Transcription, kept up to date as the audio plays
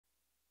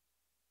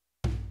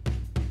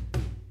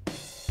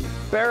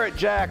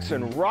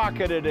Barrett-Jackson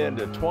rocketed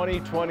into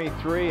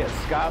 2023 at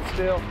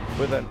Scottsdale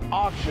with an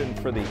auction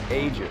for the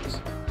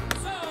ages.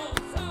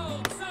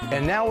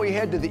 And now we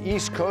head to the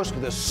East Coast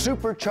with a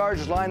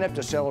supercharged lineup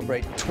to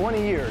celebrate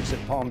 20 years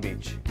at Palm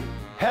Beach.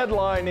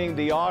 Headlining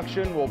the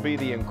auction will be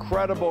the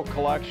incredible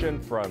collection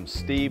from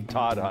Steve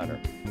Todhunter,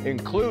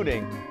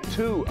 including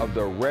 2 of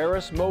the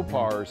rarest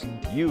Mopars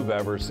you've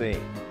ever seen.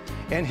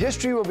 And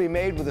history will be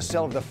made with the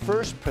sale of the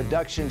first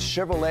production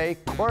Chevrolet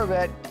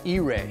Corvette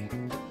E-Ray.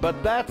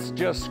 But that's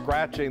just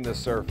scratching the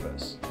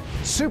surface.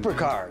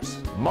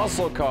 Supercars,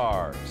 Muscle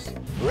cars,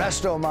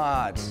 resto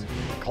mods,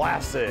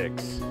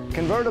 classics,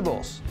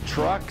 convertibles,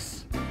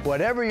 trucks,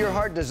 whatever your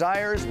heart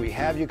desires, we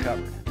have you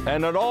covered.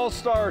 And it all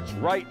starts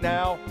right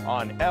now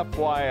on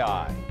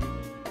FYI.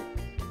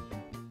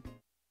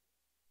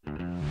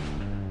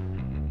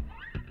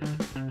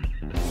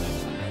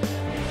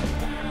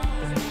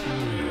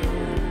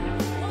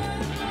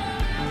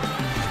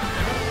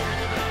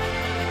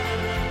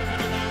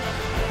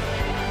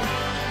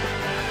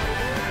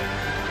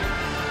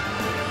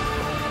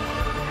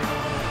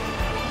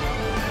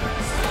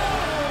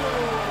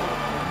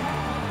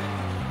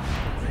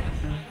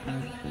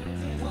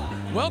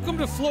 Welcome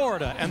to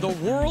Florida and the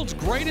world's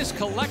greatest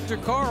collector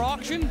car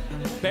auction,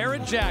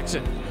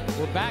 Barrett-Jackson.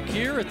 We're back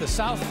here at the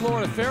South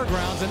Florida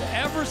Fairgrounds, and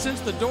ever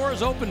since the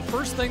doors opened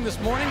first thing this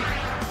morning,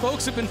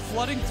 folks have been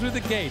flooding through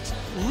the gates,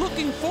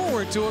 looking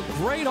forward to a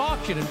great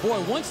auction. And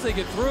boy, once they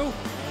get through,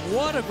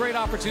 what a great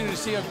opportunity to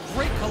see a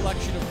great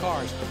collection of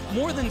cars.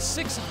 More than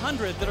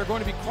 600 that are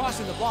going to be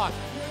crossing the block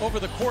over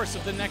the course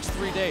of the next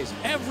 3 days.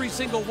 Every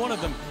single one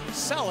of them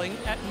selling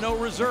at no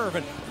reserve.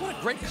 And what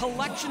a great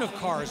collection of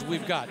cars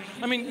we've got.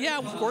 I mean, yeah,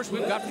 of course,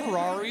 we've got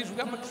Ferraris, we've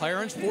got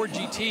McLarens, Ford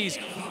GTs,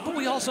 but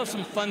we also have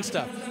some fun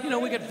stuff. You know,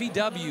 we got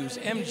VWs,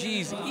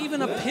 MGs,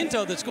 even a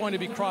Pinto that's going to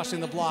be crossing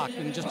the block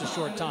in just a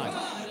short time.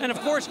 And of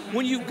course,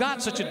 when you've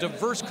got such a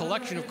diverse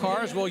collection of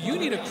cars, well, you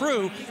need a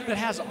crew that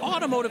has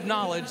automotive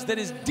knowledge that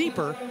is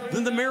deeper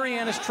than the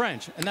Marianas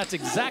Trench. And that's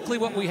exactly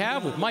what we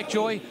have with Mike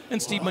Joy and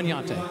Steve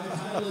Magnante.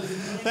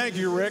 Thank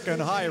you, Rick,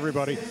 and hi,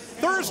 everybody.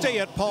 Thursday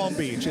at Palm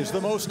Beach is the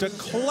most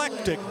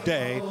eclectic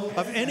day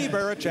of any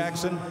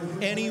Barrett-Jackson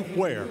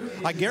anywhere.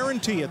 I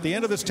guarantee at the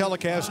end of this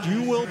telecast,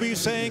 you will be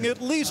saying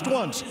at least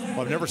once,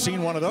 well, I've never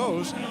seen one of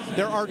those.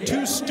 There are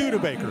 2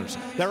 Studebakers.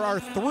 There are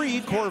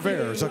 3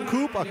 Corvairs, a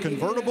coupe, a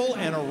convertible,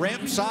 and a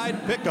ramp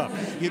side pickup.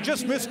 You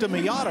just missed a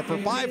Miata for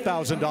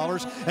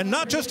 $5,000, and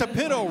not just a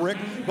Pinto, Rick,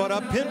 but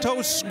a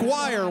Pinto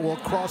Squire will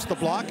cross the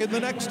block in the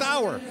next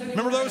hour.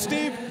 Remember those,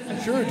 Steve?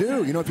 Sure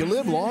do. You know, if you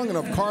live long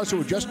enough, cars that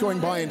were just going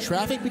by in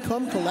traffic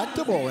become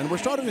collectible. And we're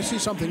starting to see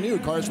something new.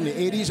 Cars from the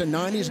 80s and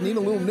 90s and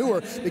even a little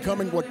newer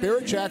becoming what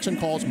Barrett-Jackson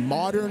calls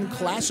modern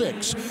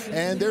classics.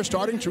 And they're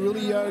starting to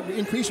really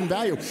increase in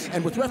value.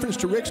 And with reference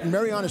to Rick's and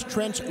Marianas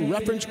Trench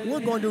reference, we're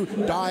going to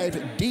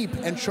dive deep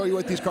and show you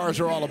what these cars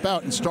are all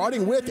about. And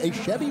starting with a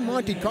Chevy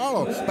Monte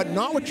Carlo, but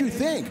not what you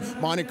think.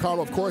 Monte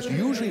Carlo, of course,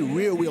 usually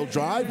rear-wheel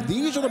drive.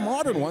 These are the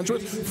modern ones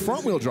with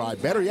front-wheel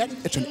drive. Better yet,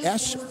 it's an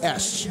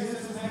SS.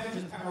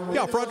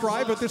 Yeah, front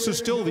drive, but this is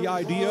still the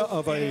idea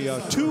of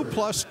a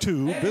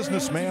 2+2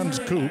 businessman's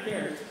coupe.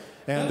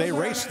 And they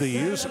race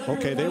these.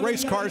 Okay, they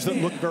race cars that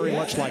look very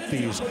much like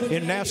these.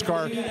 In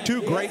NASCAR,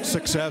 2 great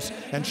success,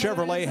 and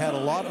Chevrolet had a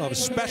lot of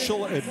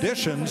special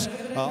editions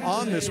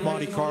on this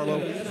Monte Carlo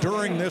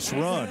during this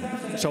run.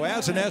 So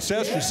as an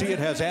SS, you see it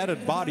has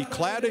added body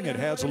cladding, it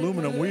has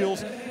aluminum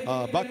wheels,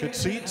 bucket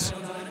seats.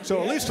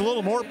 So at least a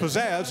little more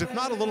pizzazz, if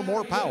not a little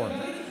more power.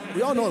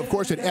 We all know, of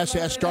course, that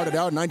SS started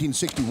out in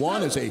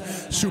 1961 as a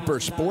super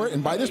sport,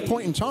 and by this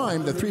point in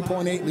time, the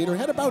 3.8 liter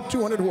had about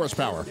 200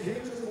 horsepower.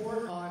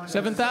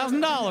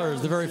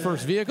 $7,000, the very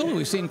first vehicle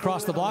we've seen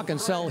cross the block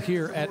and sell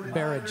here at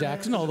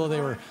Barrett-Jackson, although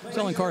they were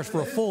selling cars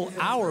for a full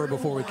hour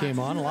before we came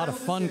on. A lot of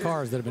fun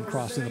cars that have been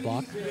crossing the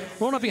block.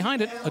 Rolling up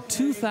behind it, a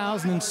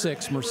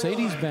 2006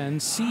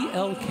 Mercedes-Benz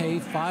CLK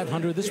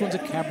 500. This one's a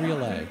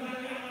cabriolet.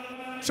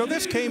 So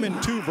this came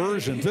in 2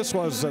 versions. This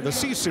was the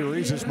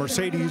C-Series is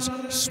Mercedes'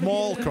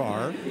 small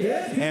car,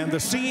 and the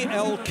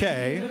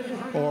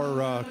CLK,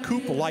 or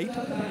Coupe Light,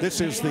 this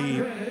is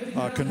the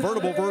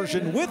convertible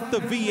version with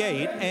the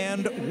V8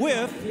 and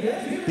with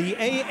the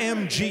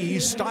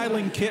AMG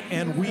styling kit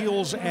and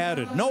wheels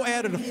added. No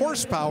added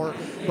horsepower,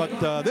 but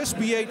this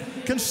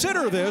V8,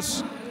 consider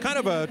this kind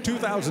of a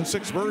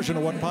 2006 version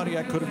of what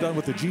Pontiac could have done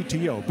with the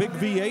GTO. Big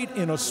V8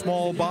 in a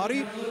small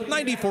body,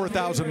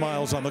 94,000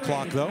 miles on the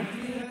clock, though.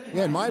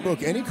 Yeah, in my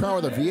book, any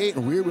car with a V8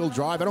 and rear-wheel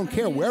drive, I don't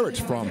care where it's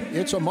from.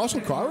 It's a muscle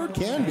car, or it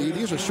can be.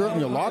 These are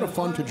certainly a lot of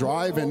fun to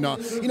drive. And,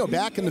 you know,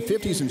 back in the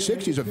 50s and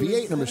 60s, a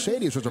V8 in a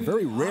Mercedes was a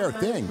very rare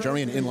thing,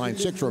 generally an inline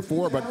 6 or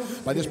 4. But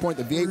by this point,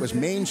 the V8 was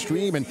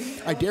mainstream, and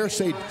I dare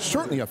say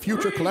certainly a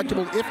future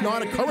collectible, if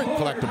not a current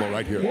collectible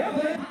right here.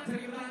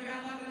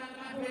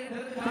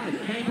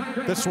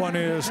 This one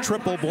is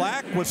triple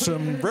black with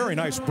some very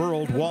nice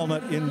burled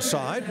walnut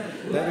inside.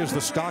 That is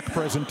the stock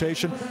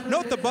presentation.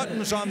 Note the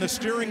buttons on the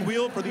steering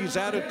wheel for these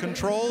added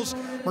controls.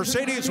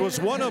 Mercedes was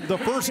one of the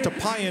first to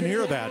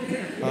pioneer that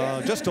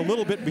just a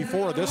little bit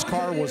before this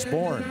car was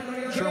born.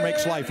 Sure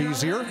makes life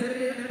easier.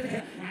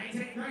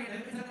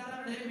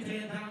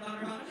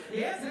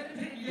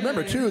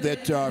 Remember, too,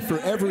 that for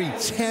every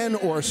 10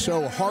 or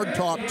so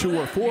hardtop 2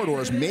 or 4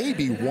 doors,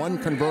 maybe one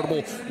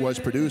convertible was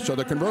produced. So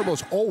the convertible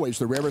is always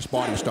the rarest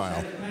body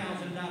style.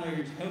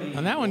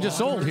 And that one just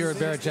sold here at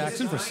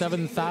Barrett-Jackson for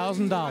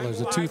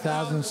 $7,000, a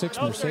 2006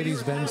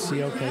 Mercedes-Benz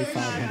COK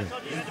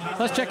 500.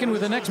 Let's check in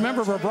with the next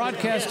member of our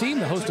broadcast team,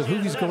 the host of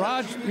Hoovie's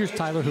Garage. Here's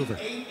Tyler Hoover.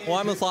 Well,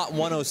 I'm with lot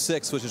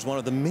 106, which is one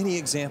of the many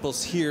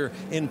examples here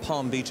in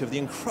Palm Beach of the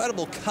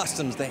incredible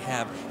customs they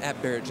have at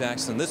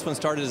Barrett-Jackson. This one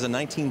started as a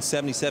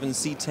 1977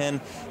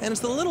 C10, and it's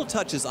the little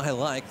touches I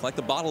like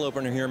the bottle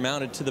opener here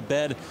mounted to the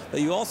bed,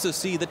 that you also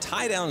see the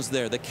tie-downs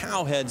there, the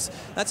cow heads.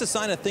 That's a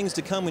sign of things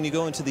to come when you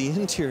go into the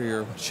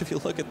interior, which if you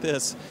look at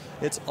this,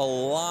 it's a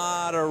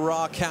lot of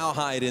raw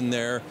cowhide in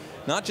there.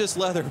 Not just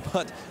leather,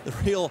 but the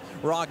real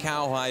raw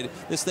cowhide.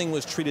 This thing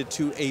was treated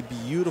to a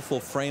beautiful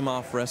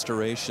frame-off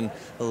restoration,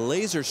 a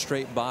laser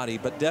straight body,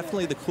 but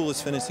definitely the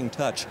coolest finishing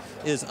touch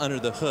is under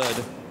the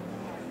hood.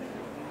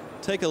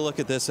 Take a look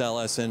at this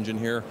LS engine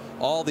here.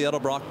 All the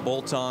Edelbrock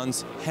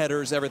bolt-ons,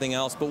 headers, everything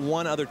else, but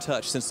one other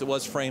touch since it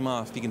was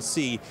frame-off. You can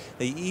see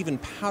they even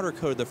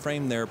powder-coated the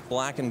frame there,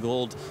 black and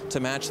gold, to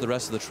match the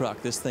rest of the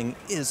truck. This thing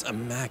is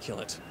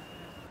immaculate.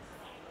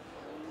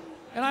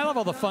 And I love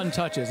all the fun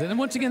touches. And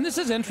once again, this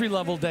is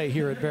entry-level day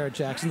here at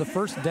Barrett-Jackson, the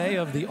first day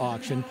of the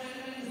auction.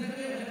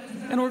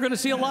 And we're going to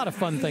see a lot of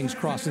fun things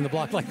crossing the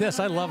block like this.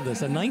 I love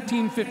this. A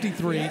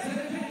 1953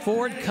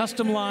 Ford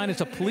Custom Line.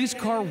 It's a police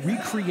car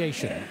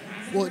recreation.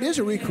 Well, it is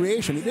a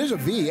recreation. It is a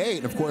V8.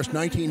 And of course,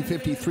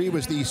 1953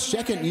 was the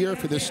second year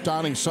for this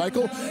styling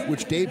cycle,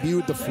 which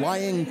debuted the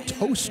flying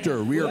toaster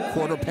rear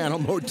quarter panel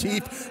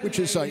motif, which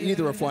is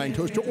either a flying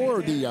toaster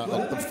or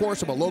the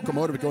force of a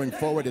locomotive going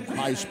forward at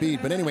high speed.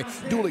 But anyway,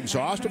 dual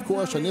exhaust, of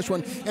course, on this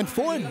one. And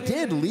Ford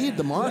did lead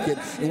the market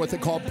in what they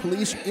called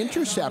police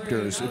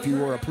interceptors. If you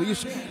were a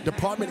police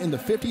department in the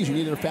 50s, you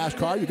needed a fast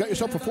car, you got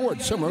yourself a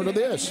Ford, similar to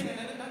this.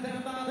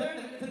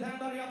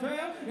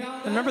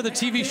 Remember the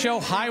TV show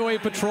Highway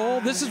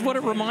Patrol? This is what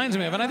it reminds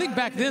me of. And I think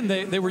back then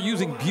they were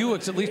using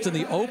Buicks, at least in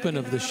the open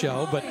of the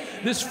show. But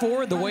this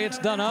Ford, the way it's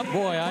done up,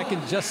 boy, I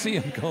can just see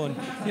him going,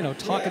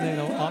 talking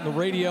on the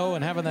radio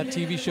and having that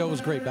TV show was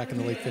great back in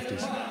the late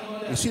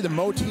 50s. You see the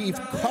motif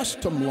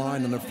custom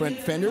line on the front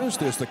fenders.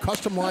 There's the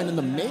custom line in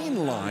the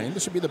main line.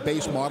 This would be the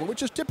base model,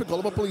 which is typical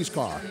of a police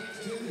car.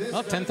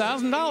 Well,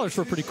 $10,000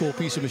 for a pretty cool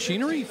piece of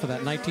machinery for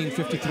that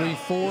 1953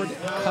 Ford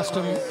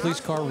Custom Police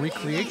Car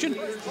Recreation.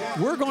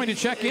 We're going to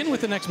check in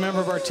with the next member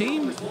of our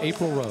team,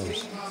 April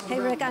Rose. Hey,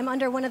 Rick, I'm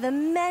under one of the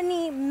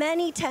many,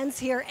 many tents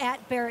here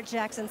at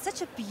Barrett-Jackson.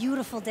 Such a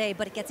beautiful day,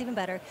 but it gets even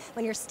better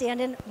when you're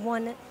standing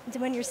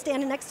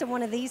next to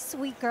one of these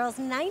sweet girls.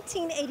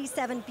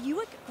 1987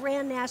 Buick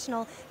Grand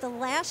National, the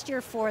last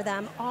year for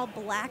them, all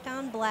black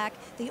on black,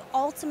 the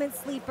ultimate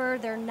sleeper.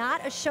 They're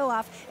not a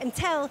show-off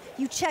until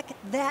you check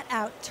that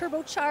out.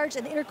 Turbocharged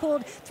and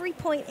intercooled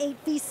 3.8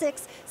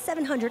 V6,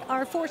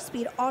 700R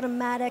 4-speed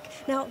automatic.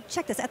 Now,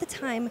 check this. At the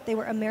time, they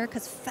were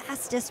America's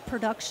fastest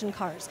production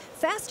cars.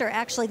 Faster,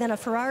 actually, than a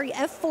Ferrari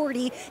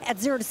F40 at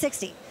 0 to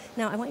 60.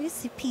 Now, I want you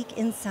to peek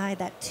inside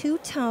that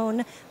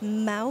two-tone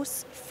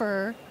mouse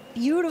fur.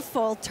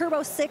 Beautiful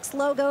Turbo 6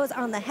 logos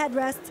on the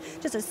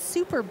headrests. Just a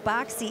super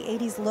boxy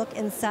 80s look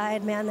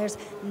inside. Man, there's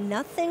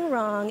nothing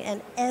wrong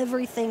and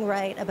everything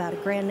right about a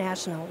Grand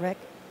National, Rick.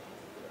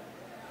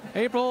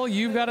 April,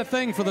 you've got a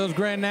thing for those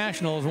Grand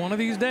Nationals. One of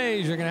these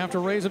days, you're going to have to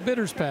raise a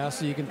bidder's pass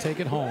so you can take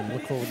it home.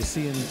 Look forward to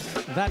seeing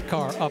that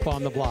car up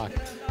on the block.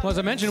 Well, as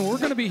I mentioned, we're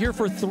going to be here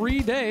for 3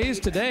 days.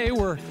 Today,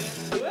 we're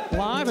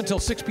live until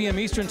 6 p.m.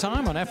 Eastern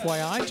Time on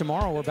FYI.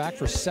 Tomorrow, we're back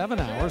for 7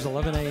 hours,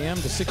 11 a.m.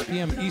 to 6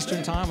 p.m.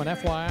 Eastern Time on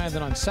FYI. And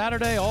then on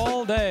Saturday,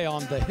 all day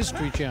on the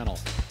History Channel,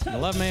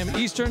 11 a.m.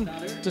 Eastern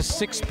to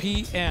 6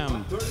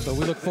 p.m. So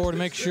we look forward to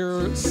make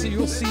sure we'll see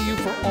you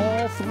for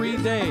all 3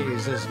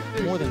 days as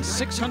more than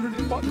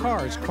 600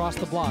 cars cross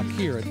the block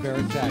here at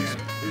Barrett-Jackson.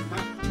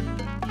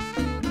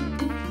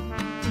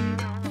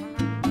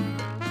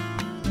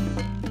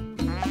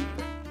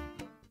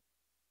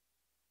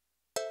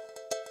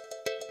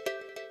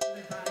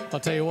 I'll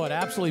tell you what,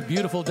 absolutely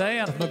beautiful day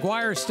out of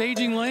McGuire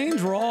staging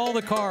lanes where all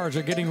the cars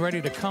are getting ready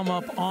to come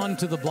up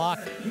onto the block.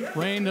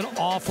 Rained an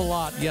awful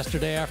lot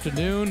yesterday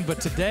afternoon,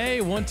 but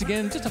today, once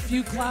again, just a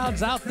few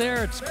clouds out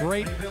there. It's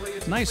great,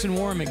 nice and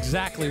warm,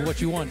 exactly what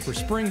you want for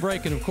spring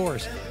break. And of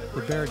course,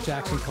 the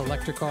Barrett-Jackson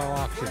Collector Car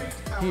Auction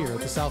here at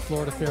the South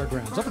Florida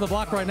Fairgrounds. Up on the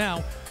block right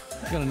now,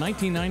 we've got a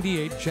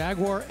 1998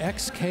 Jaguar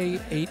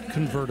XK8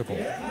 convertible.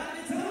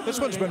 This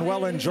one's been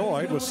well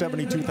enjoyed with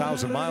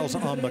 72,000 miles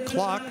on the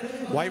clock.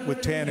 White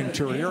with tan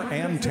interior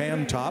and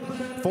tan top.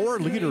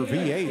 4-liter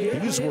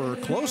V8. These were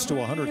close to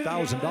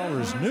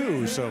 $100,000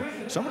 new, so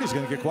somebody's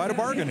going to get quite a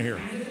bargain here.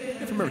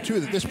 From remember, too,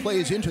 that this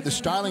plays into the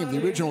styling of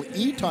the original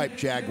E-Type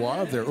Jaguar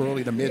of their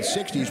early to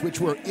mid-60s, which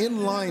were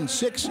inline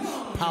 6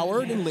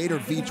 powered and later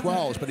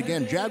V12s. But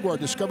again, Jaguar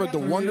discovered the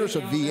wonders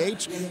of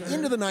V8s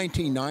into the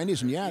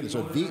 1990s, and yeah, there's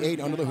a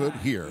V8 under the hood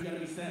here.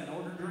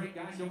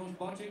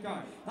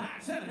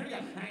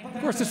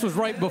 Of course, this was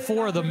right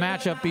before the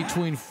matchup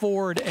between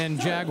Ford and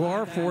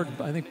Jaguar. Ford,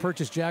 I think,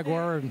 purchased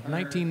Jaguar in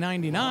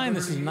 1999.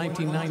 This is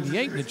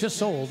 1998, and it just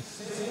sold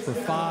for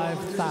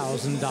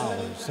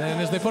 $5,000.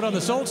 And as they put on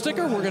the sold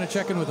sticker, we're going to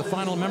check in with the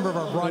final member of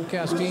our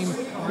broadcast team.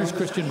 Here's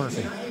Christian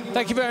Murphy.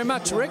 Thank you very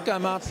much, Rick.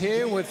 I'm up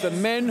here with the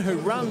men who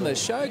run the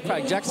show.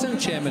 Craig Jackson,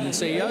 Chairman and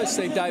CEO.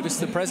 Steve Davis,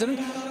 the President.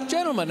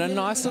 Gentlemen, a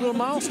nice little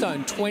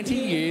milestone, 20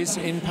 years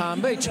in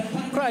Palm Beach.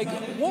 Craig,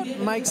 what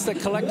makes the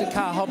collector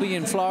car hobby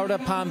in Florida,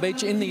 Palm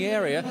Beach, in the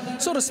area,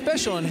 sort of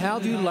special, and how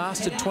have you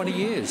lasted 20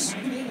 years?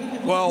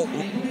 Well,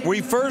 we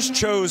first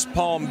chose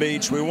Palm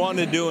Beach. We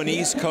wanted to do an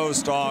East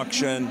Coast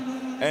auction,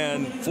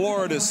 and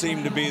Florida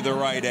seemed to be the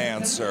right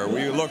answer.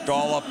 We looked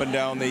all up and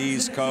down the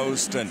East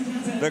Coast, and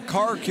the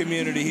car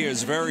community here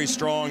is very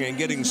strong and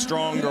getting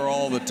stronger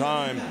all the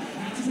time.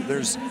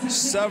 There's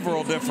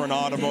several different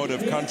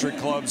automotive country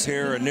clubs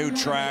here, a new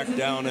track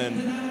down in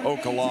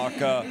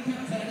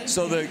Okalaka.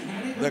 So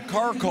the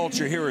car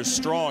culture here is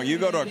strong. You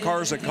go to a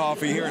Cars and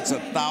Coffee here, it's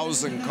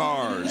 1,000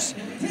 cars.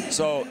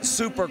 So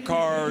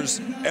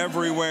supercars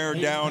everywhere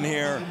down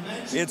here.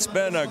 It's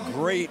been a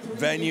great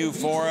venue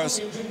for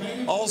us.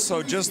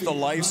 Also, just the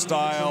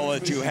lifestyle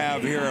that you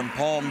have here in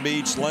Palm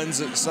Beach lends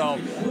itself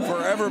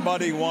for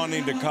everybody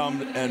wanting to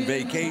come and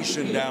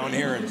vacation down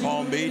here in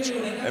Palm Beach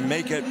and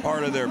make it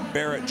part of their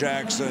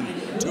Barrett-Jackson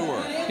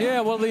tour. Yeah,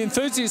 well, the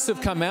enthusiasts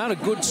have come out, a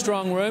good,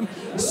 strong room.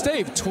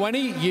 Steve, 20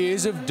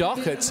 years of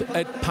dockets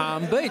at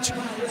Palm Beach.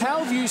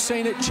 How have you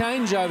seen it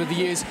change over the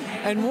years,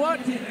 and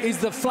what is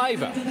the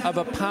flavor of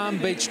a Palm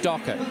Beach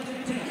docket?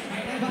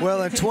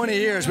 Well, in 20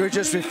 years, we were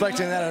just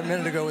reflecting that a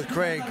minute ago with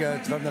Craig.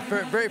 From the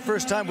very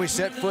first time we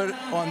set foot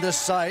on this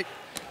site,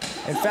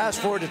 and fast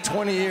forward to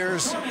 20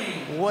 years,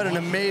 what an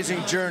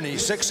amazing journey.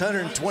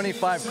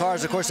 625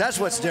 cars. Of course, that's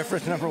what's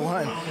different, number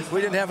one. We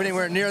didn't have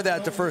anywhere near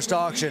that the first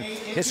auction.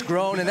 It's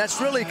grown, and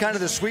that's really kind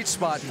of the sweet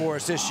spot for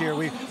us this year.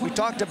 We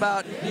talked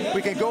about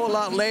we can go a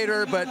lot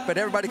later, but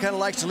everybody kind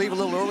of likes to leave a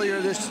little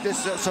earlier.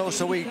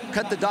 So we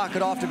cut the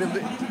docket off to be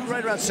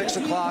right around 6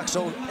 o'clock,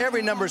 so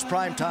every number is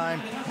prime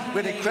time.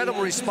 We had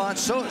incredible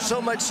response,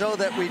 so much so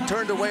that we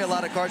turned away a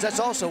lot of cars. That's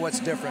also what's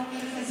different.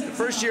 The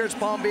first year it's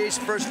Palm Beach,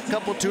 first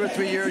couple, 2 or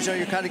 3 years,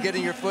 you're kind of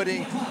getting your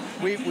footing.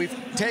 We've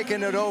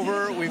taken it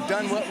over. We've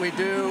done what we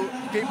do.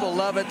 People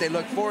love it. They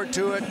look forward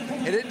to it.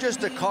 It isn't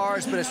just the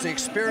cars, but it's the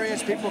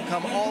experience. People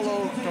come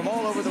from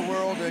all over the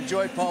world to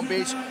enjoy Palm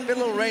Beach. Been a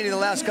little rainy the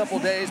last couple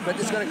days, but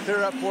it's going to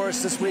clear up for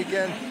us this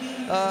weekend.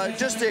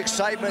 Just the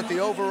excitement, the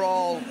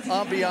overall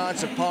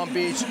ambiance of Palm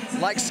Beach.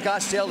 Like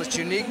Scottsdale, it's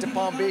unique to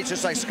Palm Beach,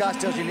 just like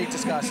Scottsdale's unique to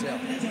Scottsdale.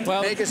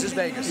 Well, Vegas is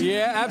Vegas.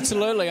 Yeah,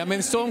 absolutely. I mean,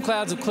 the storm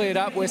clouds have cleared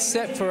up. We're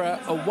set for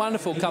a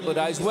wonderful couple of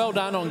days. Well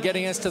done on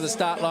getting us to the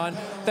start line.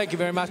 Thank you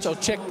very much. I'll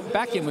check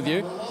back in with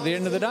you at the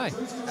end of the day.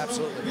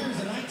 Absolutely.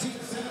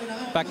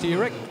 Back to you,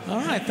 Rick. All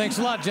right, thanks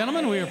a lot,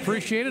 gentlemen. We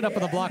appreciate it. Up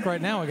on the block right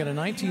now, we got a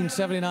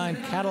 1979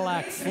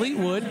 Cadillac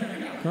Fleetwood,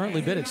 currently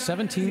bid at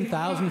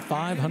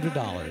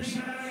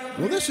 $17,500.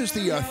 Well, this is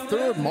the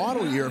third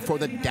model year for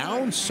the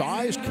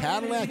downsized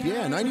Cadillac.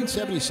 Yeah,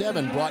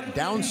 1977 brought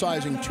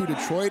downsizing to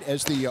Detroit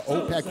as the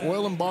OPEC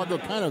oil embargo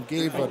kind of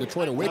gave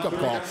Detroit a wake-up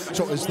call.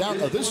 So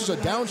this is a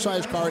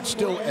downsized car. It's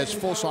still as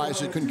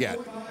full-size as it can get.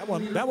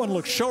 That one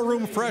looks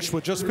showroom fresh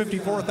with just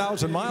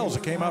 54,000 miles.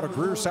 It came out of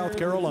Greer, South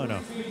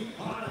Carolina.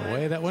 The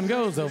way that one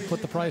goes, they'll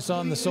put the price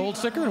on the sold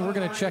sticker, and we're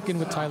going to check in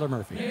with Tyler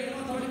Murphy.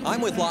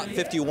 I'm with lot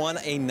 51,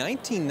 a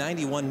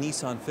 1991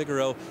 Nissan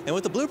Figaro. And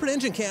with the Blueprint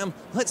engine cam,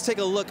 let's take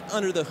a look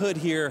under the hood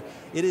here.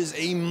 It is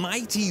a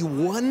mighty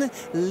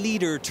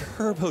 1-liter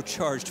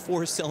turbocharged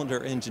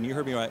 4-cylinder engine. You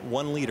heard me right,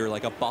 1 liter,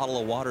 like a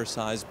bottle of water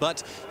size.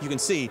 But you can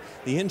see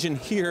the engine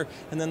here,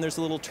 and then there's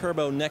a little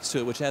turbo next to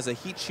it, which has a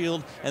heat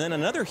shield, and then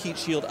another heat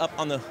shield up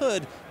on the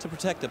hood to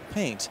protect the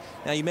paint.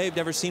 Now, you may have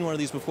never seen one of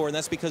these before, and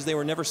that's because they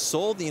were never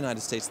sold in the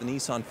United States, the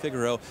Nissan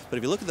Figaro. But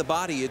if you look at the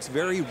body, it's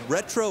very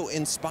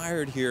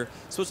retro-inspired here.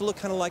 So it's to look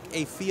kind of like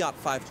a Fiat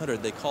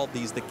 500. They called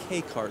these the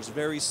K cars,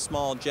 very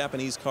small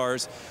Japanese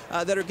cars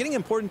that are getting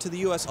important to the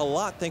U.S. a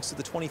lot thanks to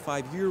the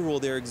 25-year rule.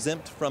 They're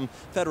exempt from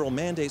federal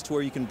mandates to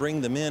where you can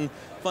bring them in.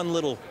 Fun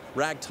little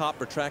rag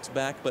top retracts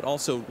back, but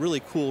also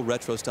really cool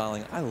retro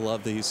styling. I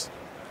love these.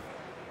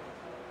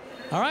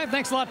 All right,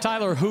 thanks a lot,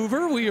 Tyler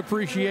Hoover. We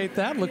appreciate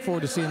that. Look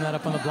forward to seeing that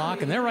up on the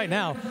block. And there right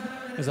now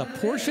is a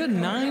Porsche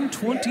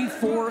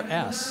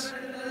 924S.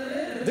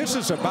 This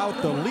is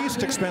about the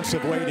least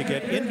expensive way to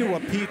get into a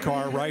P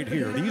car right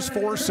here. These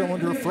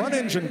 4-cylinder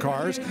front-engine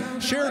cars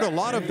shared a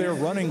lot of their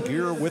running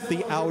gear with the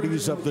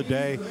Audis of the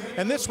day.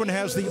 And this one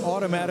has the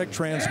automatic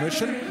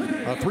transmission,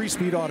 a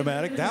 3-speed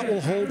automatic. That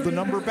will hold the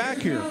number back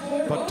here.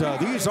 But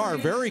these are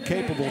very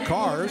capable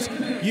cars.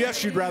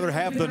 Yes, you'd rather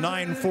have the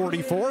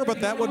 944,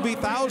 but that would be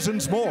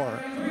thousands more.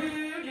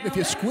 if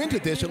you squint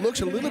at this, it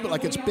looks a little bit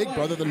like its big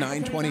brother, the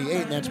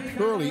 928, and that's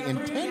purely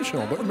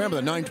intentional. But remember,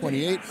 the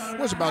 928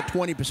 was about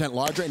 20%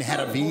 larger and had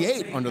a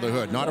V8 under the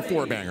hood, not a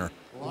four-banger.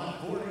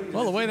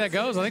 Well, the way that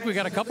goes, I think we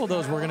got a couple of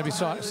those we're going to be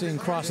seeing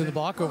crossing the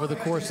block over the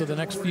course of the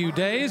next few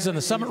days. And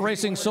the Summit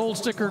Racing Sold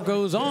sticker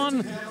goes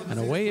on, and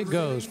away it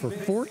goes for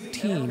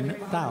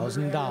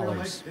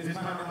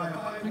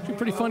 $14,000. Actually,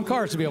 pretty fun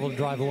cars to be able to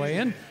drive away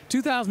in.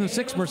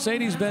 2006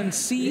 Mercedes-Benz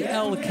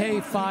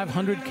CLK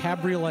 500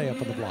 Cabriolet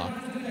up on the block.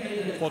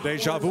 Well,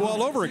 deja vu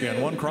all over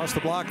again. One crossed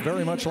the block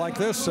very much like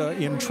this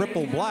in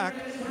triple black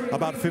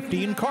about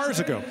 15 cars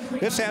ago.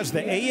 This has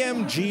the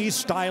AMG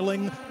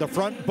styling, the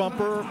front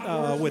bumper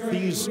with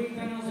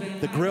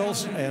the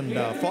grills and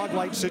fog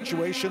light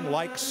situation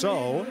like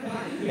so.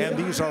 And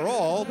these are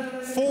all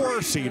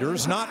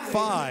four-seaters, not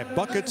five.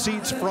 Bucket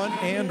seats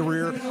front and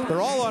rear.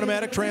 They're all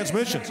automatic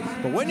transmissions.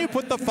 But when you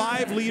put the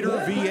 5-liter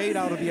V8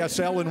 out of the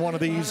SL in one of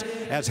these,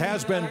 as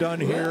has been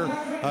done here,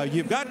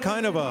 you've got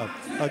kind of a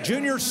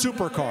junior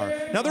supercar.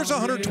 Now, there's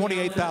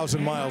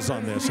 128,000 miles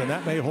on this, and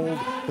that may hold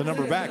the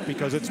number back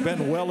because it's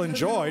been well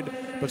enjoyed,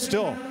 but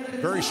still,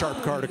 very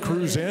sharp car to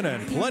cruise in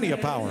and plenty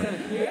of power.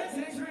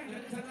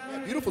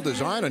 Beautiful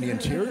design on the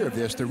interior of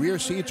this. The rear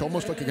seats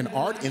almost look like an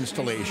art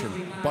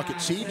installation. Bucket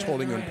seats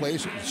holding you in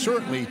place.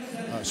 Certainly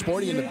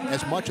sporty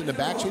as much in the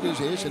back seat as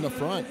is in the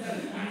front.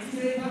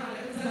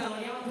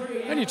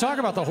 And you talk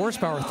about the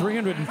horsepower,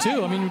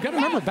 302. I mean, you've got to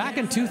remember, back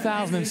in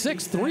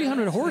 2006,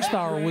 300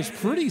 horsepower was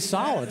pretty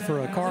solid for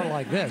a car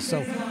like this.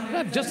 So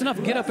just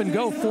enough get up and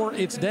go for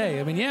its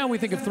day. I mean, yeah, we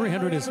think of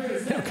 300 as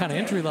kind of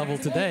entry level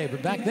today,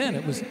 but back then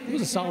it was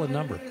a solid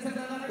number.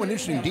 One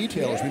interesting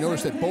detail is we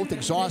noticed that both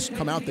exhausts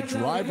come out the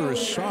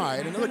driver's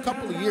side. In another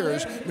couple of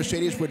years,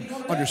 Mercedes would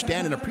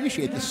understand and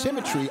appreciate the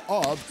symmetry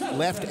of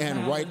left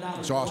and right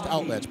exhaust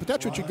outlets. But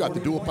that's what you got,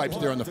 the dual pipes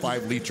there on the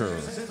 5-liter.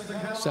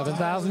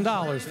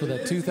 $7,000 for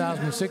the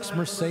 2006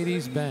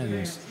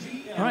 Mercedes-Benz.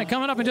 All right,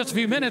 coming up in just a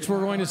few minutes,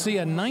 we're going to see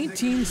a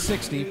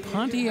 1960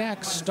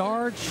 Pontiac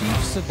Star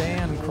Chief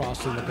sedan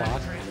crossing the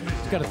block.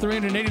 It's got a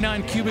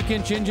 389 cubic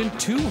inch engine,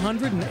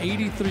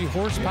 283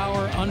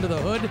 horsepower under the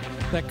hood.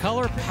 That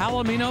color,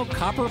 Palomino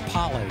Copper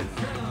Poly.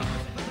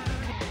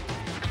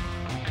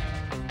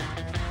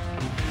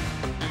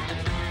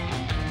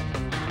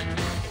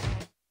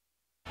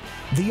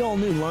 The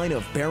all-new line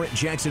of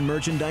Barrett-Jackson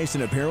merchandise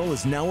and apparel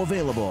is now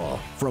available.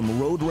 From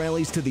road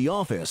rallies to the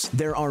office,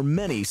 there are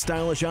many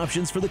stylish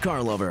options for the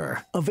car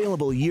lover.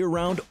 Available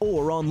year-round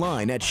or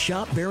online at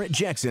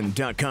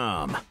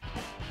shopbarrettjackson.com.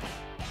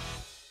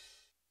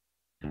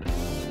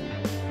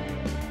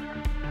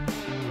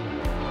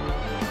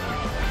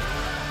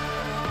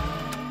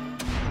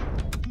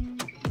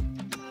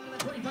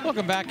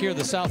 Welcome back here at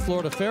the South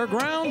Florida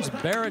Fairgrounds.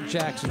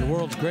 Barrett-Jackson, the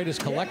world's greatest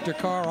collector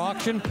car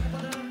auction.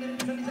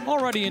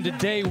 Already into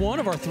day one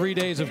of our 3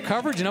 days of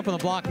coverage, and up on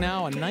the block now,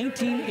 a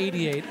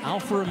 1988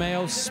 Alfa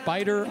Romeo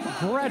Spider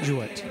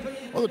Graduate.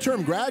 Well, the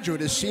term graduate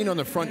is seen on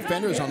the front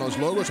fenders on those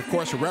logos. Of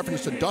course, a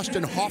reference to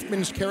Dustin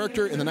Hoffman's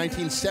character in the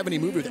 1970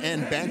 movie with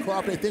Anne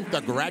Bancroft. I think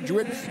The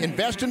Graduate.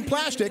 Invest in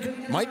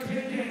plastic. Mike?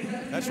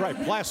 That's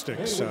right,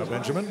 plastics,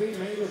 Benjamin.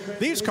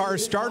 These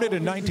cars started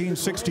in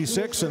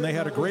 1966, and they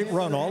had a great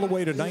run all the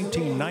way to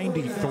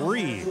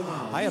 1993.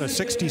 I had a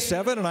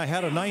 67, and I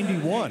had a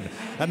 91.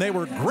 And they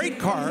were great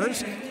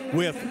cars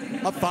with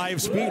a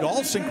 5-speed,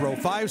 all-synchro,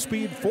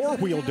 5-speed,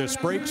 4-wheel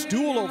disc brakes,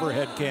 dual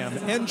overhead cam,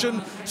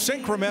 engine,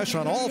 synchromesh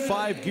on all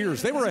 5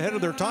 gears. They were ahead of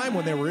their time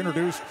when they were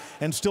introduced,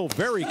 and still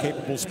very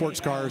capable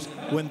sports cars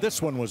when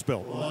this one was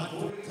built.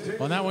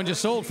 Well, that one just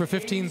sold for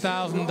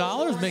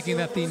 $15,000, making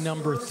that the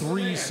number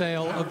 3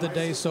 sale of the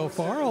day so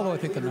far, although I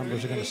think the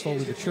numbers are going to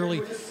slowly but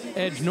surely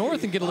edge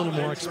north and get a little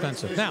more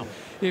expensive. Now,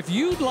 if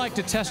you'd like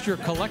to test your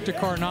collector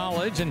car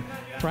knowledge and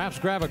perhaps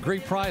grab a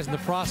great prize in the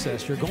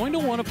process, you're going to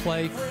want to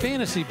play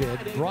Fantasy Bid,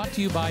 brought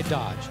to you by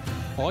Dodge.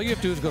 All you have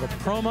to do is go to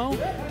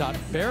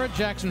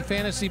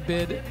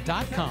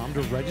promo.barrettjacksonfantasybid.com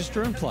to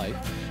register and play.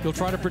 You'll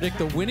try to predict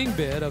the winning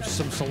bid of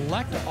some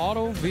select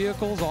auto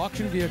vehicles,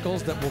 auction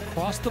vehicles that will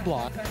cross the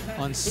block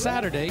on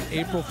Saturday,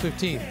 April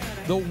 15th.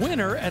 The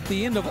winner at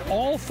the end of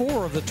all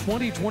 4 of the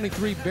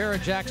 2023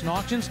 Barrett-Jackson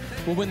auctions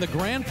will win the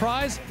grand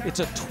prize. It's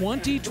a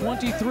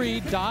 2023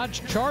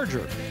 Dodge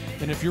Charger.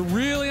 And if you're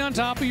really on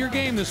top of your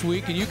game this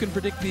week and you can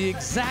predict the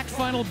exact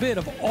final bid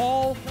of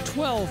all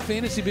 12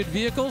 Fantasy Bid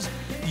vehicles,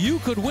 you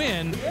could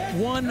win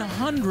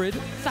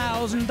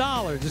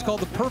 $100,000. It's called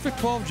the Perfect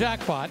 12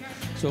 Jackpot.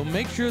 So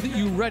make sure that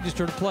you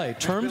register to play.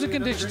 Terms and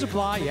conditions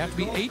apply. You have to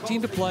be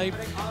 18 to play.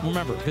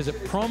 Remember, visit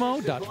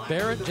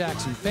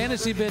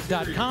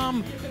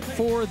promo.barrettjacksonfantasybid.com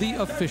for the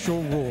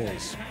official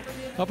rules.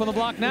 Up on the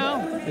block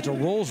now, it's a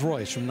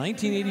Rolls-Royce from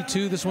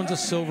 1982. This one's a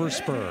silver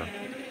spur.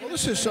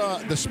 This is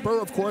the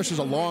Spur, of course, is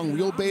a long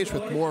wheelbase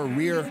with more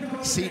rear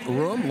seat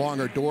room,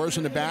 longer doors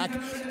in the back.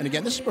 And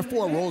again, this is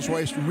before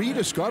Rolls-Royce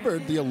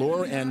rediscovered the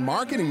allure and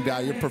marketing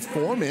value of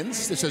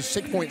performance. This is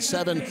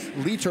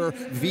 6.7-liter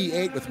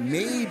V8 with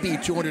maybe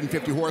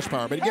 250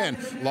 horsepower. But again,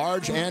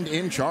 large and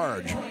in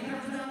charge.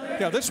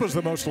 Yeah, this was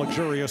the most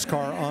luxurious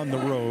car on the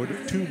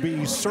road, to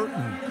be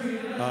certain.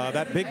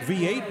 That big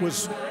V8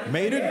 was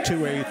mated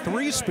to a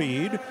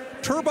 3-speed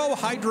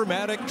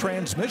turbo-hydromatic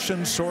transmission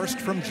sourced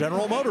from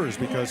General Motors,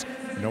 because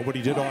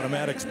nobody did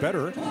automatics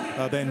better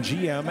than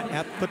GM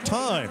at the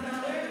time.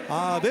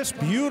 This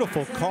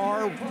beautiful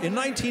car in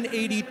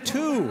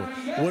 1982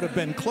 would have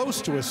been close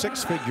to a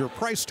 6-figure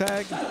price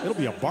tag. It'll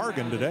be a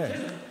bargain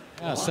today.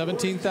 Yeah,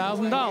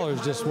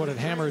 $17,000 just what it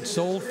hammered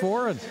sold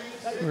for. And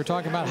we were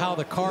talking about how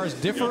the cars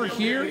differ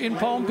here in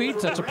Palm Beach.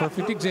 That's a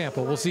perfect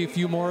example. We'll see a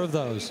few more of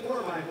those.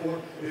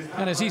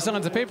 And as he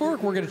signs the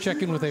paperwork, we're going to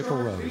check in with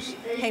April Rose.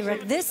 Hey,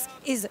 Rick, this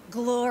is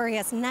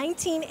glorious.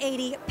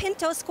 1980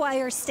 Pinto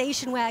Squire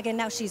station wagon.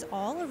 Now, she's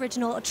all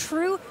original, a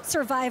true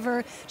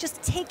survivor,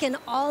 just taking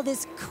all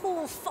this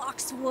cool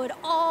Foxwood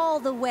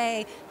all the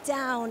way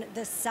down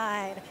the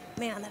side.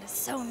 Man, that is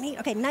so neat.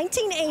 Okay,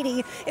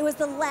 1980, it was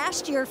the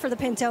last year for the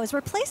Pinto. It was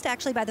replaced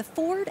actually by the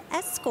Ford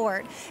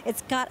Escort.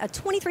 It's got a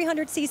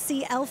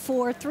 2300cc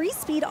L4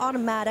 3-speed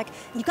automatic.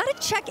 You got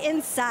to check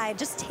inside.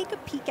 Just take a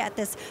peek at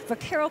this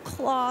Vaquero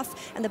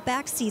cloth, and the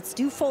back seats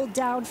do fold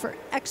down for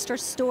extra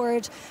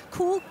storage.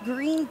 Cool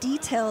green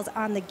details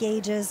on the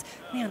gauges.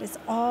 Man, it's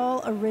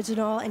all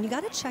original, and you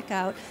got to check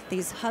out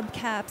these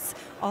hubcaps,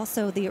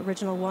 also the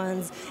original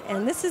ones.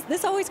 And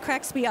this always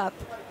cracks me up.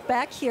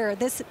 Back here,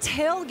 this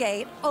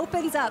tailgate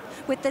opens up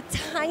with the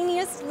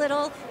tiniest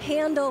little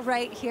handle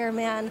right here,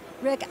 man.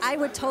 Rick, I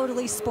would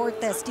totally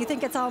sport this. Do you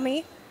think it's all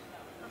me?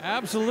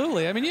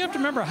 Absolutely. I mean, you have to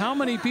remember how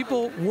many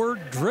people were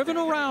driven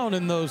around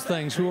in those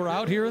things who are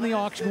out here in the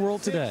auction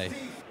world today.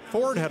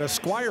 Ford had a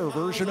Squire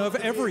version of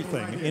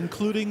everything,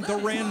 including the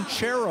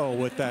Ranchero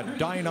with that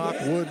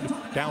Dynoc wood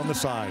down the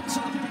sides.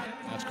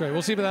 That's great.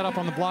 We'll see that up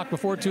on the block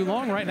before too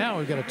long. Right now,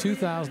 we've got a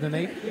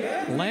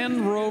 2008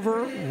 Land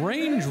Rover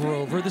Range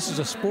Rover. This is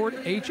a Sport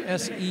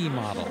HSE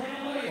model.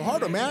 Well, hard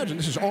to imagine.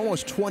 This is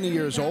almost 20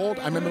 years old.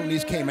 I remember when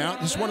these came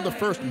out. This is one of the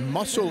first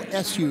muscle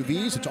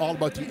SUVs. It's all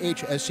about the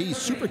HSE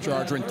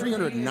supercharger and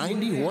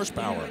 390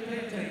 horsepower.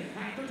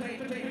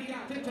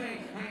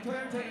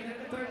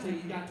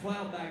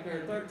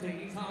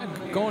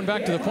 And going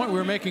back to the point we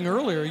were making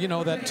earlier, you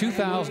know, that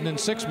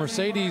 2006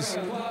 Mercedes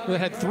that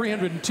had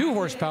 302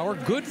 horsepower,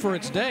 good for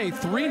its day,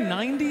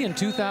 390 in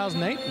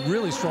 2008,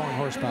 really strong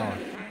horsepower.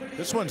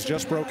 This one's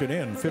just broken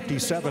in,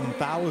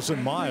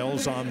 57,000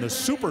 miles on the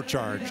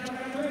supercharged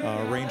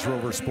Range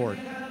Rover Sport.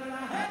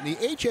 The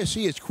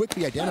HSE is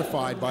quickly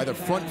identified by the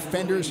front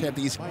fenders have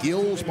these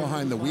gills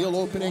behind the wheel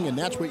opening, and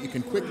that's what you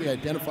can quickly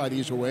identify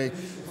these away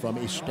from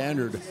a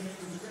standard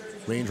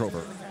Range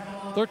Rover.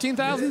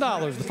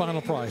 $13,000 the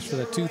final price for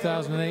the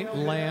 2008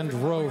 Land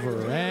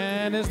Rover.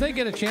 And as they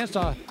get a chance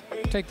to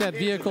take that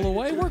vehicle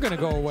away, we're going to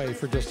go away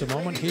for just a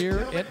moment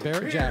here at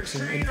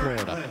Barrett-Jackson in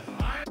Florida.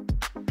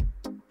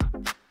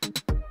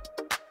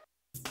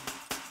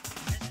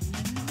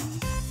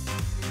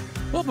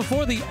 Well,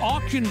 before the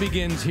auction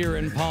begins here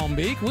in Palm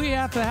Beach, we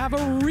have to have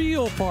a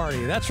real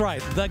party. That's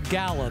right, the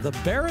gala, the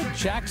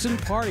Barrett-Jackson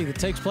party that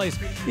takes place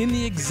in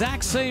the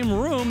exact same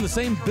room, the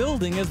same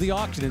building as the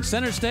auction. And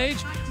center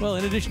stage, well,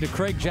 in addition to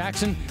Craig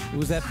Jackson, it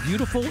was that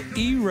beautiful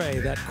E-Ray,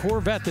 that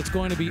Corvette that's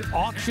going to be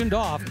auctioned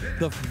off,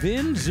 the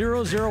VIN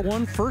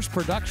 001 first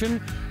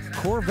production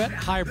Corvette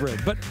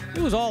hybrid. But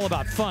it was all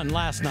about fun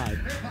last night.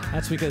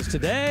 That's because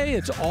today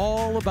it's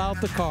all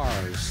about the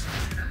cars.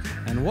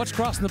 And what's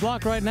crossing the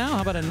block right now?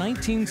 How about a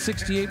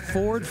 1968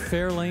 Ford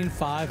Fairlane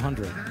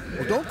 500?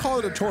 Well, don't call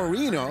it a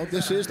Torino.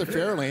 This is the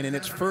Fairlane in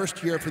its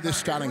first year for this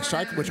styling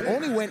cycle, which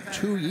only went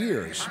 2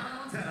 years.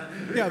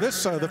 Yeah,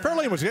 this the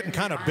Fairlane was getting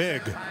kind of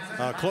big,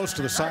 close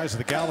to the size of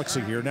the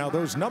Galaxy here. Now,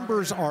 those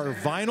numbers are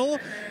vinyl.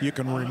 You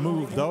can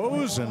remove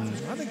those, and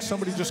I think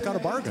somebody just got a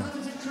bargain.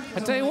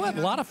 I tell you what,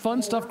 a lot of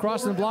fun stuff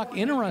crossing the block,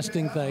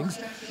 interesting things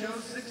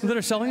that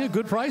are selling at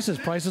good prices,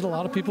 prices a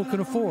lot of people can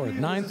afford.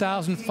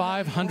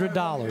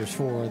 $9,500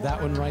 for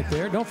that one right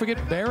there. Don't forget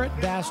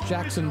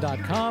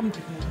Barrett-Jackson.com.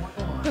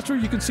 That's where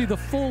you can see the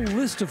full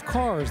list of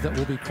cars that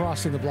will be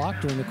crossing the block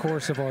during the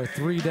course of our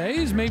 3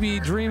 days. Maybe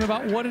dream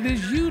about what it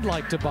is you'd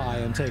like to buy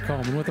and take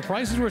home. And with the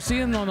prices we're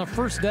seeing on the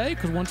first day,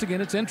 because once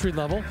again, it's entry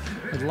level,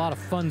 there's a lot of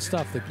fun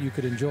stuff that you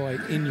could enjoy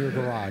in your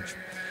garage.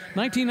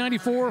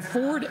 1994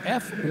 Ford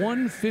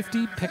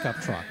F-150 pickup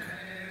truck.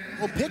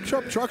 Well,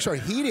 pickup trucks are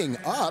heating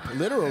up,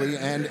 literally,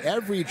 and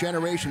every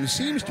generation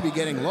seems to be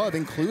getting love,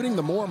 including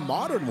the more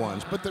modern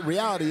ones. But the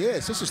reality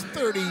is, this is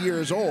 30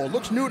 years old.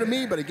 Looks new to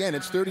me, but again,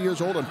 it's 30 years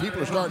old, and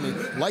people are starting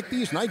to like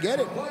these, and I get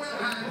it.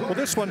 Well,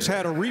 this one's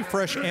had a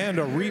refresh and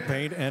a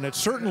repaint, and it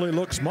certainly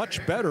looks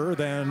much better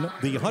than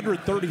the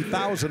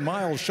 130,000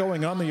 miles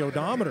showing on the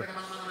odometer.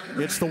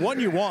 It's the one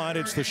you want.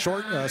 It's the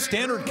short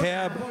standard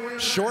cab,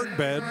 short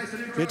bed.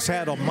 It's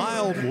had a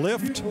mild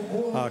lift,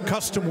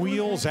 custom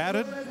wheels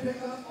added,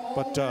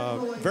 but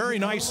very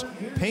nice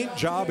paint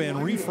job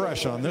and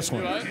refresh on this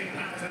one.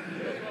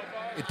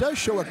 It does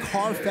show a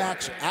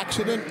Carfax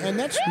accident, and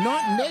that's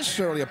not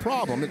necessarily a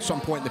problem at some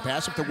point in the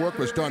past if the work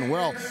was done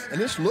well. And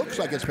this looks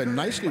like it's been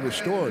nicely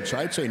restored, so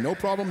I'd say no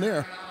problem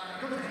there.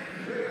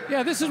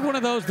 Yeah, this is one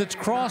of those that's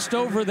crossed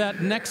over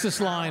that nexus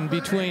line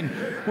between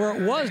where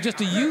it was just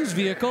a used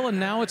vehicle and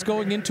now it's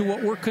going into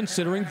what we're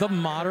considering the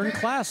modern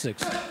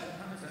classics.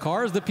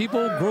 Cars that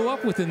people grew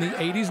up with in the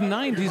 80s and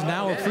 90s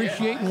now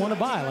appreciate and want to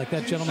buy, like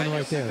that gentleman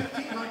right there.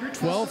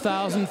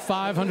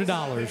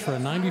 $12,500 for a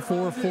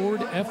 94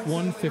 Ford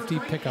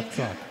F-150 pickup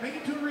truck.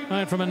 All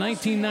right, from a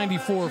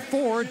 1994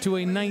 Ford to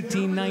a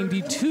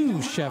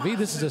 1992 Chevy,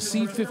 this is a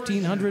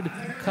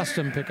C1500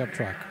 custom pickup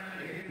truck.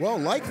 Well,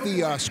 like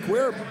the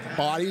square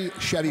body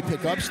Chevy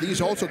pickups,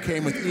 these also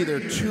came with either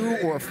 2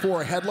 or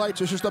 4 headlights.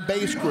 This is the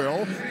base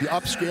grille. The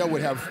upscale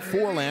would have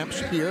 4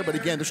 lamps here, but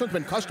again, this one's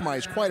been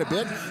customized quite a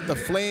bit. The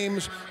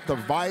flames, the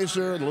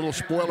visor, the little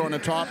spoiler on the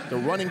top, the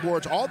running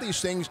boards, all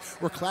these things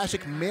were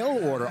classic mail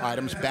order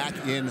items back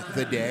in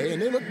the day,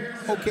 and they look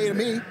okay to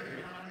me.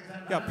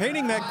 Yeah,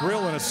 painting that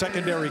grille in a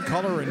secondary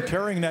color and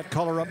carrying that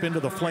color up into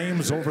the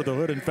flames over the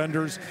hood and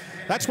fenders,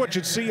 that's what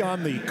you'd see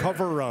on the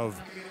cover of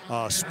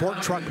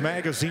Sport Truck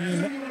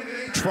Magazine,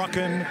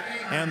 Truckin',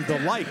 and the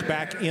like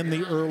back in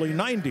the early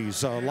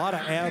 90s. A lot of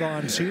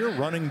add-ons here,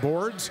 running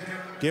boards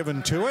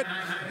given to it,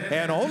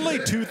 and only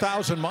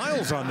 2,000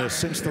 miles on this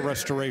since the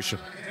restoration.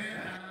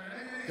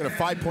 Got a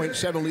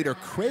 5.7-liter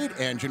crate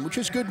engine, which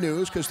is good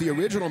news because the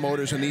original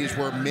motors in these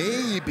were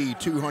maybe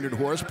 200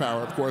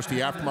 horsepower. Of course,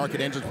 the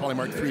aftermarket engine's probably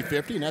marked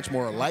 350, and that's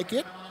more like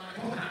it.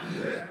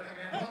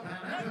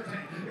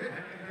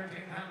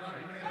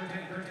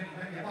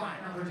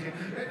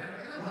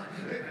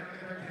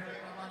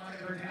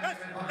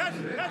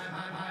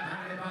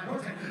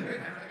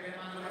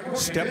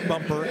 Step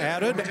bumper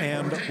added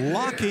and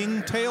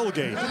locking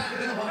tailgate,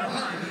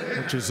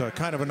 which is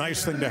kind of a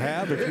nice thing to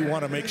have if you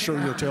want to make sure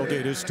your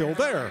tailgate is still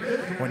there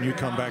when you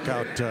come back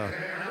out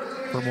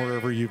from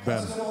wherever you've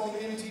been.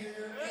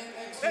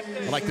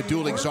 I like the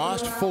dual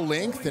exhaust, full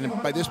length, and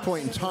by this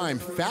point in time,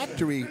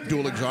 factory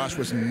dual exhaust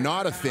was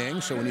not a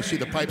thing, so when you see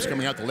the pipes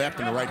coming out the left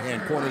and the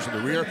right-hand corners of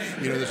the rear,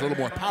 you know there's a little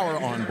more power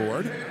on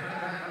board.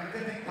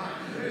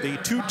 The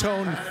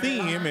two-tone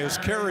theme is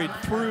carried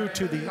through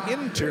to the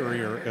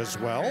interior as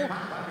well.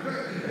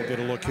 We'll get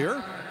a look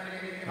here.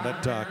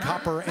 That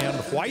copper and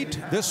white.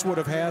 This would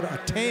have had a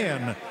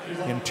tan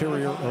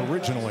interior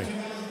originally.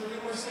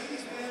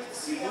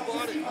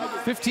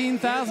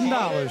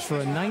 $15,000 for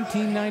a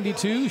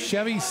 1992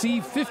 Chevy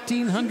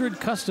C1500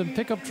 custom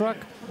pickup truck.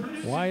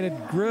 Whited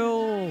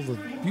grille, the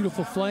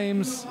beautiful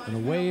flames, and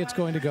away it's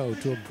going to go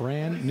to a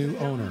brand new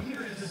owner.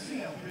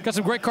 Got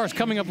some great cars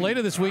coming up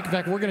later this week. In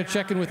fact, we're going to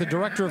check in with the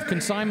Director of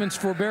Consignments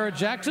for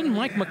Barrett-Jackson,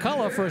 Mike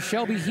McCullough, for a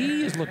Shelby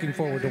he is looking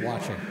forward to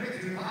watching.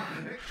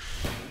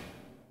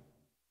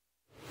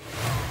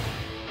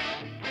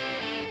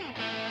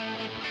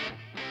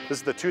 This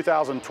is the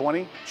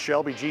 2020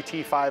 Shelby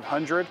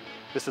GT500.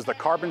 This is the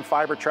carbon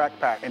fiber track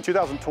pack. In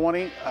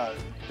 2020,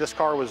 this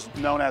car was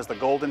known as the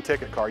golden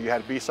ticket car. You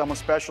had to be someone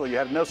special, you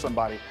had to know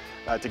somebody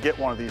to get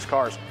one of these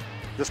cars.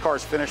 This car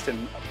is finished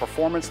in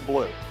performance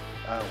blue.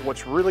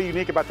 What's really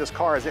unique about this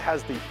car is it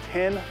has the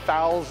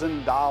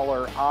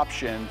 $10,000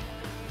 option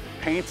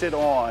painted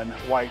on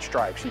white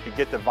stripes. You could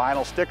get the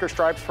vinyl sticker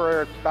stripes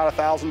for about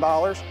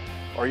 $1,000,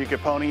 or you could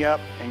pony up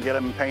and get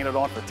them painted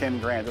on for 10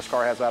 grand. This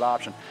car has that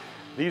option.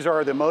 These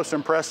are the most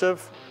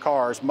impressive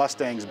cars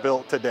Mustangs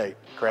built to date,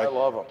 Craig. I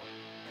love them.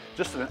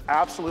 Just an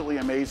absolutely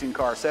amazing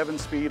car.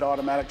 7-speed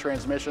automatic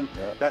transmission.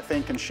 Yeah. That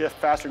thing can shift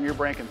faster than your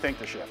brain can think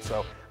to shift.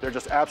 So they're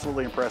just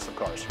absolutely impressive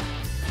cars.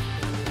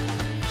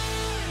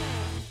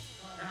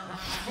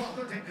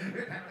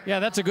 Yeah,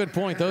 that's a good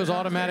point. Those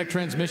automatic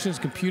transmissions,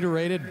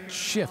 computer-rated,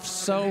 shift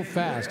so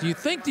fast. You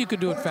think you could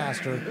do it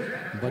faster,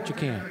 but you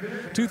can't.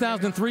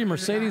 2003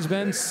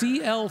 Mercedes-Benz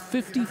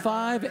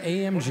CL55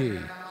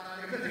 AMG.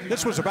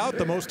 This was about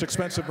the most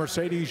expensive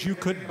Mercedes you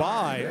could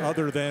buy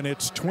other than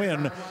its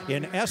twin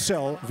in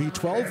SL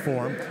V12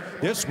 form.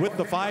 This with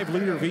the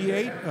 5-liter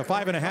V8, a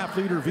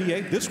 5.5-liter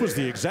V8. This was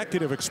the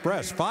Executive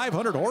Express,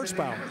 500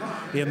 horsepower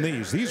in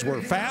these. These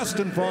were fast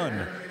and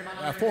fun.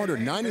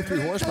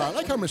 493 horsepower. I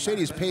like how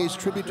Mercedes pays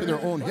tribute to their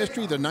own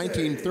history, the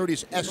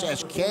 1930s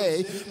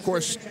SSK. Of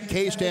course,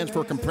 K stands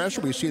for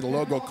compressor. We see the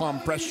logo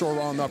compressor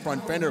on the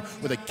front fender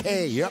with a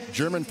K. Yep,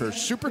 German for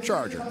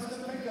supercharger.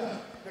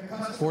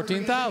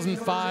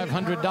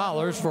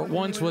 $14,500 for what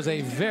once was a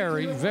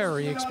very,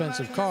 very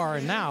expensive car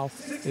and now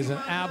is an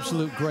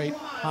absolute great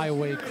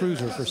highway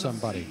cruiser for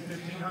somebody.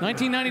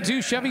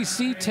 1992 Chevy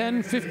C10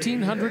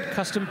 1500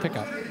 custom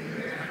pickup.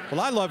 Well,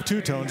 I love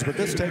two-tones, but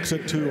this takes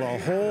it to a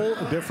whole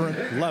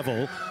different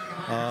level.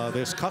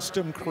 This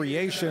custom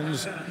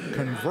creations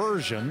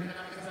conversion,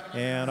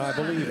 and I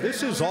believe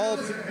this is all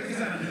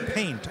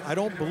paint. I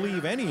don't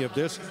believe any of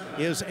this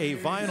is a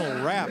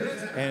vinyl wrap,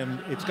 and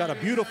it's got a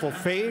beautiful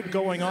fade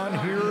going on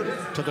here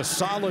to the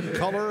solid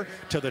color,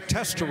 to the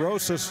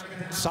Testarossa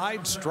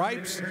side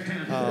stripes.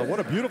 What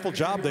a beautiful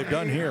job they've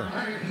done here.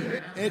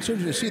 And it's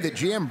interesting to see that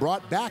GM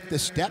brought back the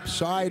step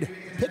side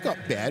pickup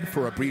bed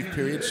for a brief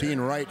period, seen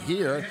right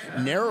here,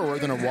 narrower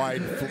than a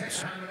wide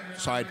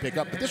side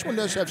pickup, but this one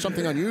does have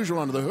something unusual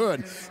under the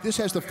hood. This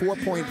has the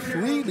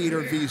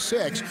 4.3-liter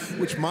V6,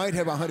 which might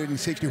have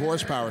 160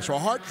 horsepower. So a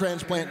heart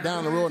transplant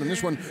down the road, and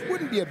this one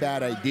wouldn't be a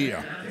bad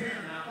idea.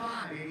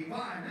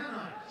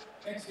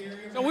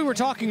 So we were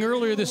talking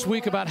earlier this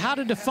week about how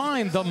to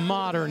define the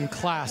modern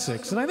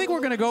classics, and I think we're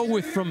going to go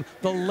with from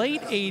the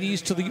late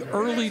 80s to the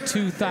early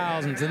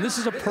 2000s, and this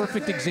is a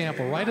perfect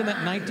example, right in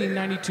that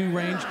 1992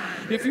 range.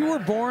 If you were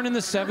born in the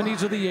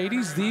 70s or the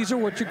 80s, these are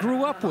what you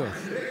grew up with.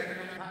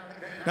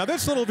 Now,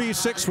 this little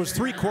V6 was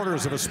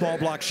 3/4 of a small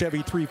block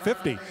Chevy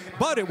 350,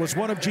 but it was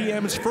one of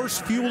GM's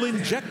first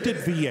fuel-injected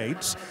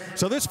V8s.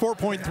 So this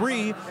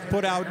 4.3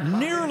 put out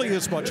nearly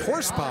as much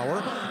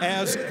horsepower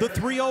as the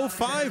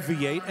 305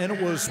 V8, and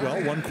it was, well,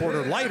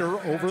 1/4 lighter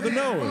over the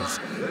nose.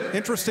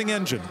 Interesting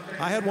engine.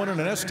 I had one in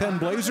an S10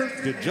 Blazer,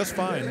 did just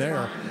fine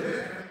there.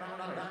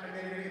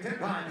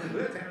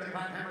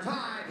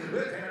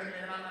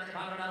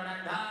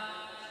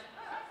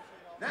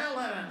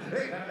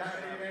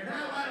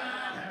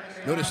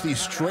 Notice these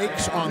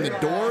strakes on the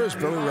doors,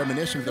 very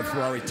reminiscent of the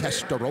Ferrari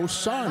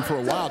Testarossa, and for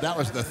a while that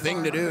was the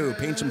thing to do,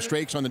 paint some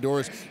strakes on the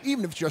doors,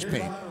 even if it's just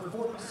paint.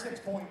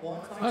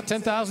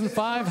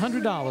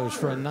 $10,500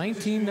 for a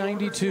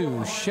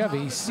 1992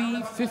 Chevy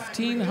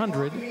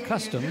C1500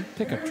 custom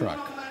pickup truck.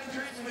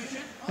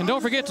 And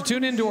don't forget to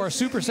tune in to our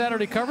Super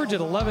Saturday coverage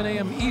at 11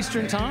 a.m.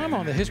 Eastern Time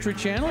on the History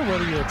Channel,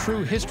 whether you're a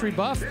true history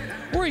buff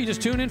or you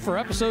just tune in for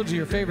episodes of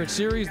your favorite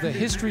series. The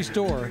History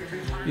Store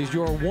is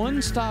your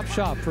one-stop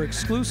shop for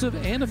exclusive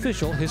and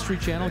official History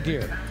Channel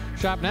gear.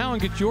 Shop now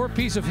and get your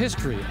piece of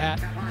history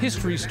at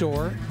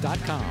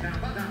historystore.com.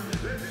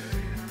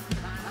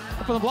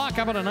 Up on the block,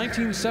 how about a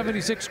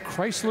 1976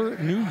 Chrysler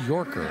New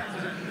Yorker?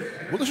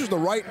 Well, this is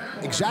the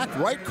exact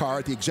right car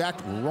at the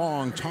exact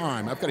wrong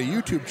time. I've got a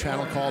YouTube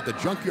channel called The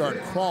Junkyard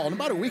Crawl, and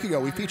about a week ago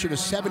we featured a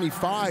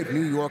 75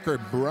 New Yorker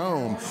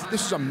Brougham.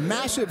 This is a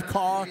massive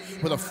car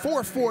with a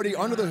 440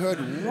 under the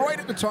hood right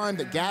at the time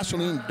that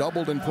gasoline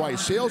doubled in price.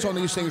 Sales on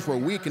these things were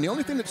weak, and the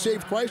only thing that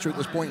saved Chrysler at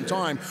this point in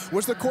time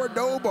was the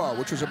Cordoba,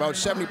 which was about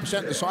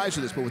 70% the size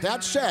of this. But with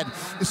that said,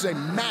 this is a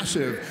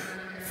massive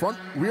front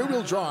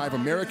rear-wheel drive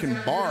American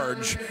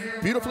barge.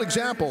 Beautiful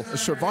example, a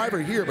survivor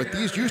here, but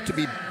these used to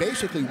be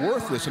basically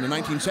worthless in the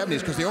 1970s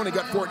because they only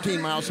got 14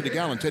 miles to the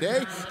gallon.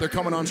 Today, they're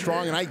coming on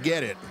strong, and I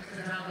get it.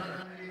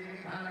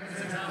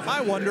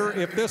 I wonder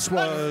if this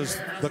was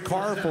the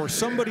car for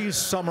somebody's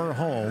summer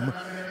home,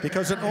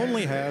 because it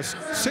only has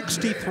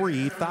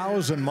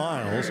 63,000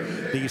 miles.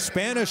 The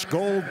Spanish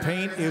gold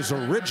paint is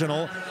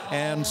original,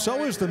 and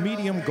so is the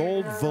medium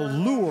gold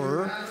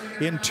velour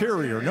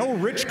interior. No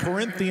rich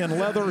Corinthian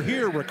leather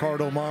here,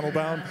 Ricardo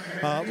Montalban.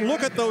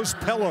 Look at those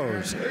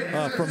pillows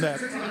from that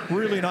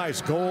really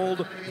nice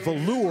gold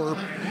velour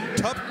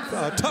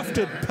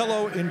tufted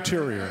pillow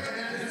interior.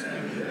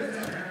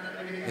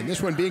 And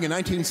this one being a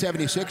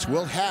 1976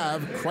 will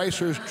have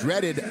Chrysler's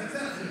dreaded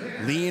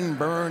lean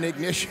burn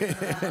ignition,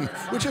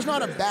 which is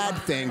not a bad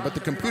thing, but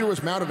the computer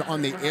was mounted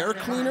on the air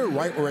cleaner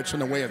right where it's in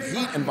the way of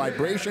heat and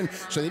vibration,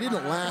 so they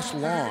didn't last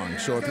long.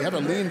 So if you have a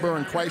lean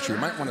burn Chrysler, you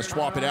might want to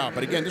swap it out.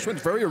 But again, this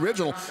one's very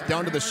original,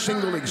 down to the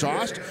single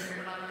exhaust,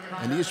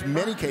 and these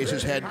many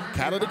cases had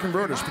catalytic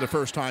converters for the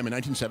first time in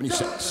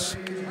 1976.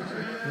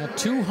 Now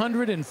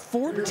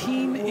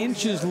 214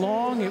 inches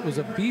long. It was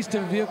a beast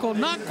of a vehicle,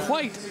 not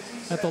quite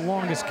at the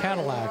longest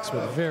Cadillacs,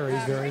 but very,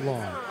 very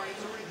long.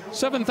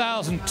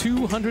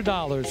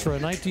 $7,200 for a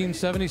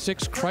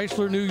 1976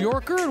 Chrysler New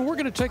Yorker, and we're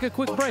going to take a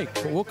quick break,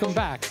 but we'll come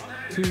back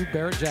to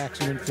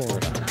Barrett-Jackson in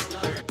Florida.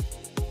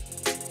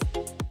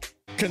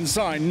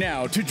 Consign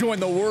now to join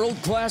the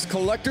world-class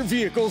collector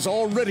vehicles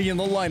already in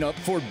the lineup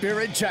for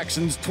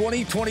Barrett-Jackson's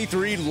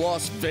 2023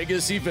 Las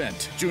Vegas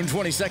event, June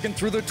 22nd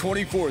through the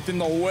 24th in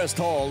the West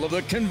Hall of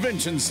the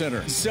Convention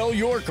Center. Sell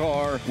your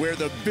car where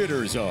the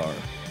bidders are.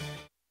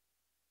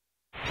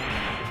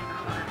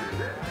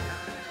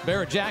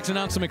 Barrett-Jackson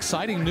announced some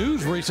exciting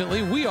news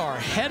recently. We are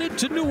headed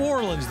to New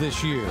Orleans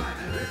this year.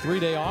 The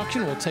three-day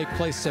auction will take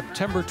place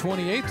September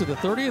 28th to the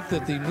 30th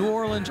at the New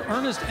Orleans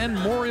Ernest N.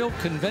 Morial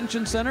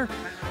Convention Center.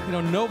 You know,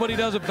 nobody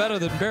does it better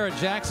than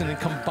Barrett-Jackson, and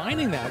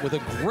combining that with a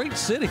great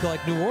city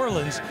like New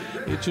Orleans,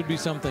 it should be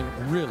something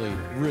really,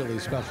 really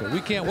special.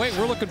 We can't wait.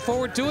 We're looking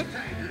forward to it.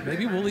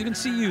 Maybe we'll even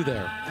see you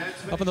there.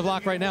 Up on the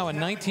block right now, a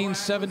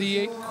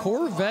 1978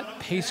 Corvette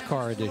Pace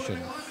Car Edition.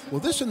 Well,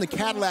 this and the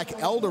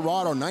Cadillac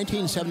Eldorado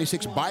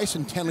 1976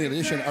 Bicentennial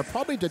Edition are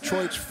probably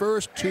Detroit's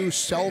first two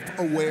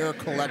self-aware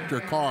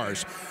collector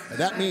cars.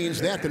 That means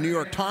that the New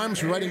York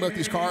Times was writing about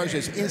these cars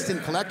as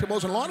instant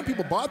collectibles, and a lot of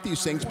people bought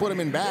these things, put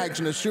them in bags,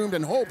 and assumed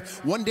and hoped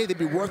one day they'd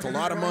be worth a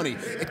lot of money.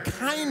 It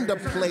kind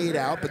of played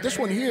out, but this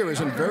one here is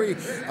in very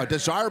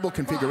desirable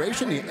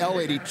configuration, the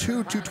L82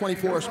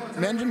 224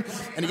 engine.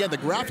 And again, the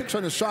graphics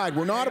on the side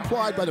were not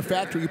applied by the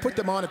factory. You put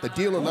them on at the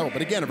dealer level,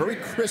 but again, a very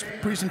crisp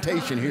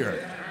presentation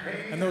here.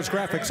 And those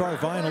graphics are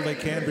vinyl. They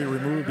can be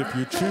removed if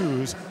you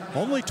choose.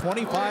 Only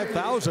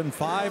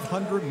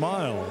 25,500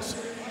 miles.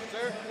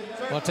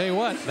 Well, I'll tell you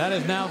what, that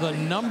is now the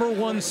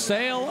 #1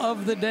 sale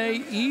of the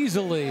day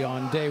easily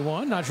on day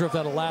one. Not sure if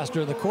that'll last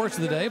during the course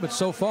of the day, but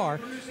so far,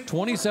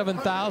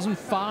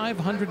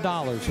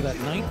 $27,500 for that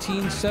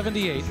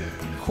 1978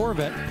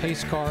 Corvette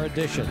Pace Car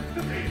Edition.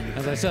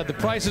 As I said, the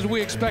prices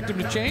we expect them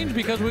to change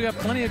because we got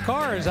plenty of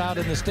cars out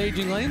in the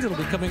staging lanes. It'll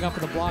be coming up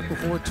in the block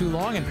before too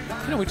long. And,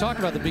 you know, we talked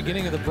about at the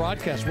beginning of the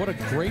broadcast, what a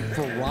great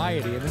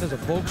variety. I mean, there's a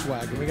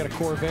Volkswagen. We got a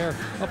Corvair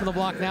up in the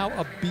block now,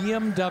 a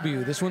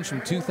BMW. This one's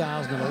from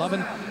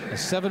 2011, a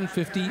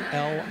 750 Li.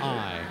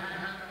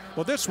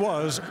 Well, this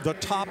was the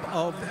top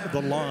of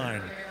the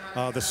line.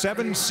 The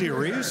 7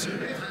 Series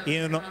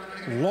in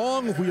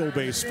long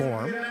wheelbase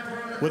form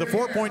with a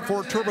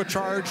 4.4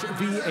 turbocharged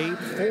V8,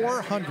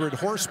 400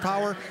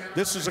 horsepower.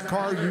 This is a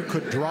car you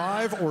could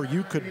drive or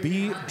you could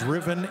be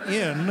driven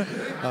in.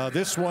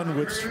 This one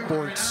with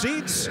sport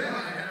seats,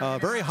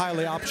 very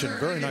highly optioned,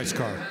 very nice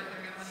car.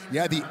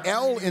 Yeah, the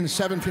L in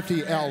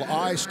 750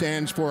 Li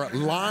stands for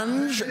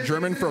Lange,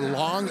 German for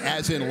long,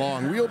 as in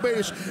long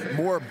wheelbase,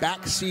 more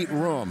backseat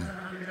room.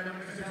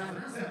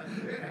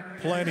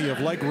 Plenty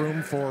of leg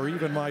room for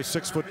even my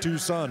 6'2"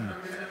 son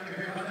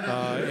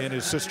and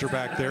his sister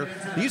back there.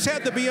 He's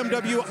had the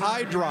BMW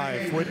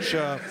iDrive, which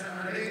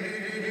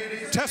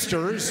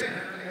testers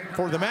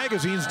for the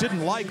magazines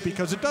didn't like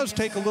because it does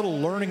take a little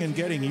learning and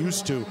getting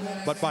used to.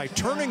 But by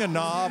turning a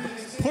knob,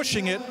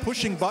 pushing it,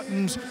 pushing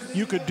buttons,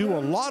 you could do a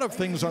lot of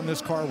things on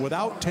this car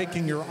without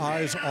taking your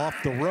eyes off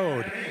the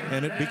road.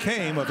 And it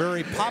became a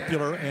very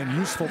popular and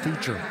useful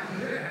feature.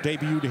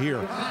 Debuted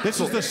here. This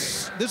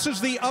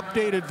is the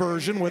updated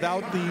version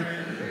without the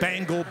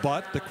bangle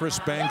butt. The Chris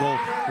Bangle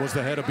was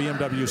the head of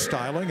BMW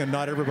styling, and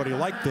not everybody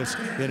liked this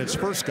in its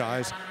first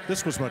guise.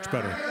 This was much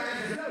better.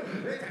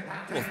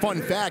 Well,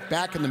 fun fact,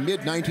 back in the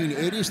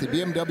mid-1980s, the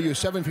BMW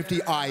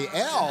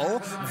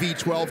 750iL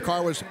V12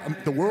 car was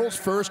the world's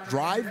first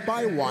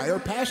drive-by-wire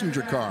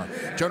passenger car.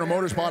 General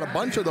Motors bought a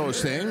bunch of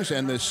those things,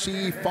 and the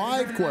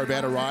C5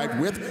 Corvette arrived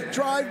with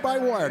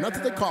drive-by-wire. Not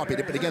that they copied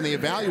it, but again, they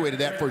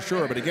evaluated that for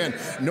sure. But again,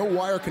 no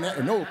wire connect,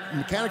 or no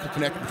mechanical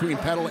connect between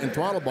pedal and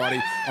throttle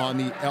body on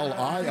the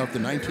Li of the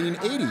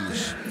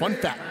 1980s. Fun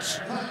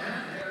facts.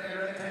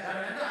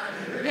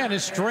 Yeah, and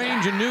as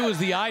strange and new as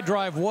the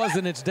iDrive was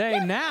in its day,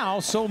 now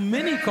so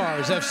many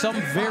cars have some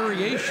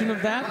variation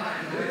of that.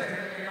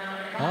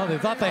 Well, they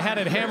thought they had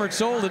it hammered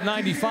sold at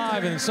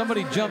 $95, and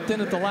somebody jumped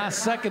in at the last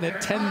second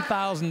at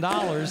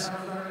 $10,000.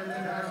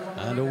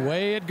 And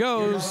away it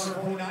goes.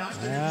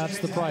 That's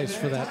the price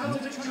for that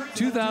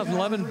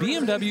 2011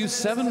 BMW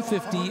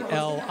 750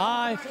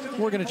 Li.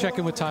 We're going to check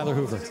in with Tyler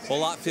Hoover. Well,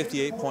 Lot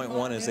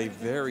 58.1 is a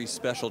very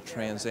special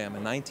Trans Am,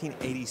 a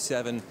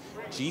 1987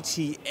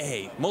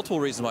 GTA. Multiple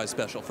reasons why it's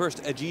special. First,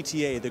 a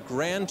GTA, the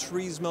Gran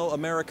Turismo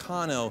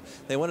Americano.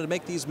 They wanted to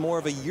make these more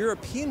of a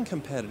European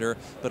competitor,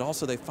 but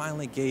also they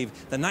finally gave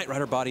the Knight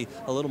Rider body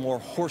a little more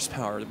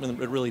horsepower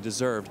than it really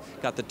deserved.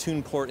 Got the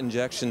tune port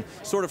injection,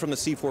 sort of from the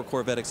C4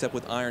 Corvette, except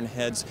with iron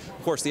heads.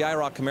 Of course, the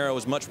IROC Camaro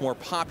was much more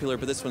popular,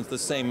 but this one's the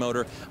same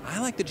motor. I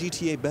like the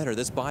GTA better.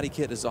 This body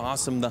kit is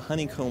awesome. The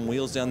honeycomb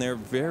wheels down there,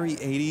 very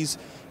 80s.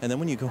 And then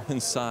when you go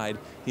inside,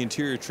 the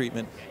interior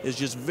treatment is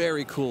just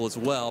very cool as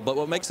well. But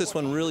what makes this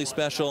one really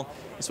special,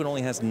 this one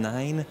only has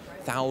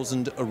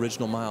 9,000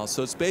 original miles.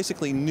 So it's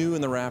basically new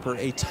in the wrapper,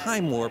 a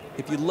time warp.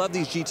 If you love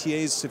these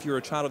GTAs, if you're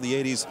a child of the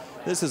 80s,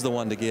 this is the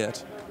one to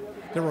get.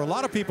 There were a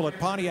lot of people at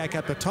Pontiac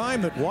at the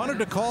time that wanted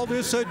to call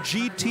this a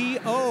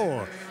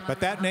GTO, but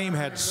that name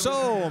had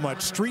so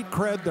much street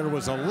cred, there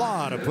was a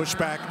lot of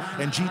pushback,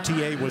 and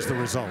GTA was the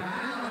result.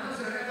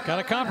 Got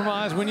to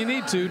compromise when you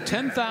need to.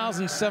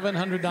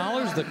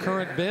 $10,700, the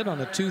current bid on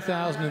a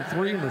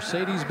 2003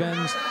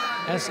 Mercedes-Benz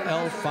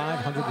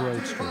SL500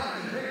 Roadster.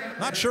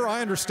 Not sure I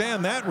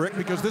understand that, Rick,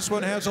 because this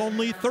one has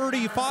only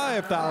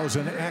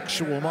 35,000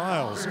 actual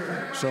miles.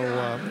 So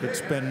it's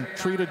been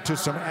treated to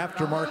some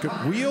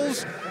aftermarket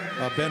wheels,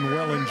 been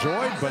well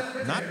enjoyed,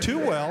 but not too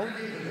well.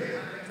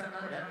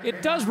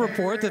 It does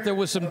report that there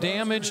was some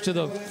damage to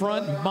the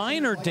front,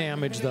 minor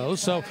damage though,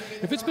 so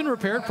if it's been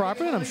repaired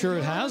properly, and I'm sure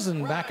it has,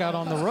 and back out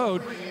on the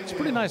road, it's a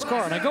pretty nice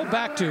car. And I go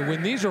back to,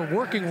 when these are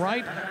working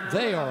right,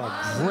 they are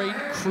a great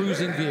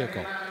cruising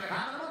vehicle.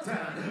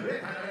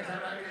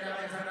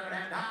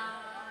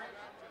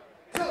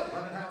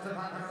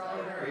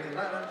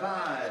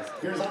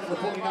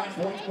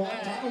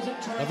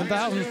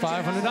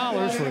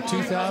 $11,500 for a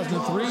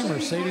 2003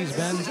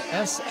 Mercedes-Benz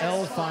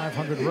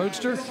SL500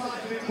 Roadster.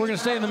 We're going to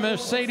stay in the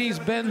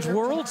Mercedes-Benz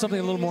world, something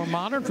a little more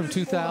modern from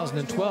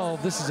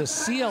 2012. This is a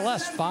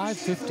CLS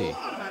 550.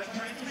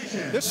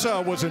 This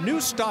was a new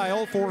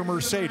style for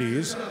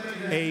Mercedes.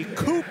 A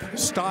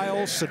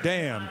coupe-style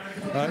sedan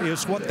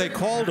is what they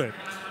called it.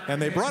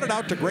 And they brought it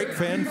out to great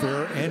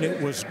fanfare, and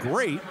it was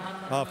great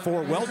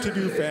for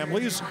well-to-do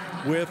families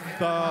with,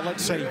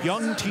 let's say,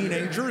 young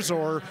teenagers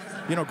or,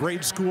 you know,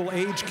 grade school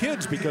age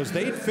kids, because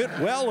they'd fit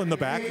well in the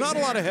back. Not a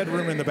lot of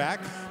headroom in the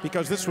back,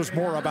 because this was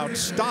more about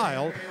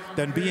style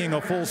than being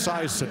a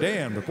full-size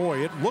sedan. But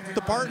boy, it looked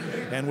the part,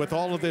 and with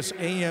all of this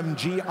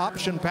AMG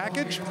option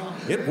package,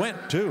 it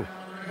went too.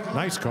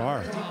 Nice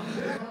car.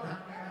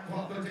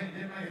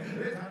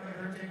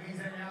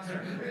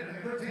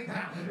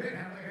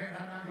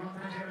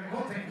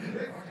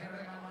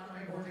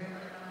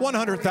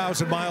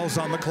 $100,000 miles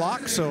on the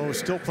clock, so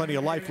still plenty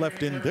of life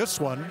left in this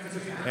one,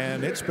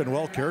 and it's been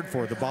well cared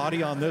for. The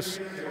body on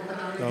this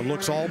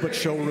looks all but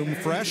showroom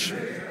fresh.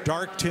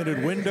 Dark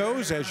tinted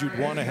windows, as you'd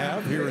want to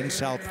have here in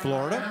South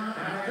Florida.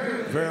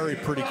 Very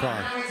pretty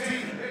car.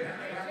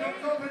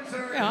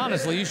 Yeah,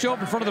 honestly, you show up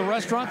in front of the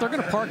restaurant, they're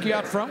going to park you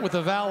out front with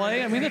a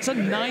valet. I mean, it's a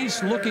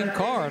nice looking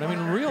car. And I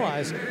mean,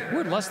 realize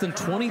we're at less than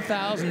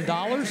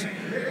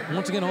 $20,000.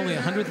 Once again, only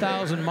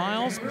 100,000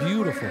 miles.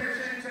 Beautiful.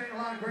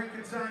 Great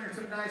consigners,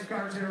 some nice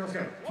cars here. Let's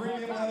go.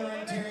 Premium leather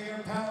interior,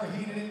 power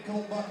heated and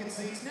cold bucket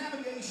seats,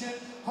 navigation,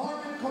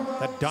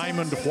 that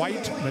diamond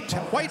white,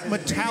 white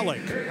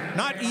metallic,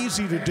 not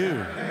easy to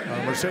do.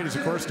 Mercedes,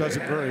 of course, does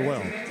it very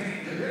well.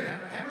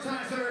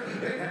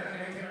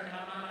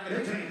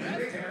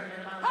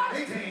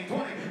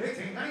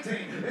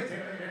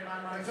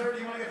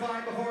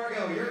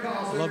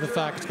 I love the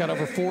fact it's got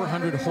over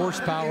 400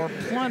 horsepower,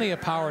 plenty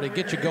of power to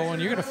get you going.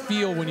 You're going to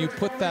feel when you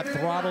put that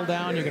throttle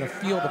down, you're going to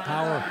feel the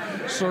power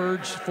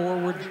surge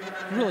forward.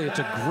 Really, it's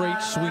a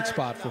great sweet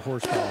spot for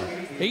horsepower.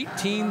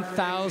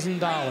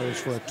 $18,000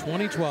 for a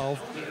 2012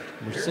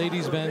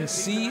 Mercedes-Benz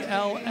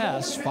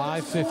CLS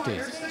 550.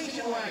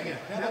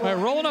 All right,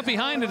 rolling up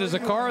behind it is a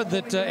car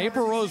that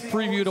April Rose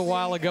previewed a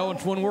while ago.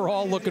 It's one we're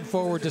all looking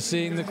forward to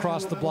seeing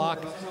across the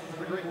block.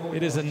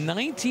 It is a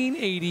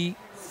 1980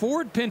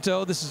 Ford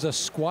Pinto. This is a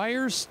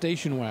Squires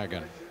station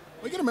wagon.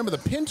 We got to remember the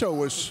Pinto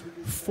was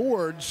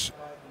Ford's.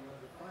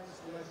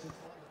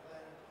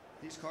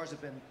 These cars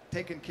have been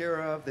taken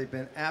care of. They've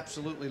been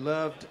absolutely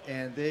loved,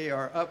 and they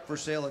are up for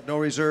sale at no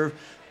reserve.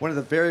 One of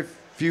the very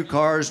few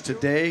cars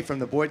today from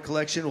the Boyd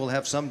collection. We'll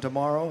have some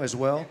tomorrow as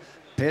well.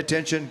 Pay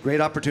attention. Great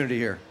opportunity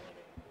here.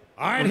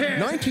 All right,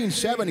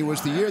 1970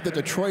 was the year that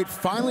Detroit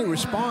finally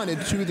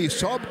responded to the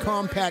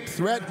subcompact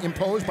threat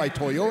imposed by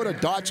Toyota,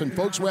 Datsun,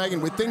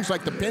 Volkswagen with things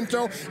like the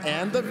Pinto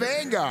and the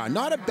Vega.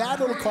 Not a bad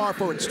little car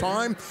for its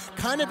time.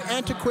 Kind of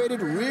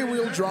antiquated,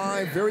 rear-wheel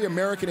drive, very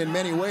American in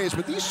many ways,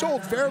 but these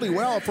sold fairly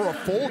well for a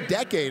full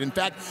decade. In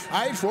fact,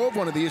 I drove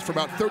one of these for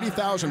about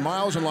 30,000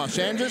 miles in Los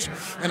Angeles,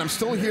 and I'm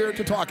still here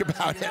to talk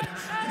about it.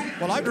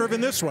 Well, I've driven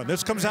this one.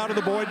 This comes out of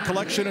the Boyd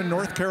collection in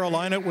North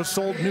Carolina. It was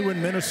sold new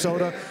in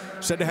Minnesota.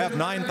 Said to have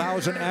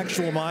 9,000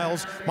 actual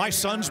miles. My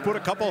sons put a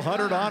couple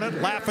hundred on it,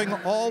 laughing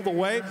all the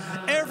way.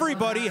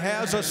 Everybody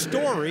has a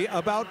story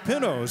about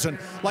Pintos. And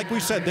like we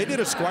said, they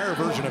did a Squire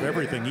version of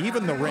everything,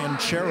 even the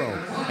Ranchero.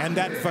 And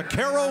that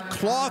Vaquero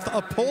cloth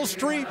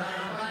upholstery,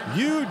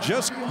 you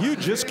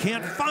just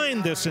can't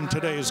find this in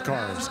today's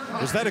cars.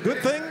 Is that a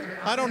good thing?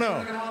 I don't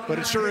know, but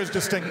it sure is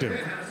distinctive.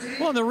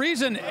 Well, the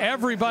reason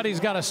everybody's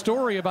got a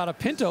story about a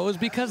Pinto is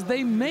because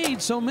they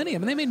made so many. I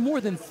mean, they made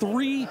more than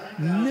 3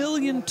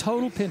 million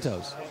total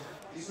Pintos.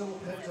 These little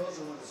Pintos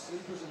are one of the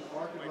sleepers in the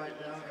market right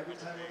now. Every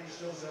time one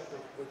shows up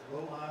with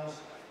low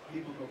miles,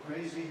 people go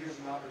crazy. Here's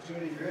an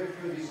opportunity. Very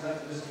few of these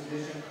left in this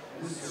condition.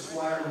 This is a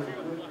Squire with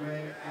a wood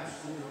grain,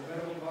 absolutely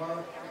incredible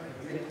car.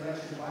 Great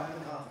collection, buy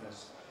with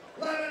confidence.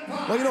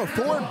 Well, you know,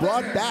 Ford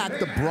brought back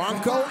the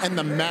Bronco and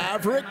the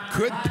Maverick.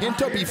 Could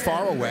Pinto be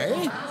far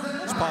away?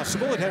 It's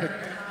possible. It had a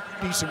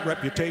decent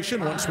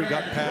reputation once we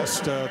got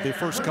past the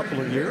first couple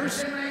of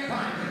years.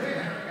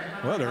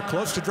 Well, they're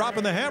close to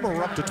dropping the hammer.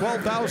 We're up to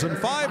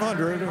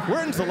 12,500.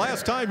 When's the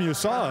last time you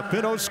saw a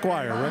Pinto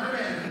Squire, Rick?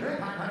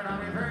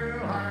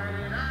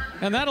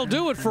 And that'll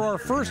do it for our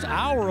first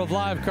hour of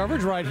live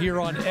coverage right here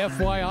on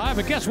FYI.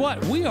 But guess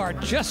what? We are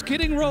just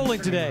getting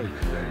rolling today.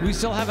 We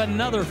still have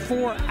another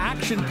 4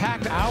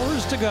 action-packed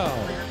hours to go.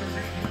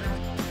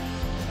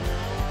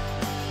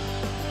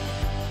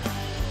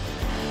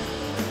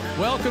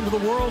 Welcome to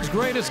the world's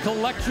greatest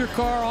collector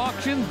car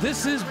auction.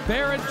 This is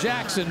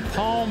Barrett-Jackson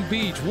Palm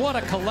Beach. What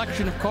a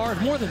collection of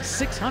cars. More than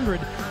 600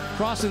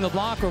 crossing the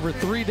block over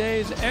 3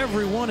 days.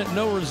 Every one at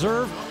no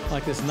reserve,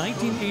 like this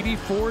 1980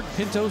 Ford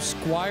Pinto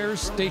Squire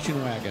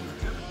station wagon.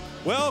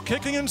 Well,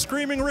 kicking and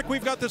screaming, Rick,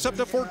 we've got this up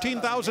to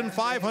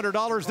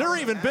 $14,500. They're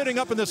even bidding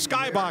up in the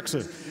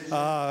skyboxes.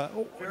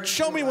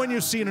 Show me when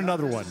you've seen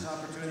another one.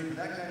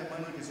 That kind of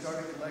money you can start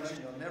a collection.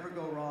 You'll never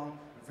go wrong.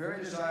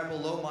 Very desirable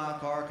low-mile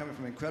car coming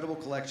from an incredible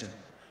collection.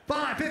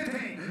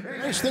 515. The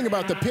nice thing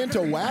about the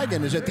Pinto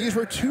wagon is that these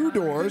were 2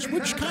 doors,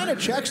 which kind of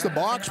checks the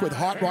box with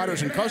hot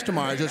rodders and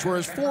customizers,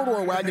 whereas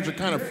 4-door wagons are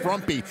kind of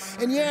frumpy.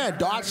 And yeah,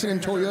 Datsun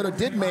and Toyota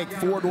did make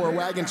 4-door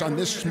wagons on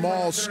this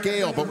small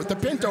scale, but with the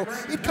Pinto,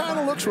 it kind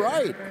of looks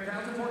right.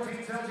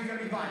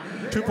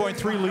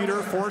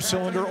 2.3-liter,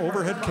 4-cylinder,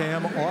 overhead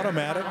cam,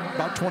 automatic,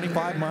 about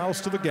 25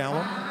 miles to the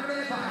gallon.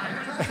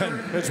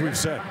 And as we've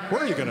said,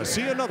 where are you going to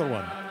see another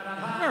one?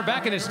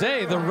 Back in its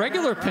day, the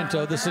regular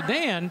Pinto, the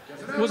sedan,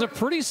 was a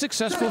pretty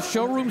successful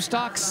showroom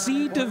stock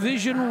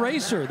C-Division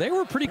racer. They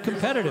were pretty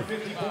competitive.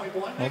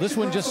 Well, this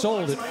one just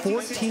sold at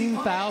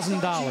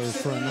 $14,000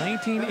 for a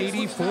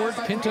 1980 Ford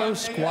Pinto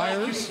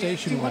Squire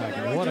station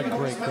wagon. What a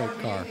great, great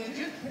car.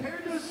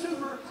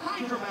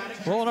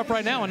 Rolling up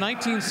right now, a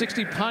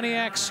 1960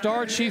 Pontiac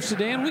Star Chief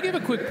sedan. We gave a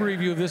quick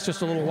preview of this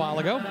just a little while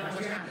ago.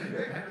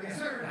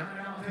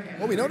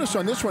 Well, we noticed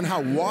on this one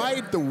how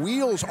wide the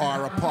wheels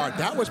are apart.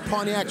 That was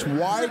Pontiac's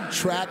wide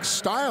track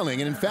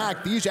styling. And in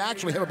fact, these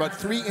actually have about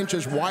 3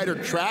 inches wider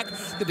track,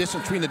 the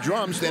distance between the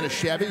drums, than a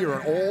Chevy or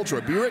an Olds or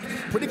a Buick,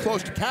 pretty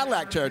close to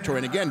Cadillac territory.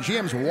 And again,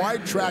 GM's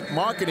wide track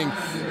marketing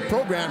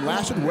program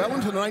lasted well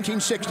into the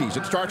 1960s.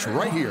 It starts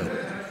right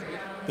here.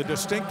 The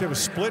distinctive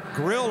split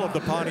grille of the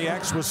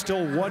Pontiacs was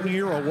still 1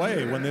 year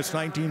away when this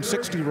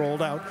 1960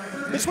 rolled out.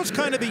 This was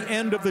kind of the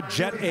end of the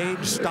jet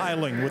age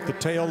styling with the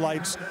tail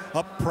lights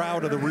up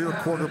proud of the rear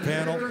quarter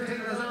panel.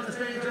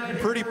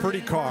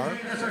 Pretty car.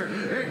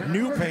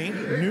 New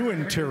paint, new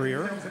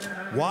interior,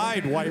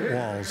 wide white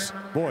walls.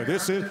 Boy,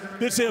 this is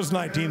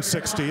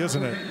 1960,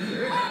 isn't it?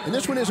 And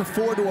this one is a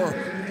 4-door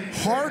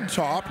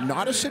hardtop,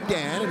 not a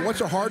sedan. And what's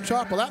a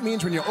hardtop? Well, that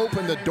means when you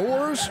open the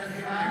doors,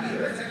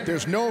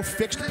 there's no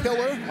fixed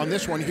pillar on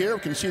this one here. You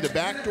can see the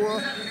back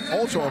door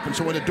also open.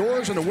 So when the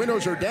doors and the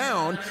windows are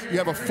down, you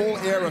have a full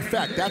air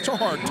effect. That's a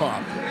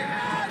hardtop.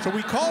 So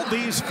we call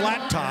these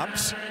flat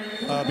tops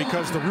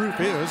because the roof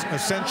is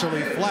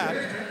essentially flat,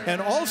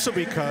 and also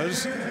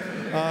because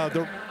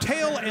the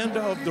tail end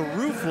of the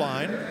roof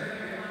line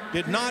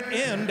did not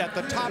end at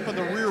the top of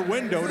the rear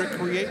window to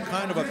create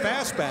kind of a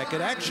fastback.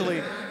 It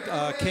actually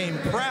came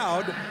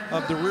proud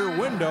of the rear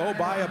window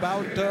by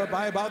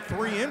about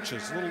 3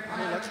 inches. A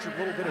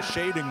little bit of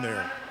shading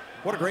there.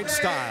 What a great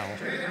style.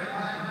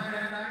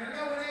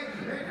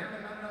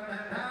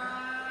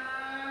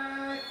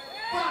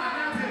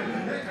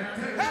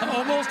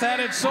 Almost had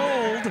it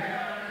sold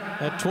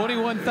at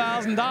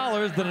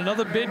 $21,000. Then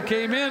another bid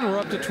came in. We're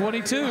up to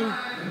 22.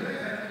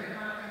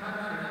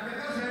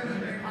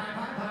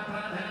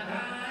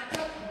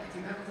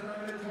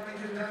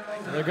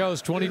 There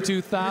goes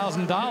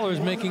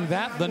 $22,000, making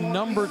that the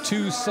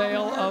 #2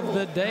 sale of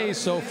the day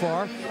so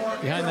far,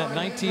 behind that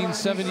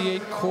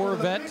 1978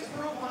 Corvette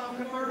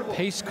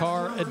Pace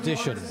Car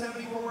Edition.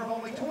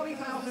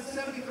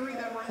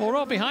 Well,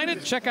 right behind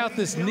it, check out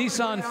this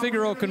Nissan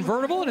Figaro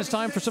convertible, and it's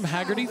time for some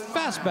Hagerty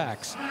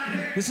fastbacks.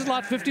 This is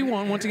lot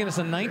 51. Once again, it's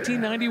a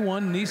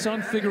 1991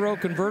 Nissan Figaro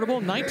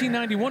convertible.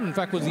 1991, in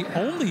fact, was the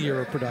only year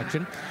of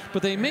production,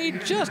 but they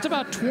made just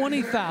about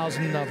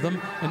 20,000 of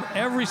them, and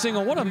every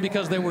single one of them,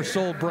 because they were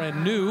sold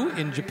brand new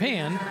in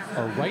Japan,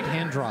 are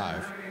right-hand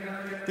drive.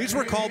 These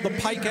were called the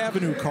Pike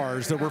Avenue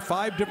cars. There were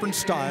 5 different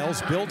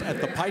styles built at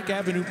the Pike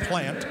Avenue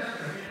plant.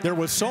 There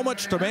was so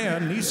much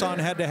demand, Nissan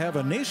had to have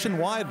a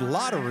nationwide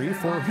lottery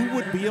for who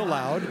would be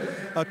allowed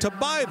to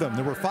buy them.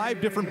 There were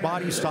 5 different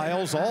body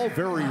styles, all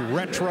very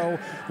retro.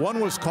 One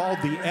was called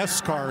the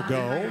S-Car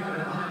Go,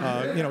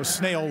 you know,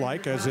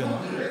 snail-like, as in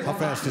how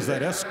fast does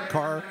that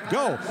S-Car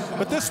go?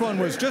 But this one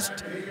was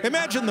just,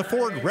 imagine the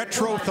Ford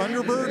Retro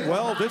Thunderbird.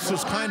 Well, this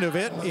is kind of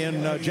it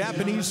in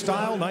Japanese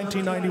style,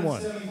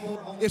 1991.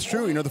 It's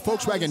true, you know, the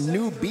Volkswagen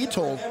New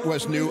Beetle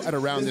was new at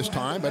around this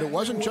time, but it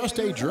wasn't just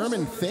a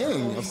German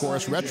thing, of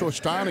course, retro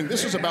styling.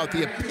 This is about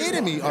the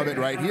epitome of it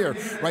right here,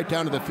 right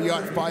down to the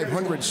Fiat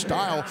 500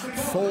 style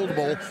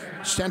foldable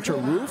center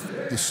roof.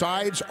 The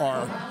sides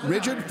are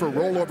rigid for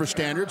rollover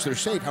standards. They're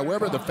safe.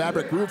 However, the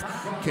fabric roof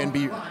can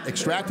be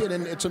extracted,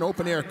 and it's an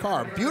open-air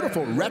car.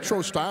 Beautiful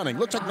retro styling.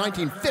 Looks like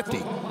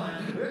 1950.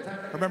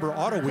 Remember,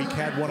 Auto Week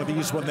had one of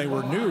these when they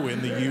were new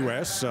in the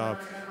U.S.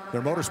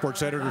 Their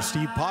motorsports editor,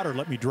 Steve Potter,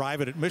 let me drive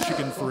it at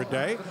Michigan for a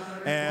day.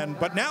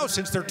 But now,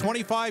 since they're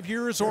 25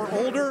 years or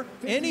older,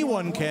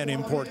 anyone can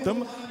import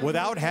them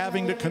without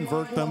having to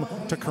convert them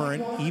to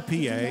current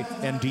EPA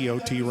and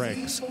DOT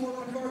regs.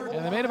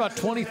 And they made about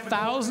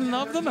 20,000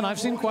 of them, and I've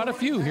seen quite a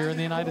few here in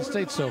the United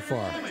States so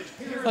far.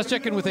 Let's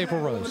check in with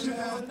April Rose.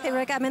 Hey,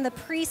 Rick, I'm in the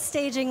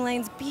pre-staging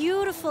lanes.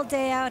 Beautiful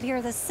day out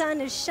here. The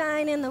sun is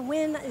shining, the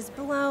wind is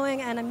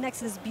blowing, and I'm next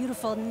to this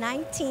beautiful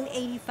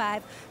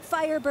 1985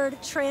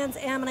 Firebird Trans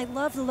Am, and I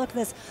love the look of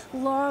this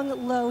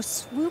long, low,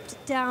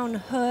 swooped-down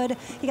hood.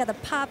 You got the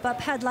pop-up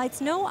headlights,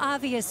 no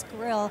obvious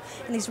grille,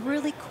 and these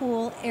really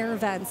cool air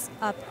vents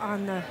up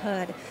on the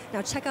hood.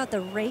 Now check out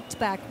the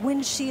raked-back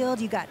windshield.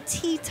 You got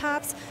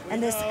T-tops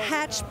and this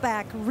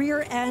hatchback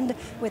rear end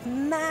with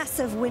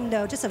massive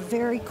window. Just a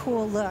very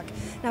cool look.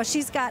 Now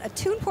she's got a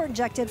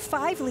tune-port-injected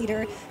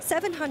 5-liter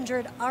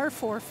 700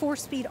 R4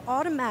 4-speed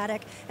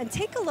automatic, and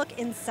take a look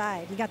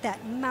inside. You got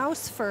that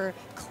mouse fur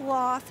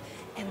cloth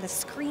and the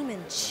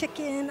screaming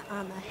chicken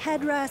on the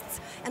headrests.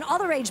 And all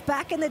the rage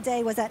back in the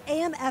day was that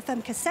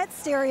AM/FM cassette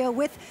stereo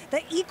with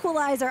the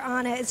equalizer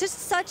on it. It's just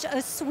such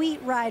a sweet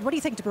ride. What do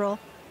you think, DeBrule?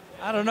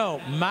 I don't know.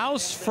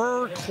 Mouse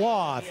fur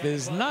cloth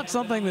is not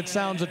something that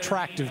sounds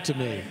attractive to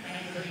me.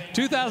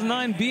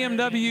 2009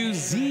 BMW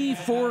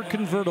Z4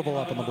 convertible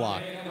up on the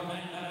block.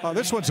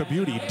 This one's a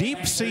beauty.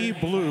 Deep sea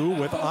blue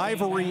with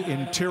ivory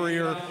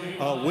interior,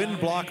 wind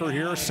blocker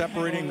here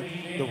separating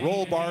the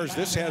roll bars.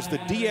 This has the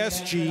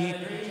DSG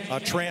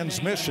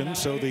transmission,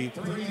 so the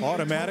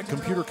automatic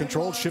computer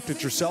control, shift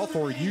it yourself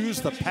or use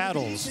the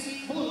paddles.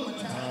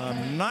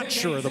 not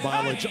sure of the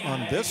mileage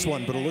on this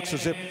one, but it looks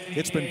as if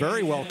it's been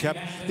very well kept.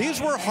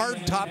 These were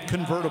hard-top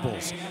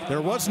convertibles.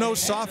 There was no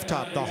soft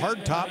top. The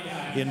hard top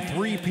in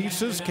 3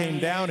 pieces came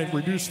down and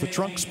reduced the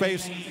trunk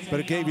space, but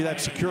it gave you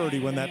that security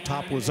when that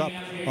top was up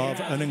of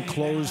an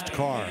enclosed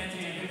car.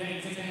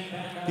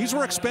 These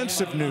were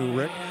expensive new,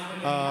 Rick.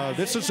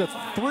 This is a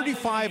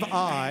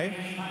 35i.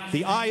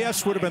 The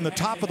IS would have been the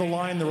top of the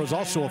line. There was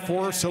also a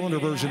 4-cylinder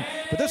version,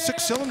 but this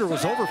 6-cylinder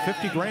was over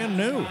 50 grand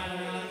new.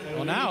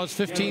 Well, now it's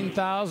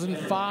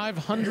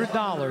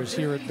 $15,500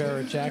 here at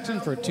Barrett-Jackson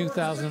for a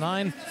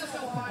 2009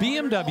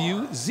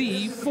 BMW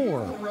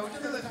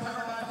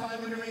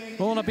Z4.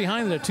 Rolling up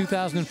behind it, a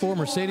 2004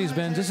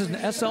 Mercedes-Benz. This is an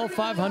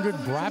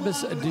SL500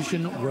 Brabus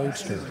Edition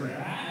Roadster.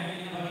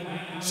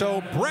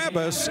 So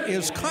Brabus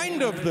is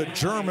kind of the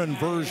German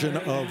version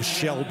of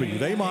Shelby.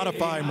 They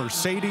modify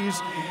Mercedes.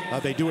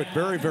 They do it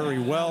very, very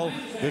well.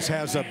 This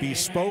has a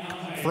bespoke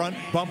front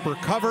bumper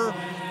cover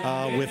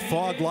with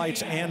fog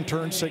lights and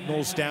turn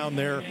signals down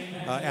there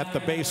at the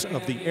base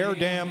of the air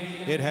dam.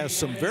 It has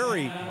some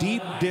very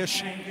deep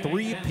dish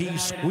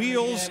 3-piece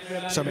wheels,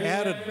 some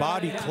added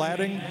body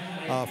cladding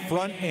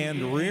front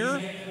and rear,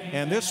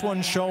 and this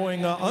one's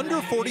showing under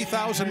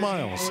 40,000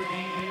 miles.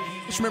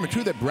 Just remember,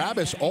 too, that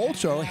Brabus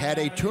also had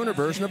a tuner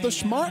version of the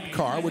Smart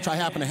Car, which I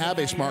happen to have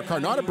a Smart Car.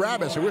 Not a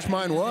Brabus, I wish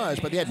mine was,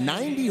 but they had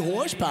 90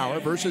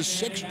 horsepower versus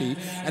 60,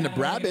 and the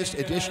Brabus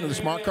edition of the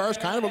Smart Car is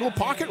kind of a little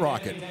pocket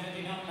rocket.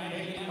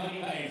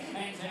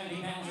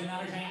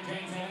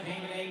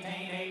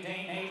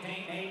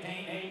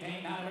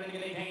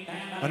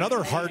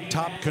 Another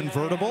hardtop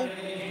convertible,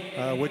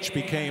 which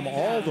became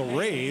all the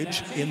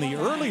rage in the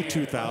early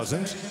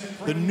 2000s.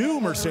 The new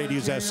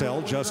Mercedes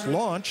SL, just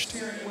launched,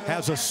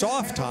 has a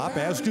soft top,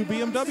 as do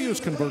BMW's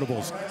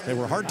convertibles. They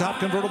were hardtop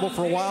convertible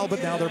for a while,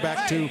 but now they're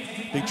back to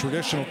the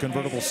traditional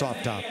convertible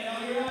soft top.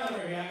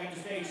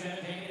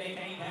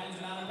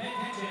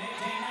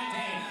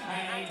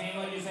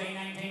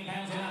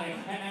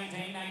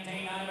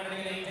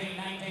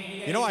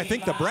 You know, I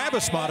think the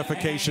Brabus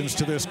modifications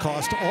to this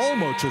cost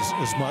almost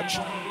as much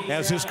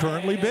as is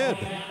currently bid.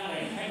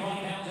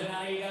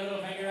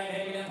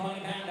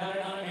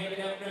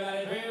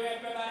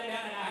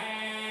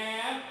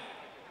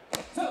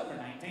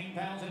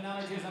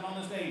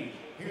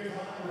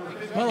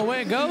 Well,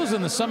 away it goes,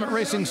 and the Summit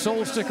Racing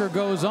Soul sticker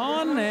goes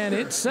on, and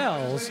it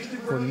sells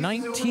for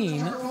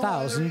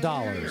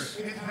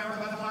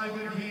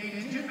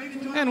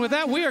 $19,000. And with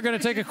that, we are going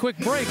to take a quick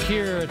break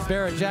here at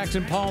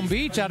Barrett-Jackson Palm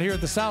Beach, out here at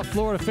the South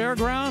Florida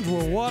Fairgrounds,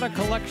 where what a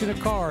collection of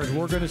cars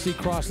we're going to see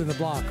crossing the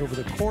block over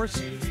the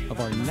course of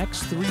our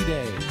next 3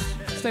 days.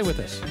 Stay with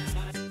us.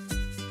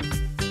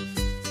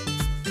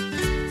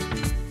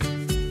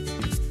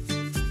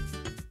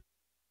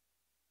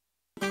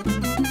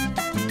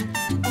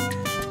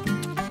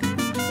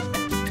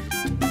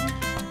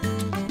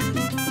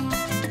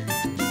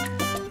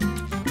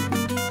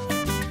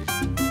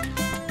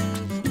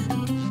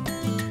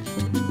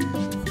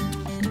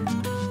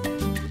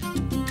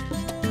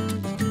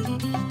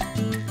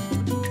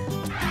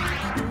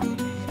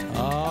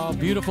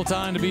 Beautiful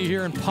time to be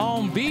here in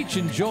Palm Beach,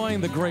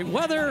 enjoying the great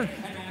weather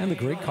and the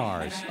great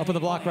cars. Up on the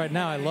block right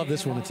now, I love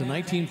this one. It's a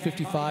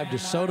 1955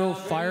 DeSoto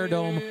Fire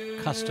Dome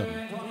Custom.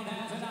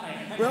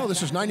 Well,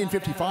 this is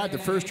 1955, the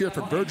first year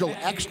for Virgil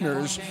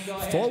Exner's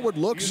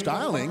forward-look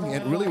styling.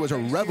 It really was a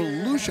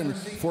revolution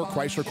for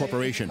Chrysler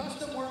Corporation.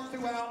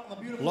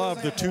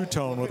 Love the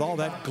two-tone with all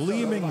that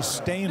gleaming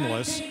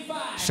stainless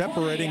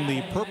separating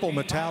the purple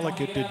metallic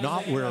it did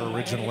not wear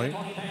originally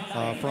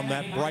from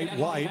that bright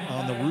white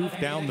on the roof,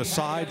 down the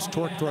sides,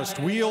 torque thrust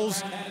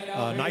wheels,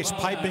 nice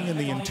piping in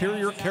the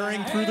interior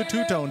carrying through the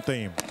two-tone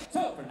theme.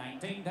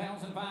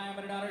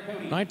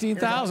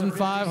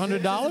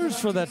 $19,500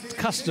 for that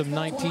custom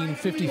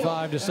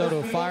 1955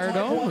 DeSoto Fire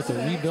Dome with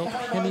a rebuilt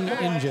Hemi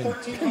engine.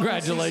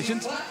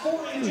 Congratulations.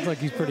 Looks like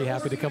he's pretty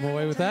happy to come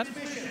away with that.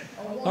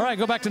 All right,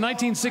 go back to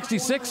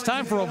 1966.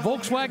 Time for a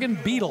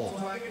Volkswagen Beetle.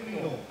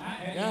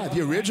 Yeah,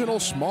 the original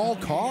small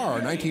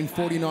car,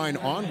 1949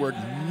 onward.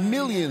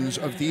 Millions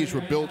of these were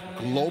built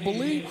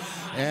globally.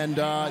 And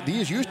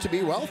these used to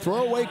be, well,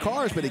 throwaway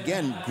cars. But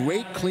again,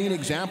 great clean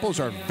examples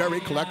are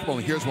very collectible.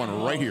 And here's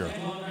one right here.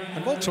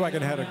 And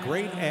Volkswagen had a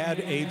great ad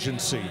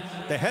agency.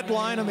 The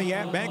headline on the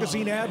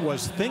magazine ad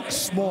was "Think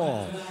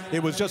Small."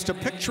 It was just a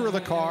picture of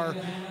the car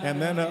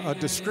and then a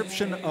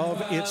description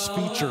of its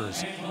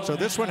features. So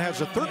this one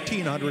has a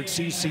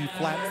 1300cc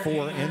flat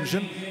 4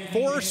 engine,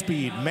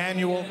 4-speed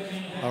manual,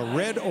 a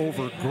red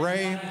over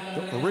gray,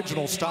 the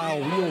original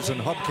style wheels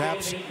and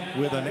hubcaps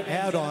with an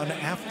add-on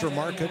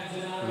aftermarket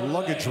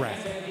luggage rack.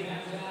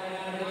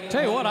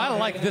 Tell you what, I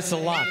like this a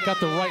lot. Got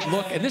the right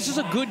look, and this is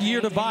a good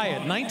year to buy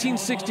it.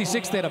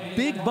 1966, they had a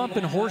big bump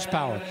in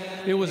horsepower.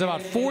 It was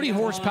about 40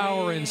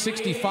 horsepower in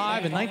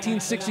 65. In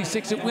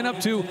 1966, it went up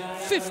to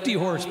 50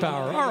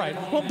 horsepower. All right,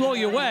 won't blow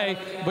you away,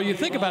 but you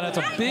think about it, it's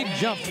a big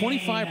jump,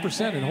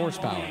 25% in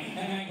horsepower.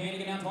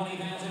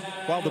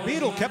 While the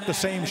Beetle kept the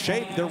same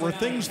shape, there were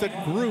things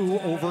that grew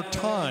over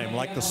time,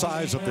 like the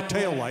size of the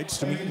taillights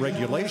to meet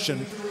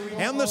regulation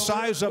and the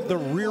size of the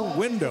rear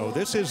window.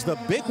 This is the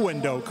big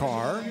window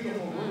car.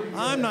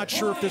 I'm not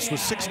sure if this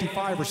was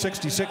 65 or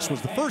 66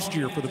 was the first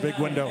year for the big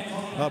window,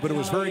 but it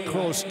was very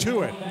close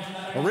to it.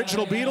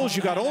 Original Beetles,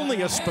 you got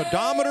only a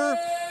speedometer.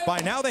 By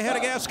now they had a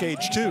gas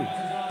gauge too.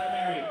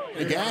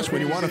 The gas,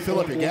 when you want to fill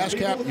up your gas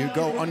cap, you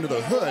go under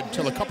the hood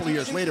till a couple of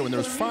years later when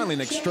there's finally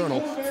an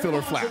external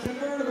filler flap.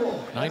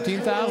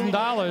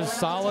 $19,000,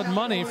 solid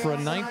money for a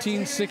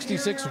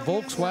 1966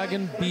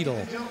 Volkswagen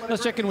Beetle.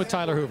 Let's check in with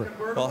Tyler Hoover.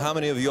 Well, how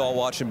many of you all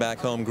watching back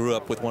home grew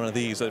up with one of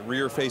these, a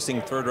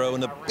rear-facing third row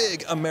in the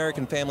big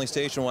American family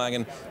station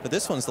wagon? But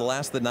this one's the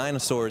last of the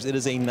dinosaurs. It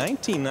is a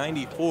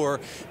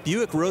 1994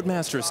 Buick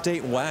Roadmaster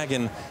Estate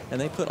wagon,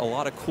 and they put a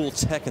lot of cool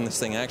tech in this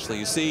thing, actually.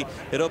 You see,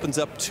 it opens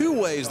up two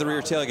ways, the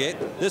rear tailgate,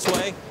 this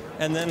way,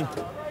 and then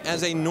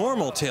as a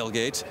normal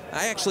tailgate.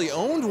 I actually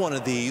owned one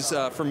of these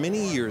for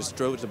many years,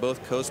 drove it to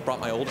both coasts, brought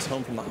my oldest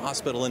home from the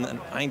hospital in a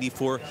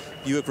 94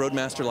 Buick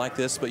Roadmaster like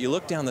this. But you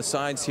look down the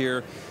sides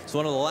here, it's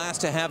one of the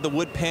last to have the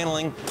wood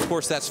paneling. Of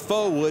course, that's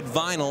faux wood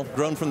vinyl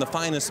grown from the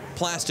finest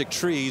plastic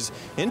trees.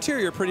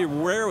 Interior pretty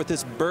rare with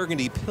this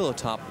burgundy pillow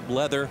top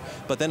leather.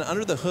 But then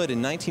under the hood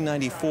in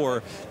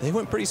 1994, they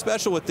went pretty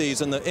special with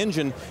these. And the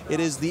engine, it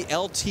is the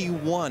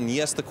LT1.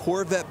 Yes, the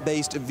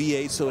Corvette-based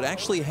V8, so it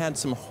actually had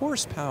some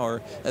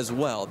horsepower as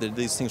well. Did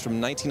these things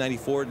from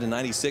 1994 to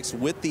 96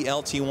 with the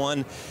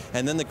LT1,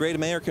 and then the Great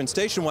American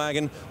Station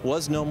Wagon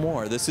was no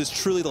more. This is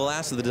truly the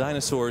last of the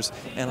dinosaurs,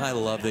 and I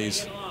love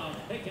these.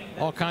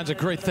 All kinds of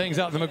great things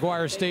out in the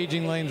McGuire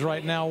staging lanes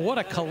right now. What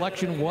a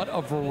collection, what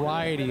a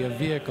variety of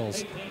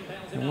vehicles.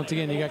 And once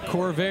again, you got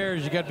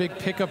Corvairs, you got big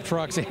pickup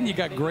trucks, and you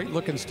got great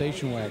looking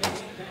station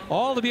wagons.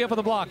 All to be up on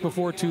the block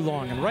before too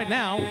long. And right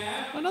now,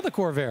 another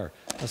Corvair.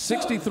 A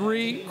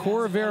 63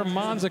 Corvair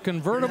Monza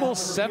convertible,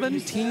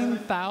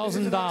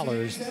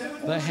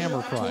 $17,000, the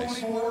hammer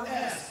price.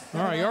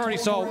 All right, you already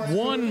saw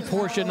one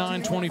Porsche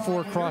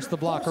 924 cross the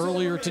block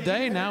earlier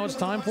today. Now it's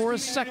time for a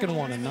second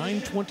one, a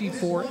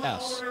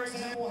 924S.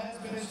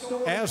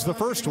 As the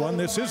first one,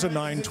 this is a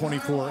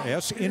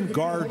 924S in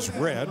Guards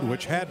Red,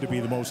 which had to be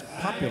the most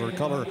popular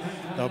color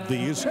of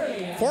these.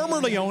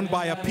 Formerly owned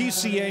by a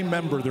PCA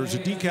member. There's a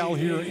decal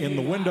here in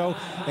the window,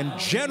 and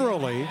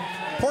generally,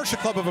 Porsche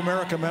Club of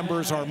America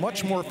members are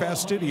much more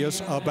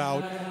fastidious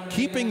about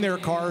keeping their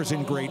cars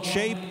in great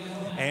shape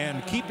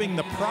and keeping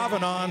the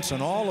provenance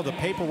and all of the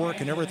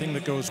paperwork and everything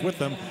that goes with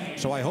them.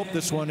 So I hope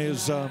this one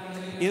is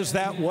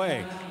that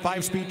way.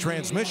 5-speed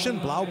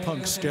transmission,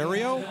 Blaupunk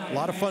stereo, a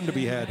lot of fun to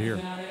be had here.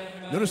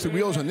 Notice the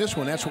wheels on this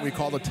one, that's what we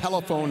call the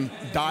telephone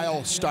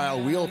dial style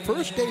wheel.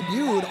 First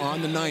debuted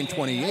on the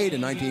 928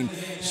 in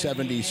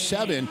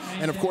 1977.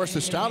 And of course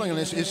the styling on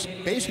this is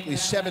basically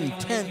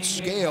 7/10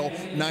 scale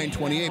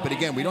 928. But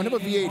again, we don't have a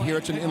V8 here,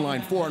 it's an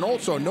inline 4. And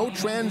also no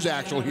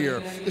transaxle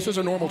here. This is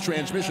a normal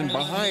transmission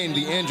behind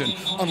the engine,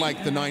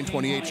 unlike the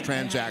 928's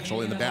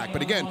transaxle in the back.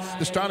 But again,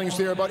 the styling is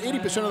there, about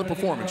 80% of the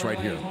performance right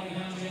here.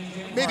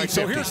 Maybe right,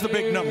 so here's the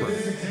big number,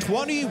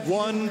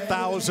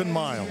 21,000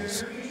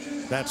 miles.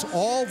 That's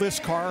all this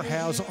car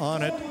has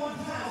on it.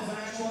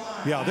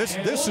 Yeah,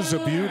 this is a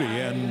beauty,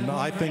 and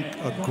I think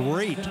a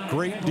great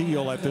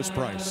deal at this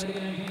price.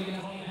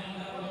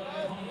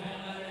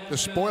 The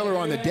spoiler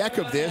on the deck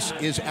of this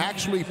is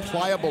actually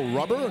pliable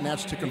rubber, and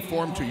that's to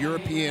conform to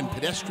European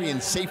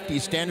pedestrian safety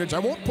standards. I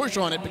won't push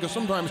on it because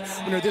sometimes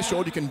when they're this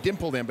old you can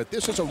dimple them, but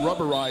this is a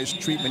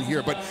rubberized treatment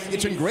here. But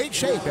it's in great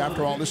shape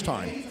after all this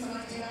time.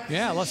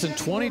 Yeah, less than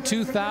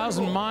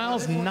 22,000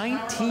 miles,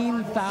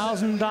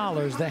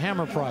 $19,000, the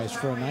hammer price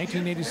for a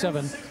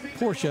 1987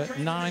 Porsche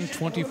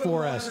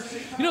 924S.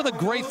 You know, the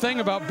great thing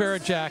about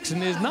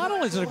Barrett-Jackson is not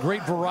only is it a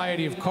great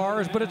variety of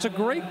cars, but it's a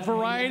great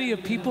variety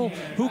of people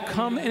who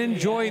come and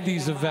enjoy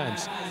these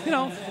events. You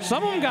know,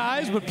 some of them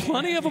guys, but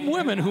plenty of them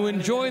women who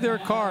enjoy their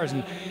cars.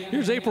 And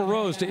here's April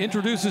Rose to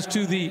introduce us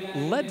to the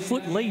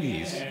Leadfoot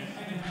Ladies.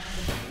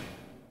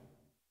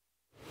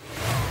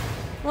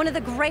 One of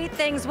the great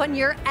things when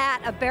you're at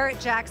a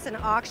Barrett-Jackson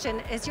auction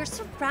is you're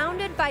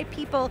surrounded by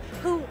people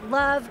who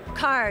love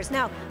cars.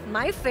 Now,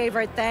 my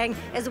favorite thing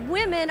is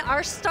women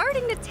are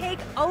starting to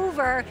take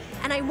over,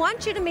 and I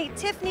want you to meet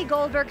Tiffany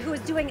Goldberg, who is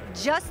doing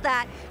just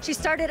that. She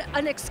started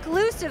an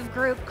exclusive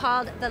group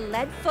called the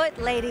Leadfoot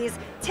Ladies.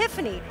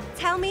 Tiffany,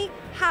 tell me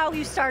how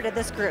you started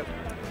this group.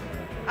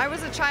 I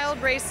was a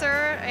child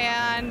racer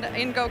and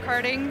in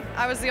go-karting.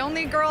 I was the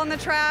only girl on the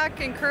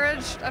track,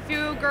 encouraged a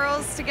few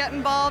girls to get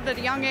involved at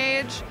a young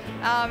age,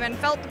 and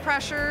felt the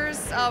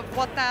pressures of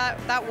what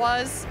that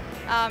was,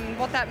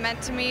 what that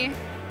meant to me.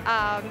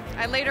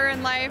 I later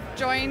in life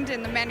joined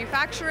in the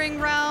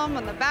manufacturing realm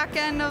on the back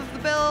end of the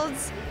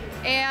builds,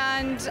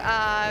 and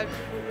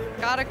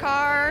got a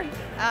car,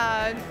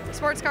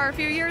 sports car a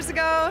few years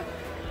ago.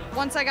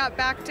 Once I got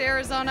back to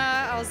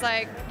Arizona, I was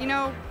like, you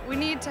know, we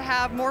need to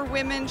have more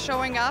women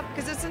showing up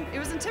because it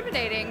was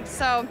intimidating.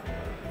 So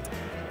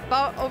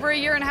about over a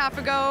year and a half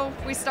ago,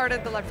 we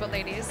started the Leadfoot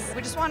Ladies.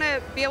 We just want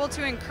to be able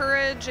to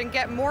encourage and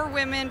get more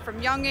women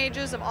from young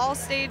ages of all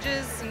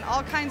stages and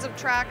all kinds of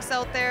tracks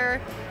out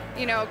there,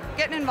 you know,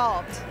 getting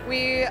involved.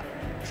 We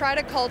try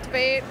to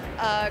cultivate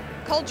a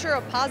culture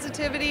of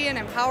positivity and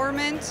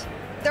empowerment.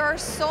 There are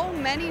so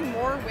many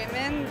more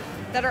women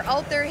that are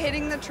out there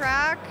hitting the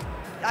track.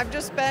 I've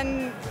just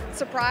been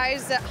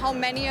surprised at how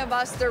many of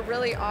us there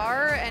really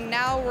are, and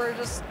now we're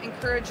just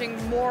encouraging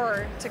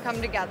more to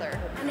come together.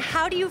 And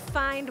how do you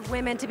find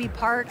women to be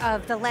part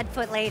of the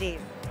Leadfoot Ladies?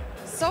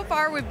 So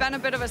far, we've been a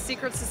bit of a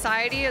secret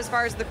society as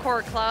far as the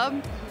core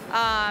club,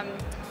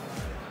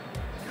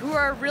 who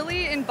are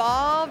really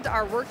involved,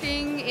 are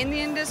working in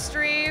the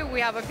industry. We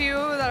have a few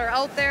that are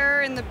out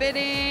there in the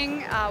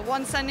bidding,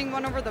 one sending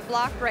one over the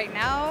block right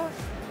now.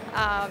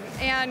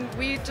 And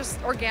we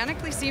just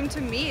organically seem to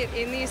meet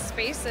in these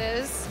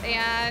spaces,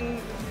 and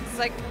it's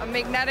like a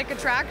magnetic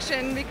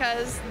attraction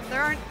because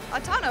there aren't a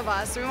ton of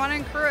us. We want to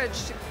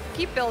encourage to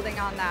keep building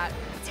on that.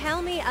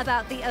 Tell me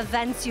about the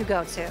events you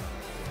go to.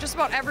 Just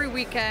about every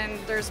weekend,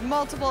 there's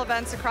multiple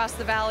events across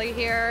the valley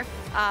here.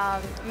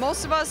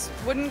 Most of us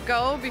wouldn't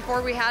go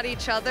before we had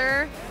each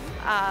other.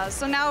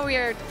 So now we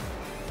are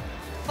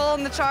full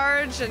in the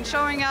charge and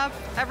showing up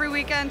every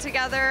weekend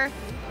together.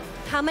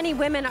 How many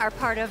women are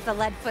part of the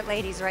Leadfoot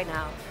Ladies right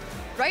now?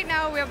 Right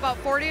now we have about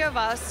 40 of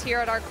us here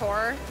at our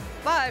core,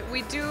 but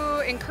we do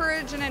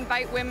encourage and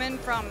invite women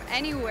from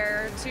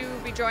anywhere to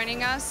be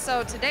joining us.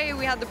 So today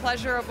we had the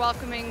pleasure of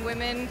welcoming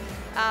women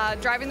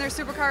driving their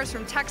supercars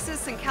from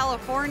Texas and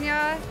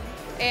California,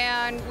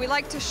 and we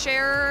like to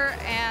share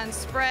and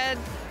spread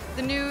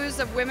the news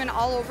of women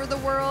all over the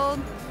world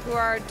who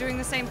are doing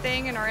the same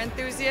thing and are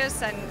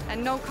enthusiasts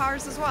and know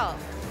cars as well.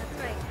 That's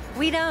right.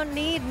 We don't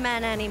need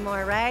men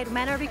anymore, right?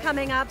 Men are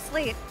becoming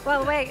obsolete.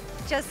 Well, wait,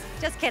 just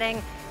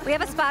kidding. We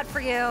have a spot for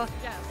you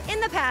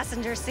in the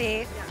passenger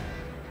seat.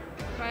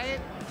 Right?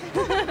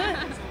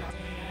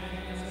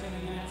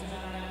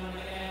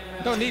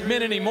 Don't need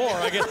men anymore,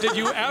 I guess. Did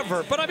you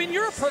ever? But I mean,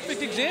 you're a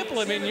perfect example.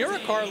 I mean, you're a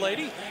car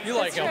lady. You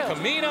like El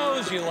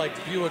Caminos, you like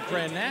Buick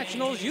Grand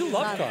Nationals, you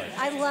love cars.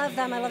 I love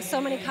them. I love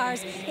so many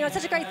cars. You know, it's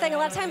such a great thing. A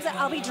lot of times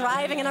I'll be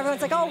driving and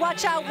everyone's like, oh,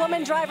 watch out,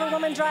 woman driver,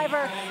 woman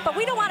driver. But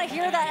we don't want to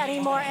hear that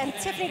anymore. And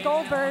Tiffany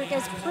Goldberg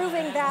is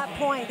proving that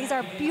point. These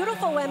are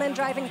beautiful women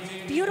driving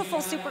beautiful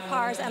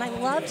supercars, and I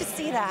love to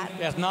see that.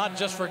 Yes, not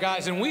just for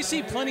guys. And we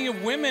see plenty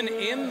of women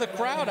in the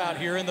crowd out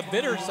here in the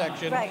bidder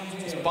section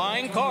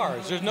buying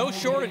cars. There's no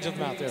shortage of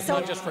them out there. It's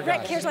not just for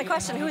guys. Rick, here's my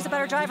question. Who's a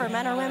better driver,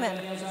 men or women?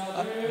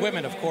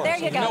 Women, of course. There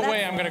you go. No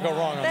way I'm going to go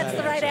wrong on that. That's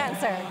the right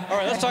answer. All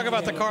right, let's talk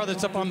about the car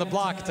that's up on the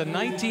block. It's a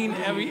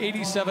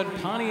 1987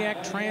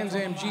 Pontiac Trans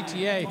Am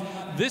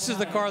GTA. This is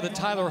the car that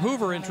Tyler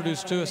Hoover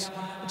introduced to us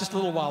just a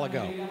little while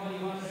ago.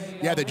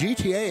 Yeah, the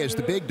GTA is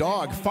the big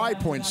dog,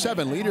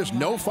 5.7 liters,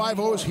 no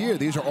 5.0s here.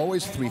 These are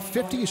always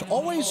 350s,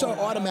 always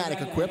automatic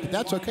equipped, but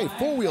that's okay.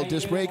 Full-wheel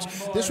disc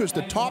brakes. This was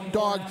the top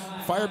dog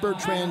Firebird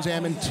Trans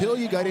Am until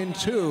you got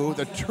into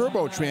the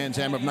Turbo Trans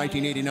Am of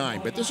 1989.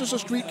 But this is a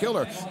street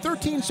killer.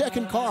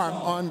 13-second car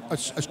on a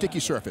sticky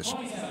surface.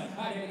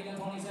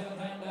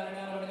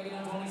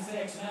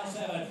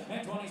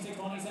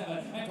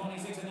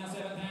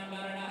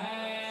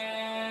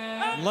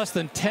 Less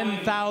than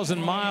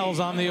 10,000 miles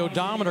on the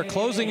odometer,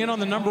 closing in on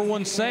the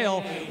 #1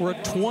 sale. We're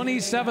at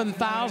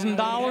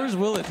 $27,000.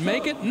 Will it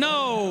make it?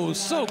 No,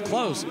 so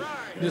close.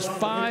 Just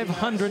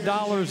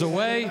 $500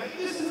 away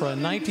for a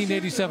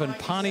 1987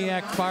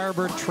 Pontiac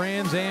Firebird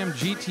Trans Am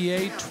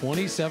GTA,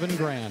 27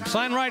 grand.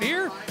 Sign right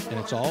here, and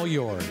it's all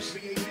yours.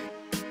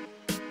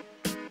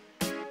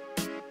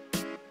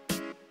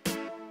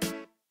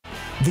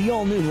 The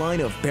all-new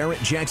line of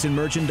Barrett-Jackson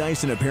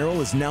merchandise and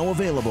apparel is now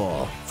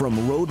available.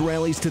 From road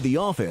rallies to the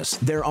office,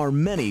 there are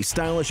many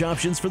stylish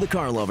options for the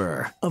car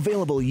lover.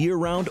 Available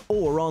year-round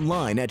or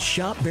online at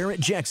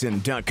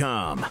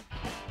shopbarrettjackson.com.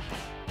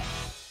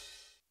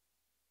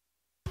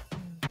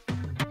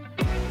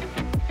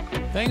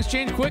 Things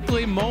changed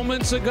quickly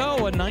moments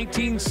ago. A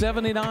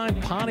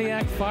 1979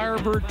 Pontiac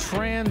Firebird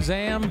Trans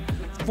Am,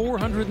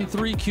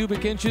 403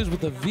 cubic inches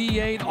with a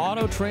V8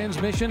 auto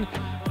transmission.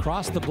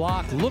 Across the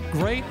block, looked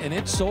great, and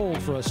it sold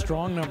for a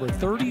strong number,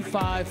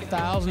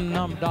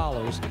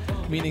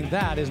 $35,000, meaning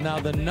that is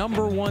now the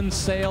 #1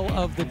 sale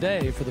of the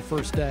day for the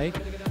first day.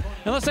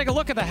 Now let's take a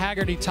look at the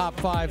Hagerty Top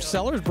 5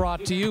 sellers,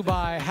 brought to you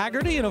by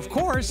Hagerty, and of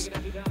course,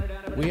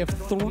 we have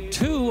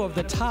 2 of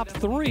the top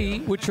 3,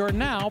 which are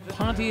now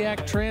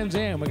Pontiac Trans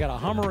Am. We got a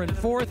Hummer in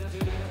 4th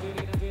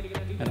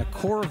and a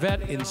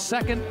Corvette in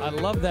 2nd. I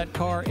love that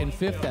car in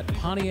 5th, that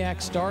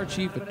Pontiac Star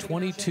Chief at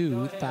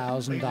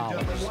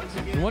 $22,000.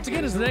 And once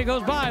again, as the day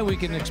goes by, we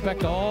can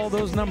expect all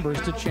those numbers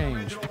to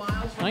change.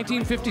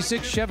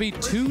 1956 Chevy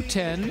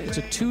 210. It's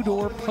a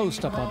 2-door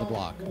post up on the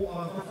block.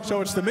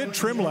 So it's the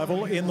mid-trim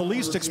level in the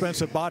least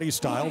expensive body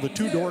style, the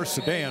 2-door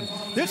sedan.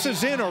 This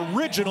is in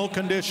original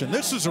condition.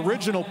 This is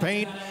original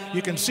paint.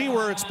 You can see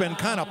where it's been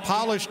kind of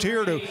polished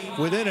here to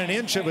within an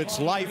inch of its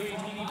life.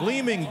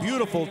 Gleaming,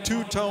 beautiful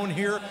 2-tone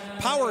here.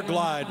 Power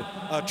Glide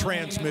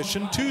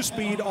transmission,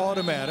 2-speed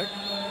automatic.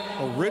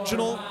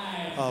 Original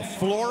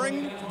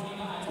flooring,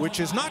 which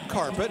is not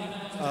carpet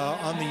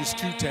on these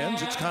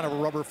 210s. It's kind of a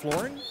rubber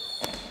flooring.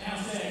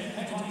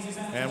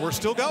 And we're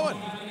still going.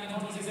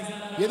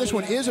 Yeah, this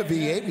one is a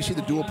V8. You see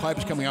the dual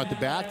pipes coming out the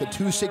back. The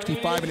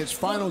 265 in its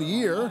final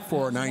year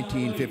for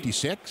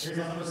 1956.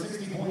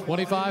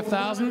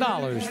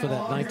 $25,000 for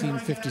that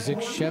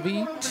 1956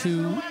 Chevy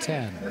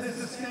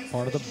 210,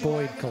 part of the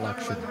Boyd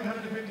collection.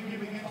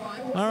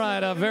 All right,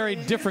 a very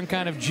different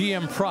kind of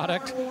GM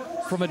product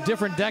from a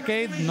different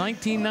decade,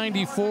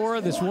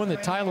 1994. This one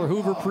that Tyler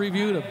Hoover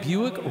previewed, a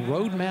Buick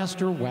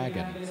Roadmaster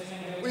wagon.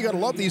 We got to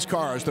love these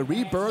cars, the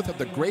rebirth of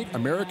the great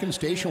American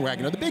station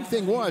wagon. Now, the big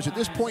thing was, at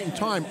this point in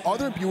time,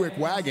 other Buick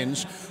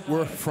wagons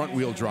were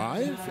front-wheel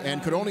drive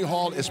and could only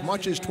haul as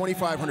much as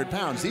 2,500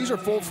 pounds. These are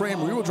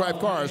full-frame rear-wheel drive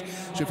cars,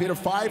 so if you had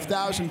a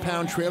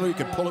 5,000-pound trailer, you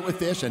could pull it with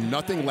this and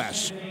nothing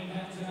less.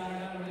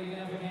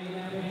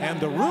 And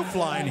the roof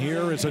line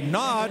here is a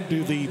nod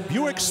to the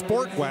Buick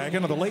Sport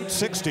Wagon of the late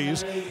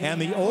 60s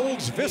and the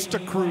Olds Vista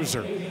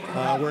Cruiser,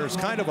 where it's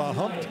kind of a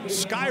humped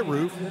sky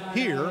roof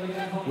here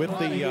with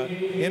the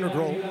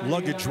integral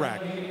luggage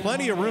rack.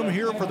 Plenty of room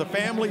here for the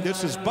family.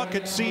 This is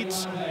bucket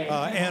seats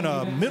and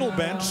a middle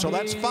bench, so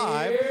that's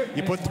 5.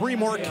 You put 3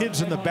 more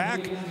kids in the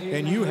back,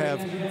 and you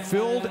have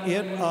filled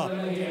it up.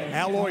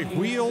 Alloy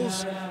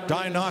wheels,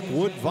 Dynoc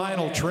wood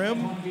vinyl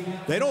trim.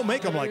 They don't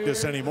make them like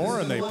this anymore,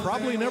 and they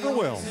probably never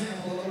will.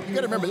 You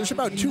got to remember, there's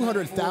about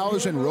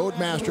 200,000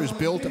 Roadmasters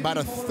built. About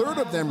a third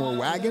of them were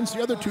wagons.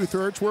 The other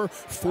 2/3 were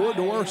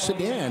 4-door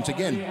sedans.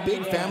 Again,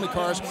 big family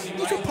cars.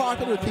 These are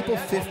popular with people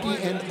 50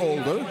 and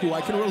older, who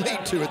I can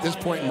relate to at this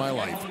point in my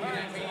life.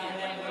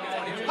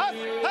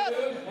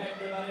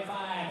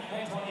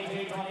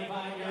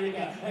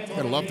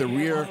 Gotta love the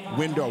rear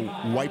window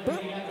wiper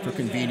for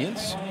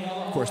convenience.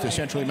 Of course, the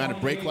centrally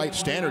mounted brake light,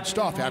 standard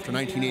stuff after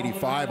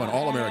 1985 on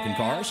all American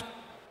cars.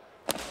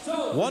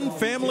 One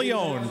family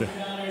owned.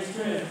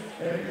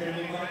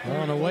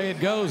 Well, and away it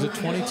goes at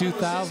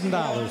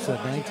 $22,000,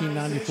 that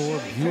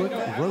 1994 Buick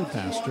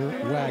Roadmaster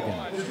wagon.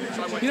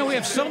 You know, we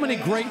have so many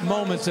great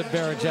moments at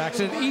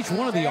Barrett-Jackson at each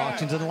one of the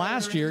auctions. And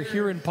last year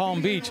here in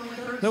Palm Beach,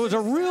 there was a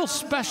real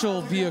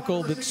special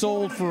vehicle that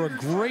sold for a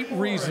great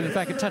reason. In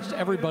fact, it touched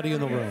everybody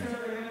in the room.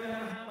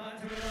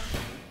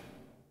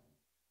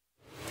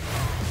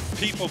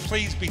 People,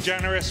 please be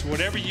generous.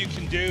 Whatever you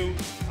can do,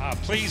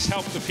 please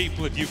help the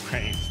people of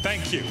Ukraine.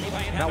 Thank you.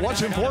 Now,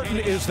 what's important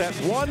is that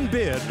one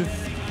bid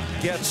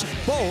gets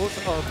both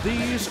of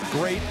these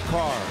great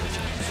cars.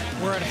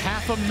 We're at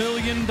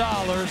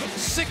 $500,000,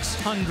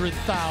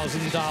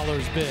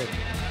 $600,000 bid.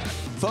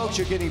 Folks,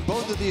 you're getting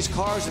both of these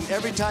cars, and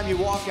every time you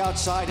walk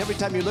outside, every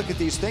time you look at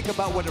these, think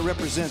about what it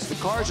represents. The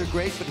cars are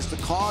great, but it's the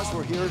cause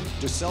we're here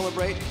to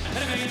celebrate. And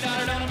 $1 million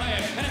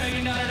donated, and $1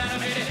 million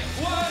donated,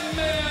 $1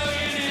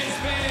 million is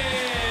bid.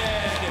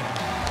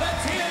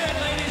 Let's hear it,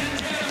 ladies and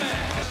gentlemen.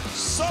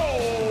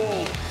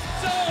 Sold.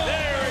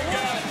 There we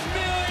go.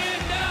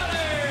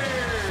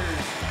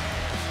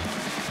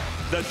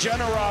 The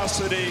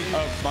generosity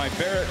of my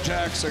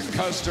Barrett-Jackson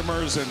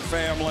customers and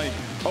family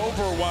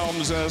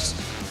overwhelms us.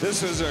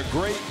 This is a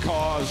great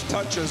cause,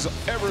 touches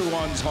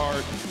everyone's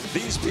heart.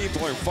 These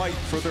people are fighting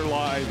for their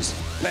lives.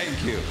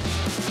 Thank you.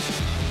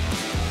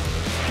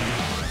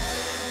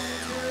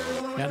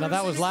 Yeah, now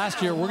that was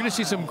last year. We're going to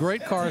see some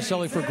great cars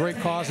selling for great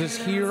causes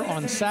here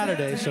on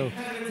Saturday, so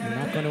you're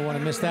not going to want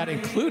to miss that,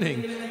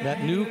 including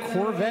that new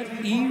Corvette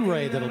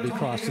E-Ray that'll be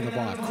crossing the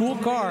block. Cool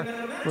car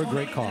for a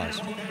great cause.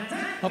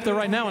 Up there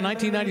right now, a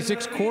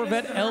 1996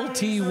 Corvette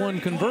LT1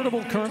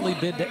 convertible, currently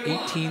bid to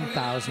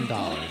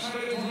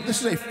 $18,000.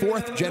 This is a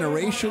 4th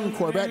generation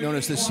Corvette known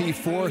as the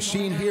C4,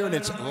 seen here in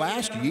its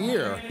last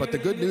year. But the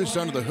good news is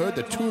under the hood,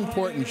 the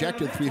twin-port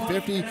injected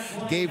 350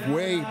 gave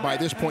way by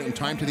this point in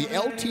time to the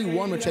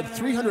LT1, which had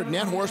 300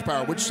 net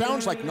horsepower, which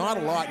sounds like not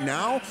a lot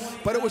now,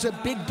 but it was a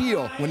big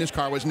deal when this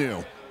car was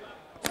new.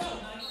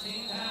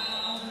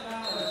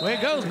 Way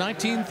it goes,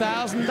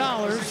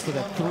 $19,000 for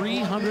that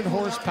 300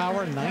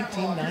 horsepower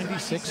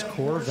 1996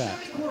 Corvette.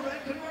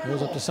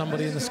 Goes up to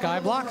somebody in the sky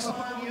blocks. All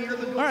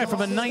right,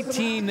 from a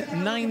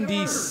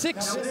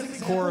 1996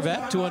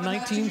 Corvette to a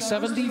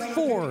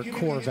 1974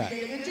 Corvette.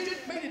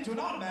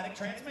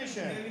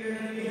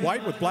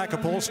 White with black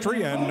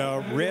upholstery and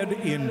red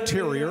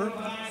interior.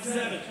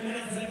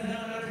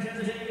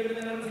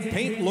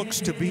 Paint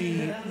looks to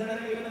be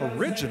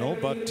original,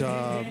 but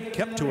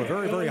kept to a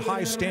very, very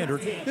high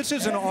standard. This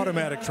is an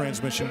automatic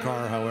transmission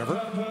car,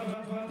 however.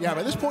 Yeah,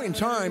 by this point in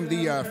time,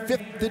 the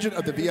 5th digit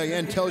of the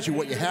VIN tells you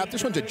what you have.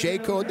 This one's a J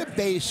code, the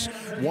base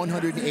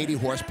 180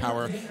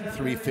 horsepower,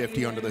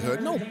 350 under the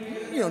hood. No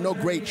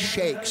great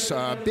shakes.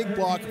 Big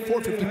block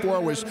 454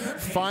 was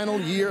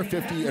final year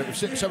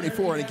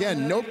 74, and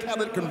again, no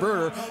catalytic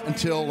converter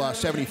until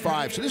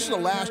 75. So this is the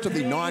last of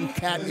the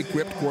non-cat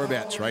equipped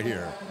Corvettes right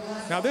here.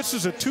 Now, this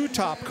is a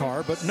 2-top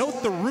car, but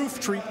note the roof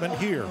treatment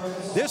here.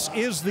 This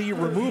is the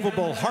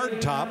removable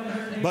hardtop,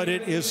 but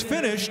it is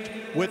finished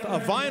with a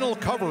vinyl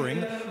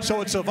covering,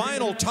 so it's a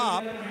vinyl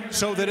top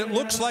so that it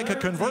looks like a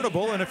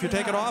convertible, and if you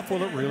take it off,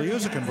 well, it really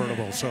is a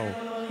convertible, so,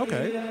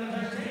 okay.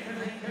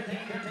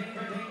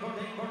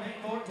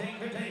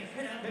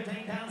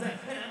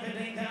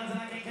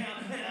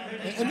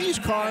 And these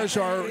cars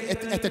are,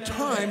 at the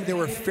time, they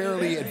were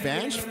fairly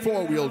advanced.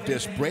 4-wheel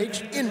disc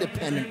brakes,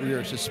 independent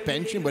rear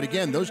suspension. But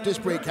again, those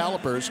disc brake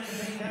calipers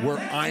were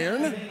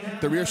iron.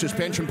 The rear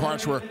suspension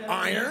parts were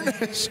iron.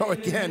 So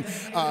again,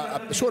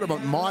 sort of a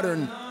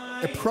modern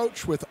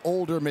approach with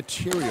older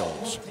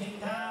materials.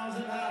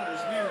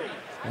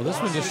 Well, this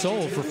one just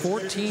sold for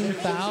 $14,000.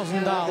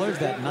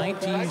 That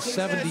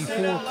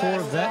 1974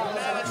 Corvette,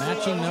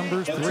 matching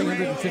numbers,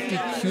 350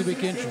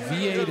 cubic inch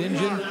V8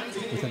 engine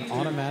with an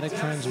automatic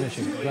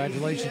transmission.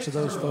 Congratulations to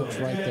those folks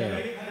right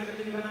there.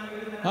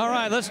 All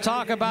right, let's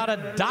talk about a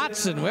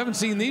Datsun. We haven't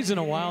seen these in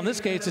a while. In this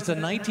case, it's a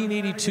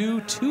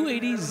 1982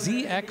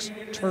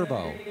 280ZX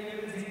Turbo.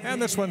 And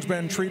this one's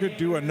been treated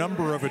to a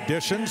number of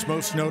additions,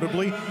 most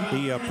notably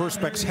the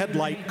Perspex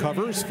headlight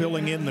covers,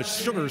 filling in the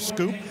sugar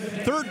scoop.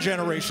 3rd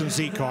generation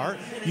Z car.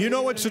 You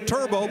know it's a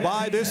turbo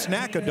by this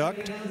NACA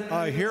duct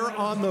here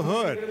on the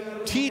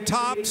hood.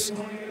 T-tops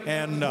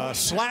and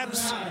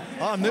slats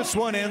on this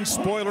one, and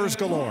spoilers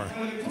galore.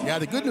 Yeah,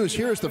 the good news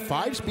here is the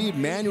 5-speed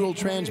manual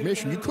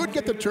transmission. You could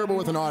get the turbo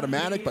with an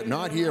automatic, but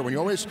not here. When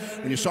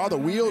you saw the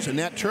wheels and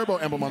that turbo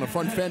emblem on the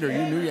front fender,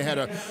 you knew you had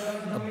a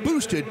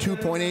boosted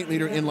 2.8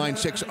 liter inline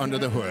 6 under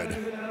the hood.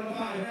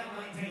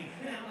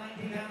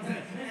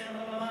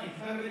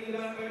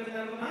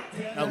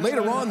 Now,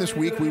 later on this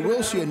week, we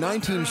will see a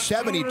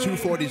 1970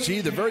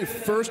 240Z, the very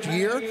first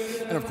year.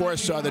 And, of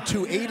course, the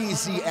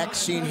 280ZX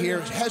seen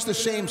here has the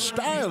same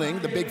styling,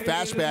 the big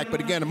fastback,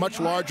 but, again, a much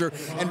larger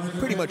and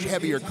pretty much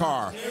heavier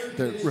car.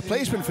 The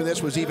replacement for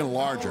this was even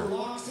larger.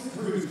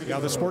 Yeah,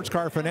 the sports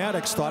car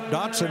fanatics thought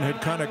Datsun had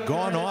kind of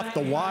gone off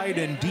the wide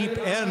and deep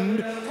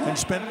end and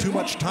spent too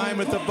much time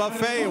at the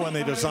buffet when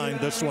they designed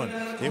this one.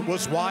 It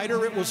was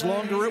wider, it was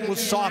longer, it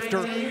was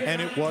softer,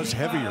 and it was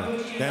heavier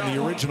than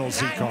the original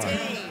Z car.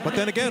 But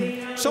then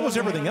again, so was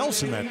everything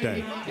else in that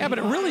day. Yeah, but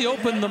it really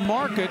opened the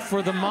market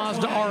for the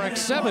Mazda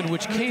RX-7,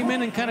 which came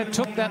in and kind of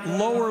took that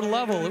lower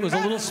level. It was a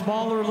little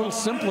smaller, a little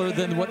simpler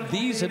than what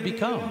these had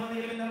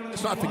become.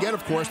 Let's not forget,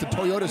 of course, the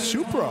Toyota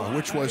Supra,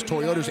 which was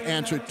Toyota's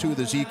answer to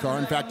the Z car.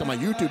 In fact, on my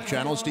YouTube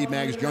channel, Steve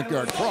Magg's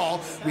Junkyard Crawl,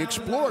 we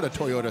explored a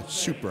Toyota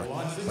Supra.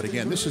 But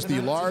again, this is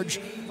the large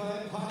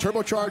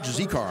turbocharged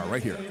Z car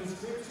right here.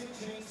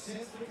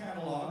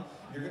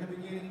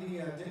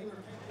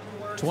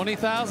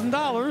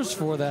 $20,000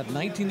 for that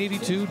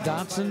 1982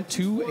 Datsun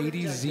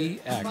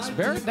 280ZX.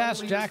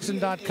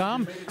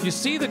 Barrett-Jackson.com. You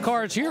see the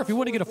cars here. If you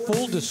want to get a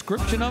full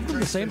description of them,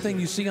 the same thing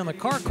you see on the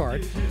car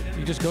card,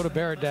 you just go to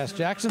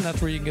Barrett-Jackson.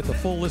 That's where you can get the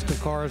full list of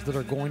cars that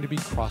are going to be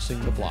crossing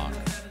the block.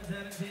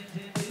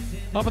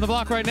 Up on the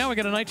block right now, we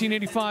got a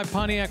 1985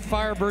 Pontiac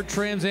Firebird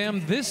Trans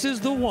Am. This is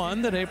the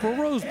one that April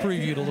Rose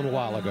previewed a little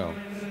while ago.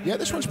 Yeah,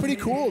 this one's pretty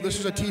cool. This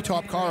is a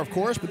T-top car, of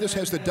course, but this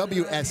has the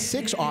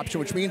WS6 option,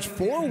 which means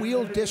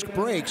 4-wheel disc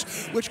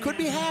brakes, which could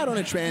be had on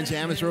a Trans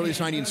Am as early as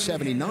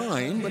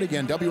 1979. But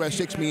again,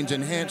 WS6 means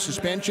enhanced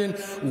suspension,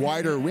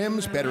 wider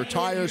rims, better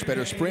tires,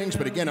 better springs.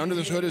 But again, under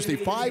this hood is the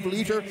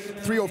 5-liter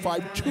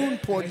 305 tune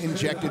port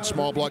injected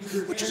small block,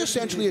 which is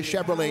essentially a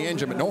Chevrolet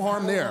engine, but no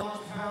harm there.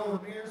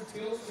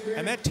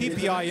 And that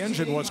TPI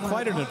engine was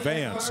quite an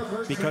advance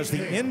because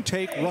the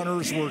intake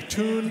runners were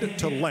tuned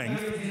to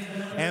length,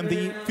 and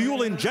the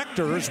fuel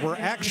injectors were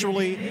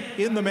actually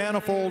in the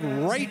manifold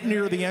right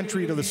near the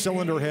entry to the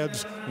cylinder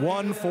heads,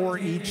 one for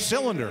each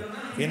cylinder,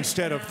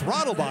 instead of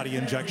throttle body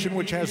injection,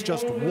 which has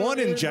just one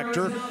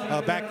injector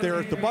back there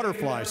at the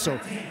butterfly. So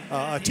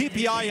a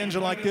TPI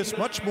engine like this,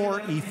 much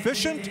more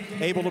efficient,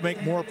 able to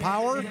make more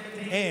power,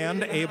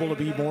 and able to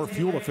be more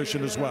fuel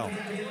efficient as well.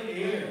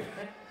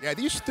 Yeah,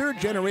 these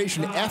 3rd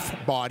generation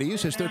F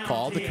bodies, as they're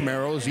called, the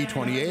Camaro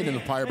Z28 and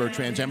the Firebird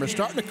Trans Am, are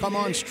starting to come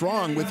on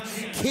strong with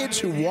kids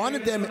who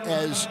wanted them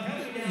as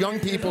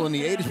young people in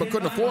the 80s but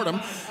couldn't afford them,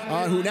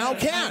 who now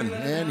can.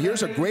 And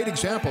here's a great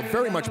example,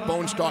 very much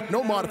bone stock,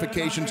 no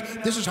modifications.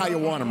 This is how you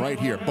want them right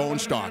here, bone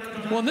stock.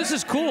 Well, and this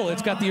is cool.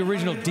 It's got the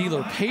original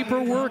dealer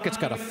paperwork. It's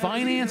got a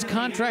finance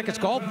contract. It's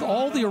got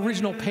all the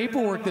original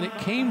paperwork that it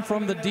came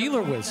from the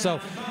dealer with.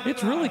 So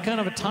it's really kind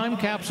of a time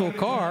capsule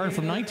car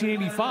from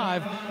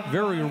 1985,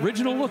 very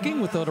original looking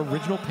with that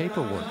original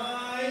paperwork.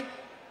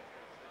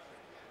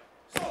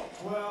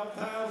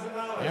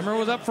 Hammer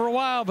was up for a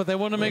while, but they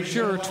wanted to make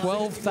sure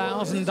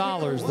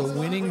 $12,000, the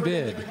winning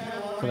bid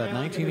for that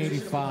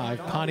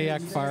 1985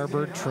 Pontiac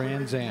Firebird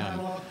Trans Am.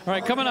 All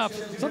right, coming up,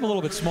 something a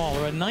little bit smaller,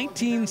 a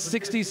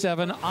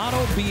 1967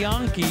 Auto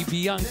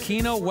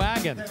Bianchino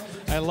wagon.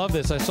 I love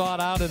this. I saw it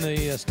out in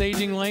the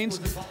staging lanes.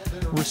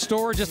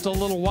 Restored just a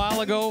little while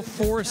ago,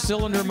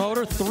 4-cylinder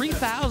motor,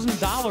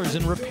 $3,000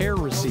 in repair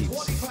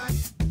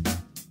receipts.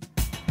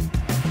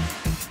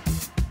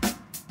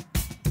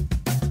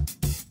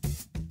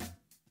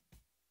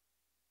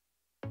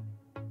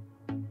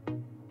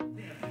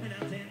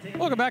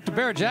 Welcome back to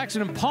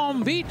Barrett-Jackson in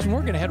Palm Beach, and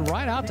we're going to head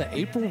right out to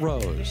April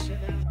Rose.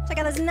 Check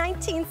out this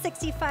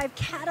 1965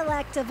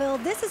 Cadillac DeVille.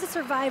 This is a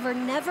survivor,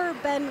 never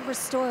been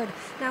restored.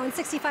 Now in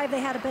 65, they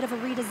had a bit of a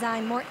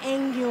redesign, more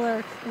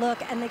angular look,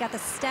 and they got the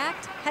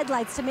stacked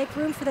headlights to make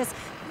room for this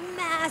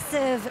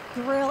massive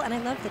grille, and I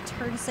love the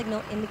turn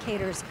signal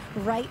indicators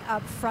right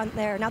up front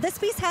there. Now this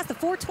piece has the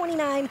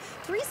 429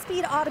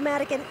 3-speed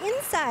automatic, and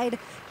inside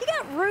you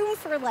got room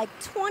for like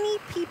 20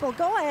 people.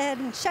 Go ahead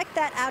and check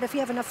that out if you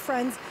have enough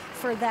friends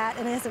for that.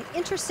 And it has an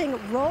interesting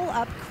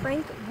roll-up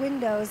crank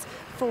windows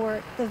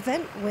for the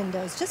vent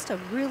windows. Just a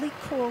really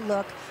cool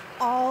look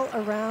all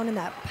around in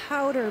that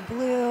powder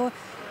blue.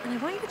 And I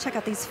want you to check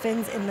out these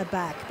fins in the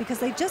back because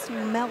they just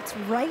melt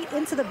right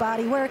into the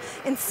body, where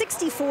in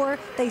 64,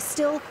 they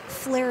still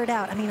flared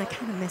out. I mean, I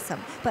kind of miss them,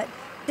 but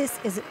this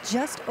is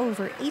just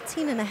over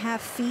 18.5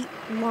 feet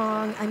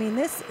long. I mean,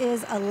 this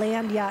is a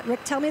land yacht.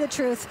 Rick, tell me the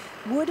truth.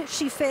 Would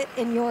she fit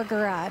in your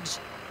garage?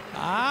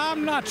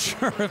 I'm not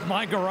sure if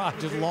my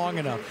garage is long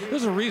enough.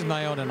 There's a reason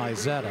I own an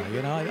Isetta.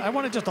 You know, I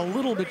want it just a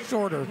little bit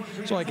shorter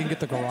so I can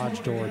get the garage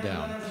door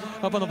down.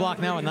 Up on the block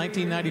now, a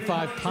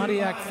 1995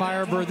 Pontiac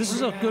Firebird. This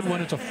is a good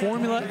one. It's a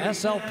Formula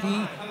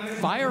SLP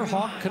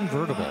Firehawk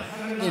convertible.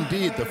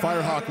 Indeed, the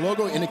Firehawk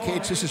logo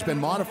indicates this has been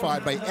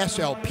modified by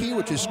SLP,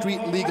 which is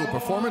Street Legal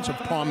Performance of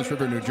Promise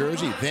River, New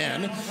Jersey,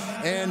 then.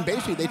 And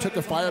basically, they took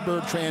the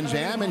Firebird Trans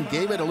Am and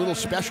gave it a little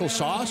special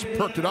sauce,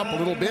 perked it up a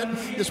little bit.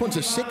 This one's a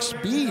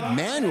 6-speed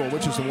manual,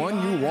 which is the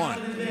one you want.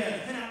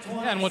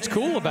 And what's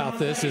cool about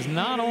this is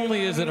not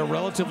only is it a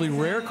relatively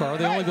rare car,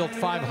 they only built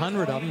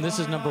 500 of them. This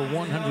is number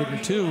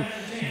 102.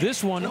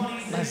 This one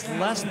has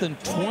less than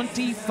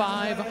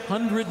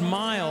 2,500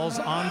 miles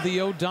on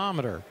the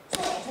odometer.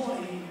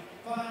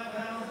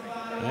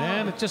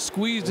 And it just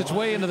squeezed its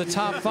way into the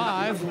top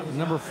 5.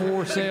 Number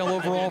 4 sale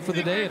overall for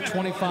the day at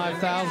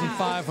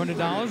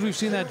 $25,500. We've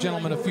seen that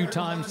gentleman a few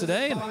times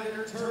today. And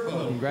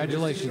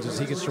congratulations as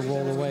he gets to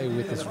roll away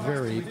with this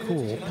very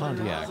cool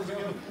Pontiac.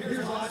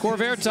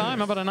 Corvair time.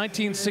 How about a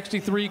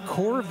 1963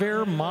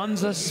 Corvair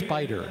Monza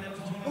Spider?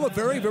 Well, a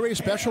very, very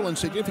special and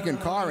significant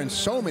car in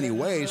so many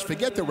ways.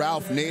 Forget the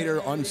Ralph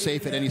Nader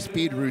unsafe at any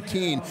speed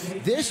routine.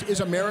 This is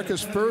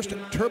America's first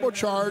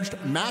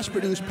turbocharged,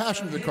 mass-produced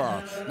passenger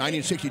car.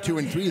 1962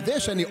 and 3,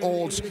 this and the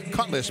Olds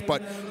Cutlass.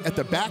 But at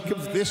the back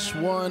of this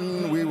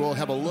one, we will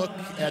have a look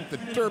at the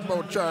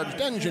turbocharged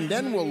engine.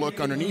 Then we'll look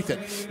underneath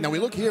it. Now, we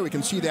look here, we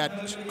can see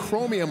that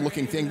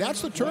chromium-looking thing.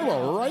 That's the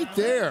turbo right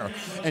there.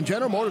 And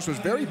General Motors was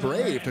very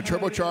brave to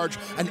turbocharge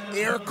an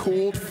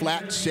air-cooled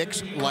flat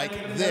 6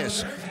 like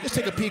this. Let's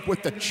take a peek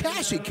with the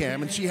chassis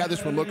cam and see how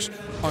this one looks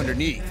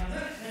underneath.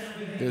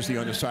 There's the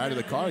underside of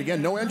the car.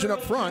 Again, no engine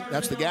up front.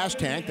 That's the gas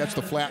tank. That's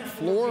the flat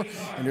floor.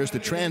 And there's the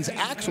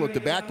transaxle at the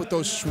back with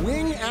those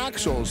swing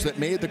axles that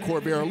made the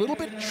Corvair a little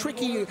bit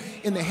tricky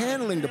in the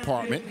handling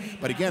department.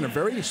 But again, a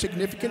very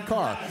significant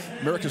car.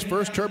 America's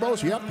first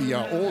turbos. Yep, the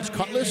Olds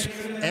Cutlass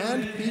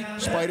and the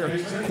Spider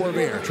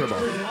Corvair turbo.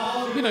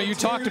 You know, you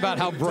talked about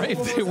how brave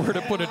they were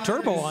to put a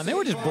turbo on. They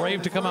were just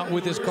brave to come out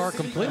with this car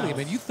completely. I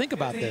mean, you think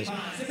about this.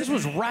 This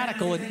was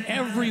radical in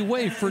every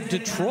way for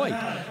Detroit.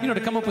 You know,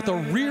 to come up with a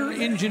rear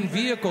engine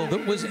vehicle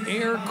that was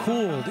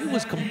air-cooled. It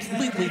was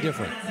completely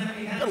different.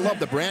 I love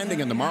the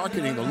branding and the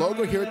marketing. The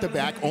logo here at the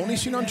back, only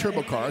seen on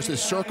turbo cars,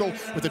 this circle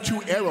with the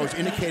 2 arrows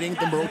indicating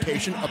the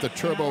rotation of the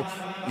turbo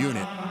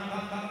unit.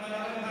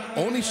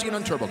 Only seen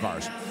on turbo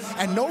cars.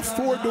 And no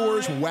 4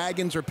 doors,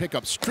 wagons, or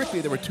pickups. Strictly,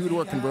 there were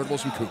 2-door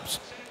convertibles and coupes.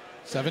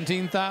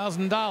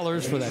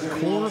 $17,000 for that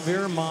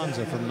Corvair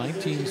Monza from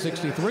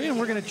 1963, and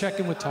we're going to check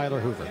in with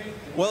Tyler Hoover.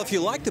 Well, if you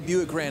like the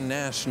Buick Grand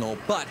National,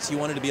 but you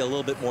wanted to be a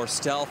little bit more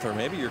stealth, or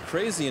maybe you're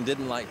crazy and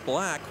didn't like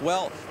black,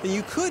 well, then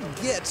you could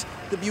get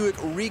the Buick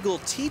Regal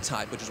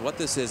T-Type, which is what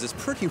this is. It's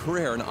pretty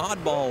rare, an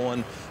oddball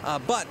one,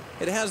 but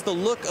it has the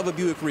look of a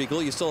Buick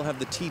Regal. You still have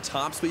the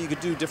T-tops, but you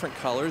could do different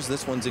colors.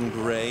 This one's in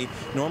gray,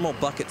 normal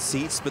bucket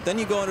seats, but then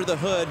you go under the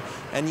hood,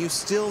 and you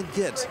still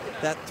get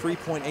that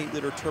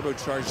 3.8-liter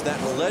turbocharged,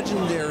 that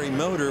legendary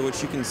motor,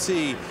 which you can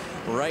see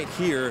right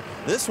here.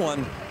 This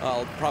one,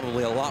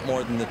 probably a lot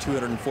more than the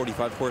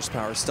 245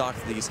 horsepower stock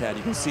that these had.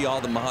 You can see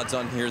all the mods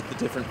on here, the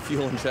different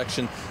fuel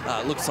injection.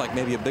 Looks like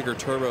maybe a bigger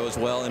turbo as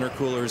well,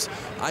 intercoolers.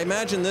 I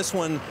imagine this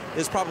one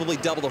is probably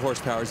double the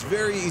horsepower. It's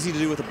very easy to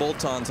do with the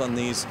bolt-ons on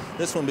these.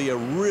 This one will be a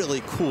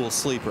really cool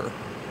sleeper.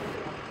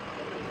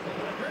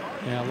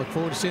 Yeah, look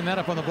forward to seeing that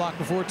up on the block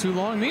before too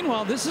long.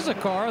 Meanwhile, this is a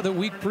car that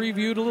we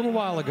previewed a little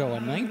while ago, a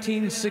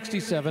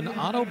 1967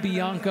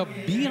 Autobianca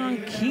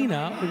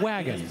Bianchina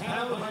wagon.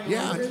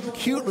 Yeah,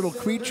 cute little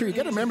creature. You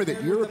got to remember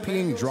that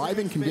European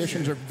driving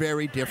conditions are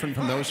very different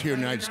from those here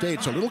in the United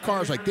States. So little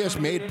cars like this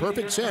made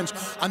perfect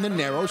sense on the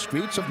narrow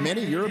streets of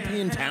many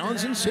European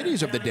towns and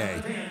cities of the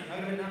day.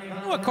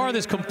 A car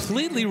this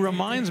completely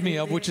reminds me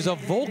of, which is a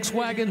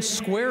Volkswagen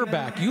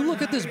Squareback. You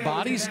look at this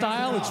body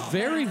style, it's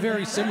very,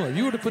 very similar.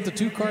 You were to put the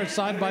 2 cars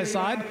side by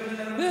side,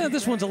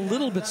 this one's a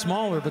little bit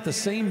smaller, but the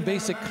same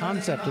basic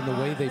concept in the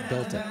way they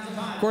built it.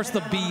 Of course,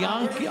 the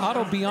Bianchi,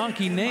 Auto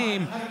Bianchi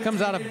name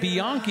comes out of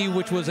Bianchi,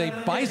 which was a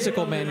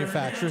bicycle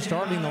manufacturer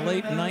starting in the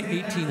late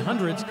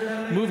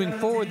 1800s, moving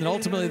forward, and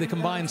ultimately they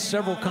combined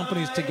several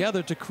companies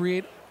together to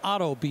create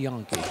Auto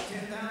Bianchi.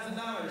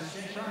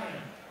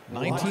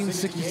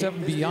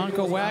 1967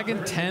 Bianco wagon,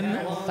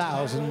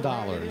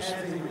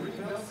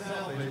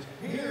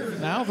 $10,000.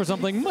 Now for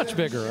something much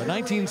bigger, a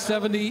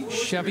 1970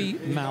 Chevy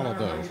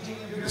Malibu.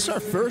 This is our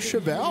first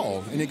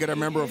Chevelle, and you got to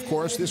remember, of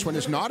course, this one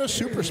is not a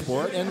super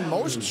sport, and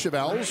most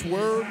Chevelles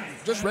were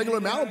just regular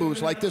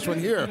Malibus like this one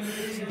here.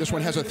 This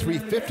one has a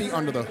 350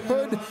 under the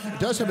hood. It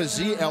does have a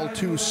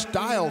ZL2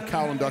 style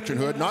cowl induction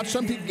hood, not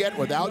something you get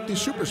without the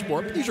super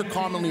sport. These are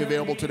commonly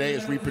available today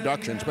as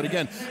reproductions, but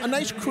again, a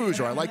nice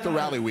cruiser. I like the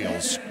rally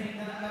wheels.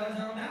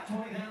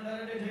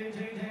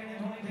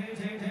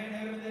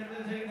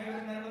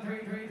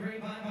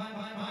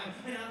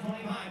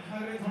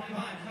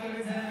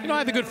 You know, I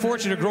had the good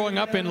fortune of growing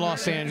up in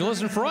Los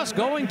Angeles, and for us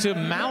going to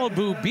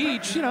Malibu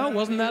Beach, you know,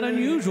 wasn't that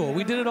unusual.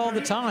 We did it all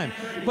the time.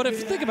 But if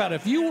you think about it,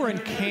 if you were in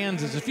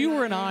Kansas, if you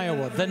were in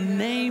Iowa, the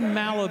name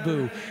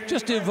Malibu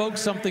just evokes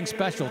something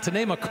special. To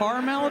name a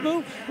car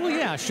Malibu, well,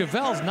 yeah,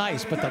 Chevelle's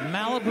nice, but the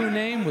Malibu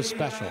name was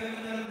special.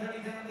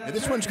 And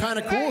this one's kind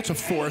of cool. It's a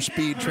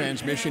 4-speed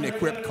transmission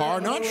equipped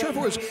car. Not sure if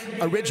it was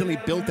originally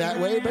built that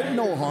way, but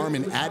no harm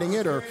in adding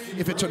it. Or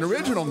if it's an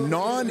original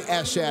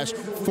non-SS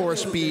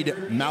 4-speed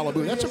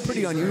Malibu, that's a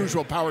pretty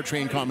unusual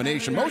powertrain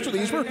combination. Most of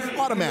these were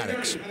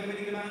automatics.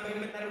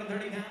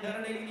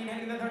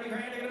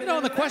 You know,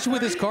 the question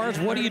with this car is,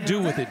 what do you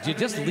do with it? Do you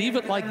just leave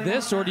it like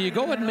this, or do you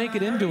go ahead and make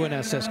it into an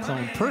SS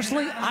clone?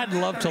 Personally, I'd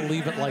love to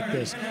leave it like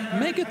this.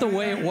 Make it the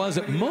way it was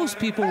that most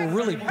people were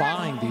really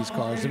buying these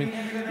cars. I mean,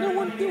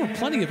 there were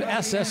plenty of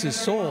SSs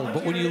sold,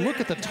 but when you look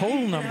at the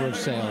total number of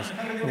sales,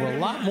 there were a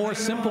lot more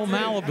simple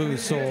Malibus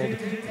sold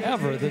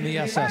ever than the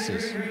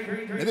SSs.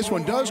 And this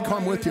one does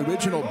come with the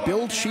original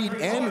build sheet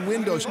and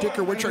window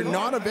sticker, which are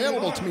not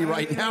available to me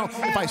right now.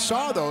 If I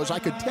saw those, I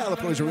could tell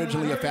if it was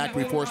originally a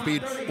factory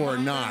 4-speed or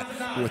not.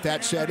 But with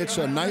that said, it's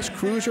a nice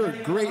cruiser,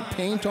 great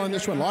paint on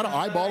this one, a lot of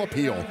eyeball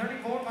appeal.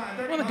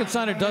 Well, the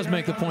consignor does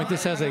make the point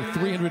this has a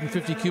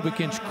 350 cubic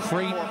inch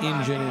crate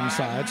engine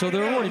inside, so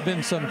there have already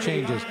been some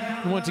changes.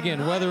 And once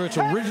again, whether it's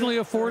originally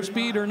a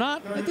 4-speed or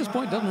not, at this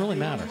point, doesn't really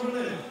matter.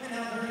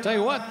 Tell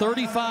you what,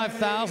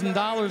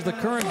 $35,000 the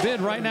current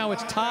bid. Right now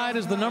it's tied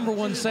as the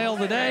 #1 sale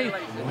today,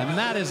 and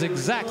that is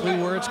exactly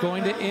where it's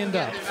going to end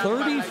up.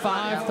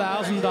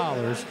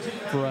 $35,000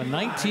 for a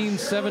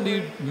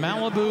 1970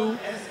 Malibu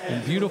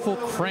in beautiful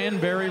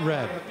cranberry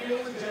red.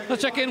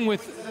 Let's check in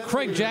with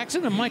Craig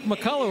Jackson and Mike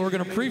McCullough. We're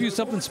going to preview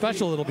something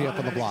special that'll be up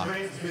on the block.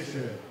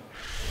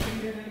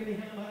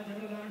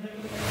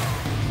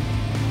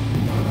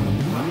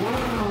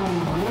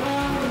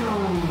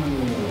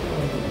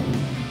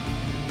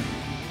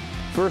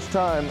 First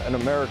time an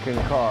American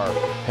car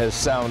has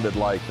sounded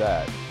like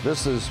that.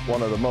 This is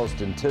one of the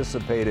most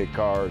anticipated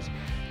cars.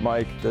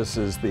 Mike, this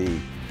is the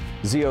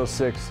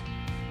Z06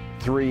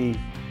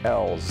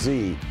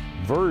 3LZ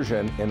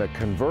version in a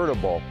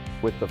convertible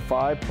with the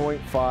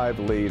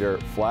 5.5 liter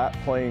flat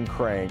plane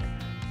crank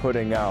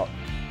putting out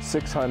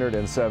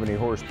 670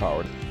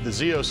 horsepower. The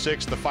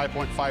Z06, the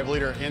 5.5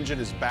 liter engine,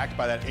 is backed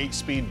by that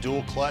 8-speed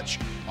dual clutch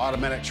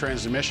automatic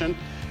transmission.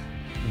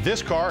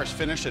 This car is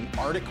finished in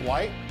Arctic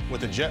white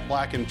with a jet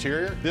black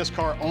interior. This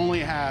car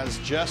only has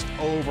just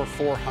over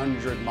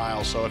 400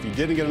 miles. So if you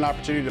didn't get an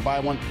opportunity to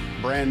buy one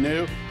brand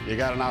new, you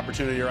got an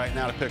opportunity right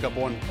now to pick up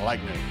one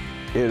like new.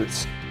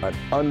 It's an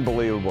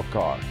unbelievable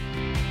car.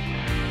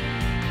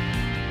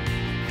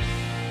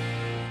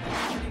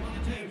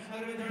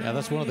 Yeah,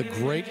 that's one of the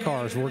great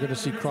cars we're going to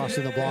see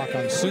crossing the block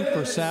on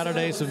Super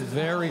Saturday. Some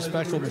very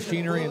special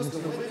machinery, and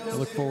I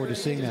look forward to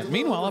seeing that.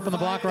 Meanwhile, up on the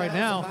block right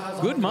now,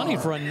 good money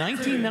for a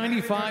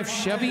 1995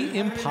 Chevy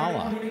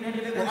Impala.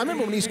 Well, I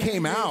remember when these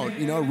came out,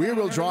 you know,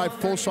 rear-wheel drive,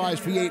 full-size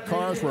V8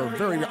 cars were a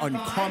very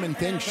uncommon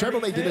thing.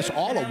 Chevrolet did us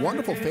all a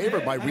wonderful favor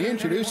by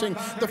reintroducing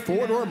the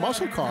four-door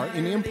muscle car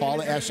in the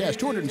Impala SS.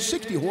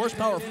 260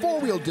 horsepower,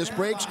 four-wheel disc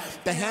brakes,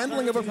 the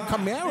handling of a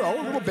Camaro,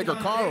 a little bigger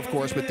car, of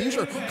course, but these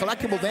are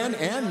collectible then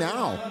and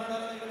now.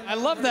 I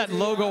love that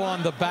logo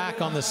on the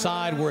back on the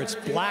side where it's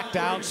blacked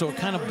out so it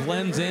kind of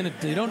blends in.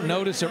 You don't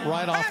notice it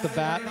right off the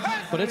bat,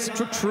 but it's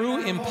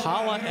true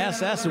Impala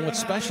SS. And what's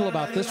special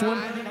about this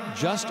one,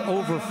 just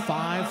over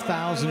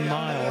 5,000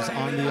 miles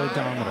on the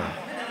odometer.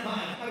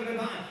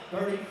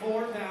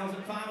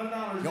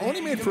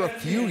 Only made for a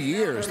few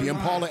years, the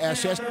Impala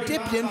SS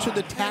dipped into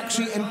the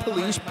taxi and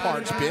police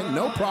parts bin.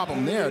 No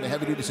problem there. The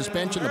heavy-duty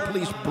suspension, the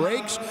police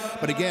brakes,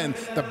 but again,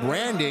 the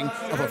branding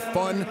of a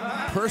fun,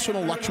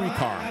 personal luxury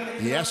car,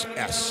 the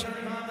SS.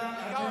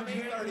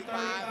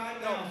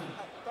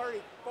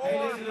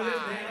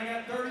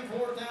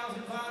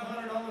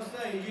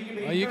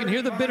 Well, you can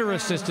hear the bidder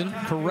assistant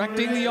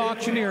correcting the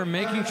auctioneer,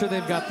 making sure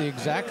they've got the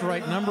exact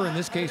right number. In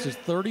this case, it's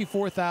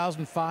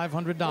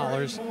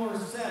 $34,500.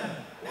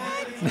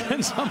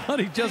 And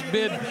somebody just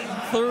bid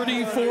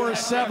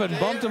 $34,700,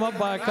 bumped him up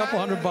by a couple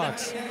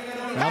 $100.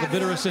 Now the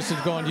bidder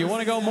assistant's going, do you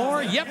want to go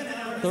more? Yep,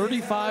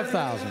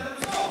 $35,000.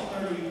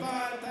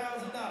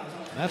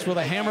 That's where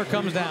the hammer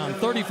comes down.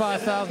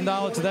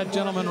 $35,000 to that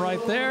gentleman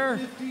right there.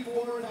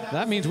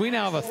 That means we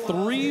now have a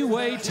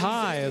three-way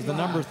tie as the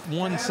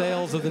 #1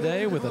 sales of the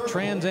day, with a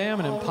Trans Am,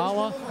 an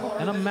Impala,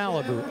 and a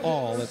Malibu,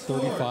 all at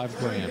 35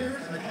 grand.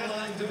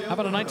 How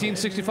about a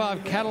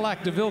 1965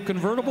 Cadillac DeVille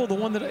convertible, the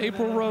one that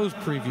April Rose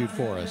previewed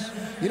for us?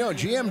 You know,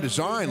 GM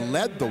design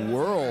led the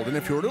world, and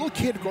if you're a little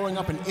kid growing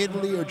up in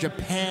Italy or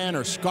Japan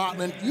or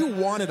Scotland, you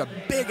wanted a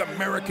big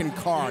American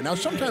car. Now,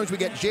 sometimes we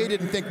get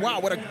jaded and think, wow,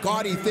 what a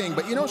gaudy thing,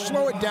 but you know,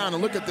 slow it down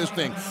and look at this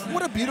thing.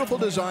 What a beautiful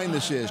design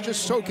this is.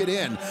 Just soak it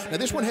in. Now,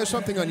 this one has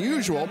something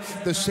unusual,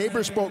 the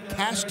saber spoke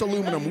cast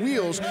aluminum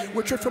wheels,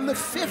 which are from the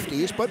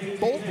 50s, but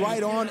bolt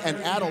right on and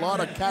add a lot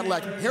of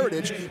Cadillac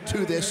heritage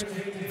to this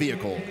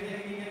vehicle.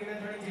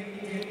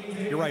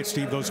 You're right,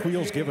 Steve. Those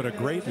wheels give it a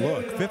great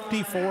look.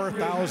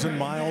 54,000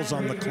 miles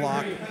on the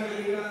clock.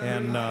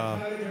 And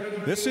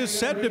this is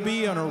said to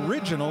be an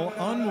original,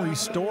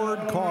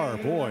 unrestored car.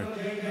 Boy,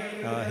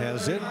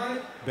 has it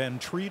been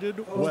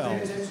treated well.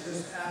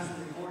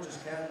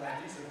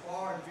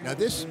 Now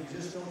this... You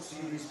just don't see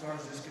these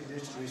cars in this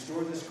condition.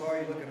 Restore this car,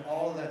 you look at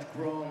all that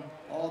chrome,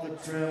 all the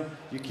trim.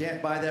 You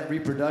can't buy that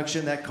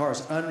reproduction. That car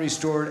is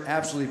unrestored,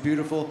 absolutely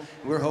beautiful.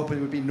 We're hoping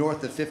it would be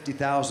north of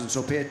 50,000,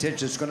 so pay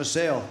attention. It's going to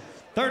sell.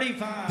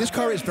 35. This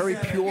car is very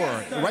pure,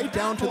 right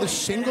down to the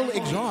single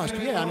exhaust.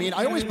 Yeah, I mean,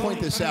 I always point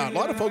this out. A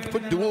lot of folks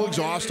put dual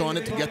exhaust on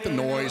it to get the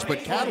noise, but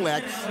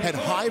Cadillac had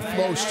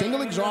high-flow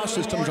single exhaust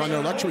systems on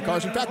their luxury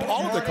cars. In fact,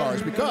 all of their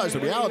cars, because the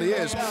reality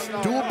is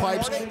dual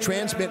pipes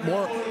transmit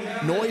more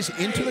noise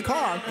into the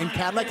car, and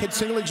Cadillac had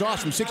single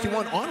exhaust from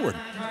 61 onward.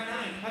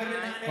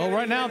 Well,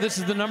 right now, this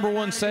is the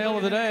 #1 sale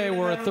of the day.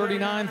 We're at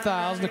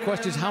 39,000. The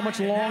question is, how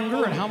much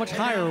longer and how much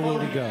higher will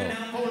we go?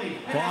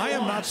 Well, I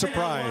am not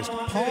surprised.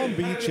 Palm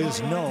Beach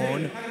is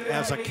known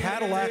as a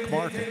Cadillac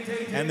market,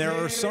 and there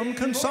are some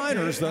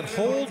consigners that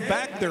hold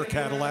back their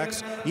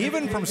Cadillacs,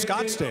 even from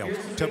Scottsdale,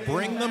 to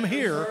bring them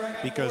here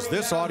because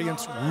this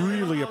audience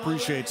really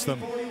appreciates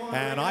them.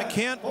 And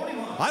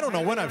I don't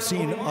know when I've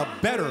seen a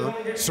better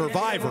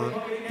survivor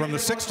from the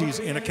 60s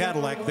in a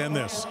Cadillac than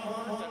this.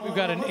 We've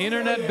got an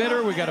internet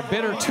bidder, we've got a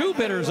bidder, two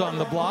bidders on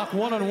the block,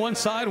 one on one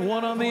side,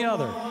 one on the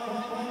other.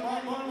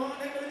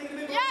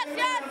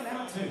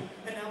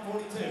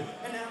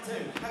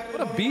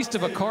 What a beast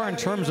of a car in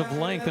terms of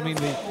length. I mean,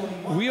 the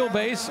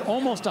wheelbase,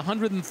 almost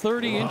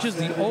 130 inches,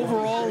 the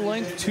overall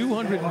length,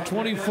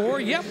 224.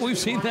 Yep, we've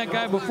seen that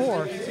guy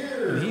before.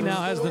 And he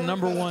now has the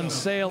 #1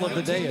 sale of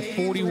the day at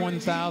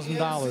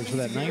 $41,000 for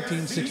that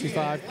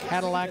 1965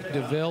 Cadillac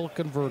DeVille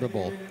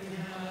convertible.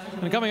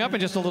 And coming up in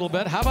just a little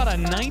bit, how about a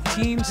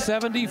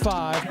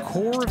 1975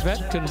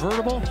 Corvette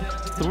convertible,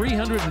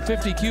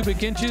 350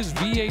 cubic inches,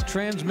 V8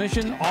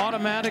 transmission,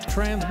 automatic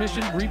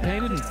transmission,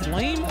 repainted in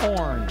flame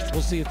orange.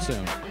 We'll see it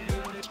soon.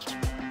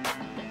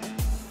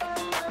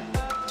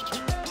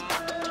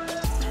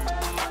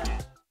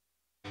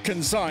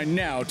 Consign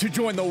now to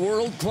join the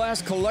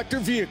world-class collector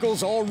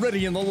vehicles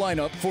already in the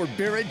lineup for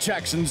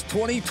Barrett-Jackson's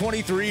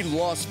 2023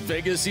 Las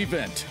Vegas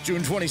event.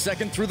 June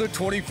 22nd through the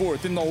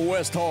 24th in the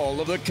West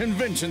Hall of the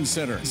Convention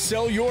Center.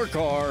 Sell your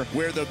car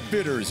where the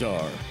bidders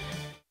are.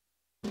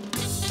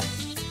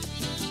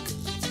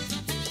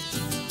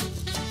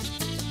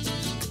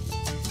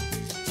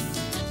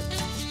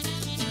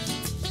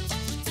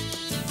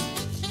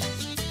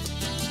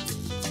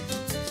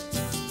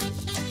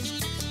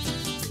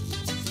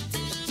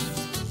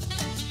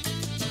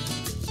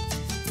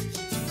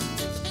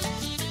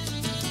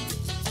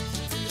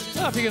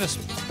 If you're going to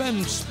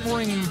spend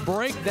spring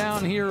break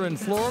down here in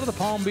Florida, the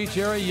Palm Beach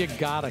area, you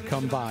got to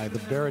come by the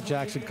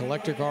Barrett-Jackson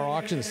Collector Car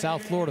Auction, the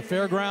South Florida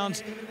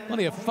Fairgrounds.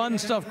 Plenty of fun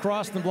stuff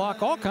crossing the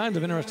block, all kinds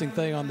of interesting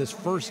things on this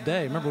first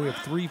day. Remember, we have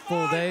 3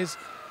 full days.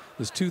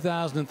 This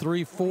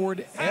 2003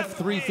 Ford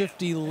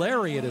F-350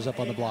 Lariat is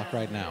up on the block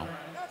right now.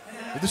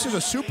 This is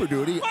a Super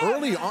Duty.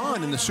 Early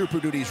on in the Super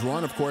Duty's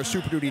run, of course,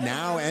 Super Duty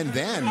now and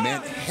then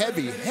meant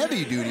heavy,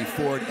 heavy-duty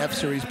Ford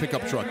F-Series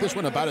pickup truck. This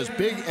one about as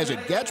big as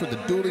it gets with a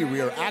dually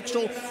rear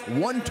axle,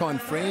 1-ton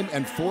frame,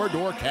 and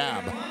 4-door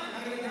cab.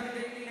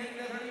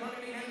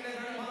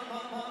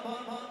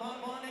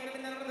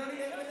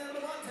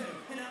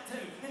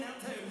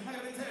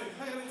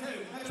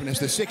 This one is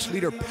the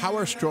 6-liter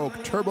Power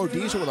Stroke turbo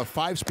diesel with a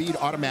 5-speed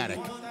automatic.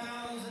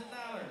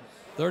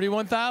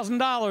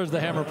 $31,000 the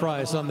hammer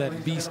price on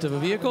that beast of a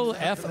vehicle,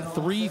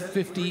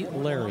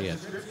 F-350 Lariat.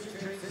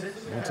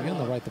 Once again,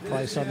 they'll write the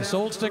price on the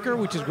sold sticker,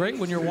 which is great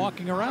when you're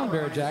walking around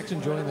Barrett-Jackson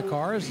enjoying the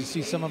cars. You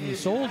see some of them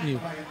sold, and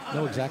you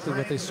know exactly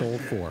what they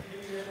sold for.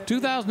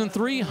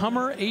 2003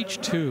 Hummer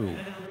H2.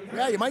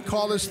 Yeah, you might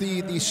call this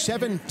the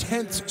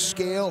 7/10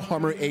 scale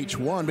Hummer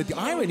H1, but the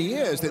irony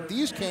is that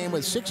these came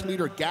with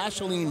 6-liter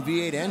gasoline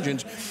V8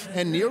 engines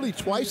and nearly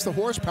twice the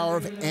horsepower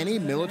of any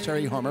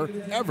military Hummer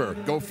ever.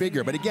 Go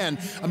figure. But again,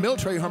 a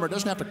military Hummer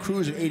doesn't have to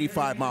cruise at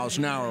 85 miles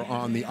an hour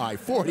on the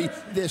I-40.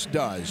 This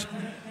does.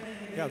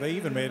 Yeah, they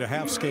even made a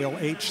half-scale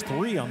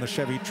H3 on the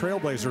Chevy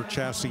Trailblazer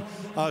chassis.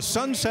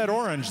 Sunset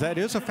orange, that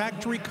is a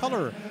factory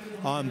color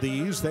on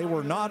these. They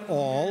were not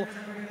all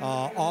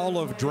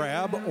olive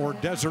drab or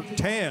desert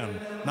tan,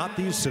 not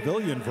these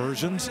civilian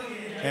versions,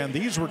 and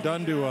these were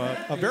done to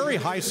a very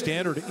high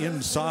standard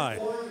inside.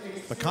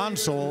 The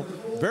console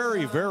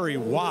very, very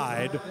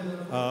wide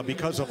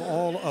because of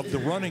all of the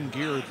running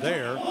gear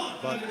there,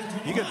 but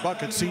you get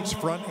bucket seats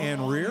front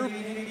and rear,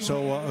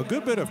 so a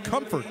good bit of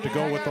comfort to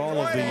go with all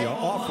of the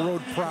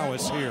off-road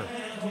prowess here.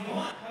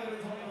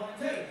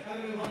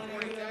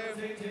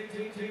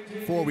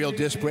 Four-wheel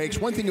disc brakes.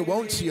 One thing you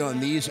won't see on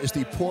these is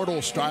the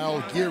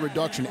portal-style gear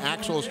reduction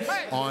axles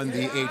on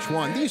the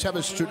H1. These have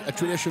a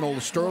traditional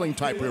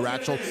Sterling-type rear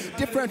axle.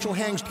 Differential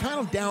hangs kind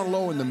of down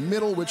low in the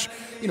middle, which,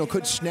 you know,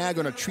 could snag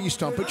on a tree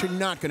stump, but you're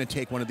not going to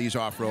take one of these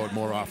off-road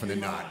more often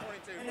than not.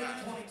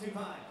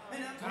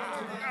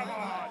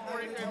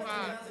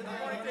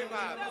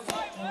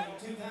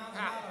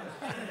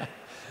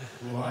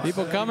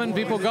 People coming,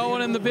 people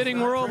going in the bidding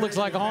world. Looks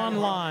like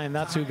online.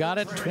 That's who got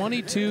it.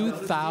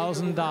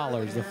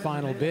 $22,000, the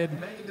final bid,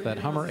 that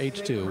Hummer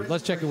H2.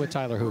 Let's check it with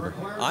Tyler Hoover.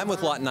 I'm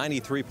with lot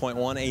 93.1, a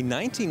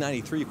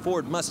 1993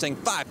 Ford Mustang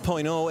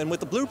 5.0. And with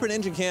the blueprint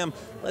engine cam,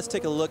 let's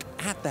take a look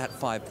at that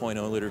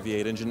 5.0 liter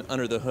V8 engine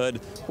under the hood.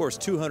 Of course,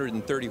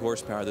 230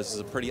 horsepower. This is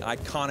a pretty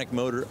iconic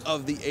motor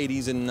of the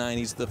 80s and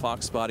 90s. The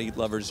Fox body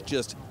lovers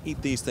just eat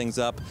these things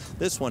up.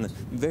 This one,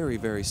 very,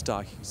 very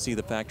stock. You can see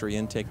the factory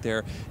intake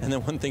there. And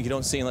then one thing you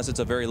don't see unless it's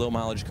a very low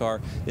mileage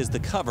car is the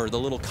cover, the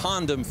little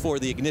condom for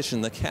the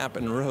ignition. The cap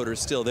and rotor is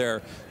still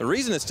there. The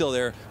reason it's still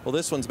there, well,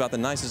 this one's about the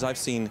nicest I've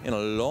seen in a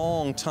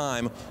long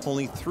time.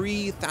 Only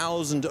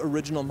 3,000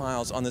 original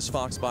miles on this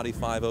Fox body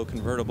 5.0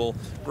 convertible.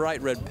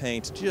 Bright red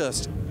paint,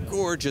 just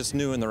gorgeous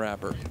new in the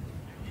wrapper.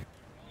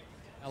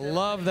 I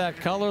love that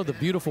color, the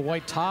beautiful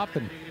white top,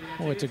 and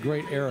oh, it's a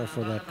great era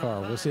for that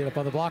car. We'll see it up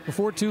on the block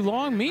before too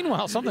long.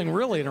 Meanwhile, something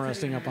really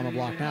interesting up on the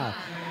block now.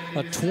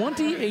 A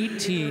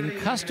 2018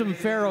 custom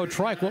Faro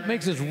trike. What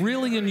makes this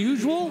really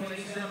unusual?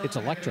 It's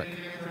electric.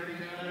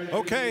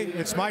 Okay,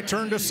 it's my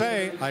turn to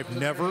say I've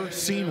never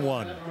seen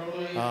one.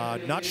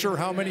 Not sure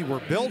how many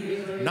were built.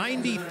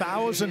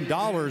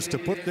 $90,000 to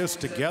put this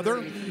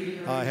together.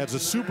 Has a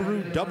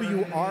Subaru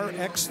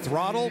WRX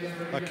throttle,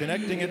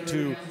 connecting it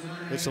to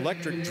this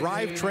electric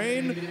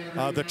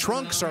drivetrain. The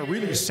trunks are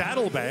really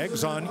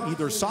saddlebags on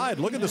either side.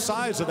 Look at the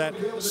size of that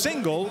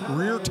single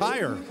rear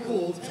tire.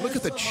 Look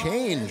at the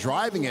chain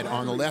driving it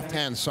on the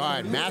left-hand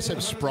side.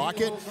 Massive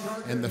sprocket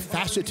and the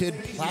faceted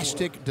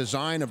plastic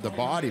design of the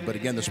body. But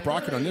again, the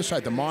sprocket on this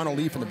side, the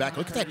monoleaf in the back.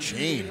 Look at that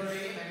chain.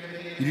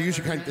 You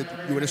usually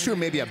you would assume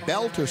maybe a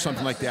belt or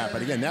something like that.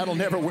 But again, that'll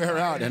never wear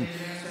out. And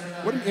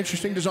what an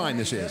interesting design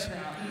this is.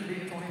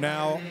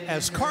 Now,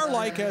 as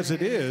car-like as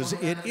it is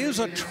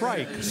a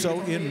trike.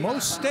 So in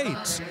most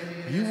states,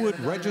 you would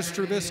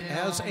register this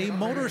as a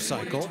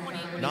motorcycle,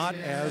 not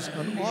as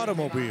an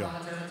automobile.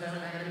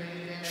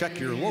 Check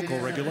your local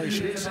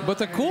regulations. But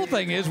the cool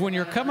thing is when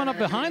you're coming up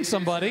behind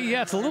somebody,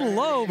 yeah, it's a little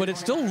low, but it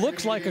still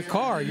looks like a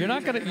car. You're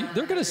not gonna,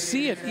 they're gonna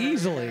see it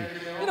easily.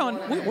 You know,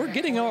 and we're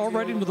getting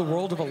already into the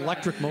world of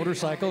electric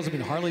motorcycles. I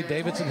mean, Harley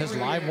Davidson has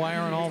live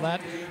wire and all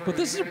that. But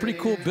this is a pretty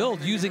cool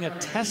build using a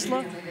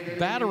Tesla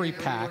battery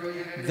pack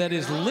that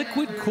is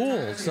liquid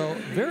cooled. So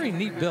very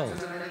neat build.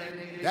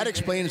 That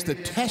explains the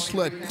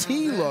Tesla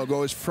T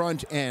logos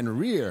front and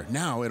rear.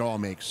 Now it all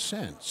makes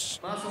sense.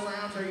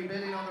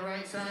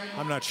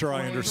 I'm not sure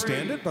I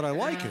understand it, but I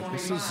like it.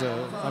 This is,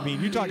 I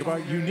mean, you talk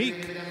about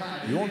unique.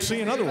 You won't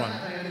see another one.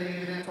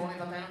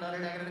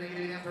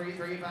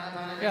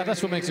 Yeah,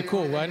 that's what makes it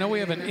cool. I know we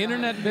have an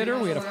internet bidder,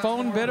 we had a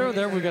phone bidder.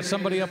 There we've got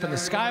somebody up in the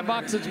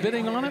skybox that's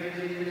bidding on it.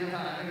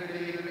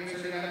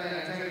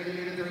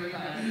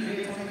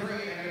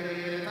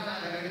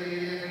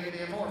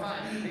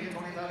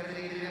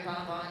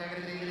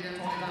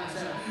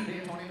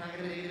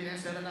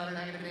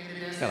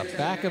 It's got a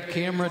backup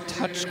camera,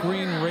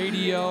 touchscreen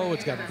radio,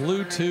 it's got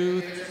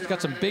Bluetooth, it's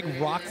got some big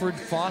Rockford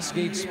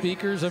Fosgate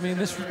speakers. I mean,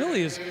 this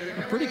really is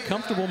a pretty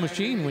comfortable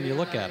machine when you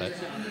look at it.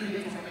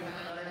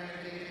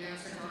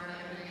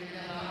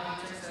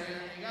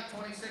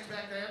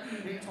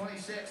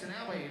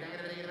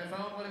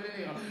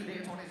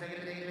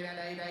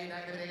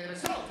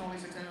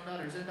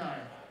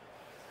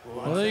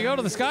 Well, there you go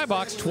to the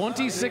skybox,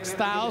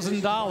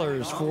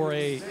 $26,000 for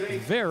a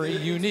very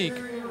unique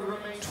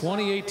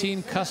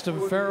 2018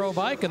 custom Faro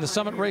bike, and the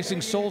Summit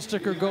Racing Soul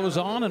sticker goes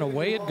on, and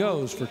away it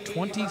goes for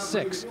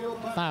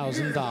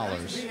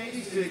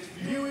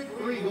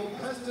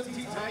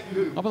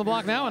 $26,000. Up on the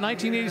block now, a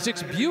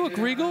 1986 Buick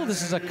Regal.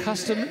 This is a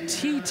custom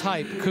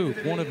T-type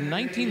coupe, one of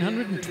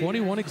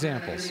 1,921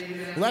 examples.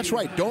 Well, that's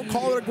right. Don't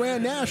call it a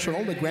Grand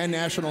National. The Grand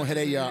National had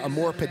a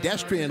more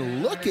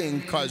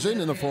pedestrian-looking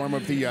cousin in the form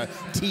of the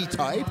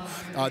T-type.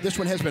 This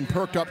one has been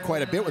perked up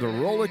quite a bit with a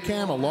roller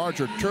cam, a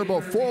larger turbo,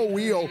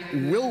 four-wheel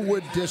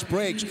Willwood disc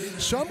brakes.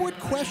 Some would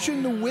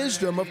question the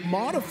wisdom of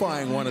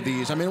modifying one of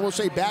these. I mean, we'll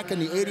say back in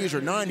the 80s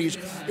or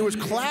 90s, it was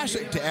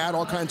classic to add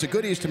all kinds of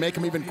goodies to make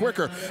them even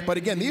quicker. But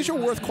again, these are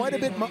worth quite a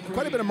bit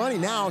of money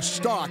now,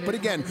 stock. But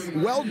again,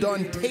 well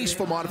done,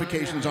 tasteful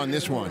modifications on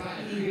this one.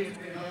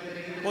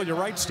 Well, you're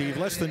right, Steve.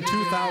 Less than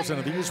 2,000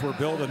 of these were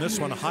built, and this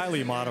one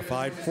highly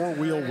modified.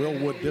 Four-wheel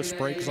Willwood disc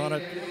brakes on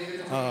it.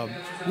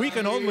 We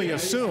can only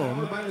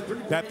assume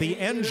that the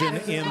engine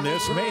in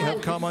this may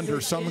have come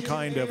under some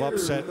kind of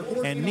upset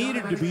and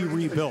needed to be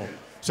rebuilt.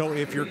 So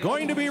if you're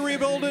going to be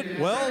rebuilt,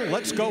 well,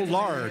 let's go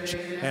large.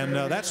 And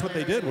that's what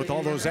they did with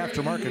all those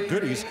aftermarket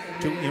goodies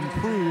to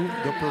improve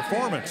the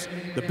performance.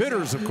 The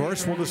bidders, of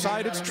course, will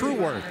decide its true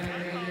worth.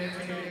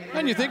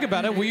 And you think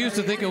about it, we used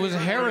to think it was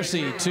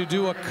heresy to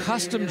do a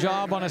custom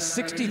job on a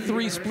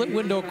 63 split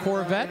window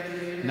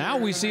Corvette. Now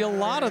we see a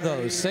lot of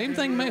those. Same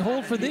thing may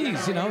hold for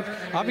these. You know,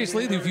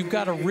 obviously, if you've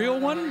got a real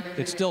one,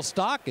 it's still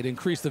stock. It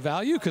increased the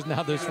value because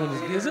now this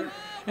one isn't.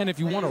 And if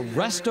you want a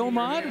resto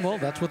mod, well,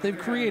 that's what they've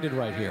created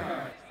right here.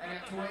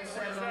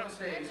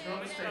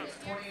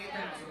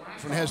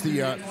 This one has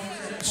the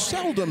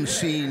seldom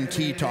seen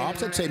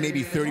T-tops. I'd say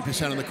maybe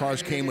 30% of the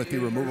cars came with the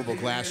removable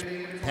glass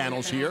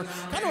panels here.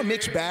 Kind of a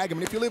mixed bag. I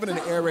mean, if you live in an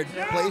arid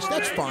place,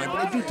 that's fine,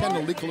 but they do tend to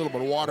leak a little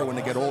bit of water when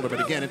they get older.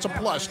 But again, it's a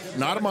plus,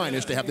 not a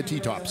minus, to have the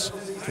T-tops.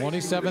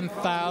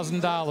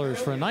 $27,000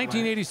 for a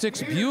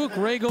 1986 Buick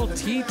Regal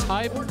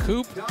T-Type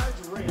Coupe,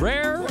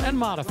 rare and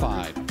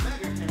modified.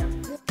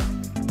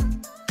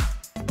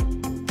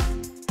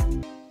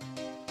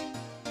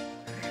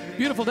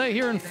 Beautiful day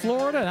here in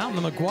Florida and out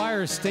in the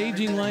McGuire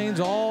staging lanes.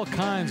 All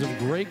kinds of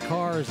great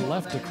cars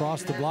left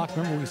across the block.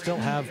 Remember, we still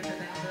have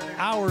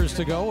hours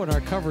to go in our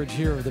coverage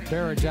here of the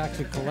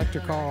Barrett-Jackson collector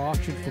car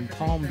auction from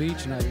Palm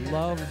Beach, and I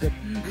love the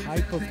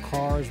type of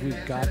cars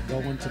we've got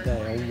going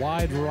today. A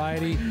wide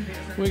variety.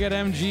 We got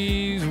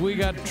MGs, we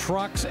got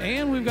trucks,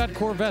 and we've got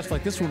Corvettes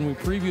like this one we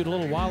previewed a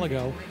little while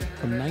ago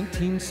from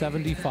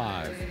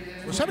 1975.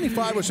 Well,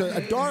 75 was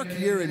a dark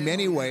year in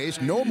many ways.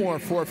 No more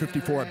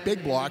 454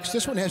 big blocks.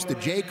 This one has the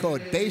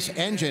J-code base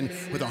engine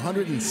with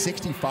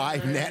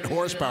 165 net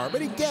horsepower.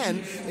 But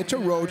again, it's a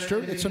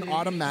roadster, it's an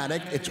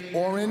automatic, it's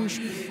orange,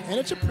 and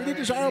it's a pretty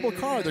desirable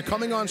car. They're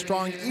coming on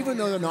strong even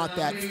though they're not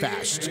that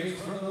fast.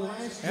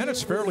 And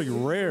it's fairly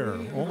rare.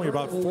 Only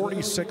about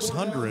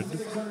 4,600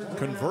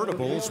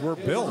 convertibles were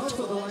built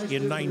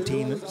in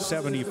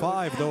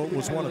 1975, though it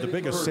was one of the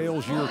biggest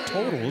sales year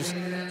totals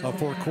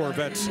for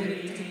Corvettes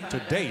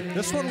to date.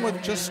 This one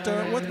with just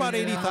with about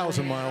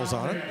 80,000 miles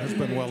on it has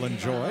been well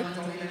enjoyed.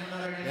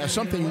 Now,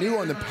 something new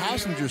on the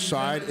passenger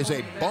side is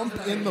a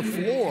bump in the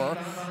floor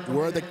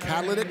where the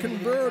catalytic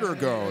converter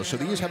goes. So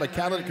these have a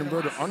catalytic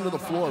converter under the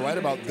floor right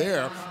about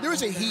there. There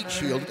is a heat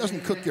shield. It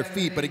doesn't cook your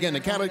feet, but again, the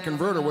catalytic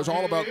converter was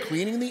all about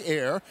cleaning the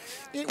air.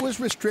 It was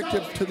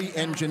restrictive to the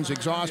engine's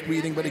exhaust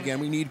breathing, but again,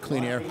 we need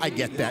clean air. I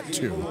get that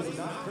too.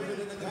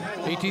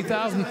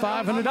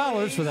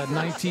 $18,500 for that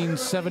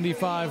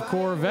 1975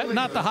 Corvette.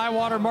 Not the high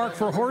water mark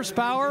for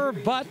horsepower,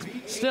 but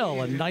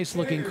still a nice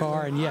looking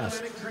car. And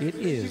yes, it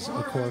is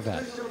a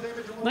Corvette.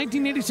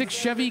 1986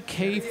 Chevy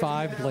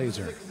K5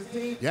 Blazer.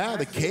 Yeah,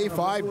 the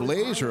K5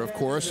 Blazer, of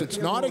course. It's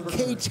not a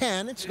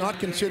K10. It's not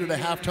considered a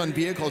half-ton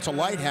vehicle. It's a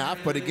light half,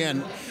 but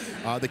again,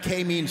 the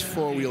K means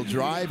four-wheel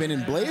drive. And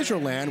in Blazer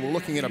land, we're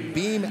looking at a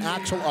beam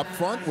axle up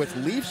front with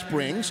leaf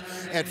springs.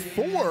 At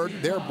Ford,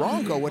 their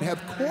Bronco would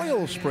have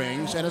coil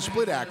springs and a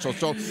split axle.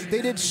 So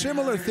they did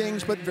similar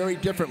things, but very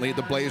differently,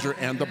 the Blazer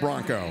and the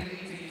Bronco.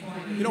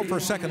 You know, for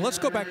a second, let's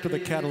go back to the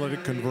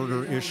catalytic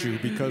converter issue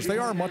because they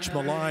are much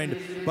maligned,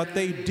 but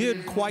they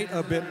did quite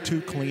a bit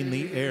to clean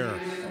the air.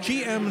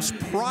 GM's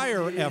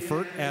prior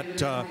effort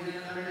at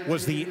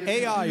was the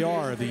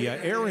AIR, the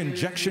Air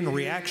Injection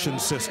Reaction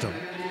System,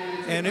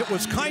 and it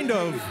was kind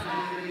of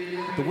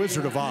the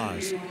Wizard of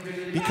Oz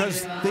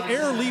because the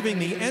air leaving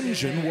the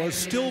engine was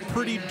still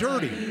pretty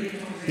dirty.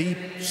 The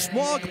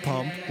smog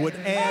pump would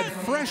add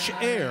fresh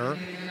air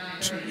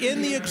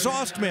in the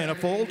exhaust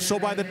manifold, so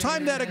by the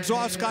time that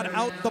exhaust got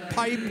out the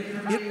pipe,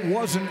 it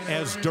wasn't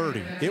as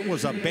dirty. It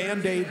was a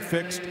Band-Aid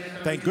fixed.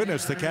 Thank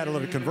goodness the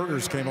catalytic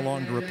converters came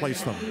along to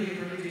replace them.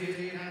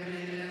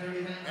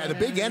 The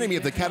big enemy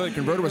of the catalytic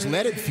converter was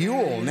leaded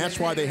fuel, and that's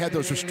why they had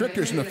those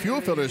restrictors in the fuel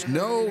filters.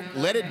 No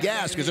leaded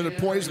gas because it would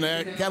poison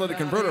the catalytic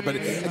converter. But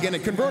again, a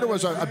converter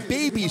was a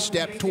baby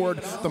step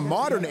toward the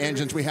modern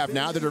engines we have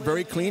now that are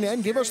very clean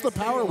and give us the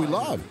power we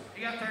love.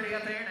 You got 30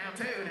 up there now,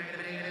 too.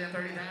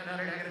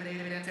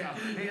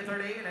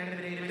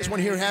 This one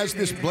here has,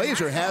 this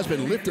Blazer has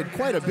been lifted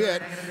quite a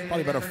bit,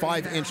 probably about a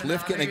 5-inch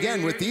lift kit. And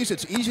again, with these,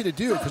 it's easy to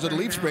do because of the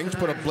leaf springs.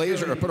 Put a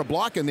Blazer or put a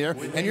block in there,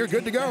 and you're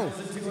good to go.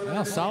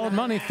 Well, solid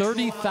money,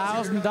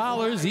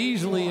 $30,000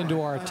 easily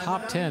into our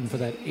top 10 for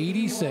that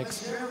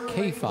 86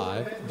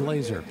 K5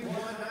 Blazer.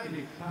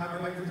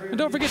 And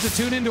don't forget to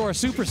tune into our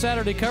Super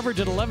Saturday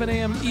coverage at 11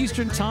 a.m.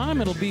 Eastern Time.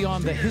 It'll be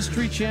on the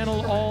History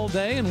Channel all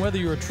day. And whether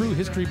you're a true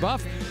history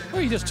buff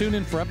or you just tune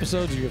in for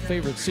episodes of your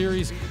favorite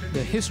series,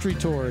 the History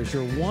Tour is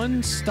your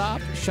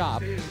one-stop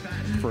shop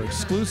for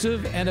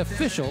exclusive and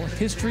official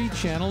History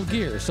Channel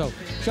gear. So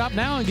shop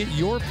now and get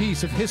your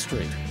piece of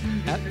history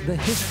at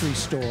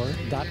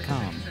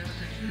thehistorystore.com.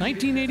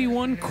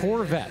 1981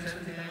 Corvette.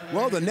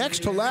 Well, the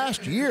next to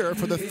last year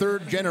for the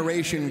third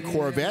generation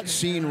Corvette,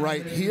 seen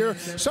right here.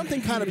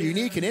 Something kind of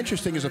unique and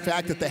interesting is the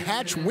fact that the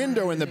hatch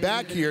window in the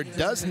back here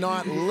does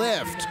not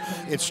lift.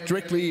 It's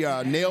strictly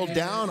nailed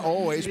down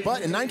always,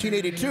 but in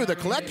 1982, the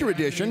collector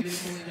edition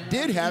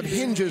did have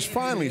hinges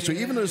finally. So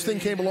even though this thing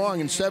came along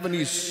in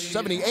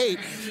 78,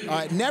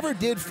 it never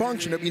did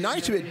function. It'd be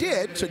nice if it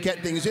did to get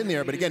things in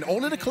there, but again,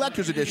 only the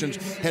collector's editions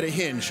had a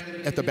hinge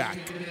at the back.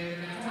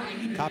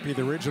 Copy of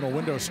the original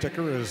window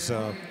sticker is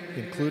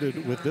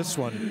included with this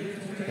one.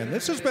 And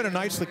this has been a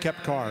nicely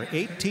kept car.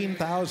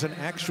 18,000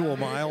 actual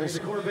miles.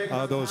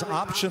 Those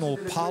optional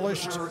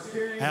polished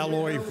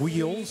alloy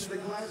wheels,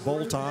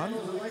 bolt-on.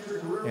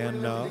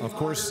 And, of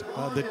course,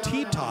 the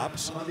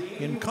T-tops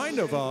in kind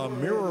of a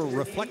mirror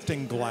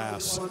reflecting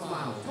glass.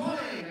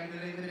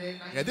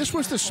 Yeah, this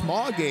was the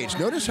small gauge.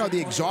 Notice how the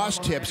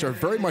exhaust tips are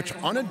very much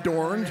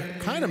unadorned,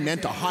 kind of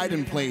meant to hide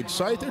in plain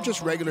sight. They're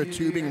just regular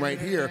tubing right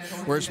here,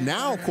 whereas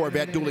now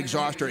Corvette dual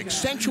exhaust are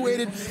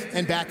accentuated,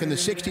 and back in the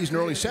 60s and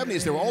early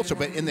 70s they were also,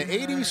 but in the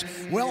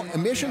 80s, well,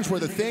 emissions were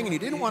the thing, and you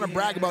didn't want to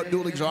brag about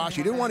dual exhaust.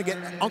 You didn't want to get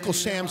Uncle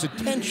Sam's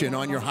attention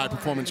on your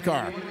high-performance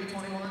car.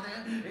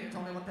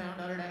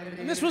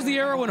 And this was the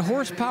era when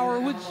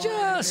horsepower was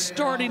just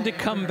starting to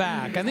come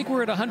back. I think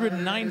we're at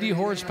 190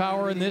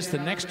 horsepower in this. The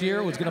next year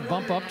it was going to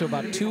bump up to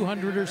about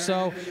 200 or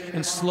so,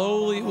 and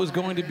slowly it was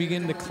going to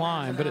begin to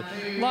climb, but a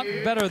lot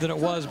better than it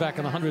was back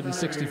in the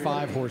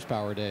 165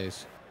 horsepower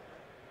days.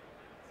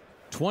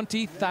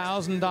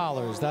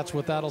 $20,000, that's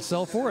what that'll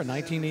sell for, a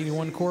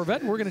 1981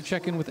 Corvette. We're going to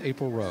check in with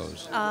April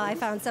Rose. I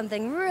found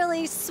something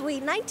really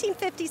sweet.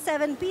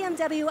 1957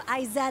 BMW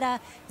Isetta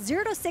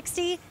 0 to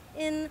 60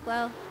 in,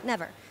 well,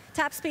 never.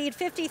 Top speed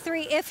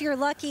 53 if you're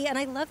lucky, and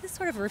I love this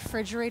sort of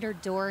refrigerator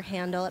door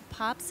handle. It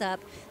pops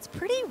up. It's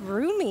pretty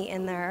roomy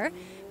in there.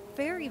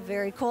 Very,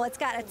 very cool. It's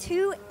got a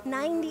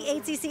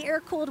 298cc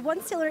air-cooled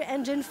one-cylinder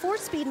engine,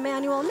 4-speed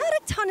manual, not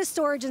a ton of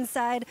storage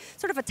inside,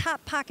 sort of a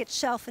top pocket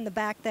shelf in the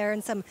back there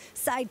and some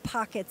side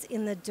pockets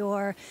in the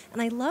door.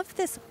 And I love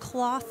this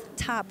cloth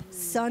top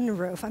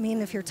sunroof. I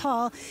mean, if you're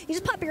tall, you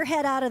just pop your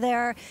head out of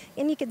there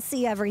and you can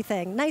see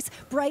everything. Nice,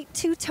 bright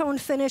two-tone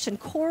finish in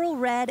coral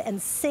red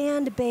and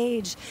sand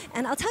beige.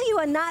 And I'll tell you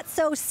a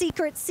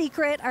not-so-secret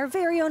secret, our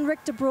very own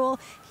Rick DeBrule,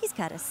 he's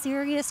got a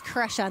serious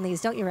crush on these,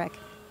 don't you, Rick?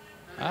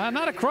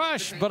 Not a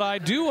crush, but I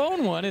do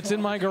own one. It's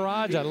in my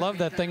garage. I love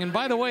that thing. And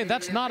by the way,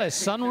 that's not a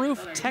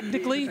sunroof.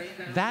 Technically,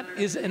 that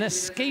is an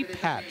escape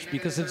hatch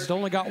because it's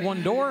only got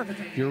one door.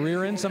 If you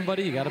rear end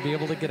somebody, you got to be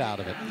able to get out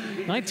of it.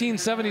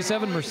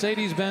 1977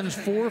 Mercedes-Benz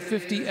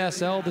 450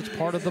 SL that's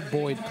part of the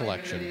Boyd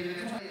collection.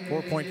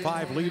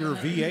 4.5 liter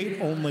V8,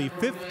 only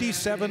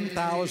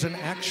 57,000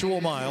 actual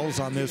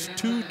miles on this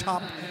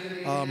two-top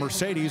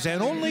Mercedes,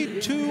 and only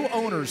 2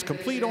 owners,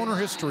 complete owner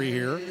history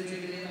here.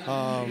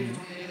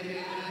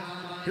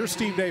 Here's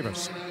Steve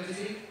Davis.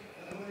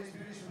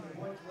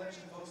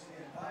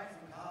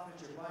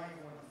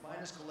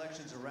 Finest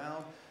collections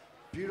around,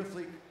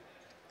 beautifully,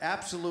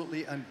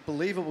 absolutely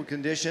unbelievable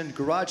condition.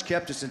 Garage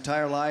kept its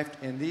entire life,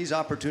 and these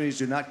opportunities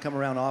do not come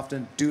around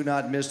often. Do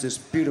not miss this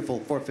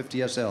beautiful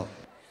 450 SL.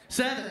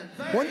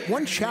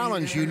 One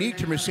challenge unique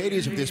to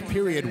Mercedes of this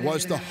period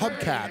was the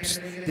hubcaps.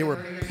 They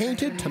were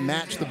painted to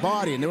match the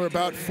body, and there were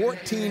about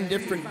 14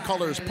 different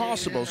colors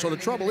possible. So the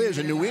trouble is,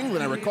 in New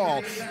England, I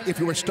recall, if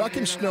you were stuck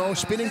in snow,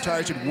 spinning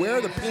tires, you'd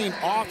wear the paint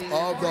off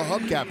of the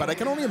hubcap. But I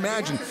can only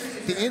imagine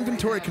the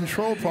inventory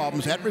control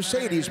problems at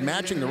Mercedes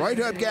matching the right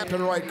hubcap to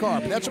the right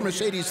car. But that's a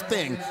Mercedes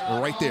thing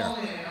right there.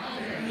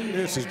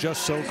 This is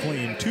just so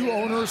clean. 2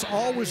 owners,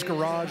 always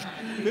garaged,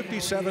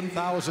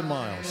 57,000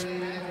 miles.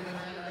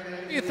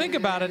 You think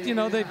about it, you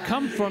know, they'd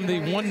come from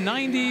the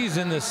 190s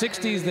and the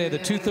 60s. They had the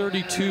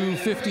 232,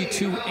 50,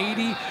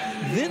 280.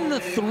 Then the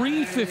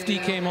 350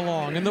 came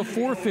along and the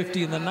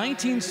 450 in the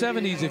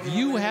 1970s. If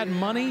you had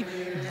money,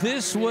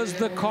 this was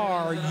the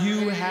car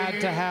you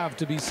had to have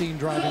to be seen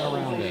driving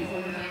around in.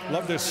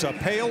 Love this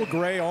pale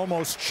gray,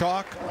 almost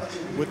chalk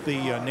with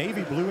the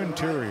navy blue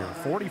interior.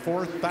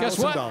 $44,000. Guess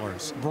what?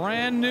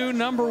 Brand new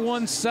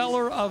 #1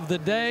 seller of the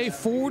day.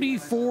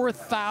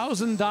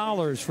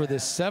 $44,000 for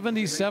this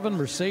 77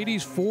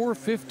 Mercedes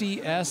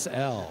 450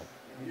 SL.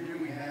 Here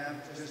we have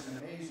just an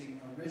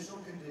amazing original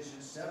condition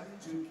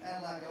 72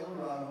 Cadillac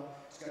Eldorado.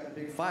 It's got a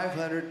big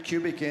 500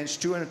 cubic inch,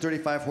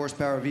 235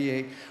 horsepower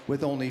V8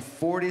 with only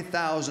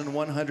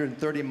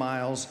 40,130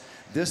 miles.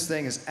 This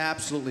thing is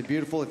absolutely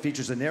beautiful. It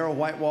features a narrow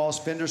white walls,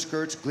 fender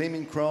skirts,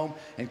 gleaming chrome,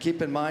 and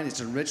keep in mind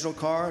it's an original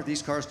car.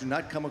 These cars do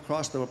not come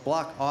across the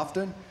block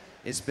often.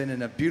 It's been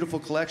in a beautiful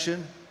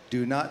collection.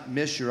 Do not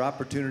miss your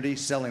opportunity.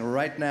 Selling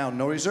right now,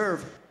 no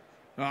reserve.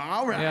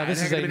 All right. Yeah,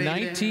 this is a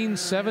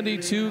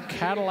 1972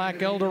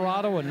 Cadillac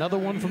Eldorado, another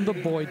one from the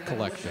Boyd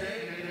collection.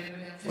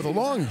 Well, the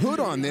long hood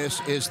on this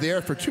is there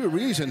for two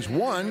reasons.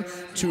 One,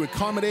 to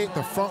accommodate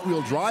the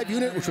front-wheel drive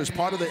unit, which was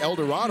part of the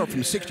Eldorado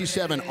from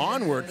 67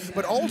 onward,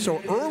 but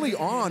also early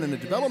on in the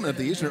development of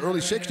these, in the early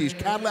 60s,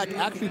 Cadillac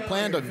actually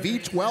planned a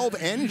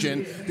V12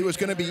 engine that was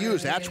going to be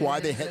used. That's why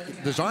they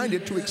had designed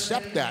it to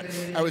accept that.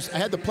 I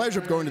had the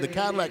pleasure of going to the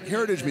Cadillac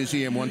Heritage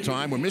Museum one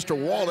time when Mr.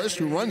 Wallace,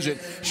 who runs it,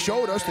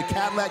 showed us the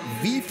Cadillac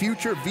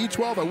V-Future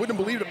V12. I wouldn't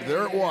believe it, but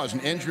there it was,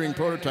 an engineering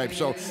prototype.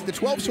 So the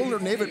 12-cylinder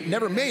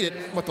never made it,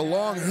 but the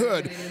long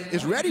hood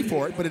is ready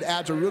for it, but it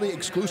adds a really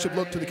exclusive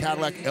look to the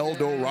Cadillac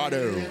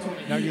Eldorado.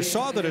 Now you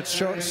saw that it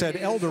said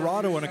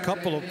Eldorado in a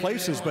couple of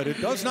places, but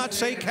it does not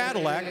say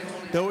Cadillac,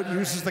 though it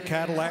uses the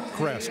Cadillac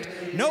crest.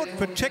 Note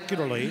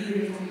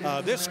particularly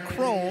this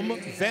chrome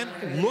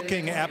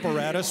vent-looking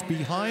apparatus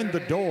behind the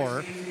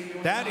door.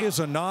 That is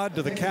a nod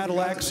to the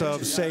Cadillacs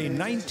of, say,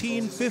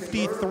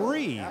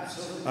 1953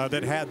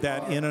 that had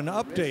that in an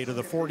update of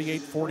the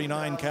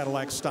 48-49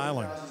 Cadillac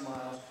styling.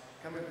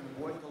 Coming from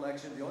the Boyd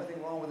collection, the only thing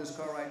wrong with this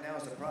car right now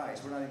is the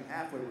price. We're not even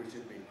halfway where we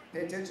should be.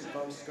 Pay attention,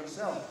 folks. It's going to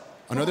sell.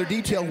 Another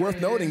detail worth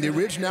noting, the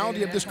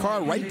originality of this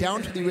car right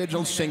down to the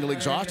original single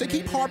exhaust. They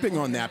keep harping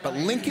on that, but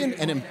Lincoln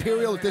and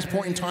Imperial at this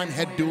point in time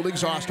had dual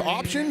exhaust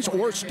options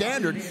or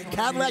standard.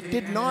 Cadillac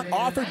did not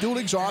offer dual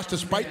exhaust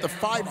despite the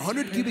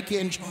 500 cubic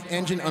inch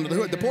engine under the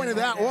hood. The point of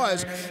that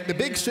was the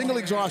big single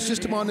exhaust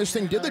system on this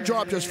thing did the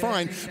job just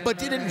fine, but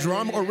didn't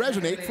drum or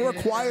resonate for a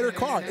quieter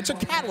car. It's a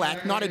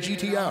Cadillac, not a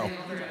GTO.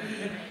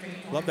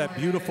 Love that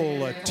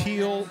beautiful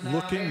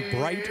teal-looking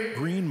bright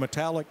green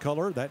metallic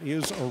color. That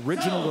is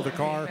original to the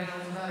car,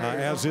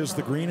 as is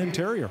the green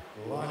interior.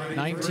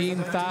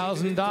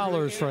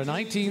 $19,000 for a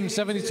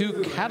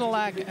 1972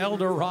 Cadillac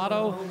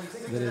Eldorado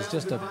that is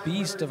just a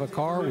beast of a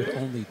car with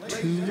only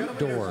 2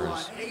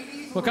 doors.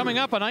 Well, coming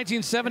up, a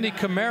 1970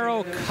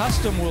 Camaro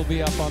Custom will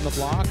be up on the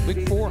block.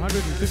 Big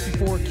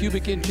 454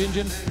 cubic inch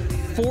engine,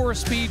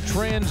 4-speed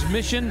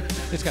transmission.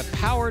 It's got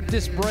power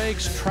disc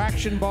brakes,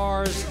 traction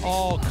bars,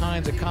 all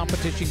kinds of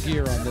competition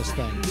gear on this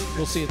thing.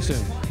 We'll see it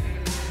soon.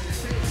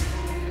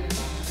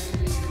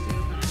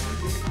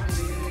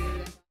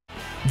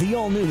 The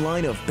all-new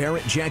line of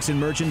Barrett-Jackson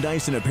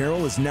merchandise and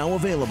apparel is now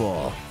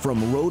available.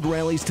 From road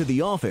rallies to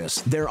the office,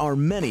 there are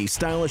many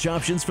stylish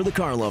options for the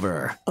car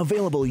lover.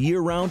 Available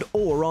year-round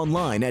or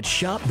online at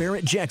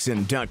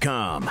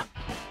shopbarrettjackson.com.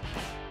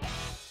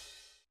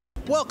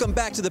 Welcome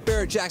back to the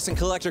Barrett-Jackson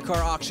Collector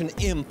Car Auction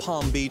in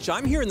Palm Beach.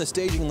 I'm here in the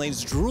staging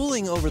lanes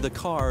drooling over the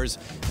cars,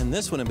 and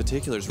this one in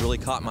particular has really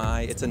caught my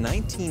eye. It's a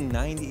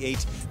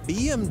 1998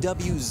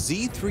 BMW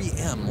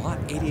Z3M, lot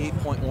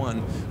 88.1.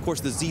 Of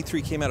course, the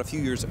Z3 came out a few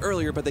years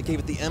earlier, but they gave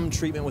it the M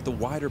treatment with the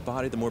wider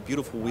body, the more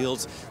beautiful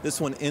wheels. This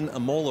one in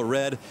Amola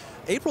red.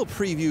 April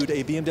previewed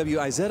a BMW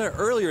Isetta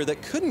earlier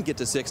that couldn't get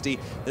to 60.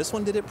 This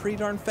one did it pretty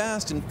darn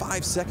fast in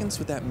 5 seconds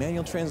with that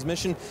manual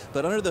transmission,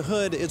 but under the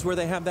hood is where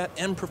they have that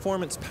M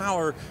Performance power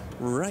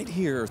right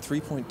here,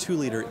 3.2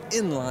 liter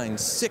inline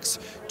 6,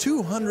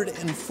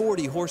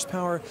 240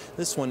 horsepower.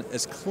 This one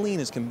as clean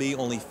as can be,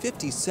 only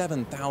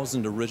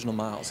 57,000 original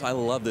miles. I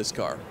love this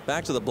car.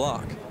 Back to the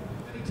block.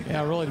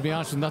 Yeah, really, to be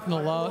honest, nothing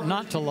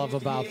not to love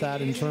about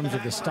that in terms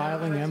of the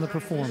styling and the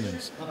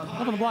performance.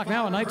 Up on the block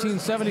now, a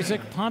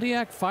 1976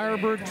 Pontiac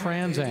Firebird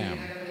Trans Am.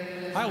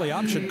 Highly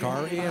optioned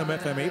car,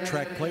 AM/FM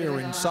 8-track player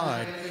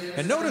inside.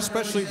 And note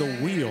especially the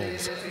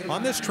wheels.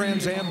 On this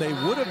Trans Am, they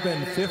would have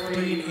been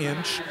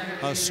 15-inch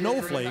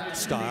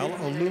snowflake-style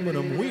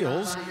aluminum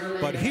wheels,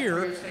 but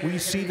here we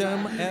see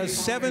them as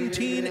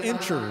 17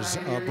 inches,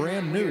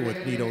 brand new with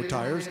Nitto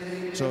tires.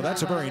 So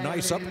that's a very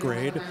nice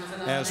upgrade.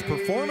 As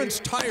performance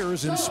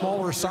tires in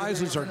smaller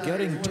sizes are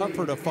getting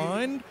tougher to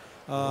find,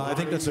 I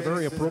think that's a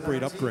very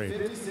appropriate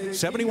upgrade.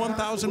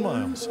 71,000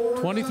 miles.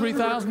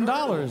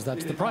 $23,000.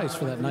 That's the price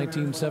for that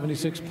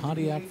 1976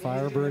 Pontiac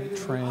Firebird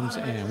Trans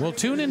Am. We'll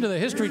tune into the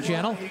History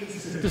Channel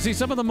to see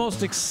some of the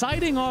most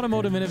exciting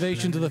automotive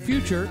innovations of the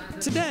future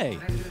today.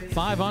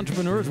 5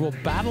 entrepreneurs will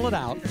battle it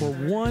out for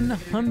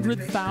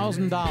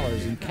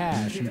 $100,000 in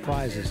cash and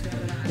prizes.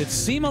 It's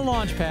SEMA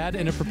Launchpad,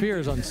 and it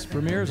premieres on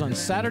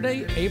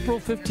Saturday, April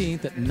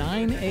 15th at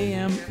 9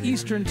 a.m.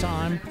 Eastern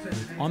Time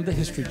on the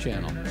History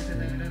Channel.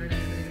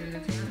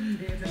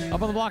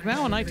 Up on the block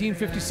now, a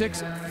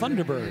 1956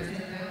 Thunderbird.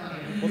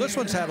 Well, this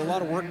one's had a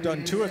lot of work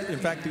done to it. In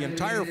fact, the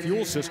entire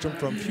fuel system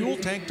from fuel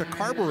tank to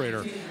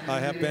carburetor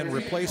have been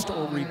replaced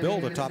or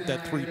rebuilt atop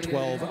that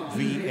 312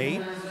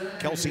 V8.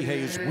 Kelsey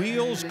Hayes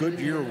wheels,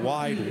 Goodyear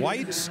wide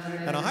whites,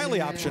 and a highly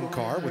optioned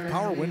car with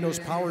power windows,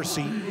 power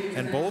seat,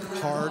 and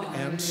both hard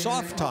and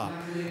soft top.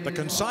 The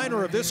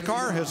consignor of this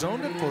car has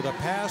owned it for the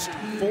past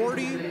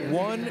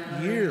 41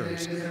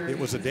 years. It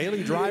was a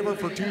daily driver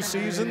for 2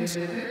 seasons,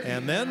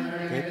 and then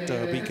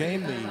it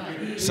became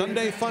the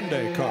Sunday Fun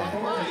Day car.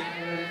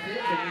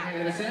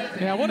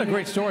 Yeah, what a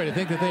great story to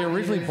think that they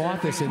originally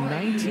bought this in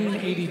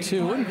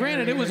 1982. And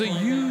granted, it was a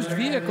used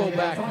vehicle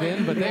back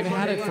then, but they've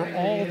had it for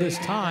all this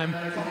time.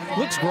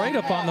 Looks great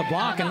up on the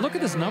block. And look at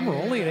this number,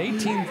 only at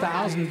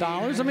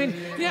 $18,000. I mean,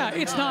 yeah,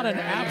 it's not an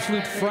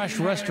absolute fresh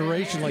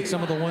restoration like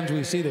some of the ones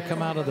we see that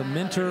come out of the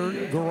Minter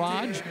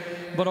garage.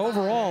 but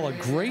overall a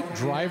great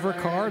driver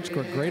car. It's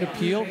got great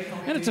appeal,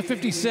 and it's a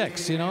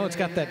 56. You know, it's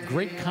got that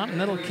great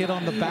Continental kit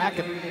on the back.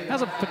 It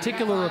has a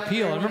particular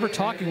appeal. I remember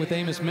talking with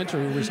Amos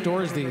Minter, who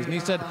restores these, and he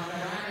said,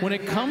 when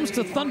it comes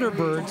to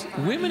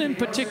Thunderbirds, women in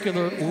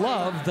particular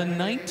love the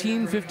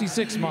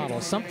 1956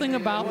 model. Something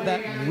about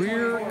that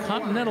rear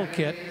Continental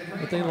kit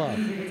that they love.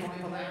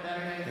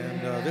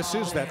 And this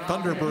is that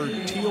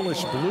Thunderbird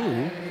tealish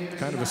blue,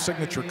 kind of a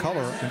signature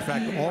color. In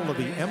fact, all of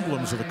the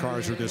emblems of the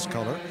cars are this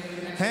color.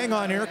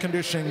 Hang-on air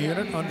conditioning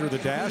unit under the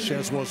dash,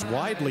 as was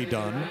widely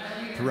done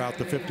throughout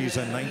the 50s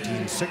and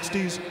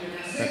 1960s.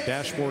 That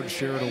dashboard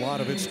shared a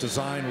lot of its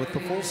design with the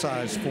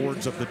full-size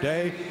Fords of the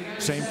day.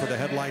 Same for the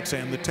headlights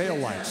and the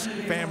taillights.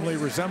 Family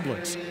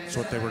resemblance is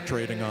what they were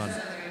trading on.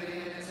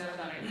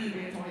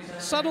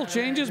 Subtle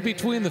changes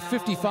between the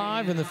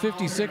 55 and the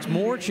 56,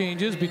 more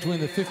changes between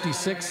the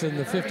 56 and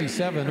the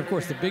 57. Of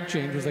course, the big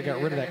change was they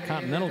got rid of that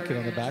Continental kit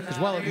on the back, because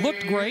while it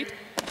looked great,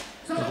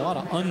 with a lot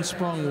of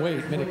unsprung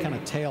weight, made it kind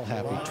of tail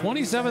happy.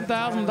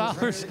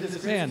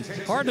 $27,000, man,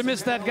 hard to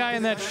miss that guy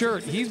in that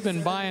shirt. He's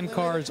been buying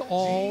cars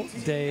all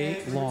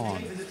day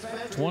long.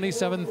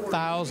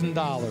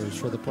 $27,000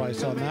 for the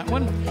price on that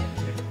one.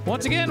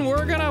 Once again,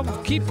 we're gonna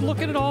keep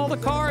looking at all the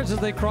cars as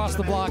they cross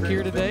the block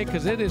here today,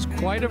 because it is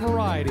quite a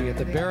variety at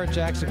the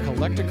Barrett-Jackson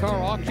Collector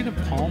Car Auction in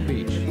Palm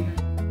Beach.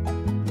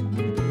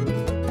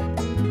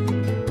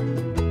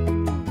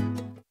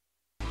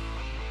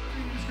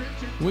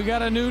 We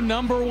got a new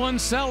 #1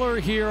 seller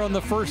here on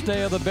the first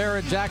day of the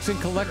Barrett-Jackson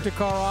Collector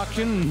Car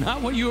Auction.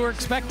 Not what you were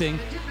expecting.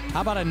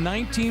 How about a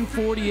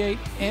 1948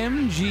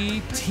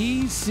 MG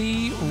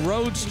TC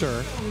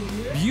Roadster?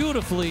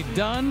 Beautifully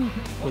done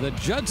with a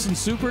Judson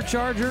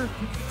supercharger,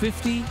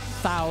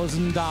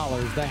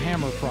 $50,000, the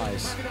hammer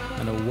price.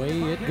 And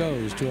away it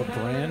goes to a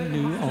brand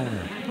new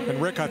owner.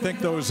 And Rick, I think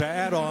those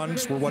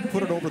add-ons were what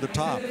put it over the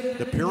top.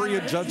 The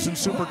period Judson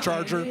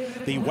supercharger,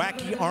 the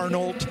wacky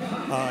Arnold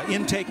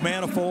intake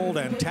manifold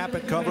and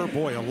tappet cover.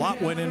 Boy, a lot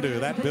went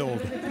into that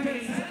build.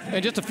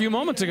 And just a few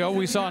moments ago,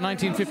 we saw a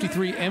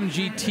 1953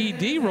 MG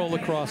TD roll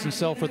across and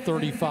sell for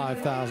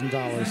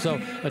 $35,000. So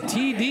a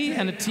TD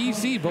and a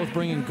TC both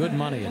bringing good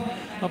money in.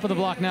 Up on the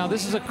block now,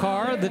 this is a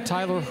car that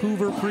Tyler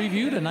Hoover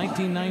previewed, a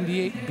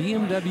 1998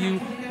 BMW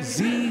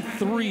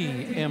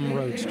Z3 M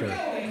Roadster.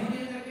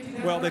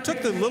 Well, they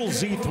took the little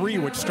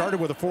Z3, which started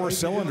with a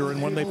 4-cylinder,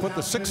 and when they put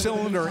the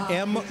 6-cylinder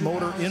M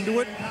motor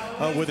into it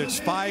with its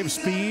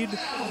 5-speed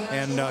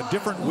and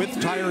different width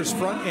tires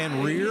front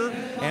and rear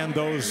and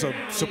those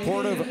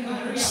supportive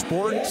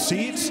sport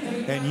seats,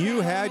 and you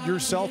had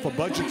yourself a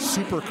budget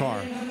supercar.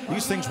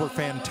 These things were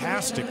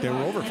fantastic. They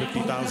were over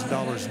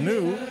 $50,000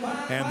 new,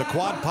 and the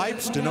quad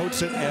pipes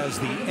denotes it as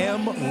the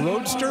M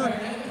Roadster.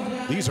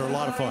 These are a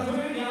lot of fun.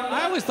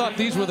 I always thought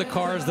these were the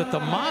cars that the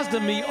Mazda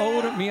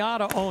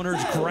Miata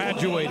owners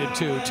graduated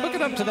to. Took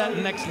it up to that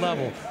next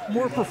level.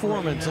 More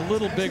performance, a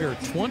little bigger.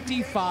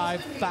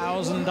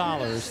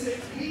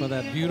 $25,000 for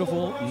that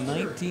beautiful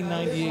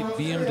 1998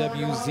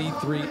 BMW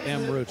Z3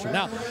 M Roadster.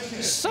 Now,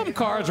 some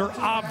cars are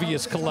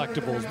obvious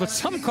collectibles, but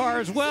some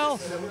cars, well,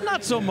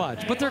 not so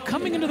much. But they're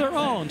coming into their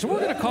own, so we're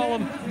going to call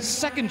them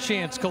second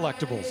chance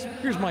collectibles.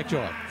 Here's Mike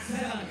Joy.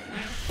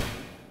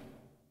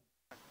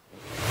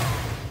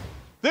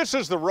 This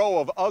is the row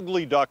of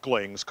ugly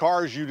ducklings,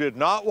 cars you did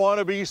not want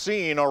to be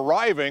seen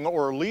arriving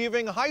or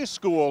leaving high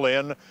school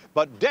in,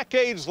 but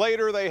decades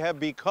later they have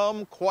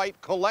become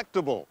quite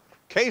collectible.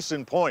 Case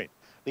in point,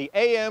 the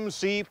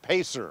AMC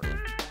Pacer.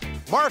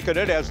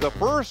 Marketed as the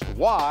first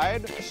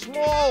wide,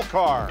 small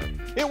car.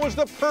 It was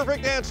the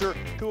perfect answer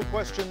to a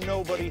question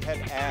nobody had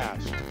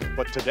asked.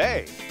 But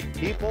today,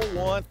 people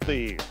want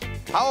these.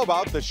 How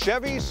about the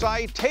Chevy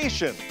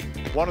Citation?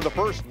 One of the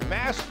first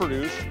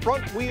mass-produced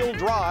front-wheel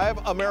drive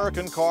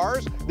American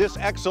cars. This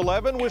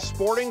X11 with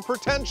sporting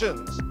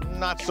pretensions.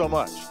 Not so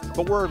much.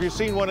 But where have you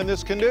seen one in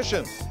this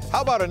condition?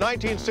 How about a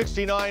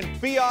 1969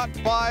 Fiat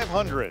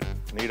 500?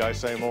 Need I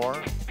say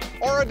more?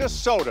 Or a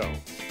DeSoto?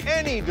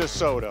 Any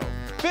DeSoto.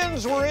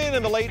 Fins were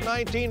in the late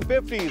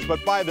 1950s,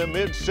 but by the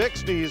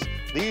mid-60s,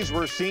 these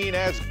were seen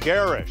as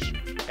garish,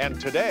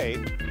 and today,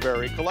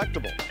 very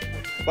collectible.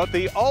 But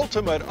the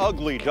ultimate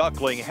ugly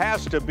duckling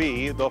has to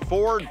be the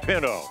Ford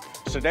Pinto.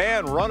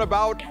 Sedan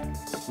runabout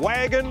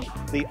wagon,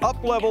 the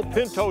up-level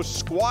Pinto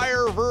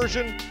Squire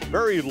version,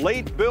 very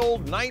late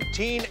build,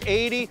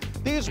 1980.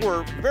 These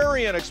were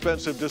very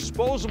inexpensive,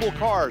 disposable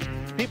cars.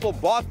 People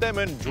bought them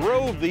and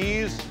drove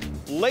these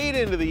late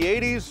into the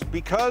 80s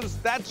because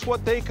that's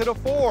what they could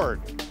afford.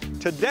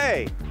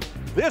 Today,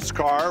 this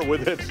car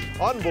with its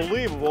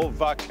unbelievable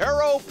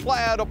Vaquero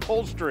plaid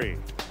upholstery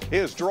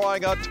is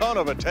drawing a ton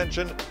of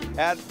attention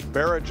at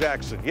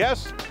Barrett-Jackson.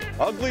 Yes,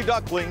 ugly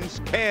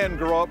ducklings can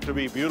grow up to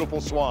be beautiful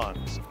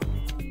swans.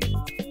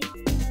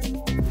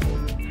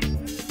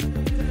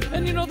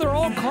 And you know, they're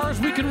all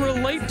cars we can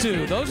relate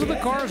to. Those are the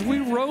cars we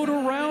rode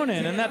around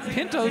in, and that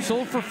Pinto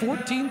sold for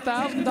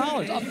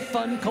 $14,000, a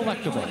fun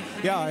collectible.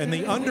 Yeah, and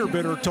the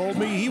underbidder told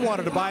me he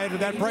wanted to buy it at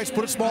that price,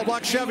 put a small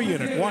block Chevy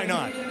in it. Why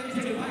not?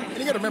 And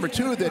you got to remember,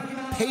 too, that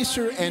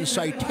Pacer and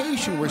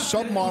Citation were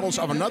submodels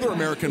of another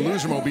American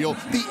losermobile,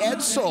 the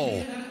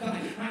Edsel.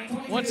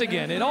 Once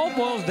again, it all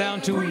boils down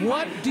to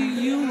what do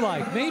you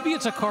like? Maybe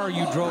it's a car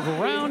you drove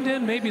around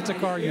in. Maybe it's a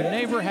car your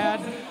neighbor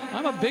had.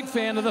 I'm a big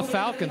fan of the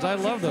Falcons. I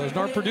love those. And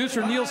our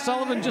producer, Neil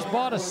Sullivan, just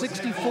bought a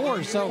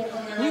 64. So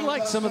we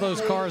like some of those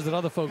cars that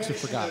other folks have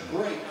forgotten.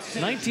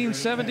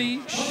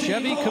 1970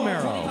 Chevy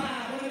Camaro.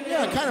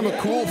 Yeah, kind of a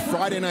cool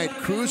Friday night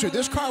cruiser.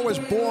 This car was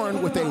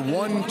born with a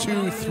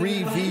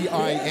 123 VIN.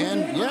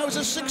 Yeah, it was a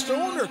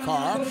 6-cylinder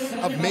car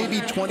of maybe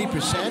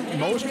 20%.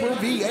 Most were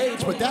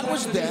V8s, but that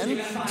was then.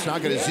 It's now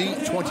got a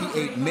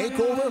Z28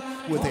 makeover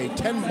with a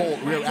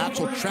 10-bolt rear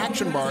axle,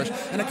 traction bars,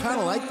 and I kind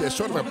of like this,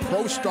 sort of a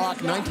pro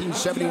stock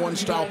 1971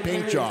 style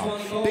paint job.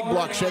 Big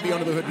block Chevy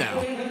under the hood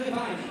now.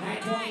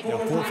 Yeah,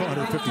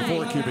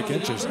 454 cubic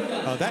inches.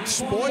 That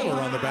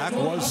spoiler on the back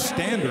was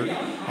standard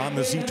on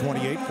the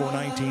Z28 for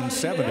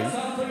 1970.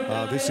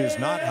 This is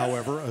not,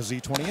 however, a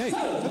Z28.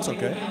 That's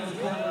okay.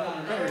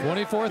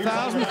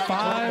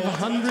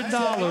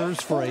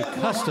 $24,500 for a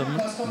custom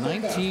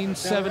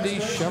 1970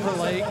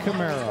 Chevrolet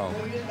Camaro.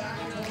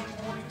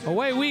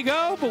 Away we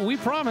go, but we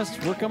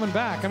promised we're coming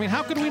back. I mean,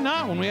 how could we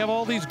not when we have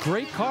all these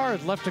great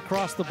cars left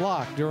across the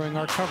block during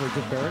our coverage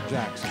of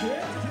Barrett-Jackson?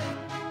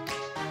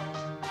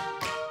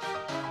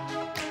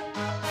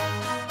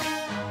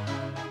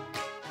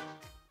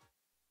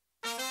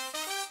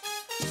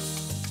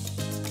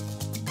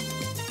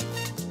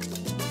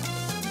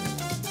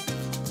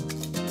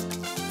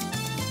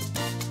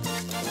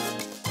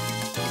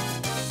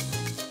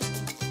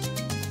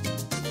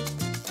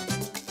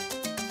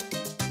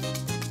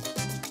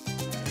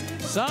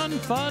 Sun,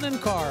 fun, and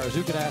cars.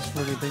 Who could ask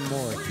for anything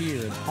more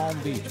here in Palm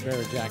Beach,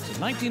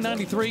 Barrett-Jackson?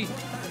 1993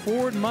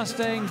 Ford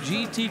Mustang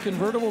GT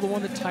convertible, the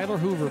one that Tyler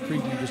Hoover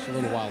previewed just a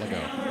little while ago.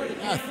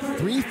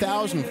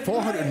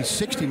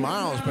 3,460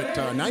 miles, but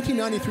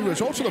 1993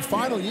 was also the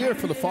final year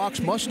for the Fox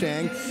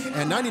Mustang,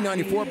 and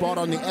 1994 brought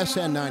on the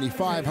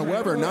SN95.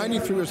 However,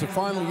 93 was the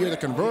final year the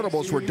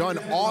convertibles were done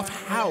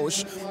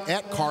off-house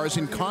at Cars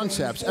and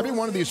Concepts. Every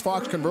one of these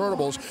Fox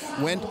convertibles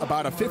went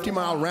about a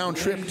 50-mile round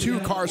trip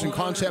to Cars and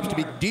Concepts to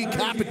be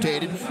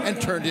decapitated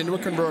and turned into a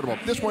convertible.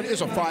 This one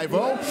is a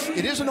 5.0.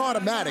 It is an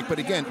automatic, but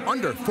again,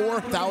 under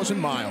 4,000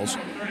 miles.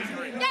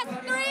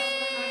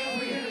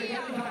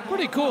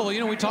 Pretty cool.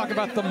 You know, we talk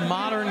about the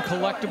modern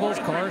collectibles,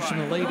 cars from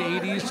the late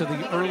 80s to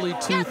the early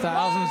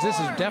 2000s. This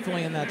is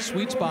definitely in that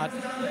sweet spot.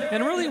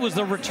 And really it was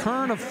the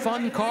return of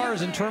fun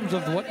cars in terms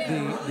of what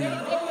the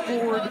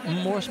Ford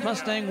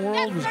Mustang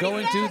world was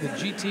going to. The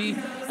GT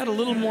had a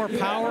little more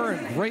power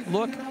and great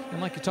look.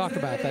 And like you talked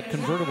about, that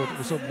convertible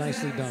was so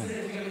nicely done.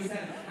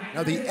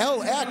 Now, the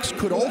LX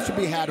could also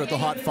be had with the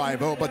Hot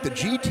 5.0, but the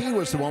GT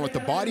was the one with the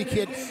body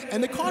kit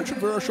and the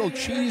controversial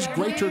cheese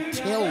grater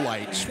tail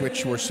lights,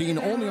 which were seen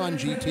only on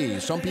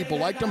GTs. Some people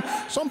liked them,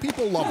 some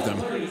people loved them.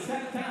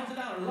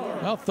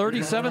 Well,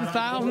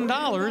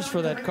 $37,000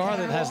 for that car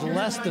that has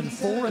less than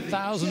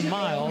 4,000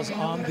 miles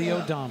on the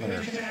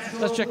odometer.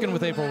 Let's check in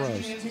with April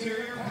Rose.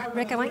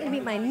 Rick, I want you to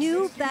meet my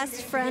new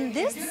best friend.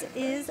 This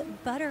is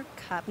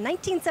Buttercup,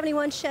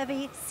 1971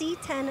 Chevy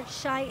C10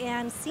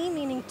 Cheyenne, C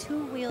meaning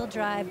two-wheel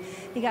drive.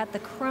 You got the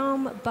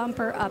chrome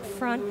bumper up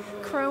front,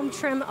 chrome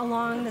trim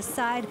along the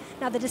side.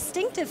 Now, the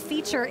distinctive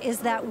feature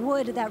is that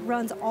wood that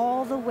runs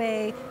all the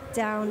way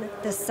down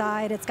the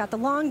side. It's got the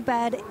long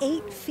bed,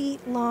 8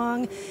 feet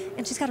long,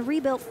 and she's got a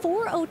rebuilt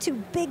 402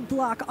 big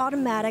block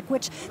automatic,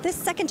 which this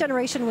second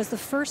generation was the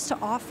first to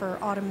offer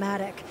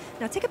automatic.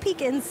 Now take a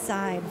peek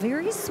inside.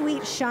 Very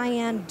sweet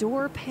Cheyenne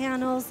door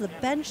panels, the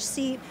bench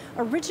seat,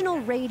 original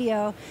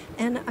radio,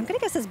 and I'm gonna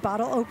guess this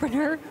bottle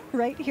opener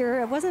right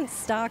here. It wasn't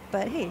stock,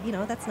 but hey, you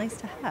know, that's nice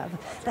to have.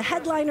 The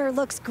headliner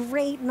looks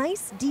great,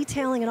 nice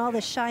detailing and all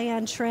the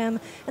Cheyenne trim.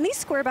 And these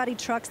square body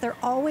trucks, they're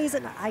always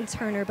an eye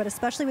turner, but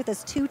especially with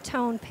this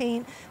two-tone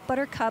paint,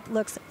 Buttercup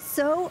looks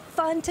so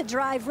fun to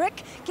drive.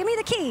 Rick, give me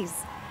the keys.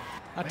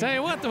 I tell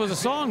you what, there was a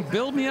song,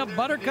 Build Me Up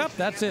Buttercup.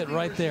 That's it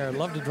right there.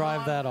 Love to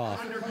drive that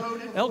off.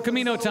 El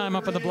Camino time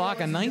up on the block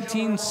in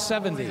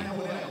 1970.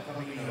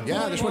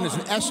 Yeah, this one is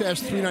an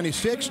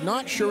SS396.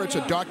 Not sure it's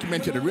a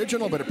documented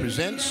original, but it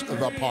presents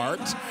the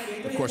part.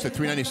 Of course, the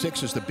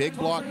 396 is the big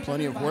block,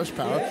 plenty of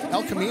horsepower.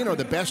 El Camino,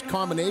 the best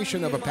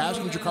combination of a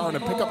passenger car and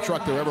a pickup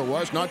truck there ever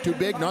was. Not too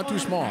big, not too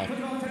small.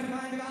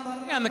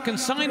 And the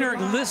consignor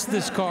lists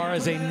this car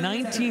as a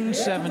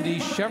 1970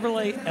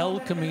 Chevrolet El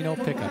Camino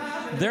pickup.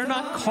 They're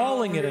not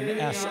calling it an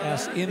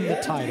SS in the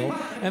title,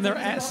 and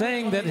they're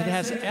saying that it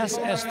has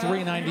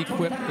SS390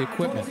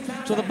 equipment.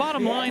 So the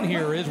bottom line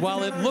here is,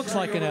 while it looks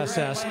like an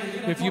SS,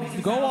 if you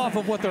go off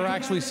of what they're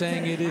actually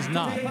saying, it is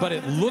not. But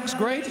it looks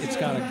great, it's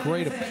got a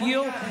great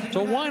appeal,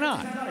 so why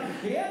not?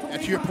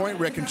 And to your point,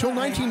 Rick, until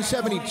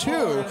 1972,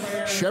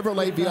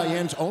 Chevrolet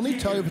VINs only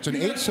tell you if it's an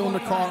 8-cylinder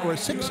car or a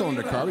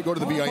 6-cylinder car. We go to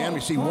the VIN,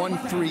 we see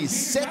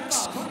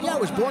 136. Yeah,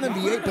 it was born in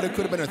V8, but it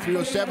could have been a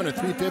 307, a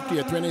 350,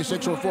 a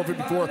 396, or a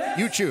 454.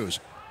 You choose.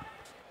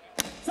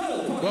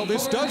 Well,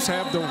 this does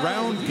have the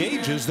round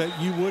gauges that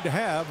you would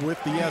have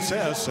with the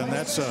SS, and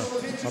that's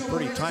a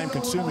pretty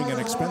time-consuming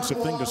and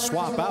expensive thing to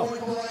swap out.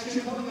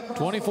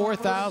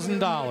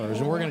 $24,000,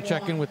 and we're going to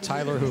check in with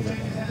Tyler Hoover.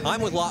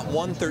 I'm with lot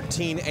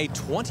 113, a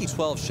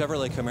 2012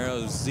 Chevrolet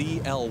Camaro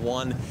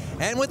ZL1.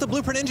 And with the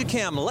Blueprint Engine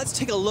Cam, let's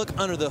take a look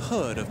under the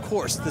hood. Of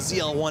course, the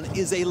ZL1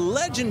 is a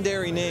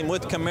legendary name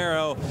with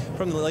Camaro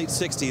from the late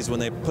 60s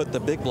when they put the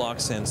big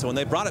blocks in. So when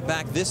they brought it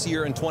back this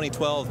year in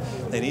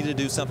 2012, they needed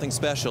to do something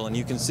special, and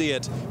you can see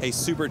it, a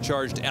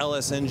supercharged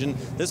LS engine.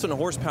 This one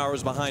horsepower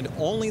is behind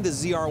only the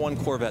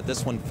ZR1 Corvette.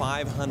 This one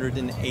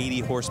 580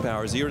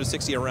 horsepower, 0 to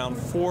 60 around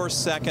 4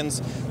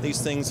 seconds.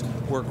 These things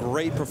were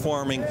great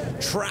performing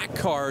track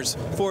cars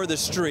for the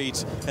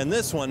street, and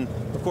this one,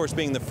 of course,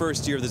 being the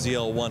first year of the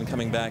ZL1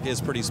 coming back, is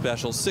pretty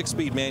special.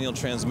 6-speed manual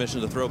transmission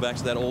to throw back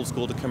to that old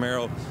school to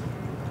Camaro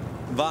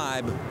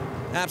vibe.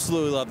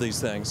 Absolutely love these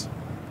things.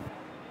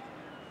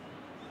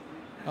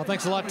 Well,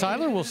 thanks a lot,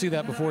 Tyler. We'll see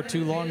that before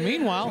too long.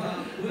 Meanwhile,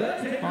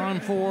 on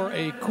for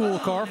a cool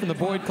car from the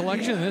Boyd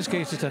collection. In this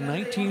case, it's a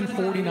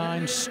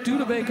 1949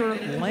 Studebaker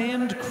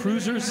Land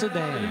Cruiser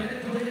sedan.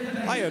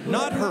 I had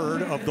not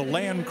heard of the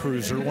Land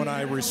Cruiser when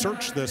I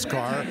researched this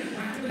car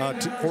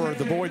for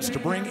the Boyds to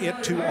bring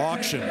it to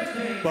auction.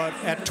 But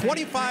at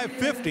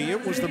 $25.50,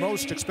 it was the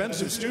most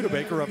expensive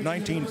Studebaker of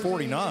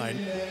 1949.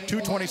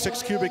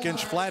 226 cubic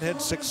inch flathead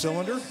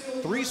 6-cylinder,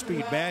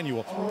 3-speed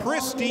manual,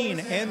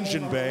 pristine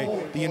engine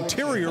bay. The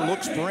interior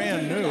looks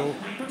brand new,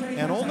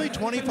 and only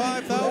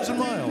 25,000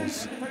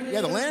 miles.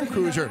 Yeah, the Land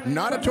Cruiser,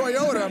 not a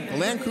Toyota. The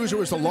Land Cruiser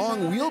was the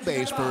long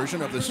wheelbase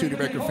version of the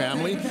Studebaker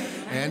family.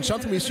 And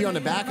something we see on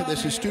the back of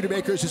this is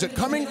Studebakers, is it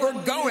coming or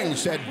going,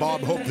 said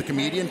Bob Hope, the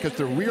comedian, because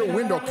the rear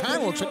window kind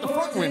of looks like the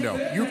front window.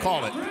 You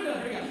call it.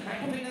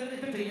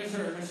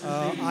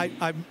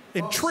 I'm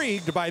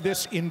intrigued by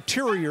this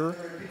interior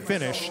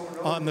finish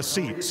on the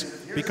seats,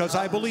 because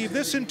I believe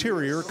this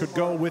interior could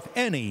go with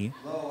any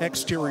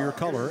exterior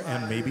color,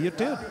 and maybe it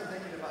did.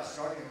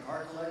 Starting a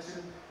car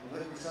collection, we're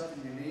looking for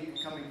something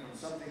unique, coming from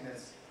something that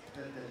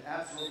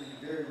absolutely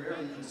very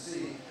rarely you can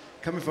see.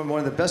 Coming from one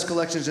of the best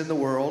collections in the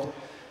world,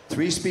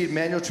 3-speed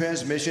manual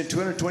transmission,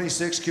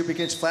 226 cubic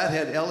inch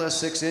flathead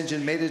LS6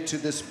 engine mated to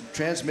this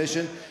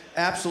transmission.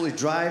 Absolutely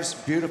drives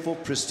beautiful,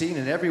 pristine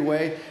in every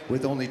way,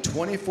 with only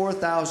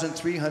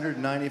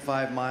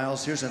 24,395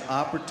 miles. Here's an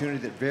opportunity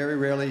that very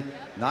rarely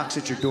knocks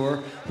at your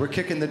door. We're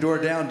kicking the door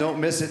down. Don't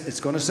miss it.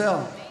 It's going to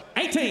sell.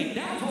 18.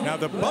 Now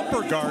the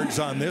bumper guards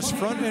on this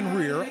front and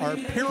rear are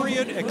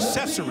Period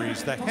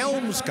Accessories. The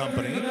Helms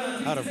Company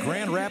out of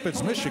Grand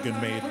Rapids, Michigan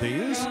made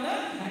these.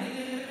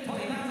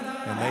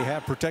 And they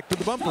have protected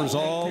the bumpers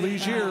all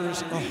these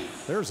years. Oh,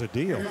 there's a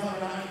deal.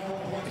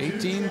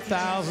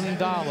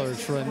 $18,000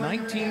 for a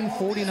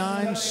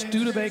 1949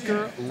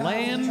 Studebaker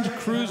Land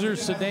Cruiser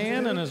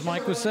sedan. And as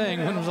Mike was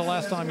saying, when was the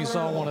last time you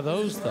saw one of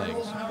those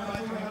things?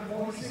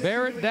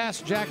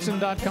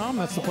 Barrett-Jackson.com,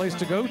 that's the place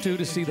to go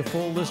to see the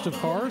full list of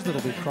cars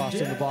that'll be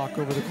crossing the block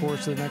over the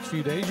course of the next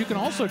few days. You can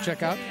also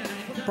check out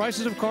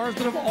prices of cars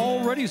that have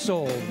already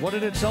sold. What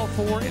did it sell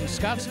for in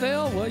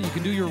Scottsdale? Well, you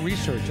can do your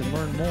research and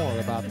learn more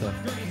about the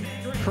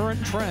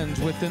current trends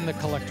within the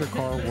collector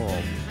car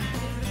world.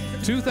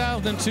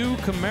 2002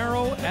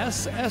 Camaro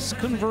SS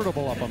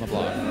convertible up on the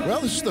block.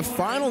 Well, this is the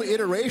final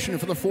iteration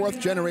for the 4th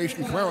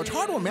generation Camaro. It's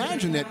hard to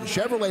imagine that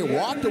Chevrolet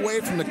walked away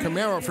from the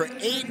Camaro for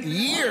 8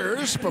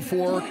 years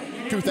before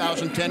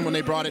 2010 when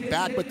they brought it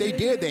back, but they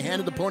did. They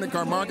handed the pony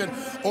car market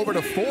over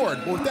to Ford.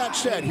 Well, with that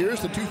said,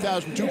 here's the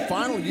 2002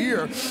 final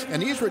year,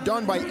 and these were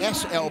done by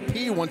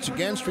SLP. Once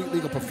again, Street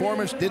Legal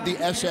Performance did the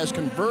SS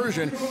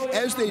conversion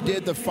as they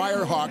did the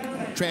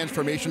Firehawk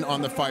transformation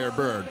on the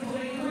Firebird.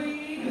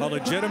 A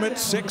legitimate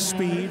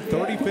 6-speed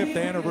 35th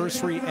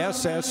anniversary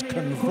SS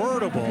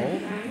convertible.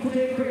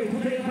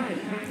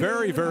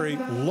 Very, very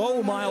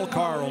low mile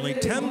car, only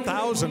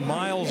 10,000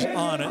 miles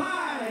on it.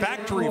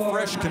 Factory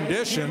fresh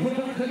condition,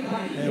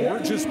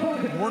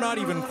 and we're not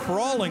even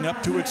crawling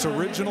up to its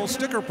original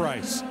sticker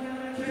price.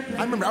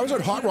 I remember I was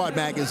at Hot Rod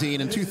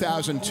Magazine in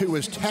 2002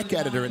 as tech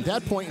editor. At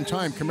that point in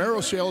time,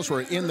 Camaro sales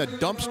were in the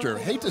dumpster.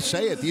 Hate to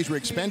say it, these were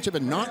expensive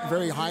and not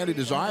very highly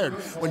desired.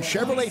 When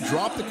Chevrolet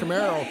dropped the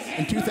Camaro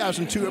in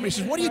 2002, everybody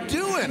says, what are you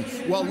doing?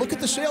 Well, look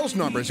at the sales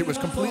numbers. It was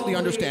completely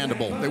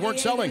understandable. They weren't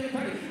selling.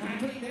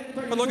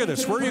 But look at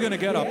this. Where are you going to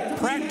get a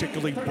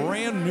practically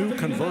brand new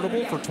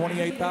convertible for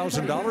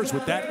 $28,000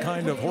 with that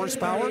kind of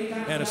horsepower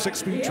and a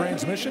 6-speed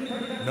transmission?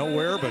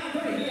 Nowhere but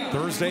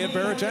Thursday at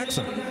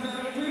Barrett-Jackson.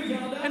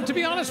 And to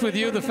be honest with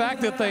you, the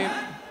fact that they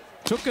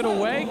took it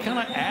away kind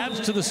of adds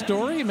to the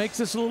story, makes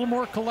this a little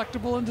more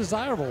collectible and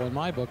desirable in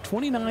my book.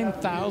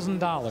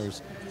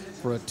 $29,000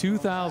 for a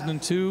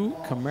 2002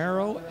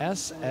 Camaro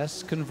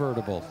SS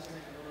convertible.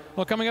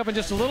 Well, coming up in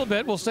just a little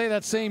bit, we'll say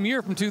that same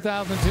year from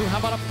 2002. How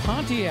about a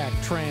Pontiac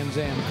Trans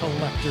Am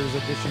Collector's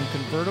Edition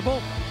convertible?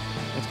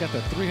 It's got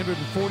the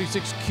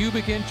 346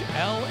 cubic inch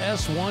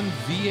LS1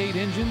 V8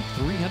 engine,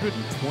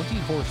 320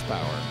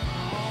 horsepower.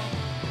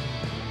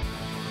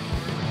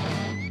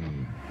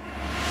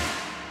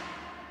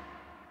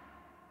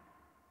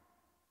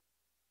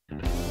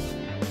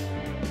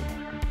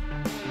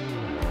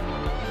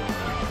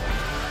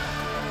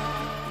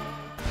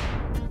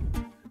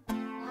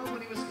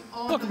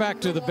 Welcome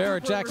back to the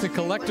Barrett-Jackson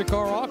Collector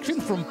Car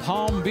Auction from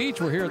Palm Beach.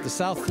 We're here at the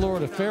South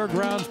Florida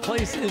Fairgrounds.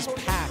 Place is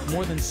packed.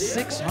 More than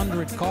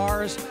 600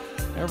 cars.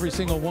 Every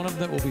single one of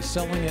them will be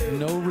selling at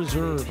no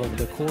reserve over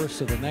the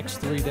course of the next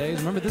 3 days.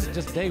 Remember, this is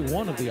just day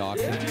one of the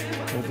auction.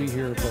 We'll be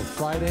here both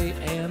Friday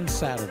and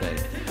Saturday.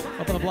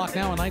 Up on the block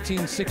now, a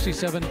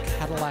 1967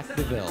 Cadillac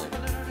DeVille.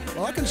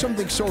 Well, how can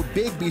something so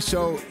big be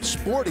so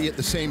sporty at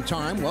the same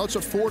time? Well, it's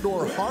a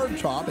four-door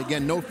hardtop.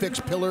 Again, no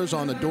fixed pillars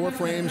on the door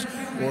frames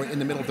or in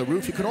the middle of the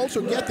roof. You could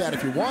also get that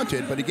if you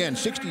wanted, but again,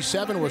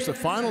 67 was the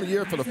final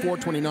year for the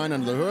 429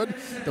 under the hood.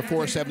 The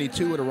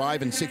 472 would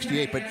arrive in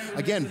 68. But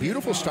again,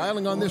 beautiful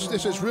styling on this.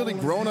 This has really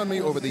grown on me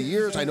over the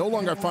years. I no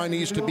longer find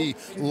these to be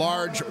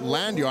large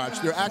land yachts.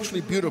 They're actually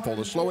beautiful.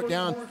 To slow it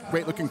down,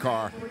 great-looking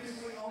car.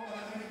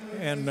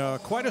 And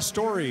quite a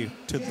story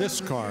to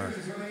this car.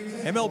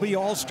 MLB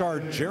All-Star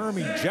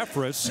Jeremy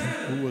Jeffress,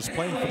 who was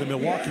playing for the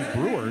Milwaukee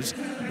Brewers,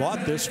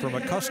 bought this from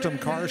a custom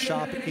car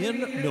shop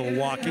in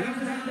Milwaukee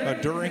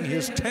during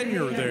his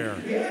tenure there.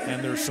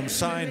 And there's some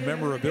signed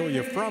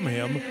memorabilia from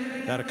him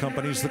that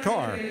accompanies the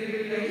car.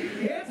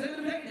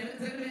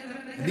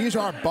 These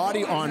are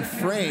body on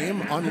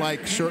frame,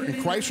 unlike certain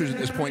Chryslers at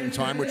this point in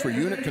time, which were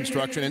unit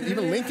construction, and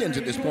even Lincolns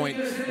at this point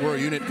were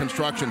unit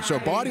construction. So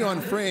body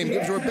on frame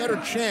gives you a better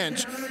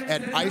chance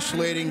at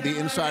isolating the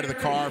inside of the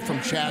car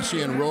from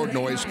chassis and road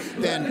noise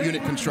than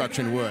unit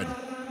construction would.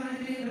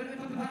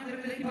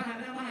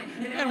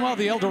 And while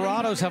the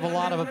Eldorados have a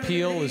lot of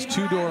appeal as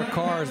two-door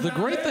cars, the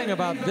great thing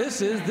about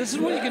this is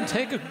what you can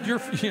take your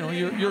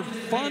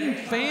fun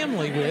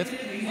family with.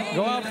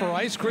 Go out for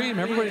ice cream.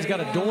 Everybody's got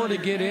a door to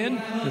get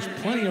in. There's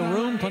plenty of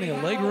room, plenty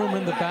of leg room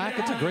in the back.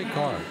 It's a great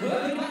car.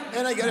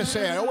 And I got to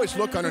say, I always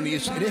look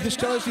underneath. It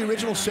still has the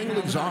original single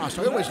exhaust.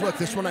 I always look.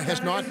 This one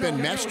has not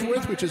been messed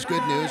with, which is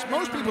good news.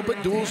 Most people put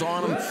duals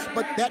on them,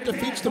 but that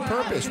defeats the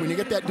purpose. When you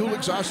get that dual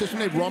exhaust system,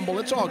 they rumble.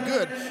 It's all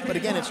good. But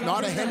again, it's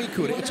not a Hemi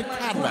Cuda. It's a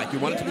Cadillac. You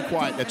want it to be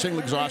quiet. That single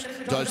exhaust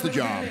does the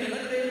job.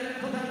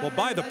 Well,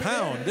 by the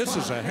pound, this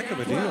is a heck of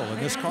a deal, and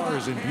this car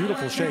is in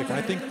beautiful shape.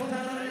 I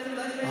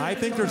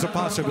think there's a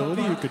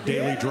possibility you could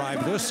daily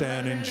drive this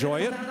and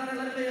enjoy it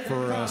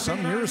for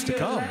some years to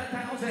come.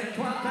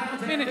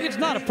 I mean, it's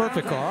not a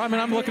perfect car. I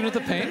mean, I'm looking at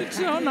the paint. It's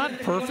not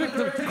perfect.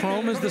 The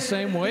chrome is the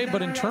same way,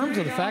 but in terms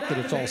of the fact that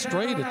it's all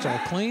straight, it's all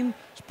clean,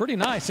 it's pretty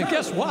nice. And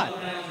guess what?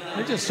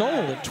 They just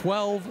sold at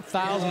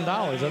 $12,000.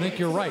 I think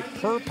you're right.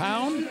 Per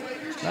pound,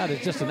 that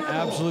is just an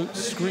absolute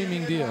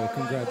screaming deal.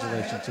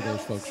 Congratulations to those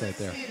folks right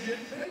there.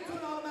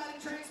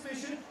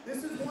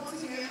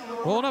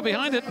 Rolling up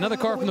behind it, another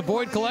car from the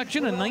Boyd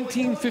collection, a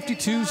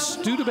 1952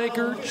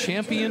 Studebaker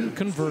Champion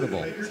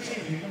convertible.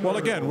 Well,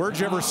 again, where'd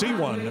you ever see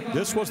one?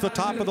 This was the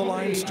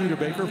top-of-the-line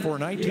Studebaker for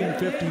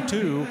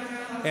 1952.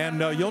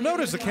 And you'll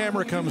notice the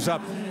camera comes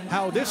up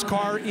how this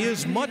car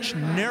is much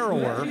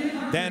narrower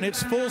than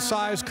its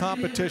full-size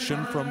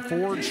competition from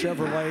Ford,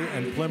 Chevrolet,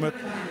 and Plymouth.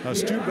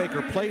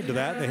 Studebaker played to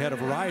that. They had a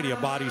variety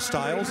of body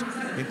styles,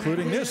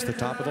 including this, the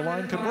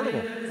top-of-the-line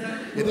convertible.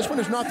 Yeah, this one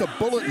is not the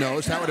bullet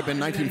nose. That would have been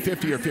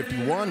 1950 or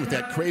 51 with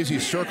that crazy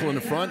circle in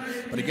the front.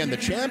 But again, the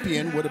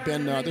Champion would have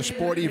been the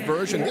sporty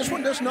version. This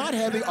one does not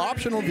have the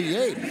optional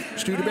V8.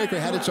 Studebaker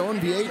had its own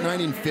V8 in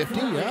 1950,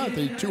 yeah,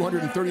 the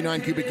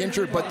 239 cubic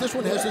incher, but this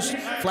one has this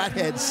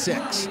flathead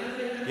 6.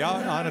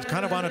 Yeah,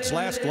 kind of on its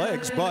last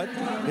legs, but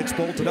it's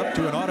bolted up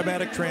to an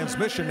automatic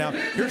transmission. Now,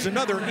 here's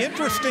another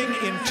interesting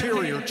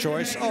interior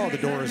choice. Oh, the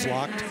door is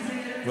locked.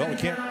 Well, we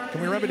can't.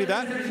 Can we remedy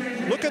that?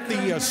 Look at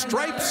the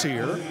stripes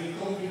here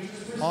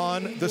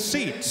on the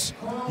seats.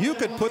 You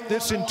could put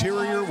this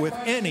interior with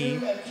any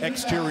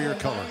exterior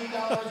color.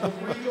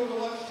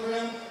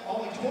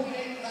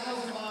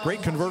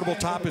 Great convertible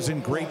top is in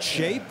great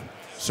shape.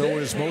 So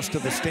is most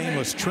of the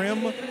stainless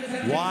trim.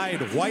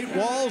 Wide white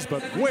walls,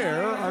 but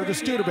where are the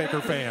Studebaker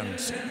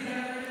fans?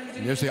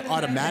 And there's the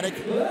automatic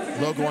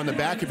logo on the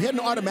back. If you had an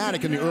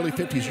automatic in the early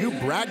 50s, you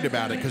bragged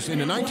about it, because in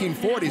the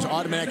 1940s,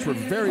 automatics were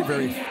very,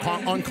 very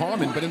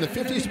uncommon. But in the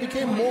 50s, it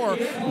became more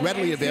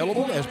readily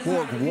available as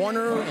Borg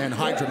Warner and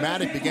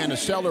Hydra-Matic began to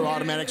sell their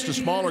automatics to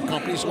smaller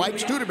companies like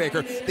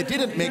Studebaker that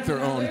didn't make their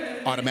own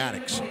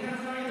automatics.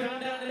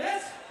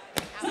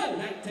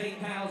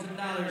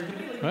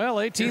 Well,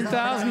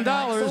 $18,000,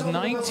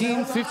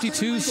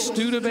 1952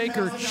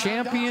 Studebaker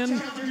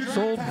Champion,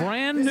 sold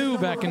brand new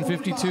back in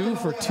 52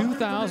 for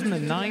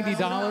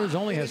 $2,090,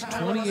 only has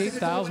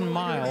 28,000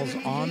 miles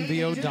on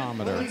the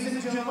odometer.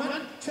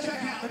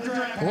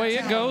 The way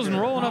it goes, and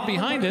rolling up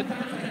behind it,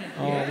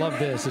 Oh, I love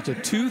this. It's a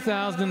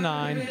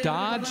 2009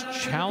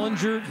 Dodge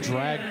Challenger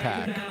drag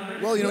pack.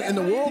 Well, you know, in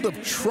the world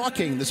of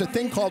trucking, there's a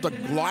thing called a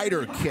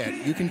glider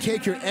kit. You can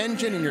take your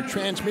engine and your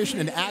transmission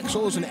and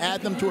axles and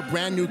add them to a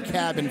brand new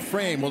cab and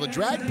frame. Well, the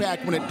drag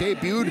pack, when it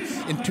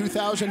debuted in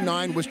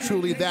 2009, was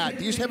truly that.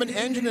 These have an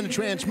engine and a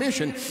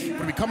transmission.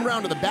 When we come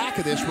around to the back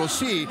of this, we'll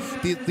see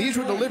these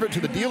were delivered to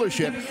the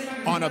dealership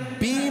on a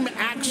beam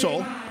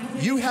axle.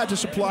 You had to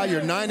supply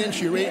your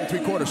 9-inch, your 8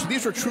 3/4. So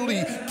these were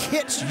truly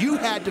kits you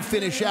had to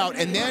finish out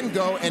and then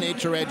go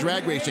NHRA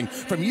drag racing.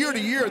 From year to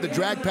year, the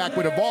drag pack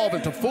would evolve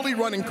into fully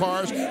running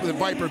cars with the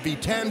Viper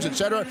V10s,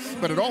 etc.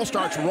 But it all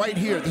starts right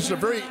here. This is a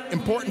very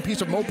important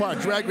piece of Mopar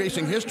drag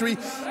racing history.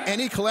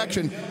 Any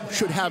collection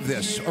should have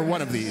this or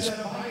one of these.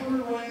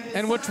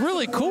 And what's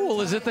really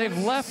cool is that they've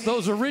left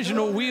those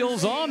original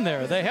wheels on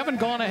there. They haven't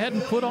gone ahead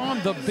and put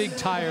on the big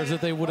tires that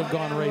they would have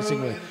gone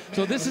racing with.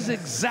 So this is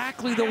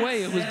exactly the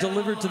way it was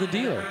delivered to the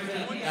dealer.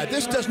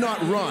 This does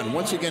not run.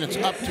 Once again, it's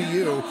up to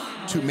you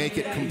to make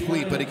it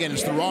complete. But again,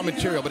 it's the raw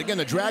material. But again,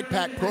 the drag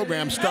pack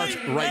program starts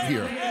right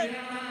here.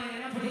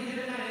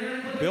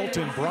 Built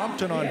in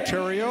Brompton,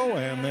 Ontario,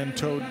 and then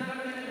towed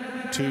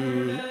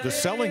to the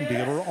selling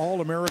dealer,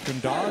 All American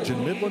Dodge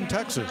in Midland,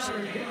 Texas.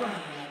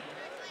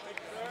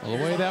 Well,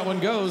 the way that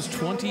one goes,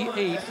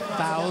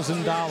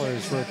 $28,000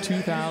 for a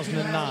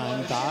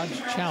 2009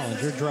 Dodge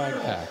Challenger drag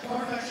pack.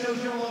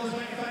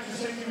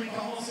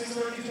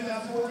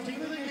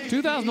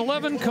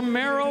 2011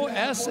 Camaro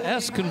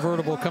SS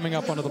convertible coming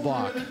up onto the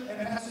block.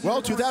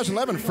 Well,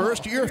 2011,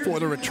 first year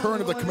for the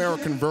return of the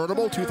Camaro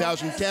convertible.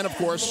 2010, of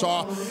course,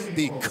 saw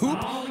the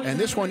coupe, and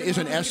this one is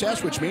an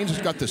SS, which means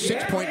it's got the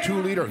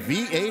 6.2-liter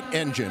V8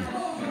 engine.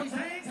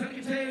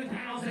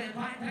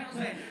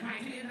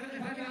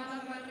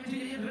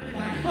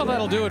 Well,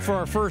 that'll do it for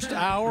our first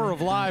hour of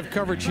live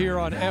coverage here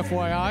on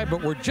FYI,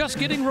 but we're just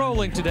getting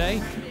rolling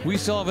today. We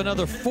still have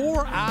another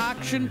 4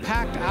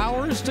 action-packed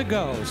hours to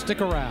go.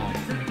 Stick around.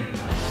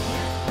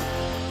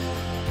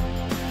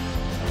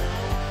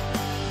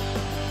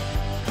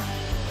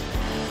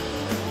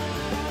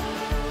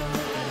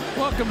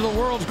 Welcome to the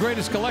world's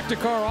greatest collector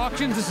car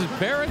auctions. This is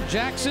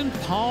Barrett-Jackson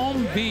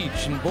Palm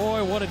Beach, and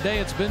boy, what a day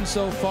it's been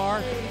so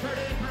far.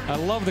 I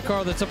love the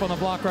car that's up on the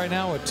block right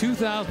now, a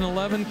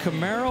 2011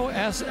 Camaro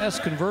SS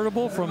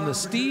convertible from the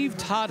Steve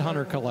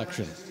Todhunter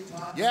collection.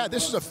 Yeah,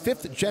 this is a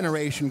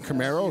 5th-generation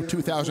Camaro.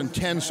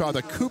 2010 saw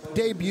the coupe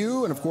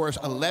debut, and of course,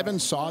 11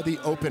 saw the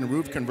open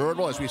roof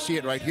convertible, as we see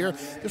it right here.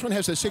 This one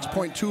has a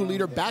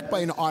 6.2-liter backed by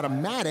an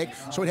automatic,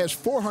 so it has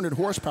 400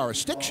 horsepower.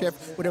 Stick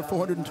shift would have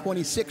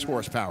 426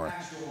 horsepower.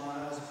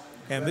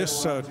 And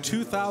this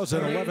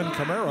 2011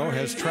 Camaro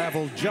has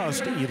traveled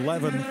just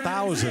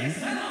 11,000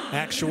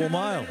 actual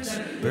miles,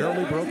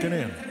 barely broken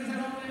in.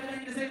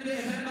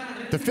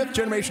 The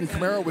 5th-generation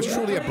Camaro was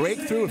truly a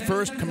breakthrough.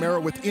 First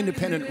Camaro with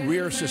independent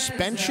rear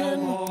suspension,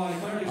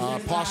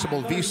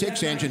 possible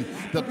V6 engine.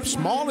 The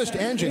smallest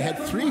engine had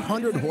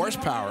 300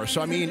 horsepower.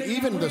 So, I mean,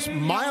 even the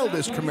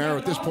mildest Camaro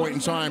at this point in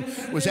time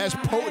was as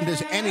potent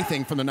as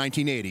anything from the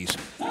 1980s.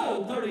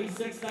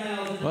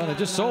 Well, it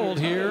just sold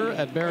here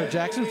at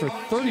Barrett-Jackson for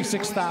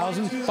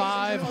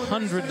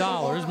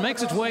 $36,500.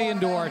 Makes its way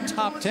into our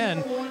top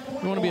 10.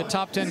 You want to be a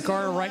top 10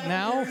 car right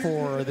now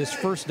for this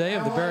first day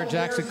of the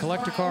Barrett-Jackson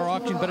collector car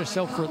auction. Better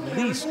sell for at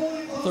least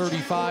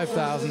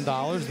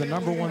 $35,000. The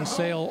 #1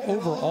 sale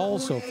overall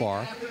so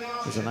far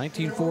is a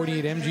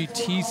 1948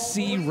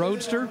 MGTC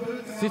Roadster,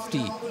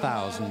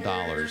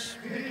 $50,000.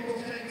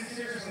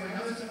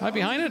 Right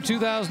behind it,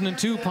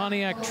 2002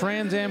 Pontiac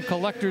Trans Am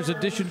Collector's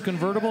Edition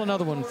convertible,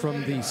 another one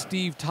from the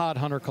Steve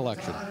Todhunter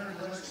collection.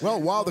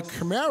 Well, while the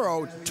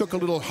Camaro took a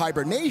little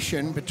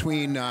hibernation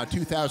between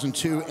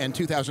 2002 and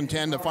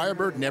 2010, the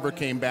Firebird never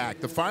came back.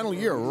 The final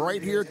year,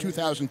 right here,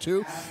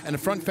 2002, and the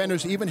front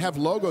fenders even have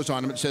logos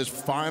on them. It says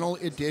Final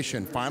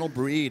Edition, Final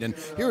Breed, and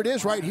here it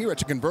is right here.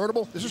 It's a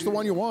convertible. This is the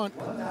one you want.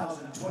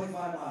 1,025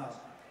 miles.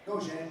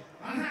 Go, Shane.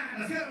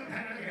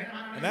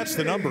 And that's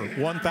the number,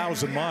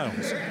 1,000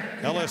 miles.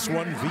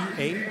 LS1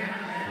 V8,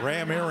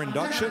 Ram air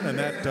induction, and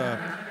that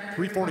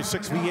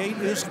 346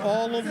 V8 is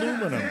all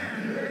aluminum.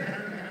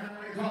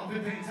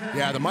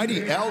 Yeah, the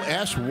mighty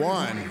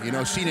LS1, you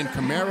know, seen in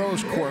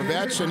Camaros,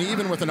 Corvettes, and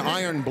even with an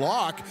iron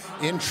block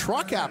in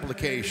truck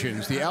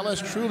applications. The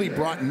LS truly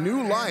brought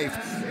new life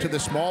to the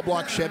small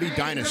block Chevy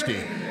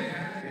dynasty.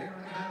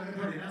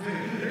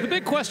 The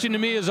big question to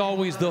me is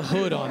always the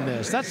hood on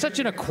this. That's such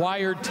an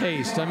acquired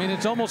taste. I mean,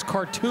 it's almost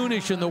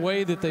cartoonish in the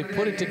way that they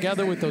put it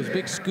together with those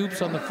big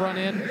scoops on the front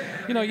end.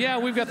 You know, yeah,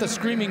 we've got the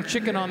screaming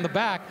chicken on the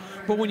back,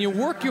 but when you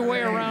work your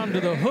way around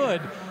to the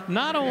hood,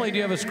 not only do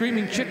you have a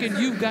screaming chicken,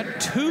 you've got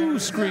 2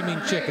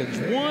 screaming chickens,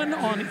 one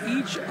on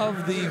each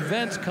of the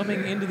vents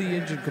coming into the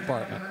engine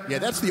compartment. Yeah,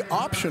 that's the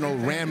optional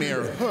Ram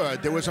Air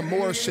hood. There was a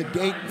more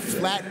sedate,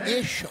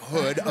 flat-ish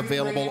hood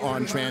available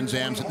on Trans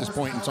Ams at this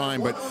point in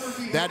time, but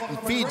that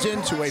feeds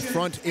into a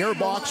front air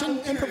box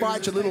and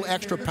provides a little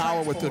extra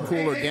power with the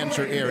cooler,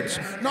 denser air. It's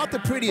not the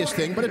prettiest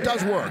thing, but it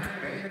does work.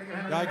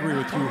 I agree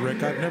with you,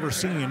 Rick. I've never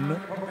seen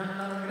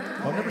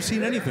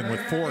anything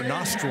with 4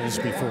 nostrils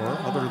before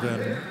other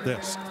than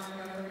this.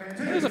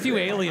 There's a few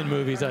alien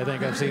movies I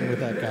think I've seen with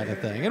that kind of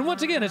thing. And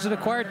once again, it's an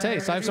acquired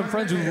taste. I have some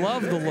friends who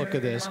love the look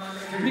of this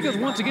because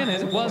once again,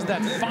 it was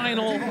that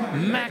final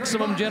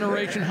maximum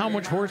generation. How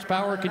much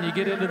horsepower can you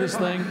get into this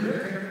thing?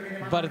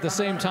 But at the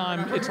same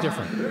time, it's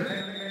different.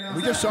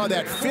 We just saw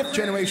that 5th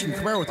generation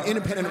Camaro with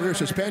independent rear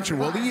suspension.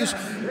 Well, these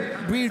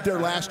breathed their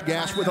last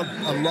gas with a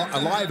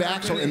live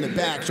axle in the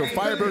back. So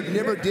Firebird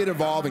never did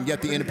evolve and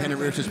get the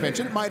independent rear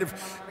suspension. It might have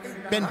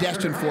been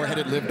destined for had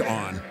it lived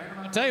on.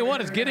 Tell you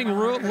what, it's getting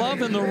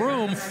love in the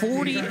room.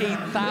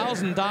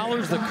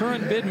 $48,000, the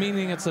current bid,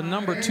 meaning it's the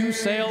 #2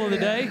 sale of the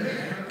day.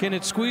 Can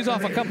it squeeze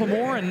off a couple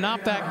more and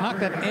knock that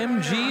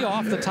MG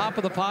off the top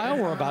of the pile?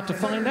 We're about to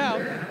find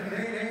out.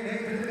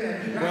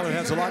 Well, it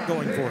has a lot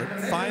going for it.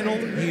 Final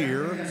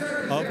year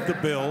of the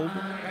build,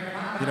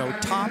 you know,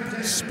 top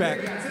spec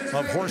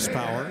of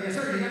horsepower,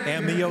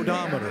 and the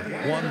odometer,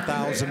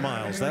 1,000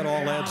 miles. That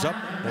all adds up,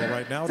 well,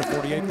 right now to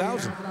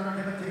 48,000.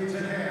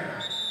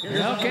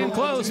 Well, came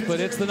close, but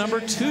it's the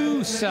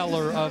 #2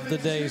 seller of the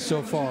day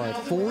so far at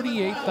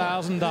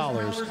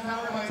 $48,000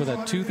 for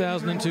that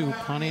 2002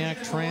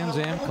 Pontiac Trans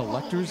Am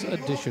Collector's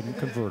Edition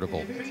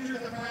convertible.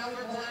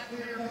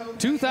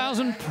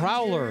 2000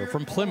 Prowler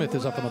from Plymouth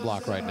is up on the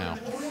block right now.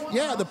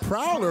 Yeah, the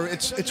Prowler,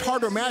 it's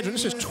hard to imagine.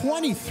 This is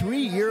 23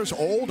 years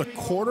old, a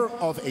quarter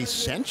of a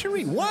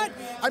century? What?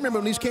 I remember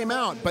when these came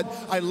out, but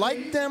I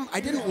liked them.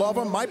 I didn't love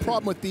them. My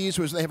problem with these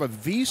was they have a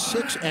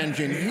V6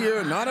 engine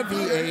here, not a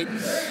V8.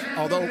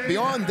 Although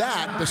beyond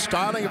that, the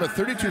styling of a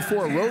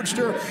 32.4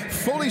 Roadster,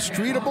 fully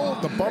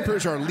streetable. The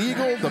bumpers are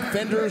legal, the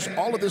fenders,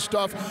 all of this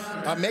stuff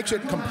makes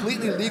it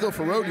completely legal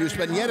for road use,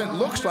 but yet it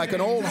looks like an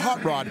old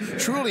hot rod.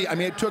 Truly, I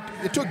mean, it took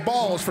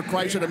balls for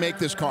Chrysler to make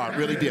this car. It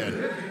really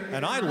did.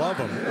 And I love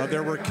them.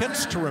 There were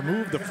kits to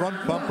remove the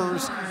front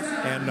bumpers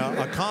and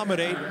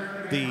accommodate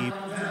the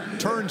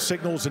turn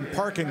signals and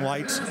parking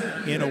lights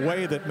in a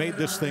way that made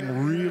this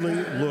thing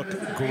really look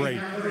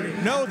great.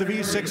 No, the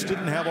V6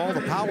 didn't have all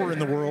the power in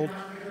the world.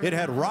 It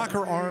had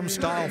rocker arm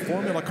style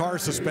Formula car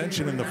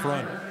suspension in the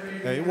front.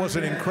 It was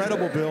an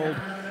incredible build.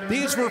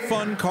 These were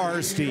fun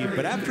cars, Steve,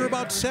 but after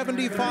about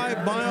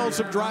 75 miles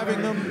of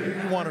driving them,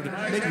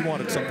 maybe you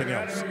wanted something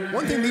else.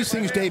 One thing these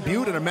things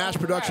debuted in a mass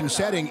production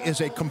setting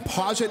is a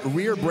composite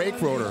rear brake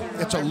rotor.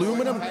 It's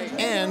aluminum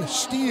and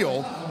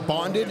steel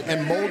bonded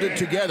and molded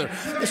together.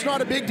 It's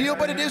not a big deal,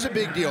 but it is a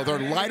big deal. They're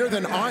lighter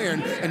than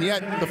iron, and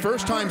yet the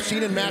first time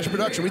seen in mass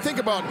production. We think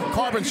about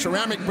carbon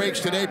ceramic brakes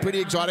today,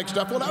 pretty exotic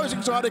stuff. Well, that was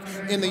exotic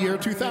in the year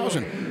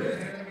 2000.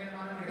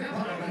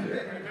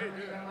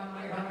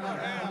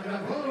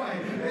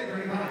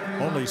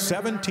 Only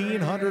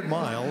 1,700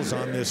 miles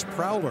on this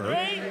Prowler.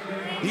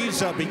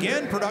 These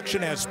began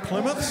production as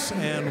Plymouths,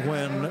 and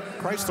when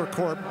Chrysler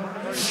Corp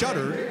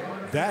shuttered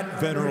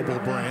that venerable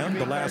brand,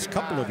 the last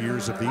couple of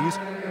years of these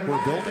were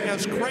built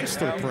as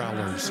Chrysler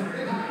Prowlers.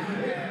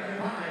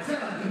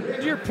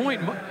 To your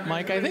point,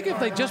 Mike, I think if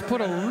they just put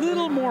a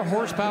little more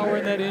horsepower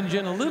in that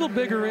engine, a little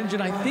bigger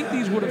engine, I think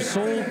these would have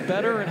sold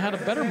better and had a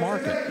better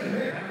market.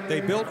 They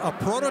built a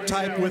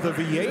prototype with a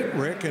V8,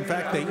 Rick. In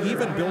fact, they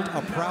even built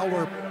a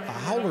Prowler, a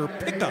Howler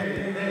pickup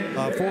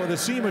for the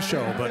SEMA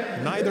show,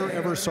 but neither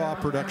ever saw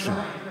production.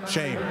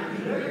 Shame.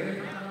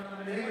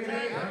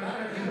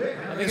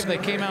 I think if they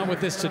came out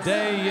with this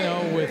today, you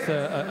know, with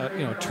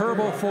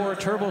Turbo 4,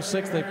 Turbo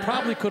 6, they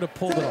probably could have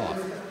pulled it off.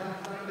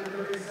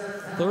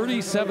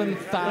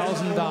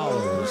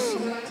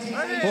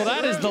 $37,000. Well,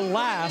 that is the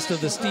last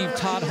of the Steve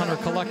Todhunter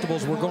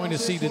collectibles we're going to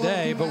see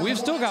today, but we've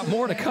still got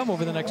more to come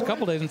over the next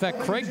couple days. In fact,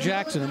 Craig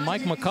Jackson and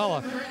Mike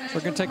McCullough are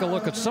going to take a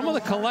look at some of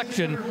the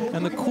collection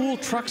and the cool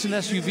trucks and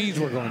SUVs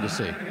we're going to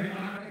see.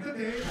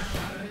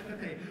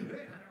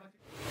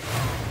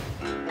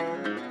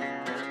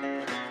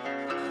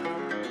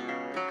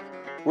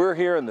 We're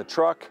here in the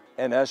truck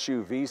and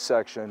SUV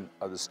section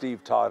of the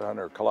Steve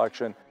Todhunter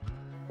collection.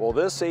 Well,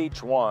 this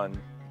H1,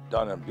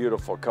 done in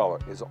beautiful color,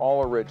 is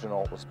all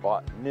original. It was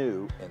bought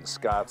new in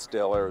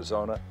Scottsdale,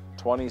 Arizona,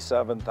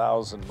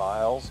 27,000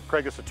 miles.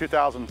 Craig, it's a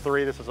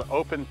 2003. This is an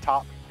open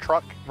top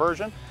truck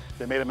version.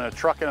 They made them in a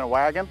truck and a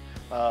wagon.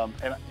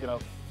 And you know,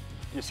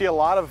 you see a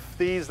lot of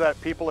these that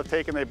people have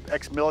taken the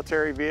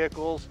ex-military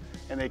vehicles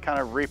and they kind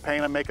of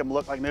repaint them, make them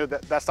look like new.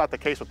 That's not the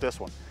case with this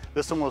one.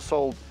 This one was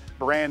sold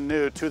brand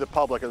new to the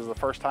public. It was the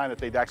first time that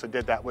they actually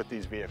did that with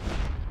these vehicles.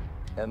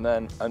 And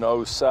then an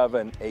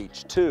 07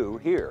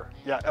 H2 here.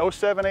 Yeah,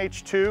 07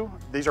 H2.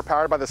 These are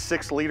powered by the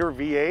 6-liter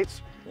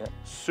V8s. Yeah.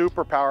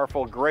 Super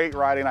powerful, great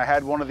riding. I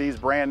had one of these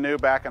brand new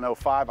back in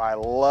 05. I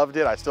loved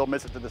it. I still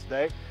miss it to this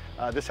day.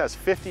 This has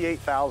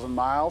 58,000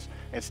 miles,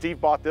 and Steve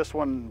bought this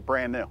one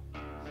brand new.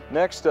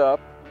 Next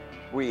up,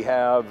 we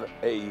have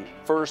a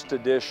first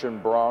edition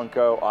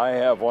Bronco. I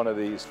have one of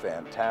these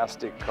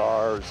fantastic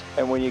cars.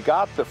 And when you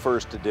got the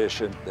first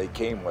edition, they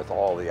came with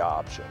all the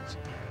options.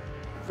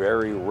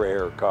 Very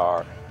rare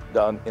car,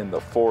 done in the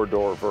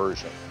 4-door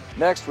version.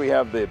 Next we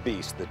have the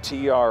Beast, the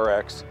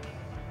TRX,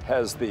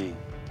 has the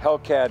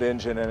Hellcat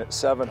engine in it,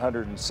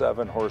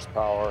 707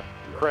 horsepower.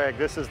 Craig,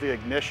 this is the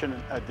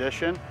Ignition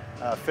Edition,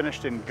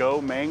 finished in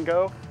Go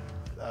Mango.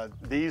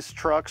 These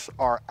trucks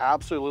are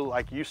absolutely,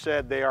 like you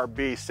said, they are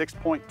beasts.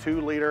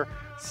 6.2 liter,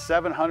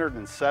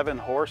 707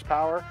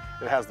 horsepower.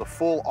 It has the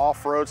full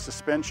off-road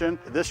suspension.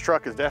 This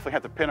truck is definitely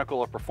at the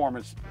pinnacle of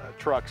performance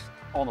trucks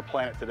on the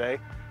planet today.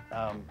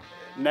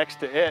 Next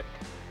to it,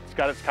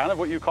 it's kind of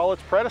what you call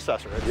its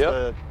predecessor. It's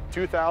the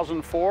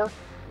 2004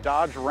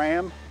 Dodge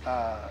Ram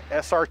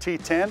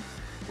SRT 10.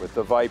 With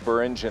the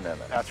Viper engine in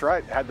it. That's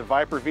right. It had the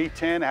Viper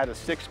V10, it had a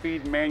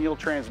 6-speed manual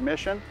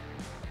transmission.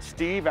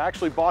 Steve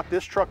actually bought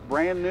this truck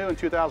brand new in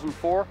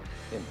 2004.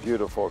 In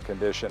beautiful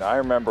condition. I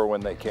remember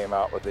when they came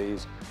out with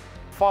these.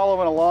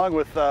 Following along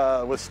with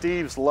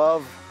Steve's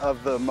love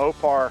of the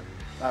Mopar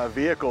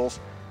vehicles,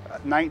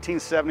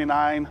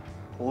 1979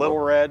 Little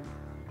Red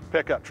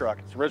pickup truck.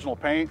 It's original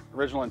paint,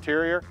 original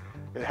interior.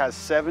 It has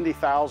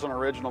 70,000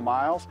 original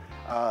miles.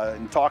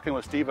 And talking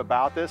with Steve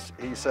about this,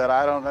 he said,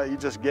 I don't know, you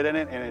just get in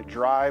it and it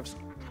drives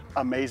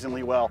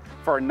amazingly well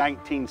for a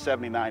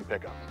 1979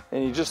 pickup.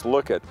 And you just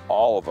look at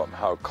all of them,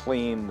 how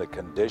clean, the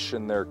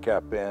condition they're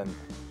kept in.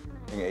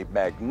 A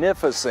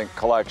magnificent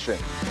collection.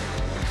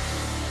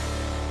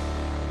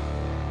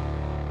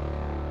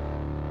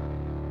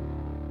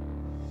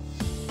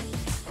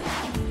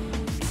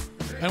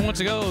 And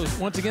once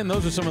again,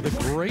 those are some of the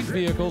great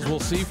vehicles we'll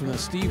see from the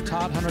Steve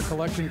Todd Hunter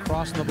collection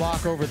crossing the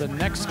block over the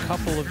next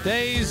couple of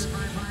days.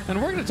 And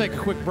we're going to take a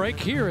quick break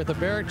here at the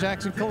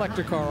Barrett-Jackson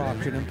Collector Car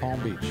Auction in Palm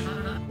Beach.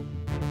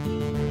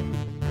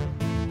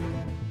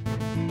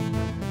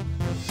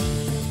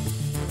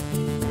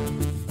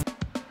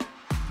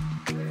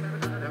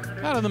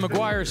 Out of the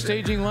McGuire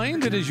staging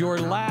lanes, it is your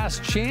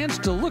last chance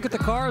to look at the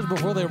cars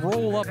before they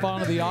roll up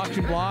onto the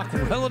auction block.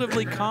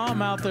 Relatively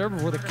calm out there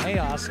before the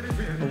chaos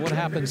of what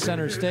happened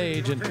center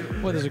stage. And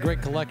boy, there's a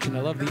great collection.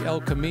 I love the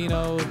El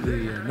Camino,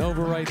 the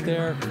Nova right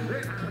there,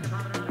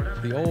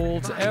 the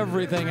Olds,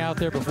 everything out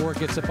there before it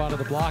gets up onto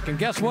the block. And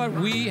guess what?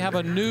 We have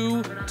a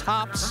new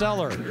top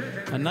seller,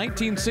 a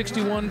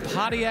 1961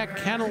 Pontiac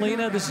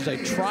Catalina. This is a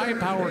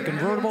tri-power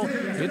convertible.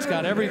 It's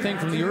got everything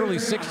from the early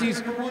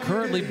 60s,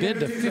 currently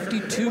bid to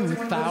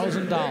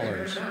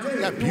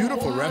 $52,000. That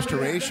beautiful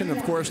restoration.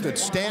 Of course, the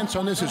stance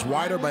on this is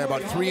wider by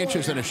about 3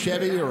 inches than a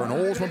Chevy or an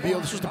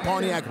Oldsmobile. This is the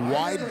Pontiac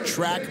wide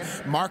track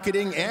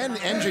marketing and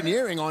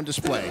engineering on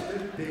display.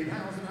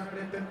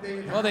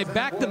 Well, they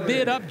backed the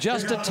bid up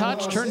just a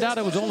touch. Turned out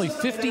it was only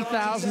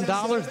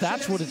 $50,000.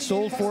 That's what it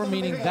sold for,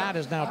 meaning that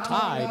is now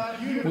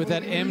tied with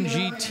that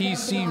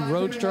MGTC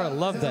Roadster. I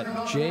love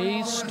that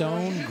J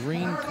Stone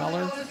green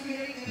color.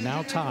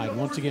 Now tied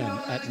once again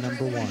at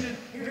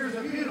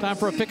 #1. Time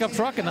for a pickup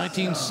truck, a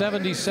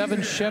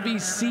 1977 Chevy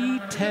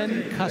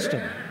C10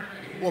 Custom.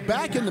 Well,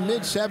 back in the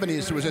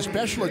mid-'70s, there was a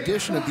special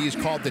edition of these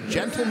called the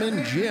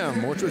Gentleman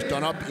Jim, which was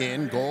done up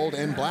in gold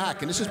and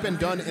black. And this has been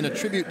done in a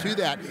tribute to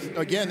that.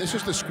 Again, this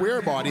is the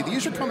square body.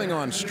 These are coming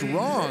on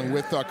strong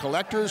with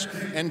collectors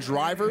and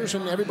drivers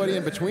and everybody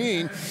in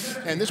between.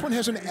 And this one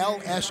has an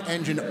LS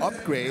engine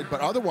upgrade, but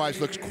otherwise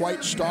looks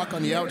quite stock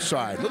on the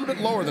outside. A little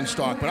bit lower than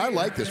stock, but I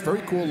like this. Very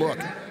cool look.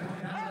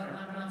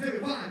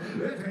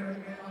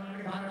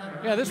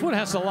 Yeah, this one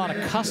has a lot of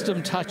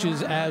custom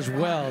touches as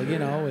well. You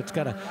know, it's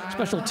got a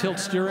special tilt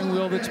steering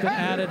wheel that's been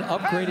added,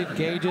 upgraded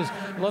gauges.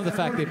 I love the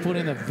fact they put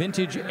in a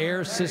vintage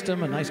air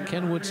system, a nice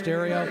Kenwood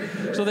stereo.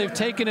 So they've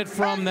taken it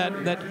from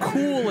that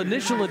cool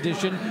initial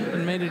edition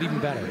and made it even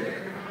better.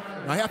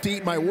 I have to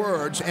eat my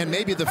words, and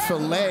maybe the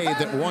fillet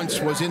that once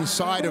was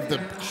inside of the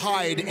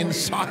hide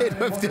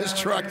inside of this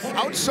truck.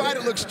 Outside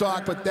it looks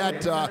stock, but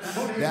that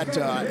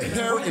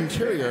hair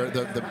interior,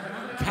 the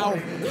cow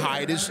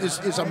hide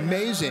is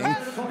amazing.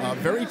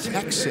 Very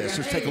Texas.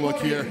 Let's take a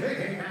look here.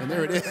 And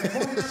there it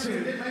is.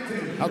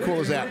 How cool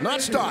is that?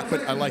 Not stock,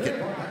 but I like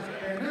it.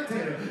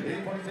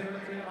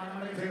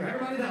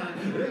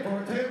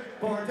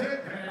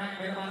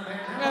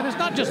 And it's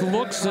not just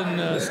looks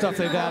and stuff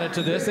they've added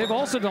to this. They've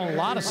also done a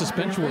lot of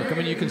suspension work. I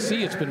mean, you can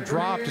see it's been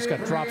dropped. It's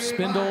got dropped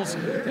spindles.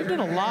 They've done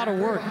a lot of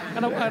work.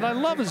 And I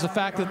love is the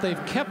fact that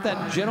they've kept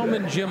that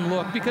Gentleman Jim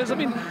look. Because, I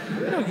mean,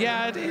 you know,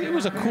 yeah, it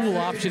was a cool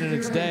option in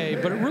its day,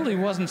 but it really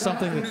wasn't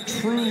something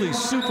that's truly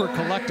super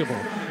collectible.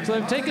 So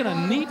they've taken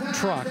a neat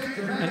truck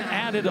and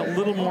added a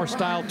little more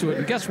style to it.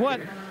 And guess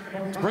what?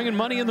 It's bringing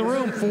money in the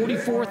room,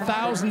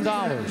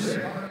 $44,000.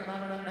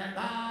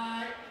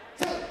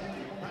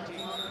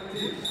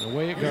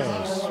 Away it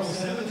goes.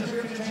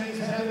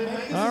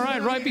 All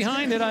right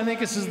behind it, I think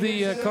this is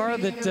the car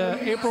that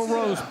April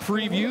Rose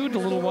previewed a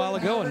little while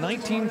ago, a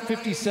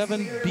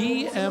 1957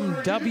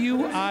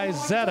 BMW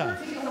Isetta.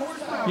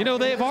 You know,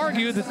 they've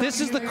argued that this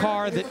is the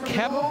car that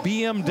kept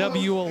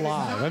BMW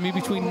alive. I mean,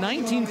 between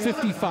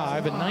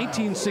 1955 and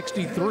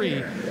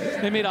 1963,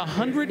 they made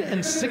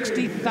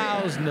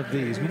 160,000 of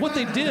these. And what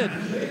they did,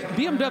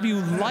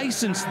 BMW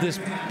licensed this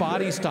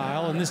body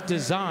style and this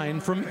design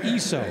from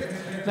ESO.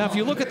 Now, if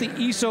you look at the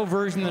ESO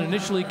version that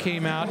initially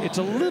came out, it's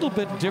a little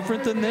bit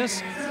different than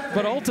this,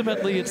 but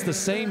ultimately it's the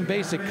same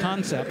basic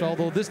concept,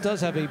 although this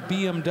does have a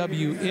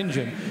BMW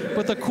engine.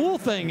 But the cool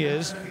thing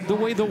is the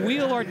way the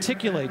wheel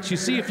articulates. You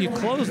see, if you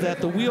close that,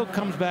 the wheel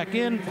comes back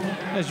in.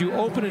 As you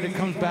open it, it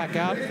comes back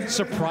out.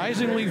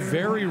 Surprisingly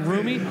very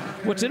roomy.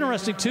 What's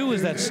interesting, too,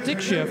 is that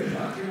stick shift.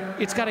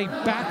 It's got a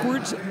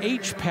backwards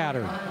H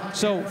pattern.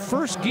 So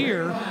first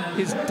gear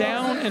is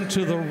down and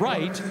to the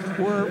right,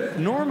 where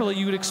normally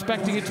you would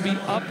expecting it to be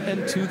up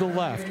and to the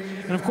left.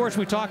 And of course,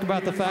 we talk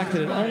about the fact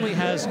that it only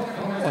has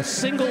a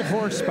single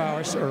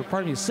horsepower, or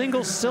pardon me,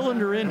 single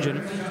cylinder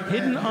engine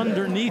hidden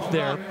underneath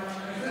there.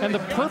 And the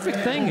perfect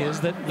thing is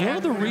that one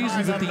of the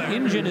reasons that the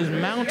engine is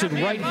mounted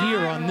right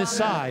here on this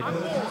side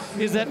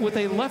is that with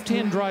a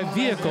left-hand drive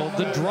vehicle,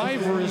 the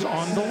driver is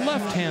on the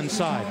left-hand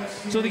side.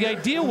 So the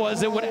idea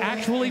was it would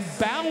actually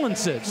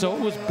balance it, so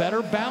it was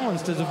better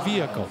balanced as a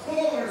vehicle.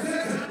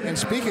 And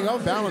speaking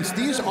of balance,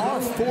 these are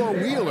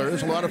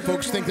four-wheelers. A lot of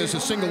folks think there's a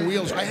single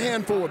wheels. A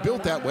handful were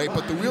built that way,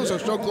 but the wheels are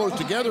so close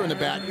together in the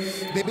back,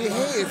 they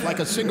behave like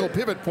a single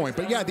pivot point.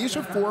 But yeah, these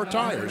are four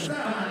tires.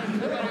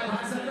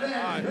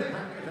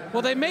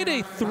 Well, they made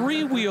a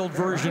three-wheeled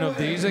version of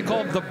these. They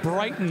called the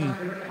Brighton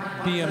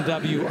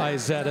BMW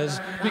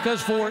Izettas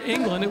because for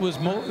England it was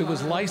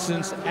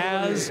licensed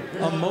as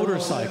a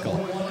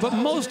motorcycle. But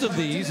most of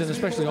these, and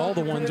especially all the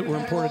ones that were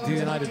imported to the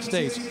United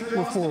States,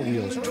 were four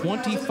wheels.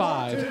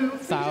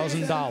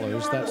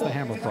 $25,000. That's the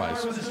hammer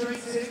price.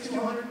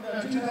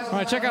 All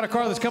right, check out a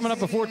car that's coming up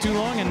before too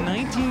long. A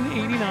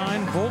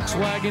 1989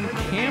 Volkswagen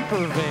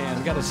camper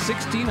van. Got a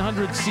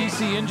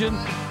 1600cc engine.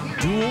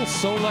 Dual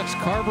Solex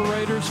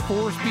carburetors,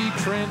 4-speed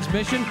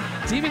transmission.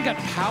 It's even got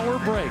power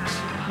brakes.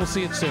 We'll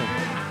see it soon.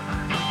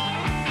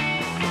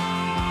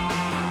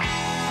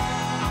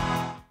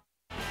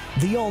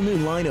 The all-new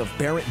line of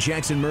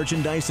Barrett-Jackson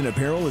merchandise and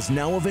apparel is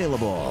now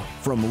available.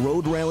 From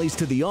road rallies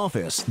to the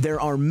office, there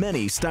are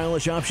many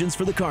stylish options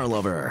for the car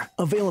lover.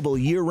 Available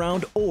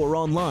year-round or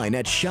online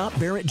at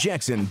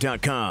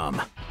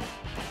shopbarrettjackson.com.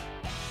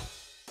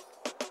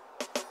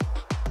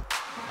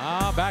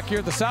 Back here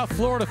at the South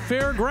Florida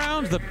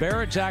Fairgrounds, the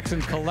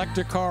Barrett-Jackson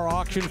collector car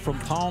auction from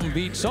Palm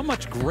Beach. So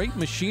much great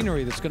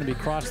machinery that's going to be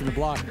crossing the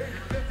block.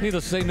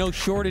 Needless to say, no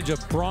shortage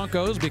of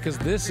Broncos because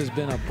this has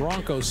been a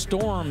Bronco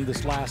storm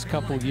this last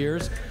couple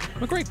years.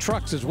 But great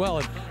trucks as well.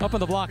 And up on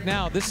the block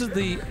now, this is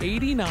the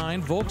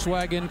 '89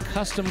 Volkswagen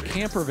custom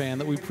camper van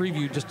that we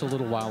previewed just a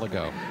little while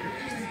ago.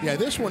 Yeah,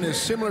 this one is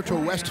similar to a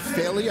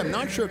Westphalia. I'm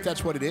not sure if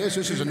that's what it is.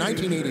 This is a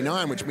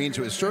 1989, which means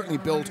it was certainly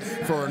built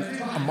for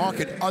a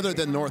market other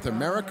than North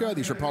America.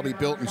 These were probably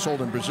built and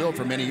sold in Brazil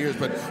for many years.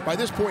 But by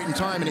this point in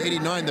time, in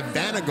 '89, the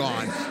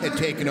Vanagon had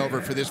taken over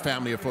for this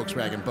family of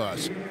Volkswagen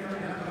bus.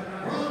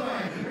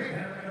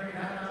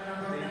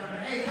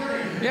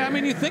 Yeah, I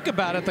mean, you think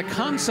about it, the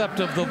concept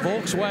of the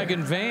Volkswagen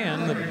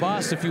van, the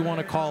bus, if you want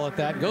to call it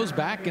that, goes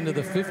back into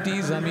the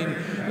 50s. I mean,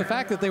 the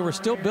fact that they were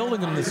still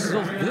building them this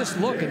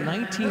look in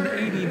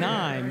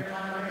 1989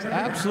 is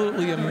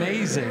absolutely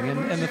amazing.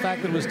 And the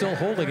fact that it was still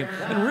holding it.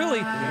 And really,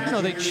 you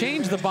know, they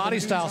changed the body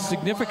style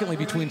significantly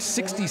between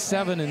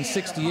 67 and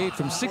 68.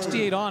 From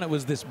 68 on, it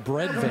was this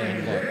bread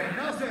van look.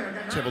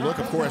 Let's have a look,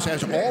 of course,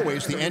 as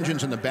always, the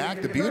engine's in the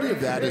back. The beauty of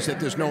that is that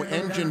there's no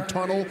engine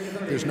tunnel.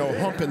 There's no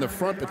hump in the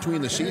front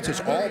between the seats. It's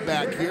all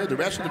back here. The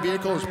rest of the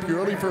vehicle is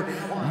purely for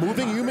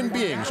moving human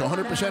beings,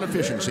 100%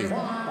 efficiency.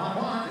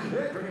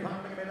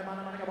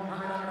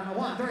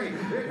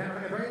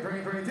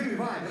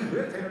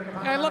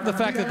 I love the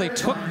fact that they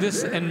took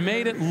this and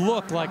made it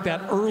look like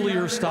that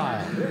earlier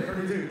style.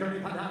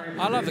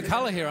 I love the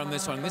color here on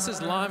this one. This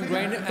is lime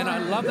green, and I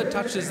love the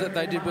touches that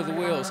they did with the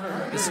wheels.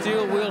 The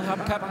steel wheel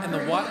hubcap and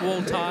the white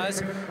wall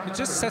tires. It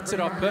just sets it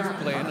off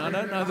perfectly, and I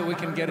don't know that we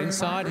can get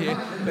inside here,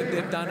 but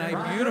they've done a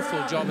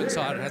beautiful job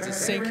inside. It has a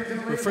sink,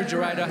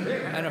 refrigerator,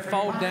 and a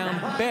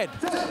fold-down bed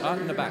out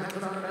in the back.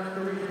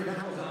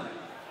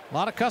 A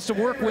lot of custom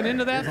work went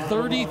into that,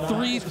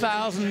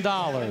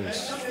 $33,000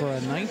 for a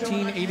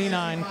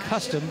 1989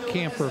 custom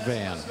camper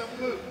van.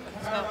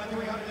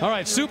 All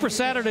right, Super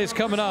Saturday's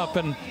coming up,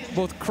 and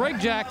both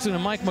Craig Jackson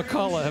and Mike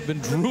McCullough have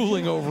been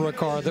drooling over a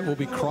car that will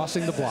be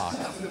crossing the block.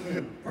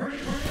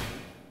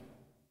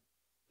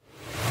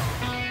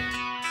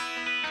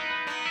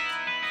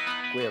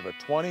 We have a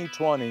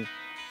 2020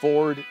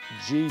 Ford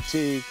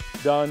GT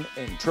done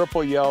in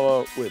triple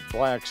yellow with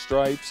black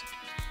stripes.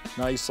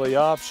 Nicely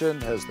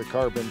optioned, has the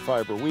carbon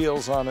fiber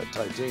wheels on it,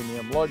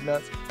 titanium lug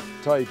nuts,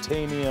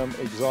 titanium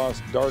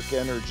exhaust, dark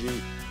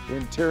energy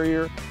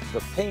interior.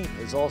 The paint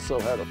has also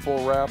had a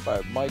full wrap. I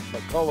have Mike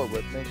McCullough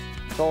with me.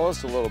 Tell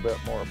us a little bit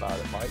more about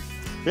it, Mike.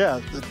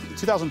 Yeah, the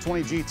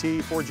 2020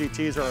 GT, Ford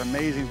GTs are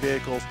amazing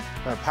vehicles.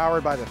 They're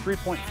powered by the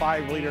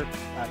 3.5-liter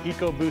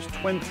EcoBoost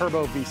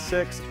twin-turbo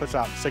V6. It puts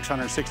out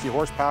 660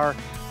 horsepower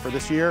for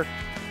this year.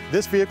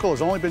 This vehicle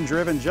has only been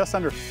driven just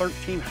under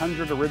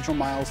 1,300 original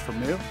miles from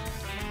new.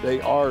 They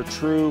are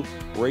true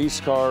race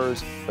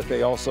cars, but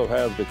they also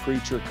have the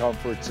creature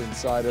comforts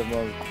inside of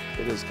them.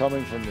 It is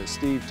coming from the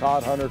Steve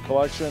Todd Hunter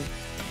collection.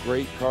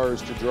 Great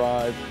cars to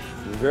drive.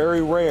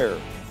 Very rare.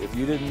 If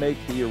you didn't make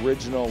the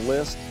original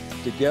list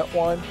to get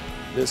one,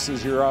 this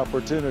is your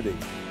opportunity.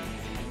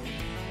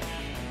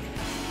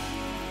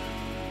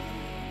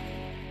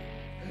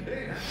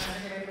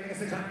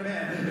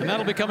 And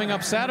that'll be coming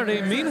up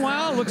Saturday.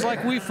 Meanwhile, looks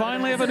like we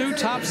finally have a new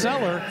top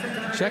seller.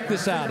 Check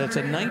this out. It's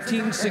a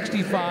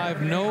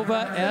 1965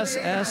 Nova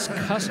SS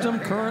Custom,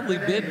 currently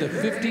bid to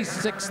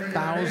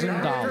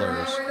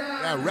 $56,000.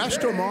 Yeah,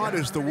 Resto Mod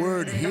is the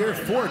word here.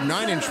 Ford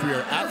 9-inch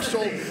rear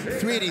axle,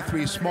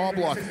 383 small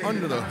block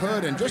under the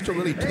hood, and just a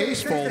really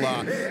tasteful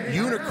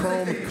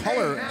unichrome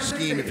color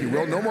scheme, if you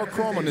will. No more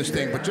chrome on this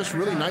thing, but just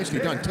really nicely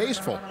done.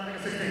 Tasteful.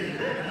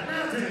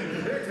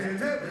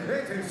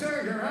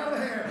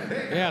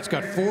 Yeah, it's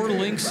got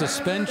 4-link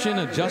suspension,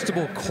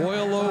 adjustable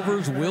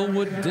coilovers,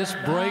 Willwood disc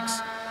brakes.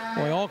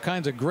 Boy, all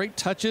kinds of great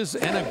touches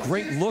and a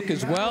great look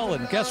as well.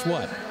 And guess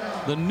what?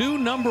 The new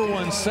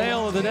 #1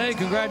 sale of the day.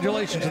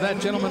 Congratulations to that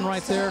gentleman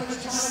right there.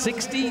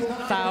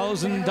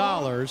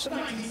 $60,000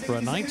 for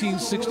a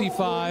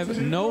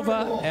 1965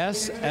 Nova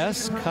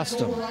SS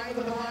Custom.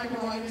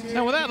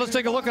 Now with that, let's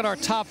take a look at our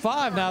top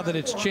 5 now that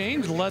it's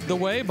changed. Led the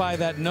way by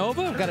that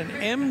Nova. We've got an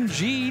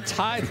MG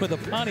tied with a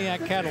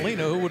Pontiac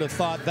Catalina. Who would have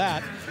thought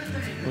that?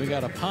 We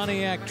got a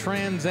Pontiac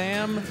Trans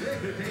Am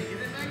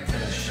and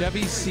a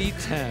Chevy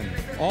C10,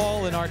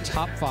 all in our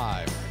top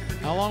 5.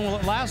 How long will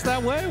it last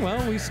that way?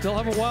 Well, we still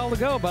have a while to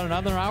go, about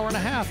another hour and a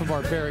half of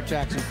our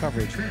Barrett-Jackson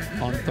coverage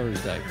on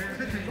Thursday.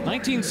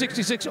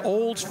 1966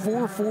 Olds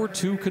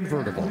 442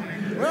 convertible.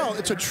 Well,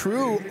 it's a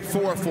true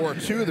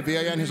 442. The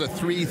VIN has a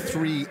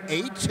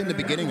 338 in the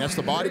beginning. That's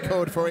the body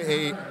code for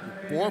a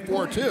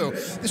 442.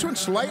 This one's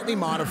slightly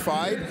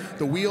modified.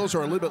 The wheels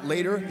are a little bit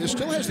later. This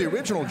still has the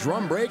original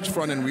drum brakes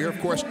front and rear. Of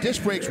course,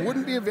 disc brakes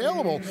wouldn't be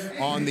available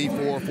on the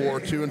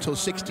 442 until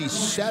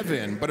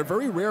 67, but a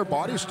very rare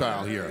body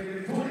style here.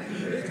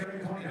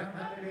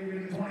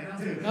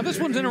 Now this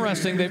one's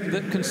interesting.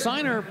 The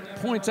consignor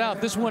points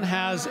out this one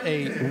has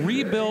a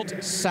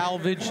rebuilt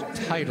salvage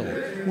title,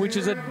 which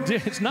is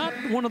it's not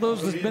one of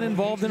those that's been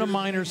involved in a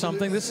mine or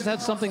something. This has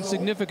had something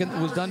significant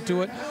that was done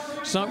to it.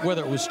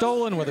 Whether it was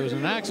stolen, whether it was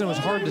an accident, it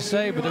was hard to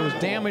say, but it was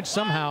damaged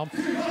somehow.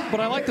 But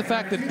I like the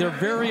fact that they're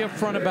very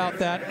upfront about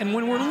that. And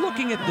when we're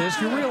looking at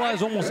this, you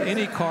realize almost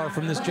any car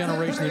from this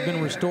generation that's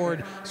been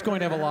restored is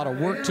going to have a lot of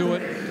work to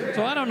it.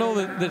 So I don't know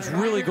that that's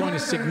really going to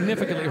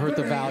significantly hurt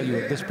the value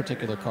of this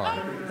particular car.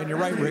 And you're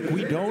right, Rick,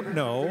 we don't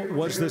know,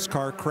 was this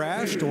car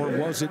crashed or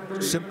was it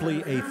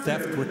simply a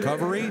theft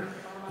recovery?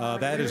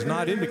 That is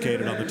not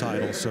indicated on the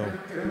title. So,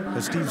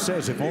 as Steve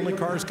says, if only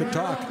cars could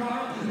talk.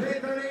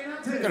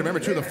 You got to remember,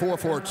 too, the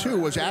 442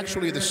 was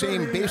actually the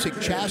same basic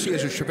chassis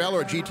as a Chevelle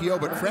or a GTO,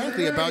 but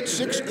frankly, about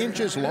 6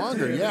 inches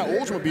longer. Yeah,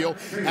 Oldsmobile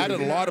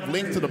added a lot of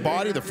length to the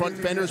body, the front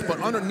fenders,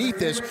 but underneath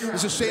this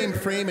is the same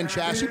frame and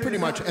chassis pretty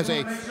much as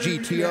a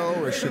GTO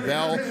or a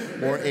Chevelle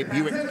or a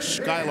Buick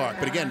Skylark.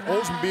 But again,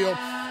 Oldsmobile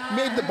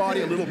made the body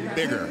a little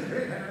bigger.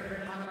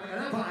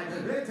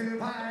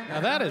 Now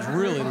that is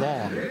really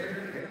long.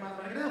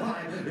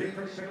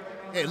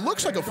 It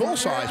looks like a full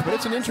size, but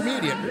it's an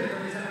intermediate.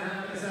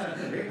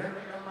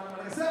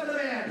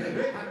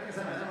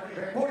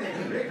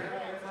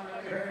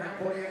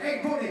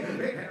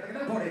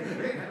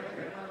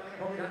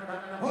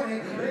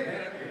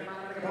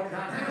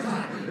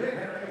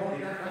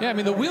 Yeah, I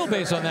mean, the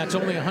wheelbase on that's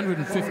only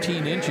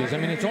 115 inches. I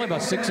mean, it's only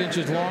about 6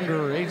 inches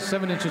longer, or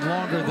 7 inches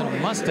longer than a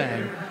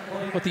Mustang.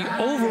 But the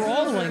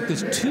overall length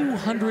is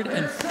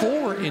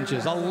 204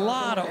 inches. A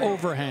lot of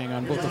overhang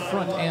on both the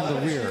front and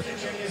the rear.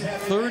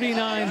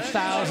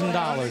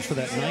 $39,000 for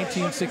that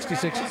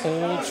 1966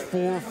 Olds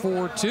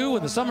 442.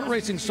 And the Summit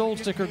Racing sold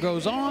sticker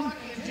goes on,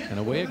 and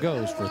away it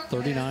goes for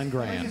 $39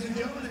 grand.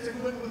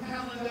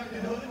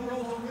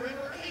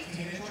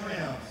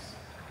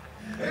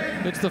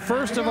 It's the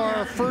first of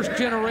our first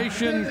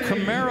generation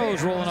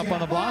Camaros rolling up on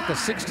the block, a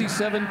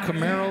 67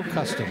 Camaro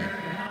Custom.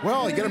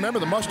 Well, you got to remember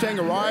the Mustang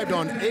arrived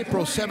on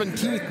April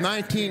 17th,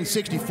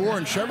 1964,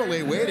 and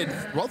Chevrolet waited,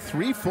 well,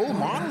 3 full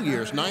model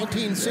years,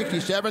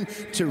 1967,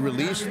 to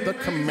release the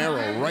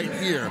Camaro right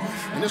here.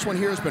 And this one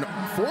here has been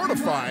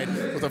fortified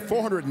with a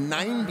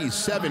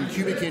 497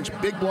 cubic inch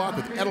big block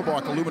with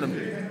Edelbrock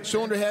aluminum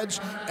cylinder heads,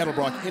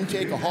 Edelbrock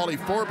intake, a Holley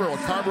 4-barrel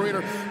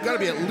carburetor. Got to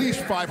be at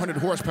least 500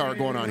 horsepower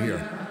going on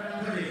here.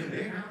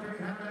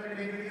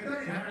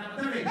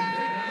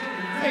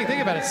 Hey,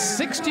 think about it,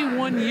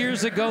 61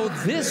 years ago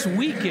this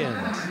weekend.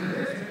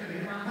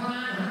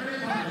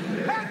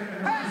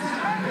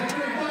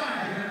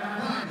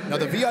 Now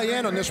the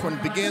VIN on this one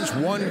begins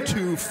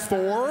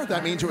 124.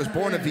 That means it was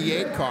born a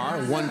V8 car.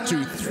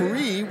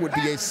 123 would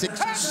be a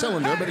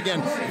 6-cylinder, but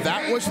again,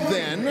 that was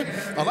then.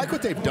 I like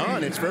what they've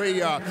done. It's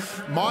very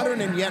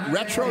modern and yet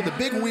retro. The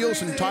big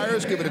wheels and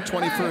tires give it a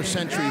 21st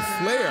century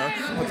flair,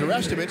 but the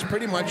rest of it's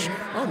pretty much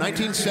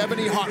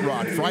 1970 hot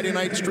rod, Friday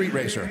night street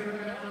racer.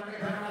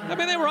 I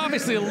mean, they were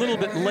obviously a little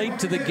bit late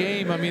to the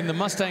game. I mean, the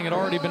Mustang had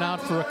already been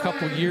out for a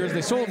couple years.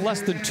 They sold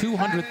less than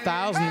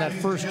 200,000 that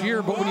first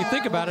year, but when you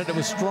think about it, it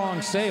was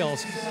strong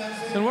sales.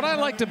 And what I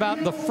liked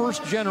about the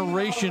first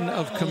generation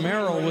of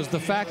Camaro was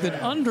the fact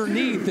that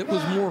underneath it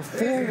was more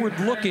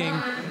forward-looking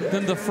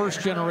than the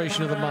first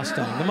generation of the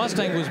Mustang. The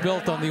Mustang was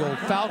built on the old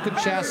Falcon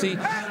chassis.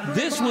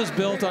 This was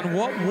built on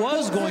what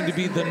was going to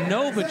be the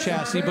Nova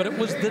chassis, but it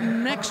was the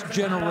next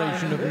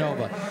generation of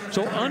Nova.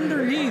 So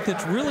underneath,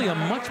 it's really a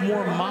much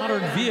more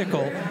modern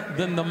vehicle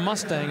than the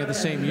Mustang of the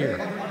same year.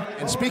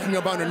 And speaking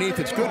of underneath,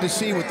 it's good to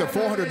see with the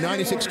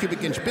 496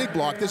 cubic inch big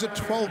block, there's a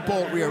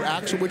 12-bolt rear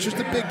axle, which is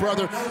the big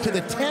brother to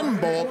the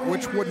 10-bolt,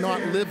 which would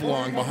not live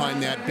long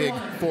behind that big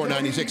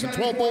 496. And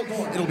 12-bolt,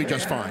 it'll be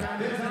just fine.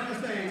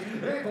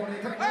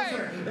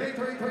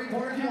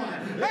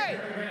 Hey!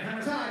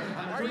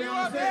 Are you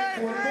up there?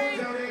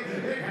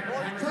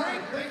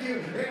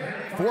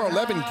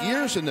 411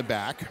 gears in the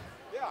back,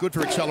 good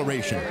for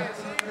acceleration.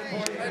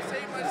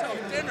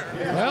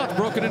 Well, it's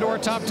broken into our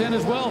top 10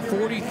 as well.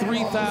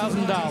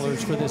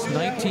 $43,000 for this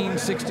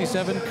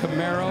 1967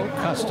 Camaro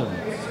Custom.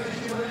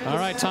 All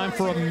right, time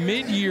for a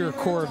mid-year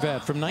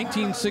Corvette from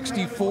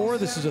 1964.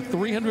 This is a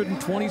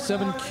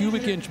 327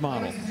 cubic inch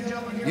model.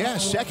 Yeah,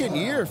 second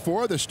year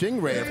for the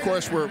Stingray. Of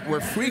course, we're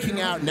freaking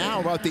out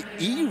now about the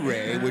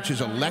E-Ray, which is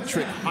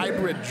electric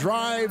hybrid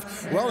drive.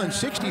 Well, in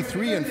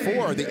 63 and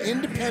 4, the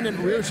independent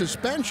rear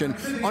suspension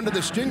under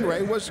the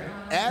Stingray was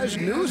as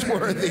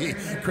newsworthy.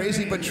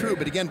 Crazy but true.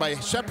 But again, by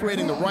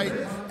separating the right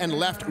and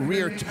left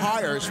rear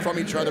tires from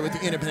each other with the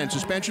independent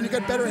suspension, you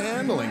get better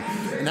handling.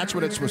 And that's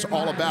what it was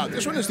all about.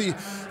 This one is the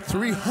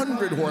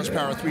 300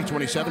 horsepower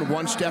 327,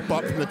 one step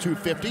up from the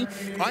 250.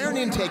 Iron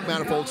intake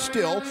manifold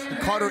still, the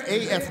Carter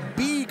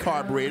AFB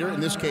carburetor in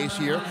this case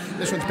here.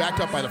 This one's backed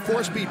up by the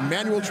 4-speed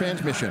manual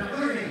transmission.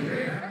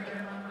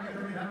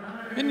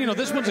 And you know,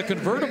 this one's a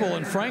convertible,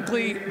 and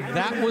frankly,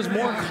 that was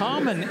more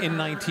common in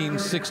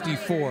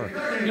 1964.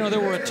 You know, there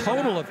were a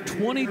total of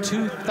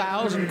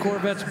 22,000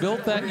 Corvettes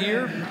built that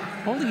year.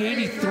 Only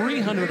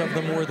 8,300 of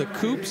them were the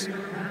coupes.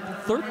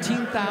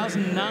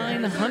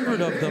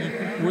 13,900 of them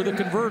were the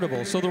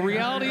convertibles. So the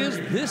reality is,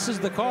 this is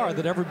the car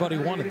that everybody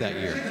wanted that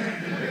year.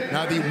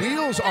 Now, the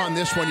wheels on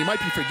this one, you might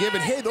be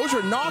forgiven. Hey, those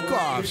are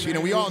knockoffs. You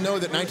know, we all know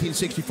that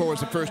 1964 was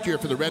the first year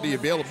for the ready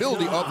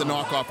availability of the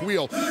knockoff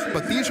wheel,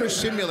 but these are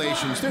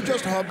simulations. They're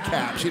just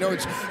hubcaps. You know,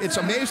 it's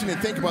amazing to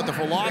think about the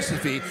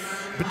philosophy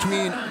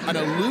between an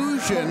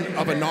illusion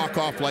of a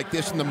knockoff like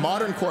this and the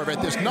modern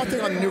Corvette. There's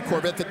nothing on the new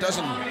Corvette that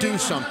doesn't do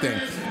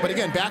something. But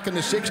again, back in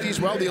the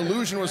 60s, well, the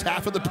illusion was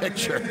half of the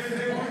picture.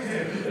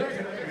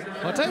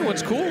 I'll tell you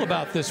what's cool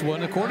about this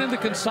one. According to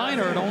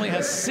Consigner, it only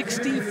has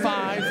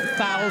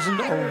 65,000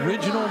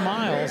 original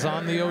miles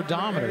on the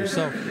odometer.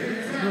 So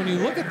when you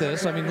look at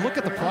this, I mean, look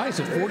at the price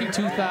at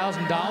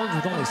 $42,000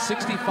 with only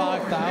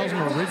 65,000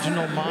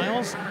 original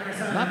miles.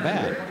 Not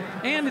bad.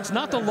 And it's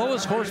not the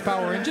lowest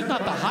horsepower engine,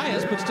 not the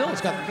highest, but still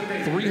it's got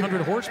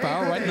 300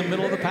 horsepower right in the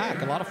middle of the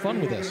pack. A lot of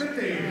fun with this.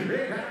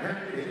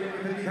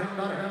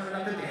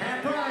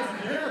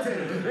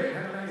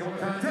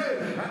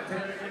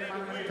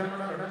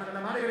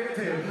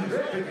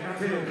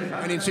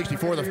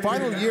 1964, the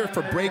final year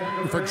for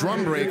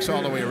drum brakes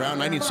all the way around.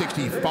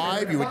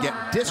 1965, you would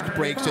get disc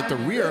brakes at the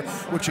rear,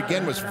 which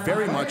again was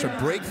very much a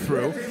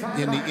breakthrough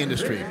in the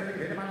industry.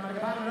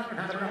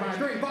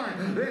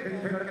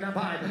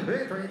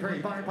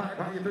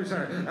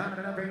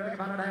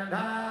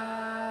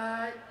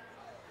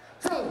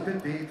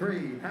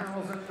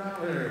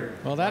 53,000.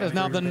 Well, that is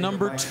now the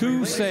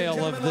 #2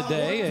 sale of the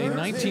day, a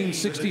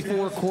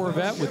 1964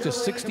 Corvette with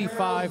just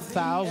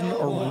 65,000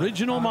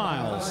 original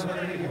miles,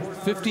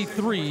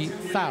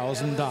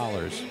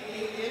 $53,000.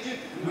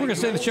 We're going to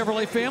stay in the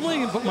Chevrolet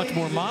family, but much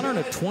more modern,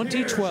 a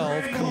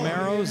 2012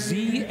 Camaro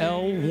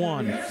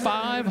ZL1,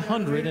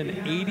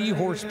 580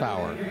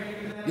 horsepower.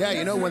 Yeah,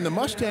 you know, when the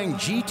Mustang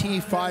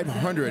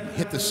GT500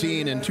 hit the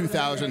scene in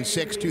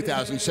 2006,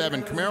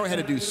 2007, Camaro had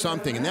to do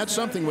something, and that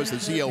something was the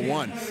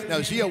ZL1. Now,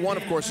 ZL1,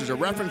 of course, is a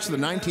reference to the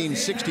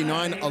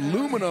 1969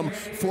 aluminum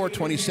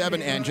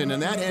 427 engine,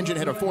 and that engine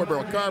had a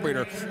 4-barrel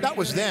carburetor. That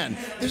was then.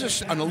 This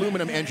is an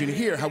aluminum engine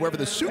here. However,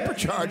 the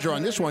supercharger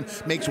on this one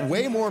makes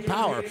way more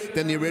power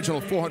than the original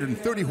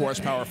 430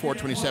 horsepower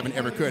 427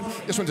 ever could.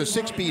 This one's a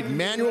 6-speed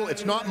manual.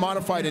 It's not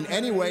modified in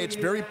any way. It's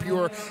very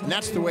pure, and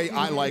that's the way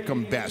I like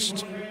them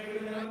best.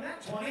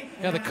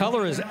 Yeah, the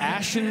color is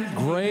ashen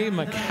gray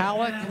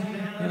metallic.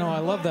 You know, I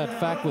love that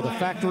fact with a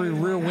factory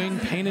rear wing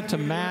painted to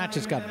match.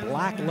 It's got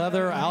black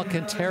leather,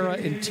 Alcantara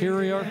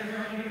interior.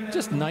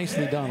 Just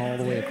nicely done all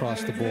the way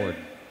across the board.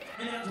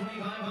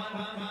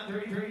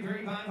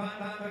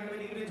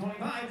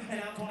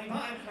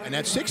 And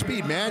that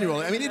 6-speed manual,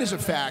 I mean, it is a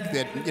fact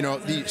that, you know,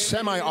 the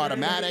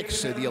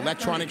semi-automatics, the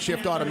electronic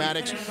shift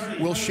automatics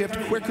will shift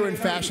quicker and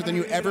faster than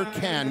you ever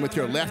can with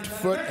your left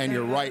foot and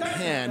your right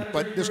hand.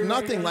 But there's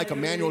nothing like a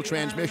manual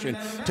transmission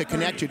to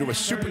connect you to a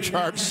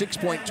supercharged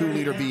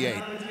 6.2-liter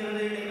V8.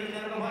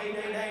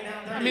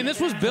 I mean,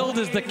 this was billed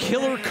as the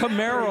killer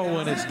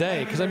Camaro in its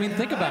day, because, I mean,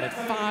 think about it,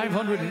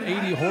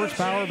 580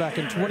 horsepower back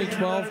in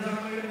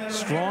 2012.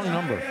 Strong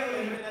number.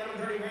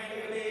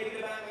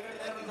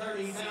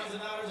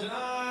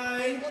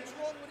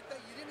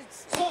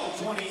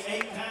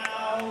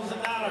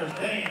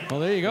 Well,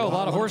 there you go. A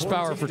lot of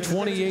horsepower for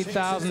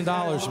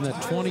 $28,000 from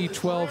that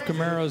 2012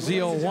 Camaro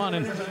Z01.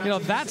 And, you know,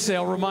 that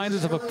sale reminds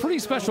us of a pretty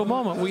special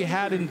moment we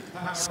had in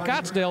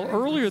Scottsdale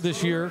earlier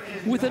this year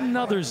with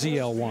another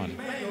ZL1.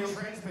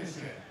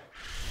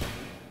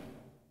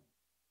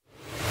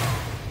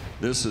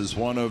 This is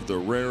one of the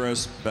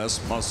rarest,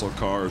 best muscle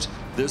cars.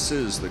 This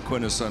is the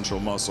quintessential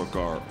muscle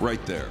car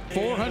right there.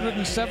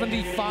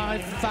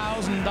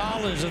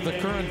 $475,000 of the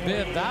current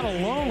bid. That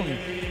alone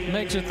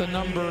makes it the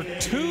number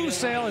 2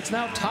 sale. It's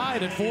now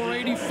tied at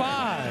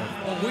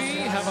 $485,000.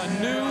 We have a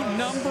new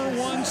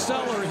 #1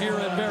 seller here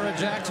at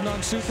Barrett-Jackson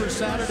on Super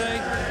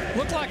Saturday.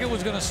 Looked like it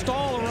was going to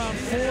stall around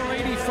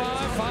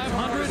 $485,000,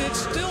 $500,000. It's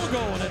still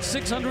going at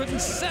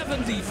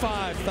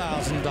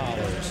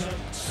 $675,000.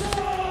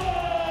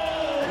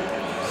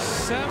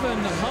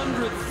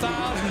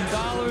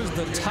 $700,000,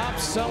 the top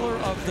seller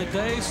of the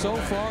day so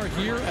far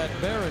here at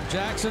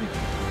Barrett-Jackson.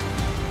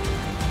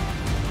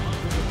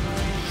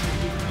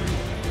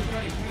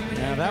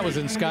 Now that was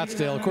in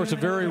Scottsdale. Of course, a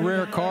very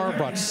rare car,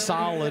 brought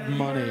solid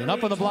money. And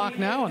up on the block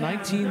now, a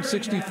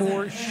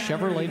 1964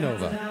 Chevrolet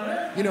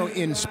Nova. You know,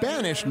 in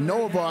Spanish,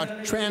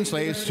 Nova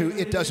translates to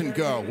 "it doesn't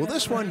go." Well,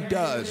 this one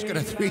does. Got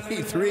a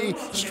 383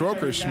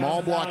 stroker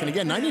small block. And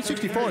again,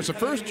 1964 is the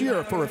first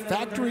year for a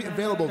factory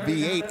available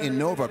V8 in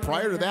Nova.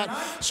 Prior to that,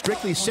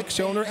 strictly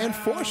 6-cylinder and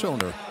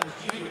 4-cylinder.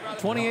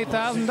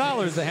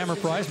 $28,000 the hammer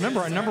price. Remember,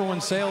 our #1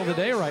 sale of the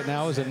day right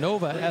now is a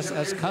Nova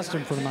SS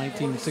Custom from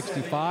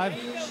 1965.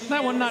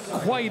 That one not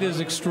quite as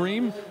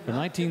extreme. The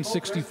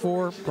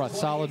 1964 brought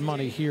solid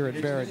money here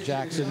at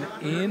Barrett-Jackson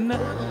in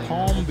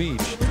Palm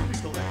Beach.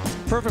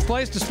 Perfect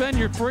place to spend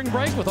your spring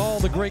break with all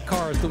the great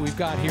cars that we've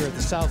got here at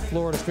the South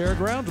Florida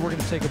Fairgrounds. We're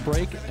going to take a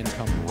break and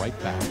come right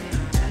back.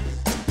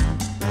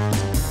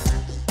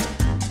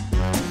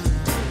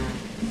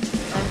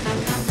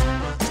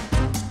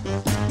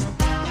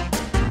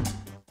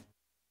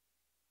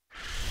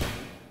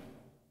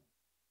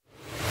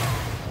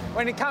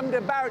 When you come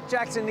to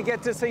Barrett-Jackson, you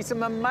get to see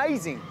some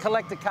amazing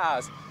collector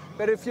cars.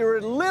 But if you're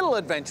a little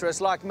adventurous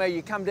like me,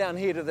 you come down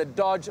here to the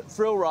Dodge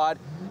Thrill Ride,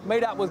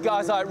 meet up with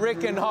guys like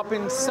Rick and hop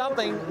in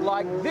something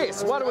like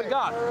this. What do we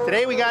got?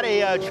 Today we got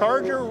a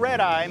Charger Red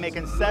Eye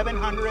making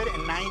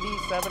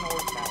 797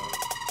 horsepower.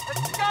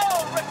 Let's go,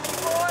 Ricky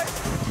boy!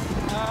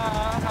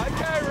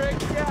 Okay, Rick.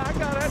 Yeah, I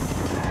got it.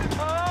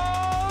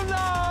 Oh,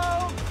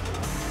 no!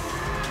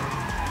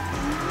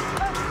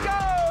 Let's go,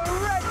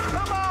 Rick!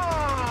 Come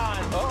on!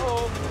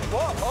 Uh-oh.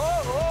 Whoa,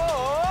 oh, oh,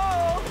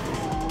 oh!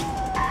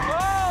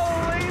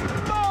 Holy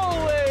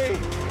moly!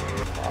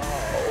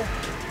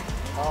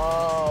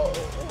 Oh.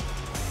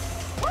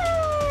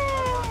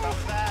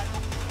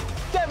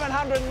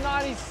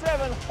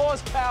 797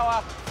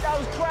 horsepower. That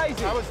was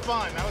crazy. That was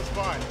fun. That was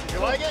fun. Did you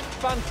like it?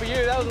 Fun for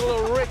you. That was a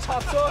little rich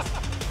hot sauce.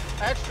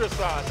 Extra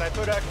sauce. I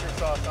put extra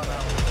sauce on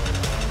that one.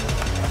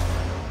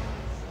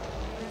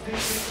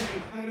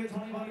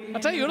 I'll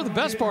tell you, the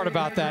best part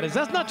about that is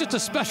that's not just a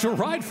special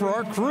ride for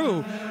our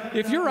crew.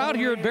 If you're out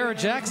here at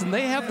Barrett-Jackson,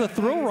 they have the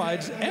thrill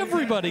rides.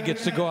 Everybody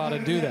gets to go out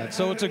and do that.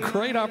 So it's a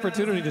great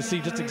opportunity to see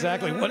just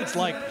exactly what it's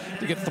like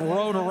to get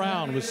thrown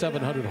around with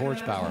 700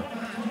 horsepower.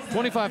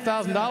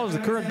 $25,000, the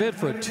current bid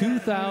for a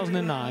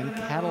 2009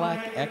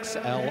 Cadillac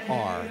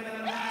XLR.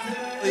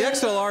 The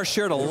XLR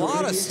shared a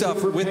lot of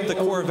stuff with the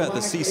Corvette, the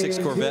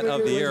C6 Corvette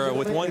of the era,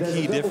 with one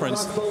key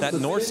difference, that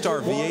North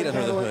Star V8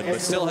 under the hood, but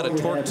still had a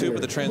torque tube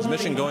with the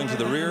transmission going to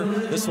the rear.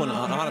 This one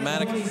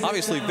automatic.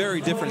 Obviously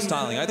very different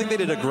styling. I think they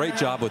did a great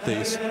job with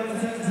these.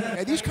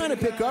 Yeah, these kind of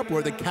pick up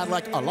where the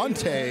Cadillac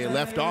Alante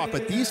left off,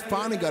 but these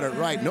finally got it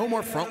right. No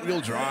more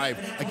front-wheel drive.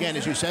 Again,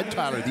 as you said,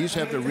 Tyler, these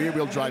have the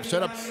rear-wheel drive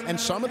setup, and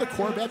some of the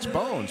Corvette's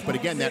bones. But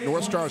again, that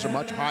North Star is a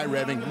much higher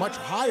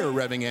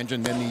revving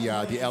engine than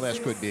the LS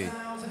could be.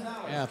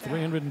 Yeah,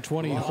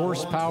 320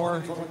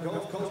 horsepower.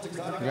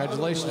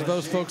 Congratulations to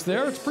those folks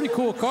there. It's a pretty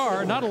cool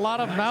car. Not a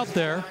lot of them out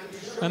there.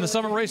 And the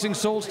Summit Racing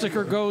Soul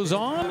sticker goes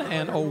on,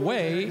 and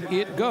away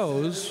it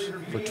goes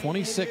for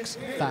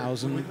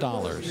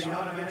 $26,000.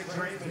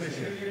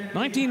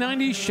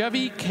 1990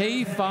 Chevy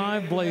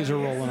K5 Blazer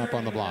rolling up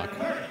on the block.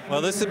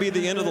 Well, this would be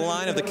the end of the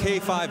line of the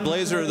K5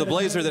 Blazer, the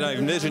Blazer that I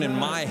envisioned in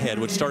my head,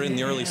 which started in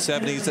the early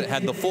 70s. It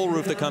had the full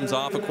roof that comes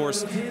off, of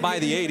course, by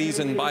the 80s,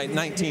 and by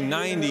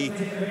 1990,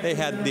 they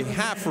had the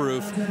half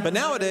roof. But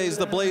nowadays,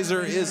 the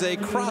Blazer is a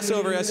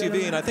crossover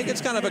SUV, and I think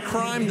it's kind of a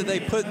crime that they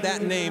put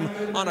that name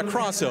on a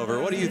crossover.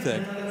 What do you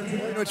think? You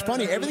know, it's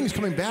funny, everything's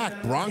coming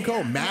back.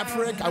 Bronco,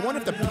 Maverick. I wonder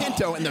if the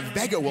Pinto and the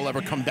Vega will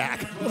ever come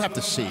back. We'll have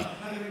to see.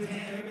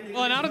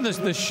 Well, and out in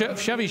the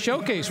Chevy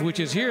Showcase,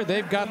 which is here,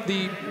 they've got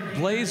the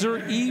Blazer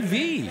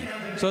EV.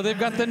 So they've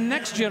got the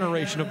next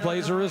generation of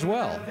Blazer as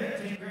well.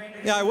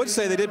 Yeah, I would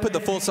say they did put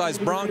the full-size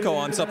Bronco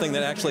on something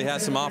that actually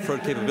has some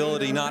off-road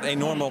capability, not a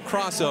normal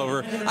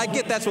crossover. I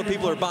get that's what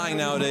people are buying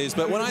nowadays,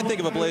 but when I think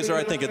of a Blazer,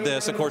 I think of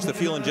this. Of course, the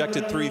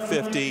fuel-injected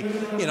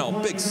 350, you know,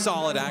 big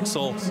solid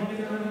axles.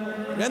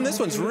 And this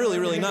one's really,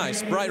 really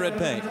nice. Bright red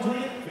paint.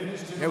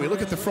 Yeah, we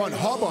look at the front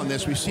hub on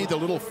this, we see the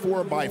little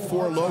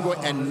 4x4 logo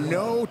and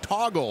no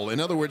toggle. In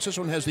other words, this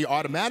one has the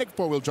automatic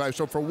four-wheel drive,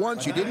 so for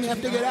once you didn't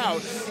have to get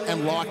out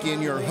and lock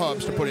in your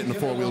hubs to put it in the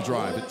four-wheel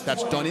drive.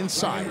 That's done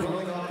inside.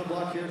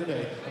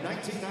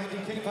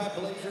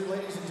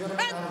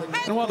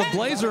 And while the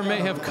Blazer may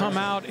have come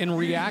out in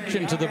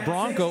reaction to the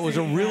Bronco, it was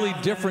a really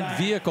different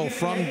vehicle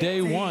from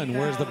day one,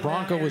 whereas the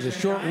Bronco was a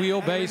short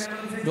wheelbase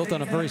built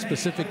on a very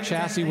specific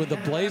chassis. When the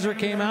Blazer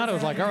came out, it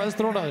was like, all right, let's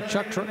throw it on a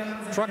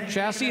truck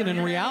chassis, and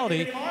in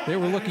reality, they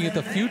were looking at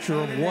the future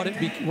of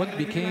what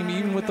became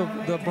even with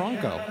the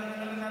Bronco.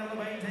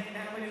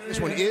 This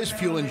one is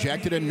fuel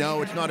injected, and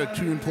no, it's not a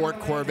tuned port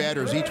Corvette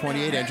or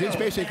Z28 engine. It's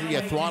basically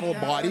a throttle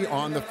body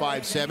on the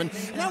 5.7, and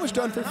that was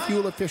done for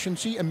fuel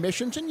efficiency,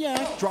 emissions, and yeah,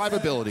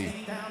 drivability.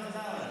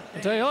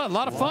 I'll tell you what, a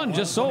lot of fun.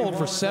 Just sold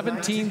for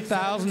 $17,000,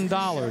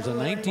 a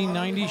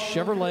 1990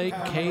 Chevrolet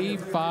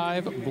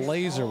K5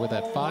 Blazer with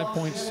that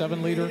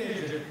 5.7-liter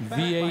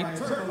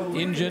V8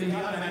 engine,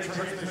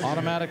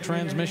 automatic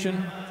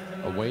transmission.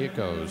 Away it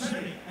goes.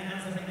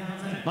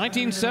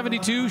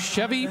 1972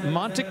 Chevy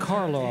Monte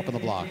Carlo up in the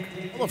block.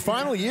 Well, the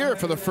final year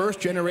for the first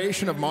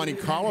generation of Monte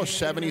Carlo,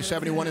 70,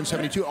 71, and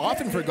 72.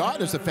 Often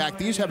forgotten is the fact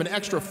these have an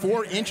extra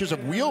 4 inches of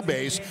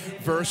wheelbase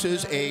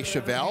versus a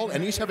Chevelle,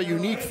 and these have a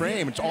unique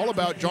frame. It's all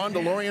about John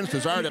DeLorean's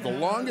desire to have the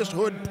longest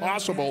hood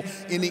possible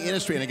in the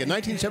industry. And again,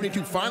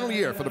 1972 final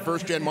year for the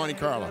first gen Monte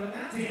Carlo.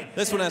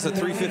 This one has a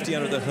 350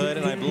 under the hood,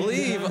 and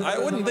I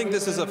wouldn't think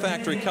this is a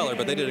factory color,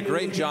 but they did a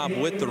great job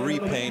with the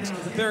repaint.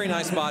 Very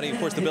nice body. Of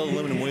course, the billet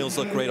aluminum wheels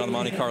look great on the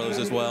Monte Carlos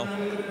as well.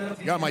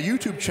 Yeah, on my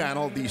YouTube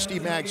channel, the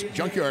Steve Maggs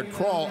Junkyard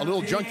Crawl, a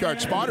little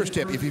junkyard spotter's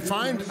tip. If you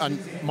find a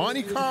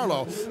Monte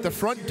Carlo, the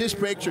front disc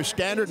brakes are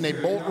standard and they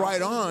bolt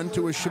right on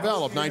to a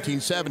Chevelle of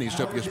 1970.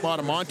 So if you spot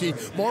a Monte,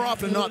 more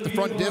often than not, the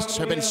front discs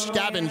have been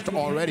scavenged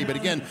already. But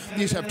again,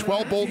 these have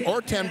 12-bolt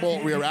or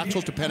 10-bolt rear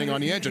axles, depending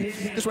on the engine.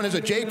 This one has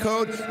a J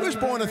code. It was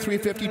born a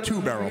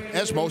 352 barrel,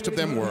 as most of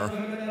them were.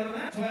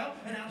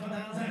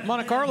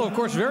 Monte Carlo, of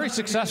course, very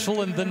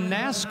successful in the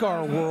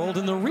NASCAR world,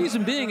 and the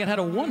reason being it had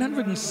a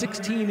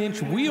 116-inch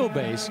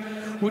wheelbase,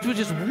 which was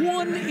just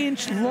 1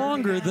 inch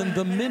longer than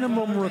the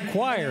minimum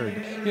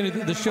required. You know,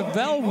 the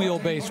Chevelle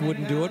wheelbase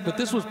wouldn't do it, but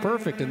this was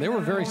perfect, and they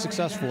were very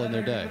successful in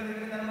their day.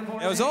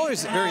 It was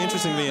always very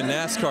interesting to me in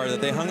NASCAR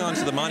that they hung on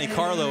to the Monte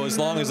Carlo as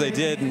long as they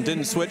did and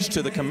didn't switch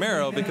to the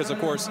Camaro because, of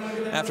course,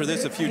 after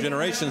this, a few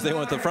generations, they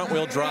went with the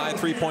front-wheel drive,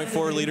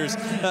 3.4 liters.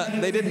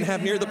 They didn't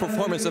have near the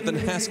performance of the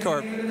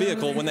NASCAR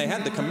vehicle when they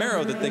had the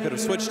Camaro that they could have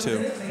switched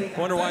to. I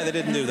wonder why they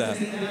didn't do that.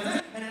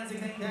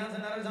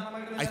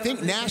 I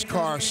think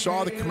NASCAR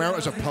saw the Camaro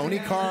as a pony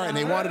car, and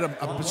they wanted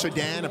a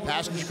sedan, a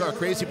passenger car,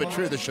 crazy but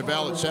true, the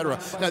Chevelle, etc.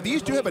 Now,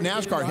 these do have a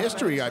NASCAR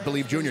history, I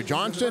believe. Junior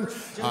Johnston,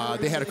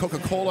 they had a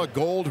Coca-Cola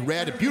gold,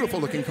 red, a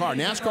beautiful-looking car.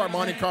 NASCAR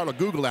Monte Carlo,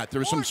 Google that. There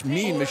were some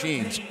mean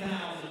machines.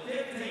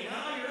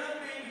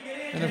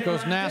 And of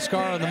course,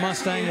 NASCAR and the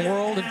Mustang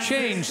world have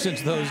changed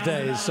since those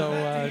days. So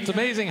it's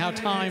amazing how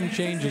time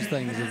changes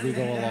things as we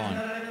go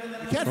along.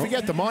 Can't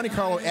forget the Monte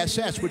Carlo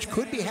SS, which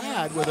could be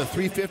had with a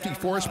 350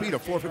 4-speed, a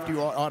 450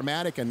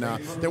 automatic, and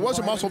there was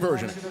a muscle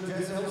version.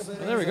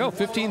 Well, there we go,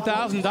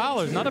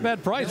 $15,000. Not a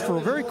bad price for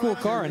a very cool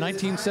car. A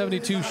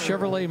 1972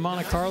 Chevrolet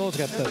Monte Carlo. It's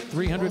got the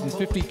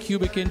 350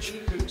 cubic inch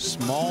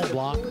small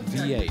block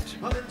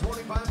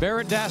V8.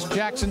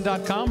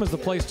 Barrett-Jackson.com is the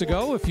place to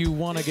go if you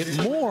want to get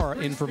more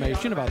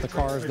information about the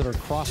cars that are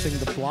crossing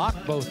the block,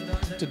 both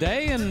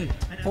today and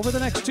over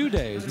the next 2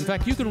 days. In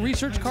fact, you can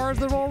research cars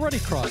that have already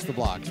crossed the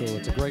block, so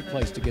it's a great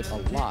place to get a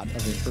lot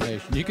of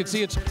information. You can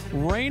see it's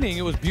raining.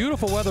 It was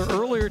beautiful weather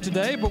earlier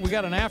today, but we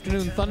got an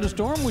afternoon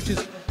thunderstorm, which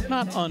is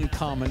not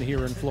uncommon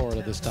here in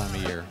Florida this time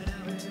of year.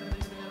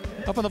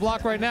 Up on the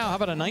block right now, how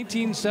about a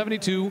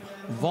 1972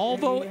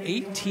 Volvo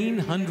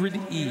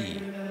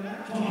 1800E?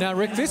 Now,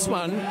 Rick, this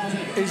one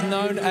is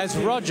known as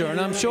Roger, and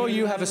I'm sure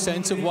you have a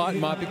sense of why it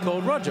might be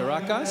called Roger,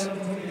 right, guys?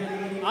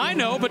 I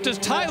know, but does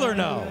Tyler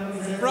know?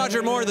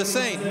 Roger Moore, the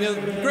Saint.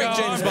 Great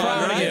James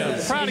Bond,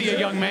 right? Proud of you,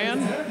 young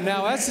man.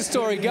 Now, as the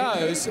story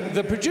goes,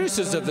 the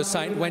producers of the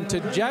Saint went to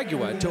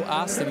Jaguar to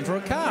ask them for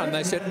a car, and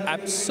they said,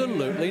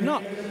 absolutely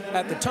not.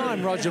 At the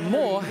time, Roger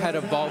Moore had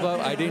a Volvo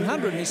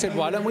 1800, and he said,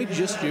 why don't we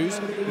just use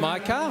my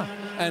car?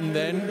 And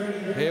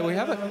then here we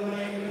have it.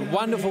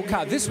 wonderful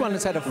car. This one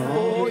has had a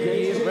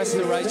 4-year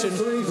restoration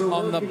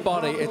on the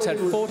body. It's had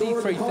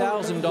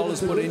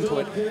 $43,000 put into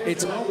it.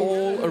 It's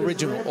all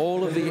original,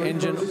 all of the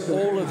engine,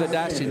 all of the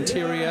dash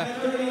interior.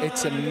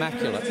 It's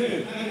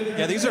immaculate.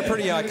 Yeah, these are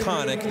pretty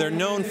iconic. They're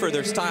known for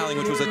their styling,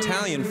 which was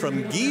Italian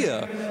from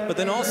Ghia, but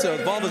then also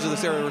Volvos of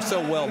this area were so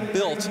well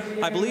built.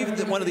 I believe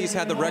that one of these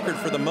had the record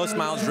for the most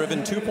miles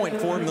driven,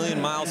 2.4 million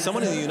miles.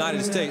 Someone in the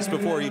United States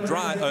before he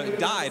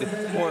died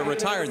or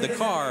retired the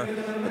car.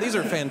 But these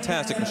are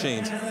fantastic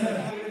machines.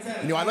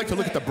 You know, I like to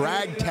look at the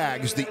brag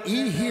tags. The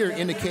E here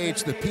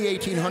indicates the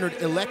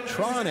P1800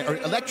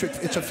 electric.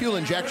 It's a fuel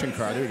injection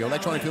car. There you go,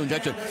 electronic fuel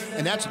injection.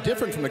 And that's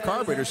different from the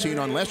carburetor seen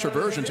on lesser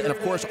versions. And of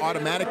course,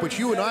 automatic, which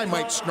you and I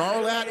might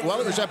snarl at. Well,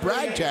 it was that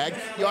brag tag.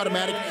 The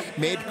automatic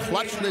made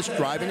clutchless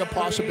driving a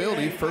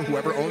possibility for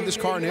whoever owned this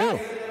car new.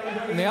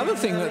 And the other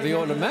thing that the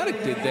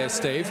automatic did there,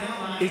 Steve,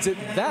 is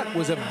that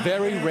was a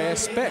very rare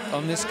spec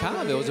on this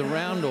car. There was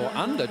around or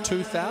under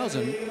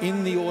 2,000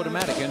 in the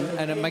automatic,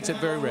 and it makes it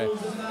very rare.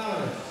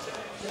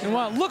 And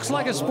while it looks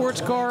like a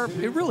sports car,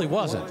 it really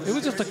wasn't. It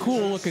was just a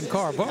cool-looking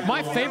car. But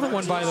my favorite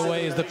one, by the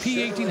way, is the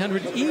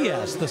P1800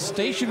 ES, the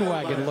station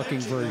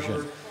wagon-looking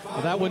version.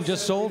 Well, that one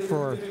just sold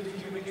for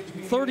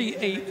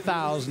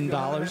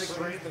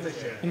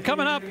 $38,000. And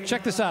coming up,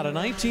 check this out, a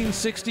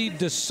 1960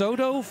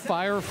 DeSoto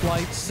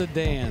Fireflight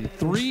sedan,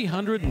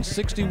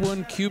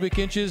 361 cubic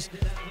inches,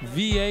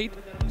 V8.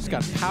 It's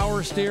got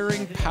power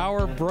steering,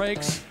 power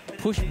brakes,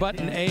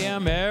 push-button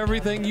AM,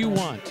 everything you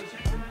want.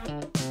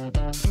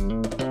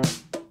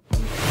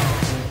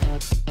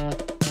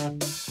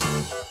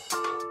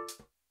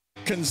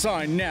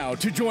 Consign now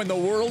to join the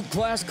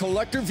world-class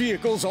collector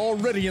vehicles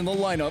already in the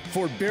lineup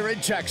for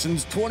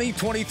Barrett-Jackson's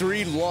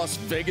 2023 Las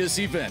Vegas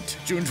event.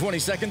 June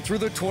 22nd through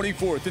the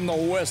 24th in the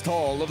West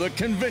Hall of the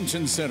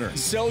Convention Center.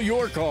 Sell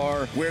your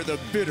car where the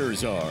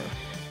bidders are.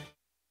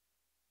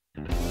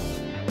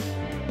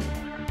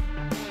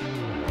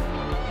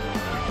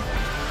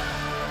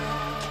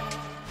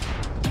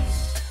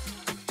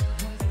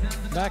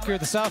 Back here at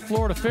the South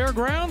Florida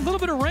Fairgrounds, a little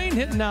bit of rain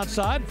hitting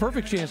outside.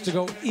 Perfect chance to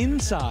go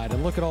inside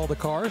and look at all the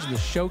cars in the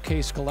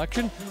showcase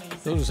collection.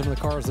 Those are some of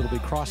the cars that will be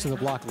crossing the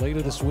block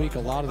later this week, a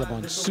lot of them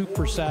on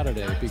Super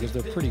Saturday because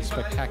they're pretty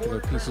spectacular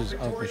pieces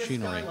of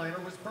machinery.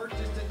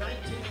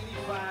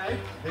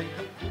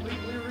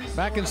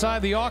 Back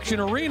inside the auction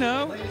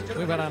arena,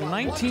 we've got a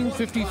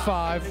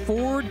 1955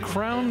 Ford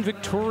Crown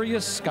Victoria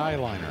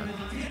Skyliner.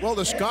 Well,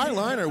 the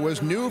Skyliner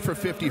was new for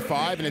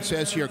 55, and it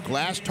says here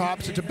glass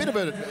tops. It's a bit of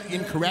an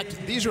incorrect.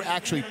 These are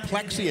actually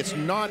plexi. It's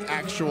not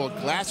actual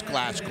glass,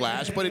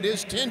 but it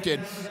is tinted,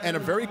 and a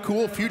very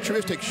cool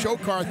futuristic show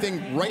car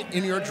thing right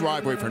in your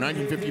driveway for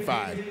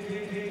 1955.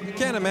 You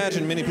can't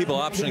imagine many people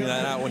optioning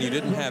that out when you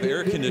didn't have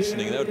air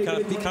conditioning. That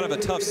would be kind of a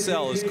tough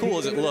sell, as cool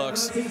as it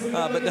looks,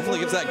 but definitely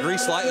gives that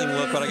grease lightning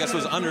look, but I guess it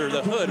was under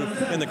the hood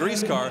in the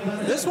grease car.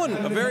 This one,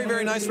 a very,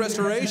 very nice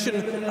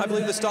restoration. I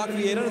believe the stock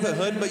V8 under the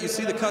hood, but you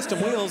see the custom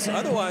wheels.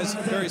 Otherwise,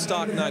 very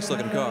stock, nice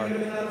looking car.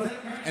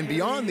 And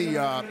beyond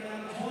the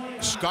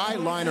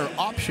Skyliner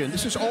option,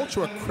 this is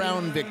also a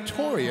Crown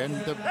Victoria,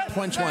 and the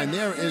punchline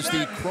there is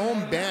the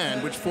chrome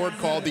band, which Ford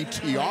called the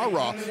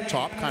tiara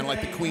top, kind of like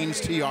the Queen's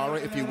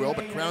tiara, if you will,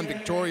 but Crown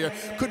Victoria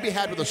could be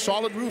had with a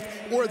solid roof,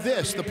 or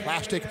this, the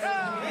plastic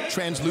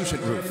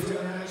translucent roof.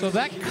 So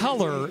that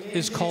color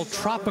is called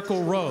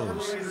Tropical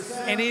Rose,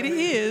 and it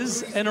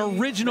is an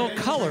original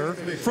color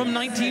from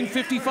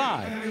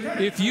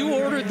 1955. If you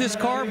ordered this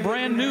car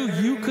brand new,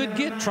 you could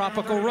get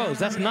Tropical Rose.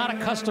 That's not a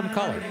custom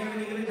color.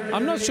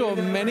 I'm not sure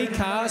many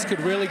cars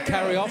could really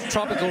carry off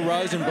Tropical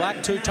Rose and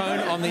black two-tone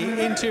on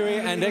the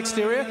interior and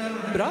exterior,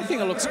 but I think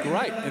it looks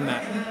great in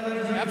that.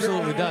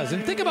 Absolutely does.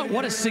 And think about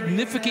what a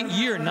significant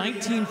year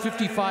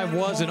 1955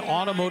 was in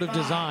automotive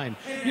design.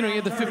 You know, you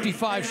had the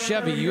 55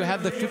 Chevy, you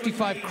had the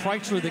 55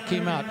 Chrysler that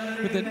came out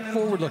with the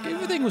forward look.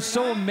 Everything was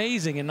so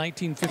amazing in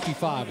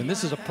 1955, and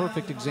this is a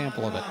perfect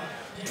example of it.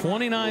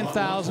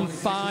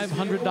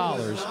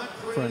 $29,500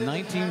 for a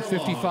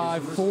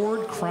 1955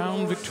 Ford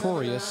Crown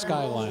Victoria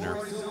Skyliner.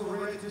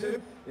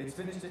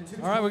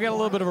 All right, we got a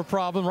little bit of a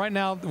problem. Right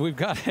now, we've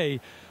got a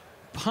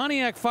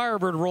Pontiac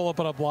Firebird roll up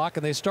on a block,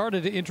 and they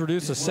started to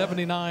introduce a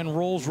 79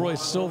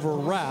 Rolls-Royce Silver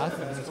Wrath.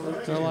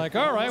 They're like,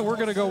 all right, we're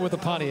going to go with the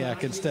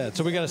Pontiac instead.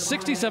 So we got a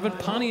 67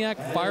 Pontiac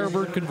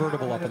Firebird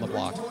convertible up on the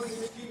block.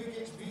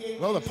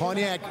 Well, the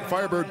Pontiac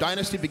Firebird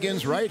dynasty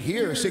begins right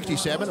here,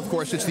 67. Of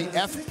course, it's the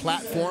F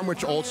platform,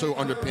 which also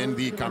underpinned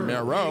the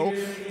Camaro.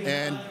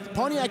 And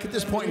Pontiac at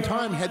this point in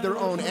time had their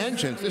own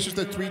engines. This is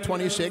the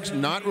 326,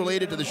 not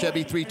related to the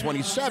Chevy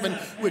 327,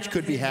 which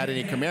could be had in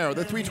a Camaro.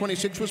 The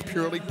 326 was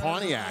purely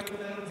Pontiac.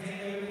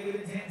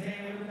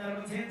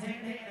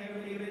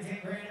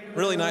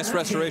 Really nice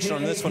restoration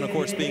on this one, of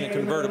course, being a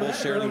convertible,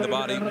 sharing the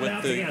body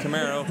with the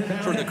Camaro.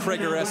 Sort of the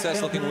Krager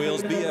SS looking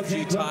wheels,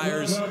 BFG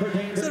tires.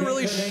 It's a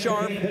really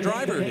sharp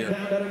driver here.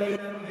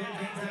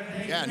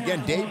 Yeah, and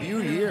again,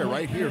 debut year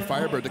right here,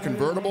 Firebird, the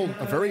convertible,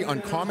 a very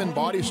uncommon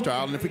body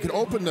style. And if we could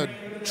open the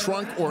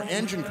trunk or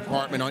engine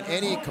compartment on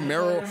any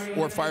Camaro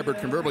or Firebird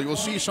convertible, you'll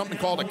see something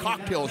called a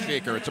cocktail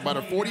shaker. It's about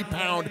a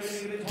 40-pound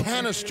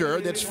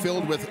canister that's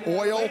filled with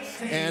oil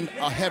and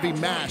a heavy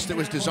mass that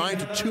was designed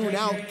to tune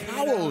out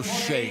cowl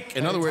shake.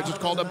 In other words, it's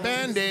called a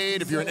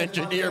Band-Aid if you're an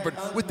engineer.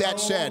 But with that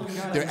said,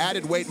 their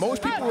added weight,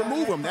 most people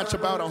remove them. That's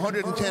about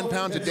 110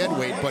 pounds of dead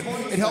weight, but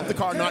it helped the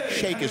car not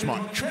shake as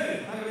much.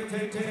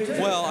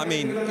 Well, I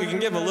mean, you can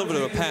give them a little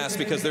bit of a pass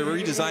because they're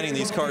redesigning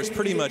these cars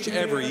pretty much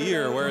every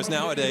year, whereas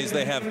nowadays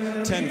they have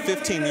 10,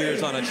 15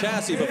 years on a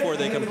chassis before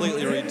they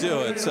completely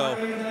redo it. So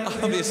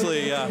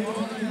obviously,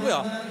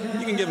 well,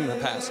 you can give them a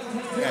pass.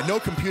 Yeah, no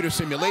computer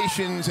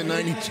simulations in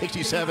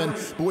 1967.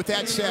 But with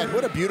that said,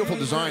 what a beautiful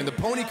design. The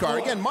pony car,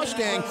 again,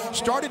 Mustang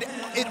started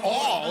it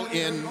all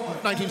in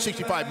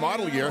 1965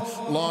 model year.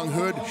 Long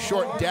hood,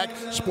 short deck,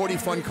 sporty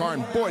fun car,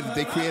 and boy, did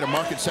they create a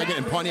market segment,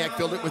 and Pontiac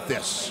filled it with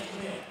this.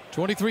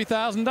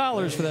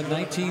 $23,000 for that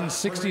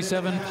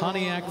 1967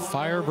 Pontiac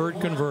Firebird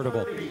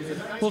convertible.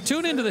 We'll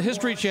tune into the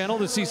History Channel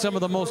to see some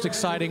of the most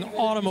exciting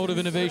automotive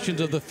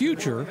innovations of the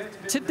future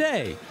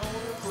today.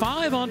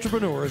 5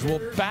 entrepreneurs will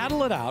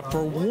battle it out for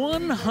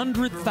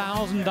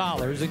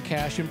 $100,000 in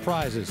cash and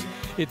prizes.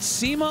 It's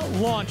SEMA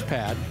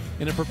Launchpad,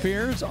 and it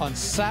premieres on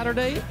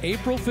Saturday,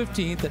 April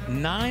 15th at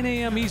 9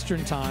 a.m.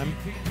 Eastern Time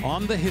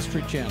on the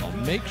History Channel.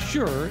 Make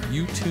sure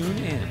you tune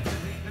in.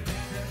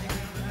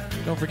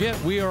 Don't forget,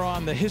 we are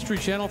on the History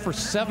Channel for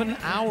 7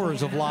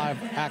 hours of live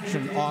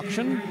action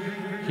auction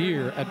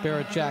here at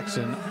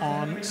Barrett-Jackson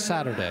on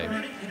Saturday.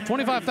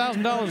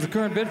 $25,000 the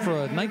current bid for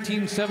a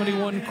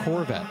 1971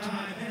 Corvette.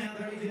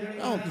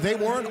 Oh, they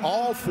weren't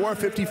all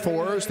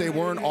 454s. They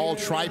weren't all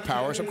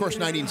tri-powers. Of course,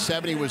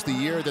 1970 was the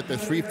year that the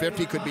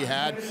 350 could be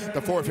had,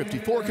 the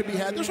 454 could be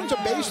had. This one's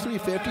a base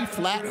 350,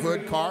 flat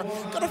hood car.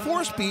 Got a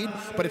 4-speed,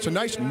 but it's a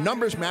nice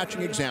numbers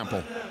matching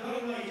example.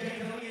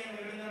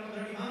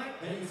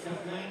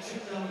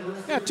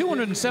 Yeah,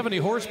 270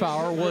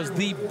 horsepower was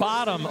the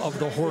bottom of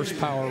the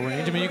horsepower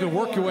range. I mean, you could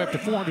work your way up to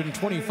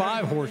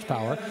 425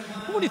 horsepower.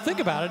 But when you think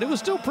about it, it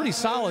was still pretty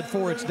solid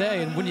for its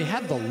day. And when you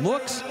had the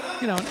looks,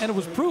 you know, and it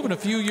was proven a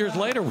few years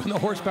later when the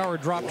horsepower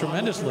dropped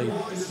tremendously,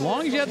 as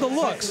long as you had the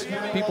looks,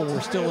 people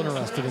were still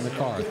interested in the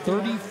car.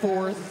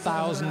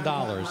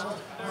 $34,000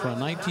 for a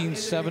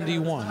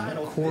 1971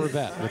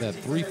 Corvette with that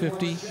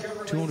 350,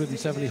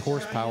 270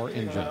 horsepower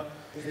engine.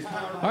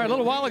 All right, a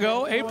little while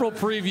ago, April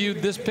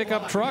previewed this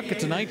pickup truck.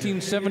 It's a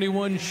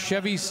 1971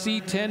 Chevy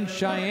C10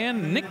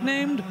 Cheyenne,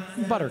 nicknamed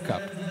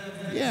Buttercup.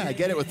 Yeah, I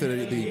get it with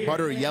the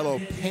butter yellow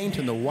paint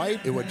and the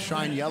white. It would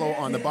shine yellow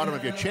on the bottom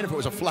of your chin if it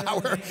was a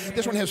flower.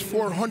 This one has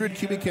 400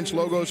 cubic inch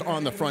logos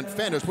on the front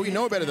fenders. But we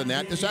know better than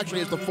that. This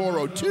actually is the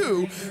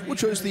 402,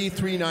 which was the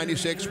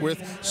 396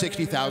 with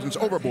 60 thousandths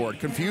overboard.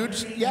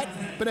 Confused yet?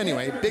 But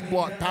anyway, big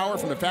block power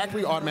from the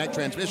factory, automatic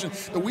transmission.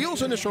 The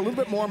wheels in this are a little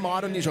bit more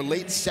modern. These are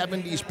late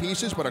 70s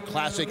pieces, but a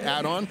classic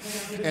add-on.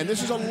 And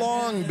this is a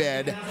long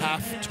bed,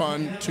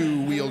 half-ton,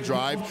 2-wheel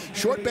drive.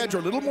 Short beds are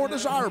a little more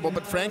desirable,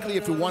 but frankly,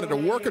 if you wanted to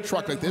work a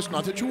truck like this,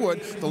 not that you would,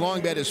 the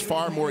long bed is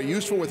far more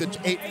useful with its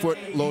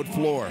 8-foot load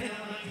floor.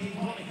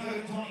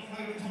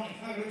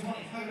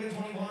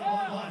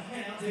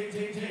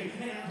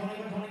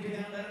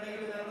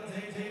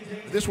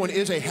 This one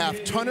is a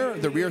half-tonner.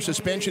 The rear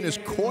suspension is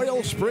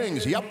coil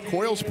springs. Yep,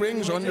 coil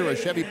springs under a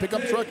Chevy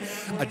pickup truck,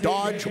 a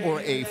Dodge or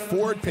a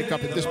Ford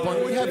pickup at this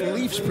point. We have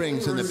leaf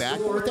springs in the back.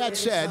 But with that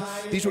said,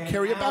 these will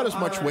carry about as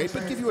much weight,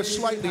 but give you a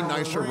slightly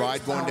nicer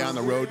ride going down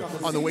the road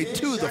on the way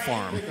to the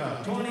farm.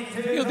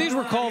 You know, these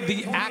were called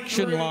the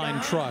Action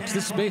Line trucks.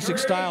 This basic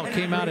style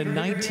came out in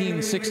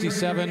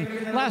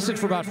 1967, lasted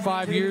for about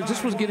 5 years.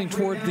 This was getting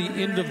toward the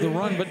end of the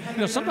run, but you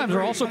know, sometimes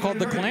they're also called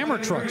the glamour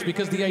trucks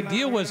because the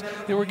idea was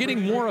they were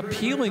getting more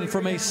appealing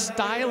from a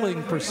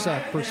styling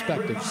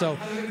perspective. So,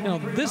 you know,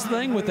 this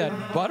thing with that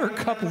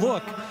Buttercup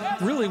look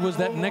really was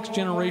that next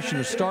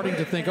generation of starting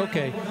to think,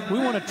 okay, we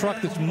want a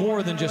truck that's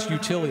more than just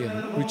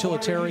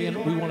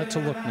utilitarian. We want it to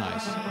look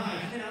nice.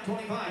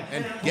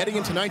 And getting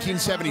into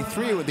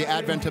 1973 with the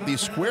advent of the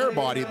square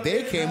body,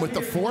 they came with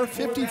the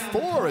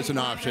 454 as an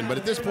option. But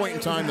at this point in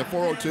time, the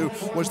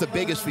 402 was the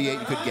biggest V8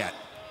 you could get.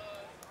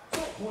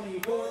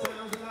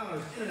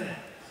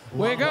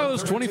 Way it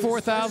goes,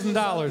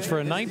 $24,000 for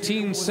a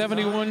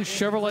 1971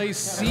 Chevrolet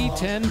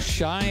C10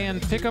 Cheyenne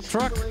pickup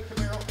truck.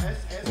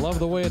 Love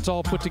the way it's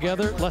all put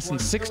together. Less than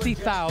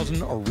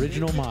 60,000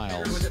 original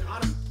miles.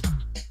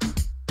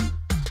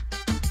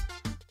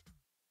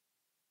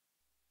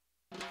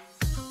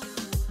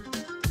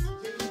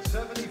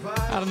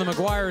 Out in the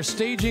McGuire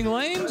staging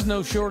lanes,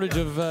 no shortage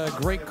of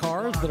great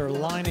cars that are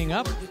lining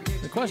up.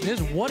 The question is,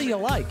 what do you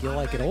like? You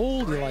like it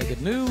old? You like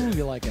it new?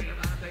 You like it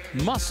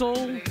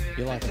muscle?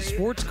 You like a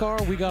sports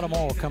car? We got them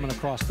all coming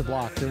across the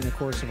block during the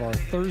course of our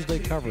Thursday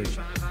coverage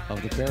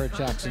of the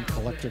Barrett-Jackson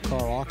Collector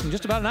Car Auction.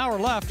 Just about an hour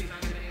left.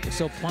 There's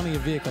still plenty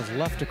of vehicles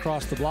left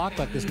across the block,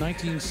 like this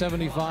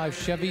 1975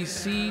 Chevy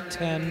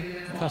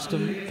C10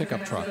 custom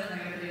pickup truck.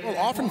 Well,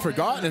 often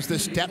forgotten is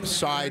this step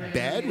side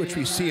bed, which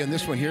we see in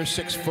this one here,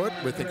 6 foot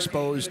with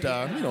exposed,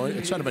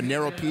 it's sort of a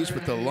narrow piece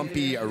with the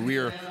lumpy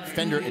rear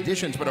fender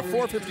additions, but a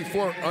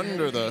 454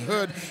 under the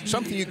hood,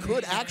 something you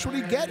could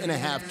actually get in a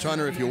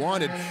half-tonner if you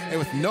wanted, and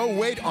with no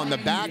weight on the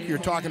back, you're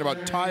talking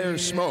about tire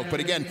smoke. But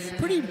again,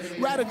 pretty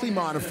radically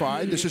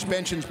modified. The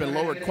suspension's been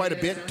lowered quite a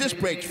bit. Disc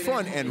brakes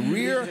front and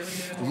rear,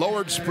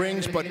 lowered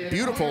springs, but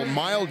beautiful,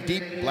 mild,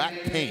 deep black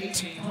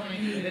paint.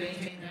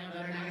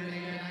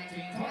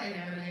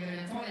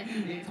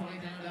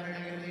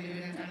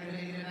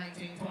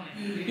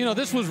 You know,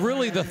 this was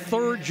really the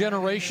 3rd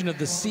generation of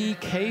the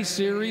CK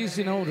series.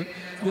 You know,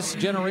 this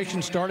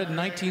generation started in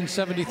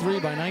 1973.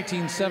 By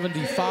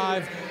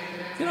 1975,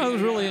 you know, it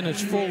was really in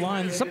its full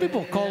line. Some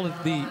people call it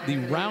the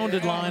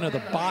rounded line, or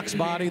the box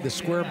body, the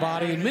square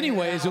body. In many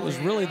ways, it was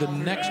really the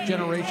next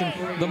generation,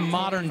 the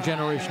modern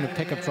generation of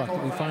pickup truck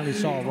that we finally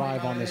saw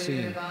arrive on the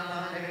scene.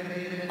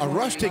 A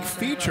rustic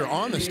feature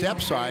on the step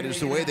side is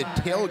the way the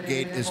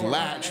tailgate is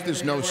latched.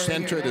 There's no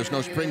center, there's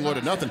no spring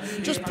loaded, nothing.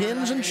 Just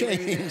pins and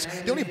chains.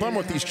 The only bummer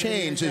with these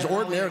chains is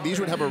ordinarily these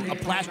would have a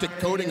plastic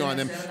coating on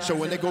them, so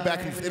when they go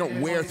back, they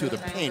don't wear through the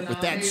paint. With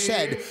that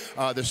said,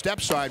 the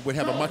step side would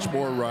have a much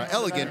more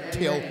elegant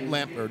tail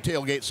lamp or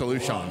tailgate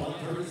solution.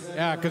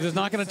 Yeah, because it's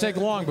not going to take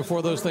long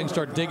before those things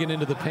start digging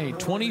into the paint.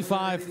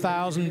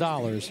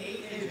 $25,000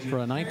 for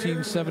a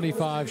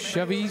 1975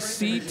 Chevy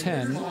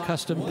C10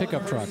 custom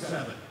pickup truck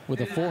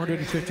with a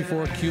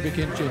 454 cubic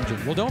inch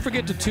engine. Well, don't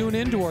forget to tune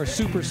in to our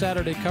Super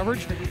Saturday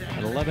coverage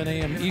at 11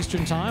 a.m.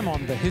 Eastern Time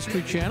on the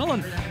History Channel.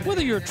 And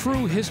whether you're a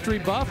true history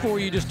buff or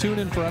you just tune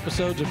in for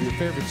episodes of your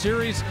favorite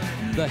series,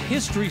 the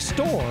History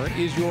Store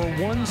is your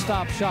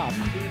one-stop shop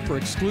for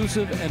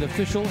exclusive and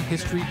official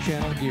History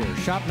Channel gear.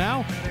 Shop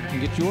now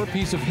and get your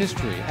piece of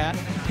history at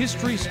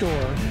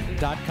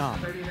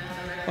historystore.com.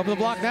 Up the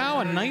block now,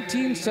 a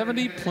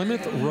 1970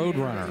 Plymouth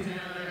Roadrunner.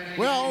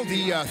 Well,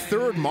 the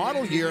 3rd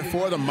model year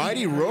for the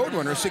mighty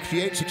Roadrunner,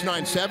 68,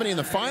 69, 70, and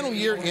the final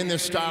year in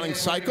this styling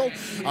cycle.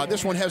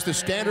 This one has the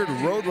standard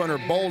Roadrunner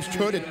bulged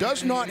hood. It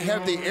does not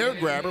have the air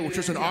grabber, which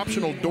is an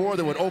optional door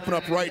that would open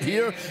up right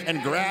here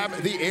and grab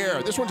the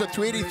air. This one's a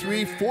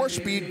 383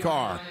 4-speed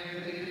car.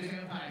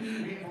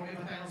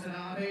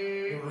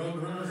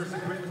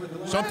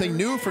 Something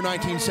new for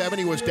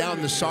 1970 was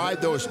down the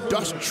side, those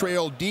dust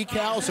trail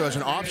decals as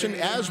an option,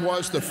 as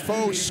was the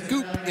faux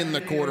scoop in the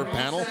quarter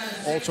panel,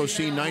 also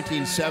seen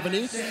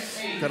 1970.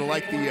 Kind of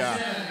like the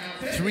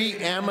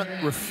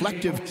 3M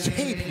reflective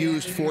tape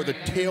used for the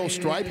tail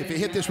stripe. If you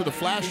hit this with a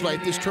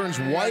flashlight, this turns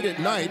white at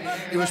night.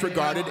 It was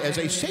regarded as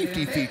a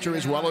safety feature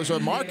as well as a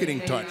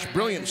marketing touch.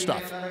 Brilliant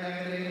stuff.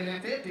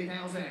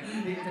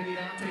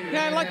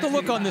 Yeah, I like the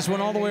look on this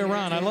one all the way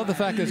around. I love the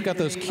fact that it's got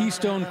those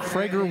Keystone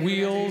Krager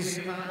wheels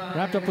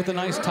wrapped up with the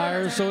nice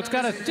tires. So it's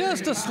got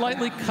just a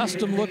slightly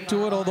custom look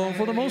to it, although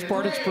for the most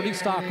part it's pretty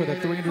stock with a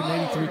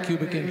 383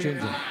 cubic inch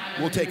engine.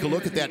 We'll take a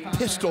look at that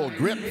pistol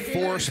grip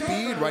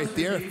 4-speed right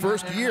there.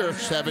 First year,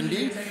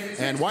 70.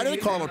 And why do they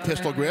call it a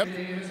pistol grip?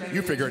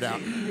 You figure it out.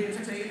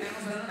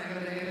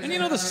 And you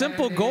know, the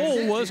simple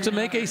goal was to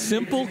make a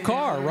simple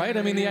car, right?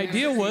 I mean, the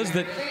idea was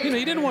that, you know,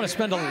 you didn't want to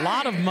spend a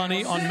lot of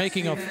money on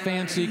making a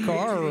fancy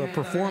car or a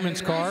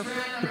performance car.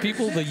 The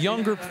people, the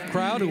younger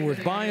crowd who was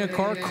buying a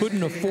car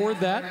couldn't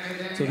afford that.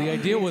 So the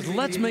idea was,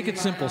 let's make it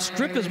simple.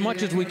 Strip as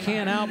much as we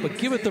can out, but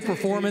give it the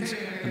performance,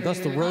 and thus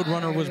the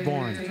Roadrunner was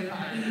born.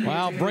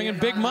 Wow, bringing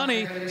big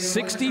money,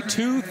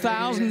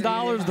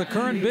 $62,000 the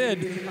current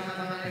bid.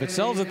 If it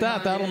sells at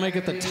that, that'll make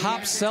it the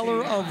top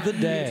seller of the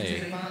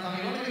day.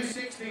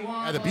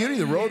 The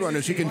beauty of the Roadrunner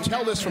is you can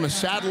tell this from a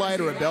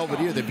satellite or a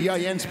Belvedere. The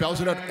BIN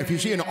spells it out. If you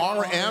see an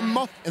RM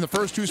in the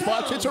first 2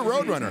 spots, it's a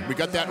Roadrunner. We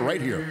got that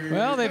right here.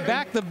 Well, they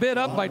backed the bid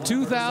up by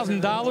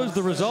 $2,000.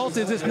 The result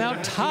is it's now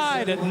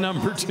tied at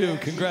number 2.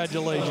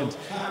 Congratulations.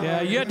 Yeah,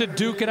 you had to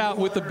duke it out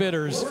with the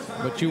bidders,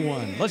 but you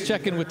won. Let's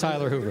check in with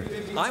Tyler Hoover.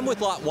 I'm with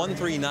lot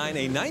 139,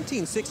 a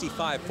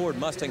 1965 Ford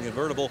Mustang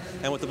convertible,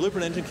 and with the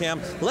Blueprint engine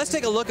cam, let's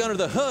take a look under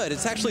the hood.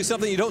 It's actually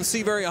something you don't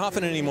see very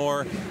often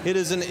anymore. It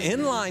is an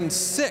inline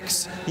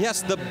 6.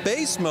 Yes, the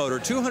base motor,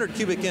 200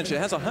 cubic inch. It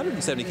has a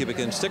 170 cubic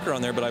inch sticker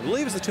on there, but I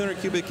believe it's the 200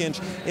 cubic inch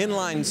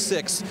inline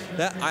 6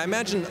 that I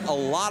imagine a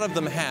lot of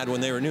them had when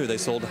they were new. They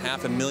sold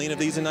 500,000 of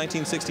these in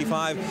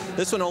 1965.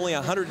 This one only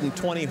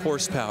 120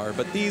 horsepower,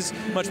 but these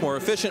much more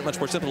efficient, much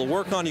more simple to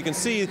work on. You can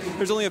see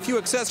there's only a few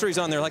accessories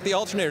on there, like the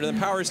alternator, the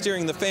power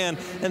steering, the fan,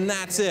 and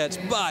that's it.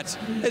 But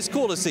it's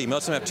cool to see.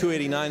 Most of them have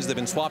 289s. They've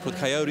been swapped with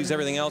Coyotes,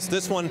 everything else.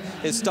 This one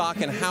is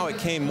stock and how it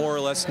came more or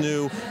less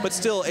new, but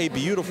still a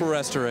beautiful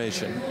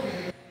restoration.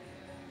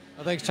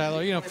 Thanks,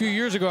 Tyler. You know, a few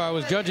years ago, I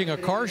was judging a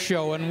car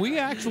show, and we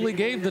actually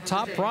gave the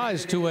top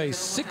prize to a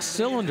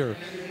 6-cylinder.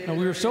 And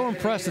we were so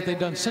impressed that they'd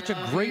done such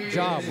a great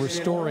job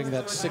restoring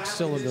that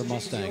 6-cylinder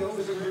Mustang.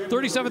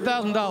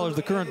 $37,000,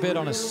 the current bid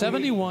on a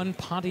 71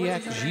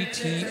 Pontiac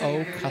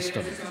GTO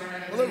Custom.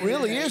 Well, it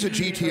really is a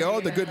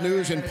GTO. The good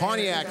news in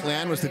Pontiac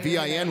land was the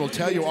VIN will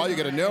tell you all you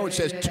got to know. It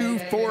says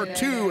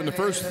 242 in the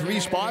first 3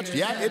 spots.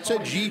 Yeah, it's a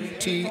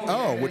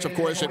GTO, which of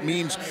course it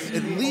means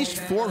at least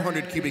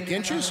 400 cubic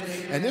inches.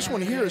 And this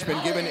one here has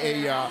been given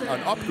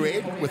an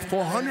upgrade with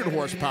 400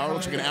 horsepower.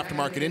 Looks like an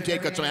aftermarket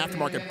intake, got some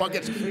aftermarket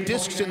buckets,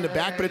 discs in the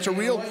back, but it's a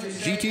real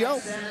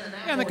GTO.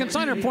 And the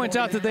consignor points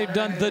out that they've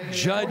done the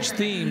Judge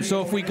theme.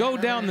 So if we go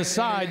down the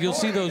side, you'll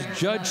see those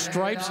Judge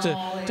stripes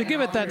to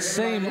give it that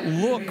same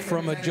look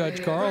from a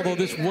Judge car, although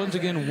this once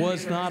again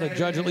was not a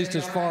Judge, at least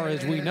as far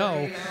as we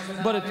know.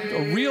 But it's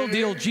a real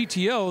deal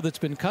GTO that's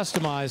been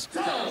customized.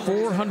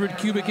 400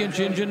 cubic inch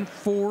engine,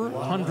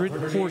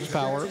 400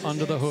 horsepower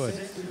under the hood.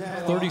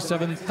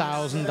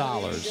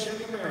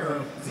 $37,000.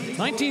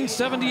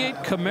 1978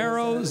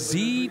 Camaro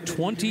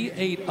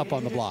Z28 up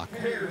on the block.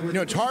 You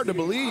know, it's hard to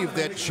believe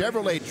that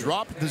Chevrolet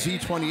dropped the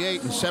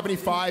Z28 in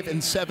 75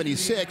 and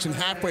 76 and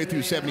halfway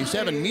through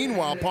 77.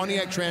 Meanwhile,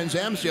 Pontiac Trans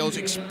Am sales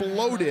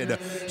exploded.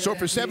 So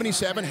for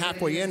 77,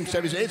 halfway in,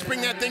 78, let's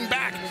bring that thing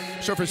back.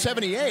 So for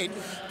 78,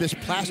 this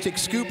plastic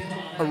scoop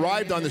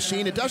arrived on the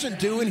scene. It doesn't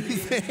do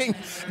anything,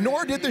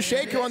 nor did the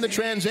shaker on the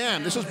Trans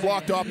Am. This is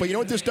blocked off, but you know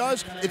what this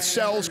does? It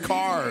sells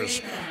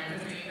cars.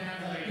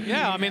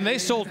 Yeah, I mean, they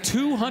sold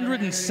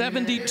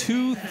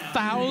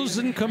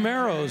 272,000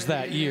 Camaros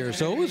that year,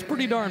 so it was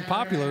pretty darn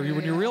popular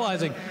when you're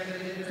realizing,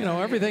 you know,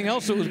 everything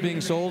else that was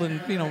being sold,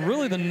 and, you know,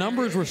 really the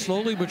numbers were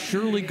slowly but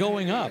surely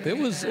going up. It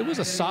was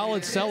a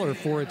solid seller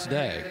for its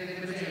day.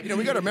 You know,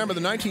 we got to remember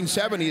the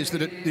 1970s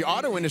that the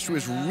auto industry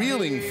was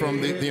reeling from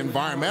the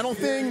environmental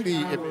thing,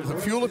 the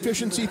fuel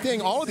efficiency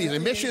thing, all of these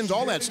emissions,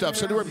 all that stuff.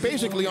 So they were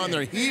basically on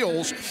their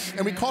heels,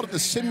 and we called it the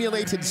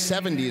simulated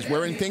 70s,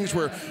 wherein things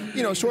were,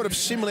 you know, sort of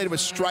simulated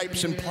with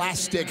stripes and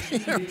plastic.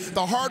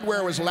 The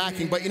hardware was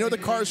lacking, but, you know, the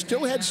cars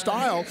still had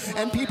style,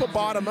 and people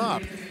bought them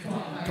up.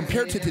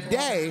 Compared to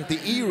today, the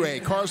E-Ray,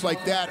 cars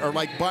like that are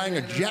like buying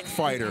a jet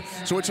fighter.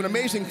 So it's an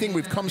amazing thing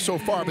we've come so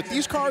far. But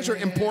these cars are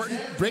important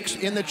bricks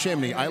in the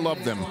chimney. I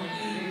love them.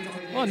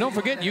 Well, don't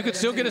forget, you could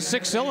still get a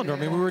 6-cylinder. I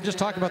mean, we were just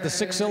talking about the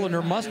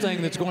 6-cylinder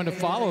Mustang that's going to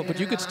follow it, but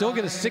you could still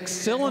get a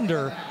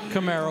 6-cylinder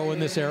Camaro in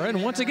this era.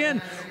 And once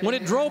again, when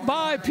it drove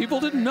by, people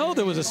didn't know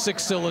there was a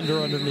 6-cylinder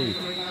underneath.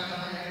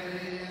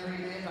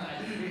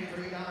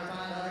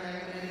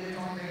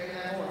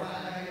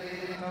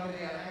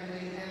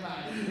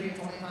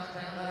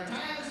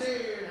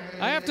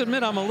 I have to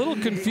admit, I'm a little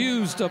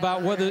confused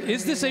about whether,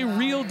 is this a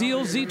real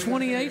deal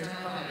Z28?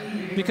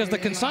 Because the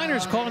consignor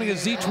is calling it a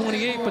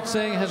Z28, but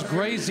saying it has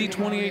gray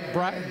Z28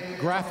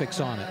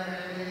 graphics on it.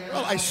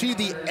 Well, I see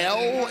the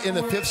L in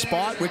the 5th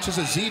spot, which is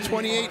a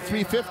Z28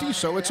 350,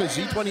 so it's a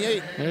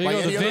Z28. There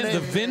you go, the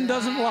VIN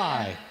doesn't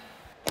lie.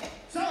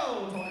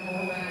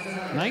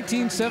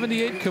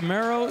 1978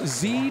 Camaro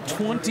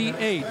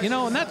Z28. You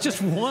know, and that's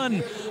just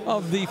one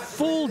of the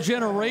full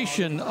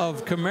generation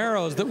of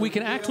Camaros that we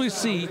can actually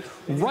see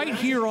right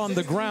here on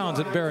the grounds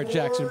at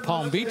Barrett-Jackson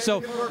Palm Beach.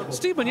 So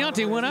Steve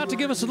Magnanti went out to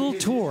give us a little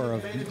tour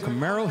of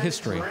Camaro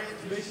history.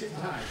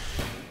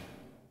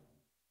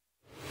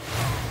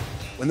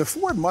 When the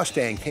Ford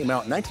Mustang came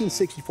out in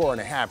 1964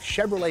 and a half,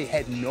 Chevrolet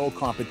had no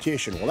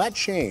competition. Well, that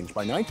changed.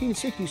 By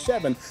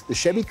 1967, the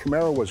Chevy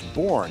Camaro was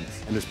born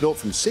and was built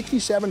from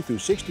 67 through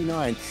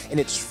 69. In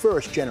its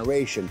first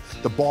generation,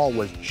 the ball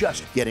was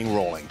just getting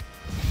rolling.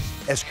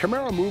 As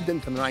Camaro moved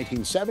into the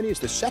 1970s,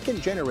 the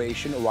second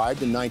generation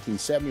arrived in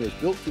 1970 and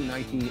was built through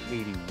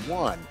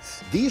 1981.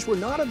 These were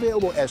not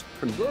available as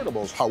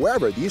convertibles.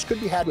 However, these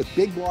could be had with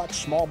big blocks,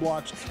 small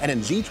blocks, and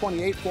in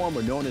Z28 form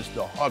were known as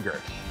the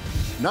Hugger.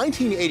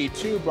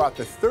 1982 brought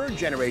the third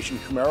generation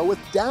Camaro with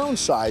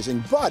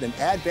downsizing, but an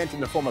advent in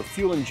the form of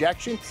fuel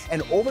injection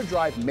and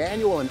overdrive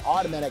manual and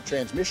automatic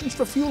transmissions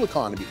for fuel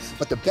economy.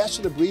 But the best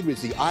of the breed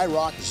was the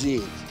IROC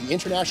Z, the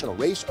International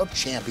Race of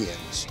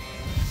Champions.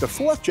 The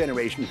fourth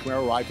generation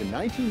Camaro arrived in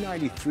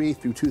 1993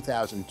 through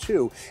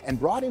 2002 and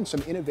brought in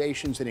some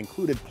innovations that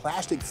included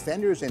plastic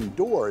fenders and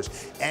doors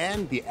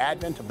and the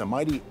advent of the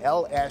mighty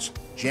LS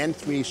Gen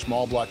 3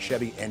 small block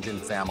Chevy engine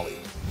family.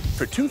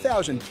 For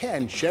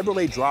 2010,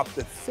 Chevrolet dropped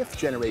the 5th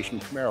generation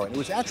Camaro, and it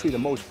was actually the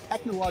most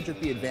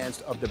technologically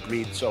advanced of the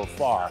breed so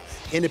far.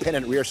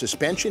 Independent rear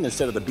suspension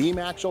instead of the beam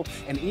axle,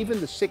 and even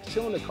the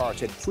 6-cylinder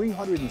cars had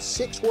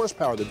 306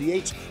 horsepower. The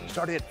V8s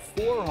started at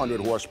 400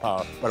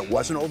 horsepower, but it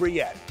wasn't over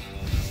yet.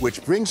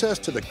 Which brings us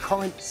to the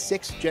current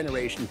 6th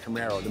generation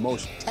Camaro, the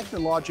most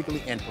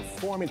technologically and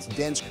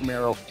performance-dense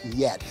Camaro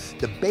yet.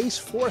 The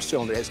base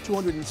 4-cylinder has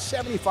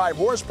 275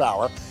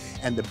 horsepower,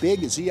 and the big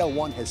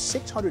ZL1 has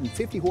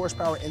 650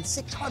 horsepower and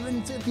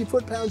 650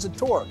 foot-pounds of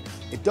torque.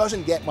 It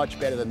doesn't get much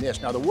better than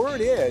this. Now, the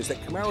word is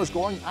that Camaro is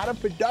going out of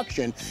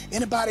production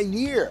in about a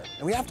year.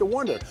 And we have to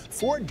wonder,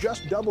 Ford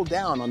just doubled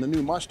down on the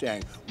new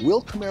Mustang.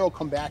 Will Camaro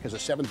come back as a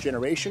 7th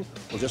generation?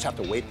 We'll just have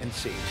to wait and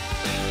see.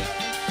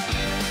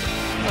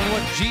 And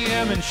what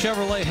GM and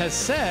Chevrolet has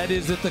said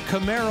is that the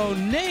Camaro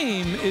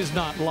name is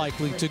not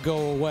likely to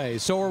go away.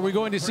 So are we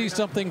going to see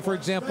something, for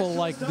example,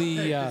 like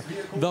the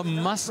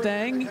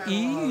Mustang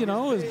E, you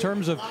know, in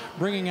terms of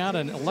bringing out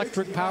an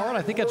electric powered?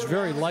 I think that's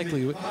very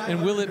likely.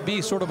 And will it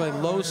be sort of a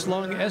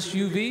low-slung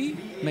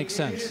SUV? Makes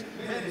sense.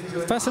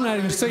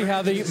 Fascinating to see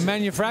how the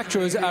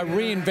manufacturers are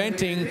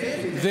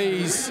reinventing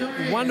these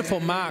wonderful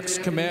marks,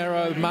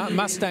 Camaro,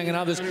 Mustang and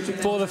others,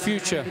 for the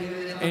future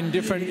in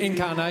different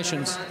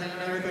incarnations.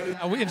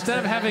 Instead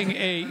of having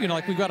a, you know,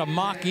 like we've got a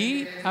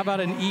Mach-E, how about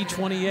an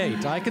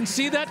E28? I can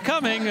see that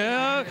coming.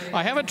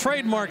 I haven't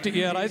trademarked it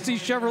yet. I see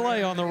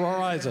Chevrolet on the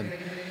horizon.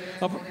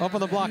 Up on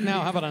the block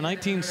now, how about a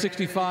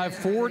 1965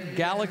 Ford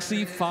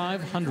Galaxy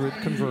 500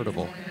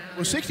 convertible?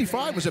 Well,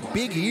 65 was a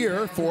big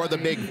year for the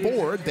big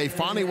Ford. They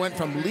finally went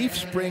from leaf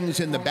springs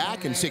in the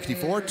back in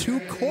 64 to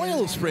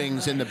coil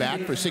springs in the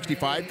back for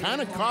 65,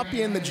 kind of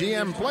copying the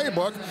GM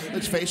playbook.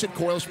 Let's face it,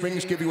 coil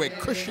springs give you a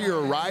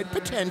cushier ride,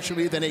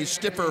 potentially, than a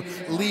stiffer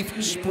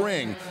leaf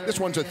spring. This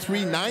one's a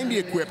 390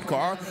 equipped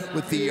car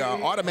with the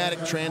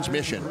automatic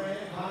transmission.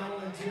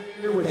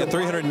 Yeah,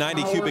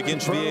 390 cubic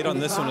inch V8 on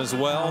this one as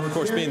well. Of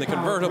course, being the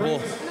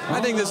convertible, I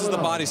think this is the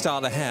body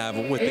style to have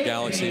with the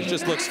Galaxy. It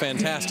just looks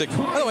fantastic.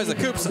 Otherwise, the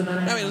coupe's, I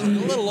mean, it's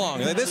a little long.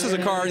 This is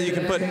a car you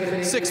can put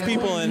 6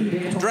 people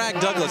in. Drag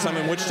Douglas. I'm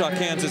in Wichita,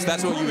 Kansas.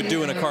 That's what you would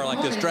do in a car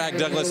like this. Drag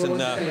Douglas and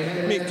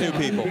meet new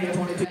people.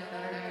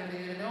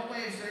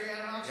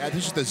 Yeah,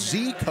 this is the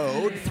Z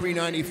code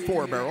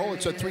 394 barrel.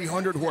 It's a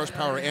 300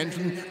 horsepower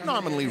engine,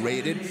 nominally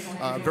rated.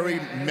 Very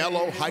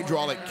mellow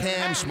hydraulic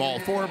cam, small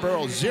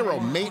 4-barrel, zero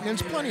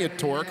maintenance, plenty of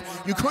torque.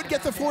 You could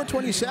get the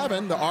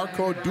 427, the R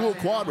code dual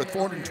quad with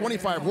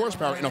 425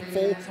 horsepower in a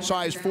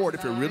full-size Ford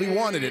if you really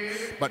wanted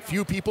it, but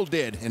few people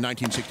did in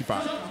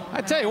 1965. I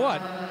tell you what,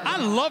 I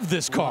love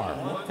this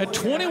car. At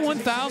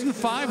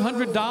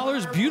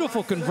 $21,500,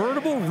 beautiful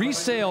convertible,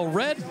 resale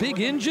red,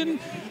 big engine.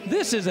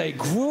 This is a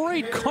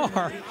great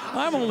car.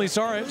 I'm only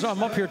sorry so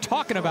I'm up here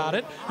talking about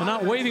it and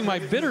not waving my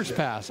bidder's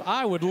pass.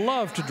 I would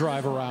love to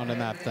drive around in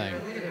that thing.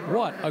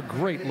 What a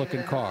great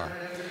looking car.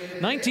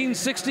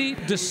 1960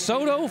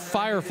 DeSoto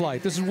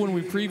Fireflight. This is one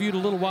we previewed a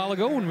little while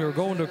ago when we were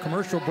going to a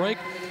commercial break.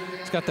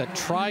 It's got that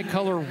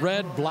tricolor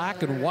red,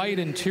 black, and white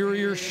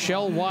interior,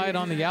 shell wide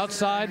on the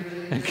outside.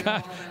 And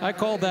God, I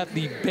call that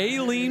the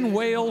baleen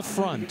whale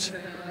front.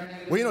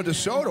 Well, you know,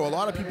 DeSoto, a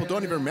lot of people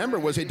don't even remember,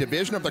 was a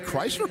division of the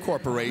Chrysler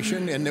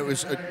Corporation, and it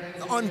was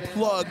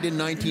unplugged in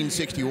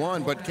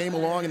 1961, but came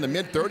along in the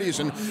mid-30s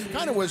and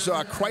kind of was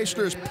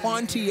Chrysler's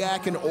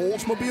Pontiac and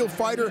Oldsmobile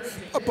fighter,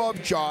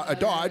 above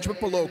Dodge,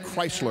 but below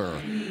Chrysler.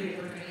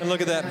 And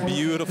look at that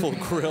beautiful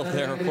grille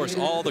there. Of course,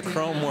 all the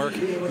chrome work.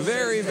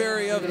 Very,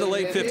 very of the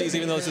late 50s,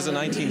 even though this is a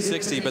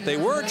 1960. But they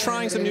were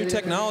trying some new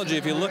technology.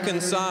 If you look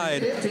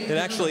inside, it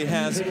actually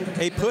has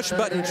a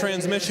push-button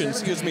transmission.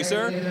 Excuse me,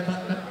 sir.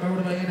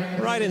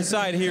 Right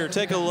inside here,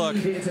 take a look.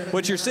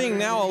 What you're seeing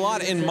now a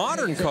lot in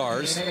modern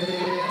cars,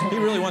 he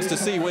really wants to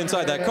see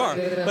inside that car.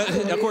 But,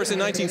 of course, in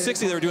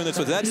 1960, they were doing this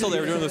with Edsel. They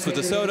were doing this with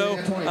DeSoto.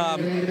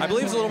 I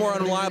believe it's a little more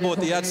unreliable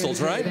with the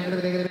Edsels, right?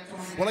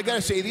 Well, I got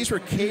to say, these were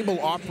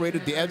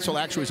cable-operated. The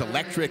Edsel actually was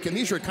electric, and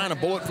these were kind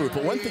of bulletproof.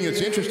 But one thing that's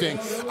interesting,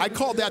 I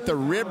call that the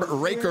rib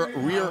raker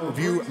rear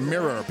view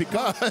mirror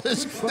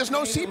because there's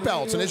no seat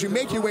belts. And as you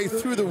make your way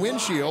through the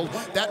windshield,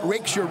 that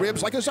rakes your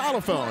ribs like a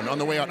xylophone on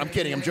the way out. I'm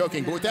kidding, I'm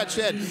joking. But with that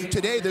said,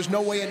 today there's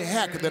no way in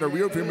heck that a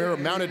rear view mirror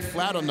mounted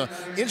flat on the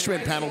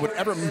instrument panel would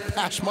ever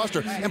pass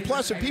muster. And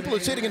plus, if people are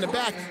sitting in the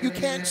back, you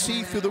can't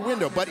see through the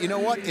window. But you know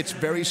what? It's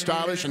very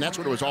stylish, and that's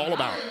what it was all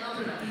about.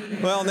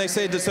 Well, and they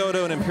say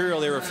DeSoto and Imperial,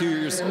 they were a few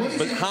years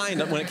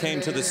behind when it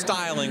came to the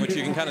styling, which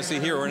you can kind of see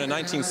here. We're in a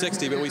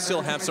 1960, but we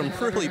still have some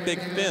really big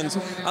fins.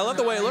 I love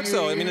the way it looks,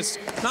 though. I mean, it's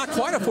not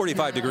quite a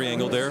 45-degree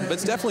angle there, but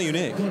it's definitely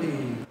unique.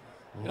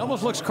 It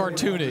almost looks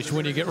cartoonish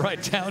when you get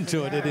right down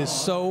to it. It is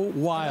so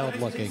wild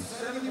looking.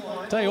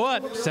 Tell you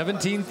what,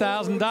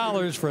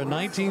 $17,000 for a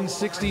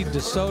 1960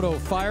 DeSoto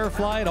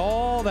Fireflight.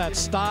 All that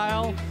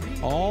style,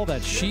 all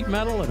that sheet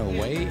metal, and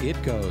away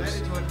it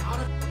goes.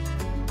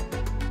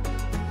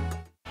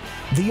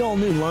 The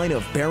all-new line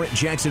of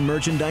Barrett-Jackson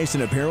merchandise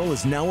and apparel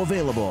is now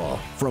available.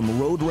 From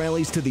road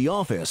rallies to the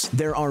office,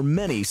 there are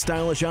many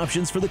stylish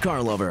options for the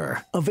car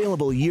lover.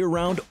 Available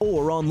year-round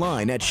or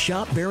online at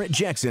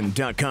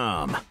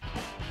shopbarrettjackson.com.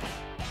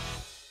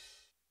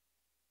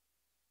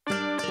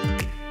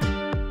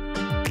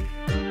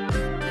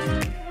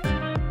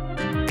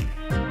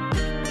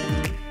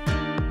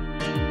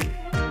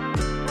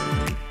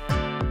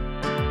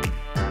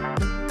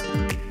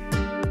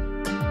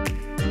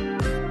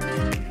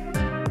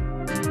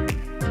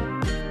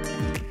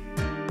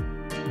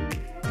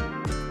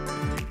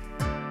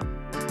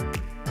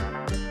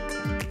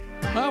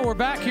 Well, we're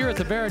back here at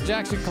the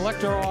Barrett-Jackson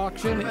Collector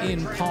Auction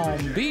in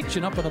Palm Beach,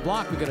 and up on the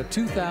block we got a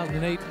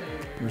 2008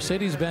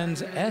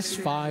 Mercedes-Benz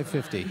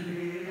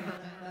S550.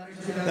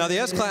 Now, the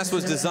S-Class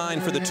was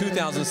designed for the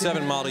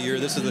 2007 model year.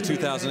 This is the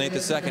 2008, the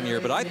second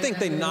year. But I think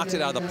they knocked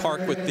it out of the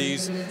park with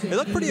these. They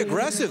look pretty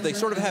aggressive. They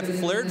sort of have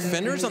flared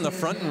fenders on the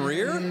front and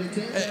rear.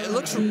 It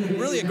looks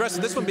really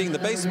aggressive. This one being the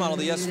base model,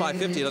 the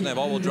S550. It doesn't have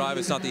all-wheel drive.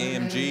 It's not the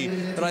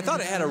AMG. But I thought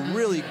it had a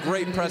really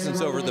great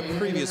presence over the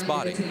previous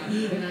body.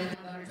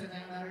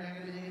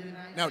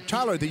 Now,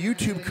 Tyler, the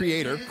YouTube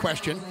creator,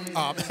 question.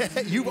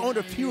 You've owned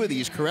a few of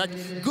these, correct?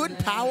 Good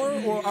power,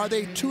 or are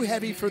they too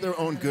heavy for their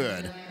own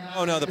good?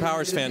 Oh, no, the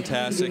power's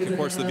fantastic. Of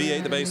course, the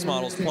V8, the base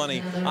model's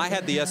plenty. I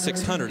had the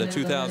S600 of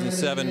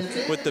 2007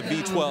 with the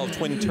V12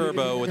 twin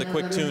turbo with a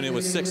quick tune. It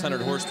was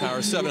 600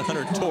 horsepower,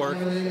 700 torque,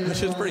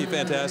 which is pretty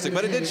fantastic.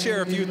 But it did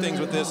share a few things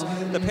with this.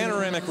 The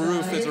panoramic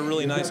roof is a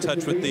really nice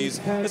touch with these.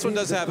 This one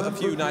does have a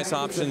few nice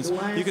options.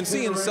 You can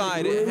see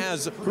inside it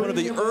has one of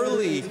the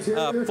early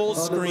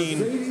full-screen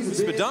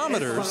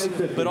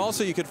speedometers, but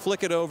also you could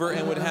flick it over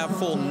and would have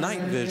full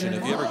night vision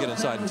if you ever get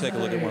inside and take a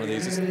look at one of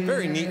these. It's a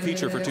very neat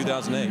feature for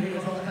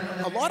 2008.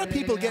 A lot of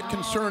people get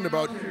concerned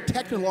about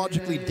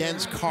technologically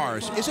dense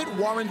cars. Is it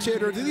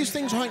warranted, or do these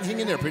things hang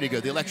in there pretty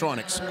good, the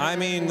electronics? I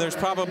mean, there's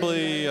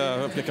probably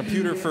a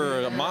computer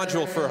for a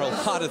module for a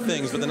lot of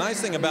things, but the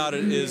nice thing about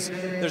it is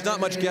there's not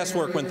much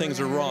guesswork when things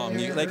are wrong.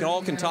 They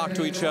all can talk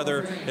to each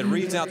other, it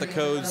reads out the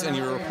codes, and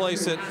you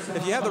replace it.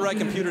 If you have the right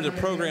computer to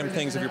program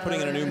things, if you're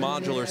putting in a new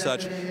module or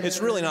such,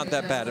 it's really not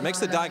that bad. It makes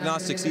the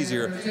diagnostics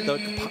easier.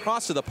 The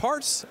cost of the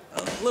parts,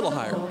 a little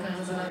higher.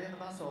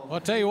 I'll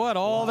tell you what,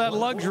 all that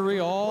luxury,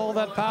 all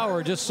that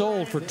power just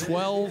sold for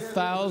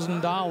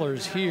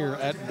 $12,000 here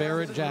at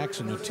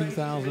Barrett-Jackson, a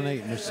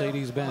 2008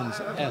 Mercedes-Benz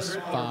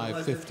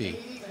S550.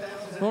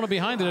 Rolling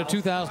behind it, a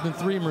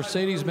 2003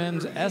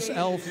 Mercedes-Benz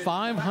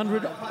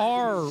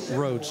SL500R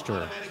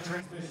Roadster.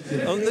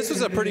 Oh, this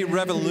was a pretty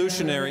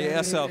revolutionary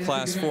SL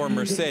class for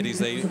Mercedes.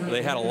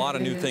 They had a lot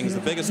of new things. The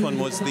biggest one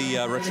was the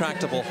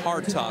retractable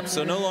hardtop.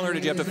 So no longer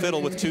did you have to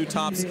fiddle with two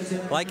tops.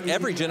 Like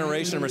every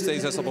generation of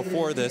Mercedes SL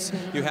before this,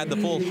 you had the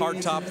full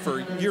hardtop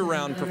for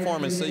year-round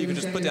performance, so you could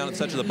just put down a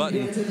touch of the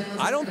button.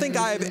 I don't think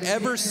I've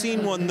ever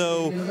seen one,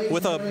 though,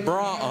 with a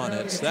bra on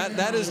it.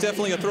 That is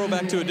definitely a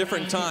throwback to a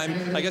different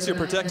time. I guess you're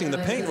protecting the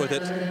paint with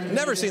it.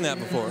 Never seen that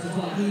before.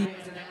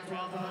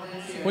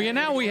 Well, yeah,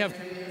 now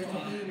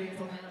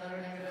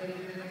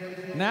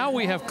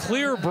we have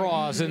clear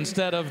bras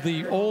instead of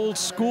the old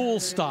school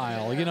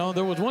style. You know,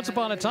 there was once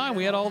upon a time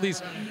we had all these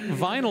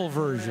vinyl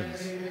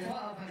versions.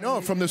 No,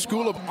 from the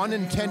school of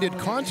unintended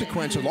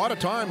consequence, a lot of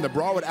time the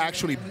bra would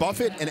actually buff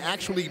it and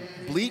actually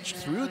bleach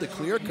through the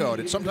clear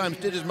coat. It sometimes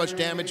did as much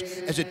damage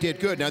as it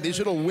did good. Now, these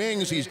little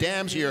wings, these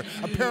dams here,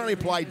 apparently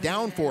apply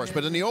downforce.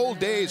 But in the old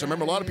days, I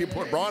remember a lot of people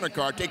put a bra in a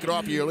car, take it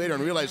off a year later,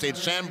 and realize they'd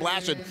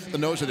sandblasted the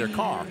nose of their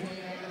car.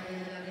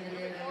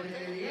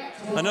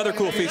 Another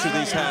cool feature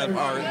these have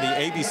are the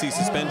ABC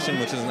suspension,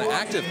 which is an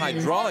active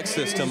hydraulic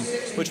system,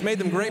 which made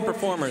them great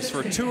performers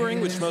for touring,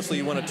 which mostly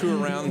you want to tour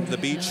around the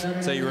beach.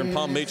 Say you're in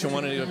Palm Beach and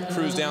wanted to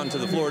cruise down to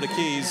the Florida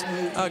Keys.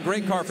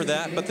 Great car for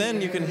that. But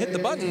then you can hit the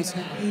buttons,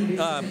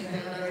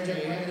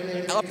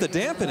 up the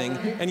dampening,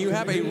 and you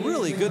have a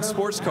really good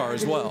sports car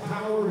as well.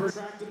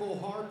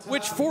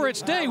 Which for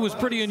its day was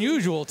pretty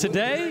unusual.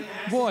 Today,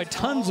 boy,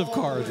 tons of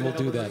cars will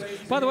do that.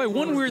 By the way,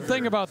 one weird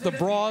thing about the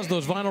bras,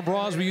 those vinyl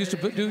bras we used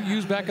to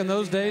use back in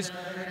those days,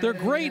 they're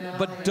great,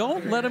 but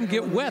don't let them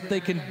get wet. They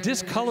can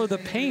discolor the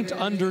paint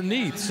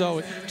underneath.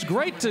 So it's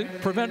great to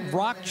prevent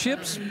rock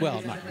chips.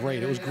 Well, not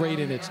great. It was great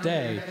in its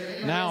day.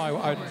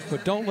 Now,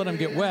 but don't let them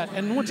get wet.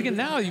 And once again,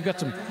 now you've got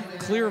some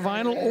clear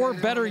vinyl, or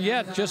better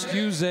yet, just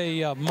use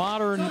a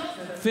modern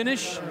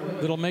finish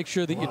that'll make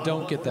sure that you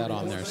don't get that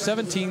on there.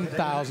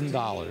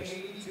 $17,000.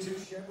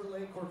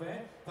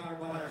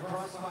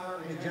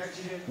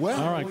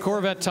 Well, all right,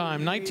 Corvette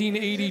time.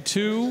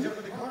 1982,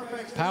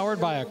 powered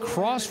by a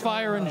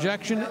Crossfire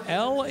injection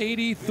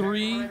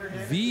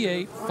L83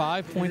 V8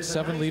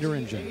 5.7-liter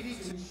engine.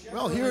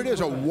 Well, here it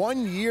is, a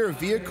one-year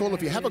vehicle.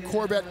 If you have a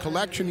Corvette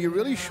collection, you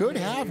really should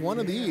have one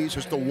of these.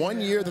 It's the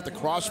 1 year that the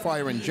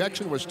Crossfire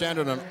injection was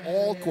standard on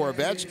all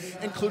Corvettes,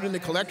 including the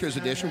collector's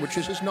edition, which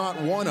this is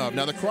not one of.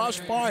 Now, the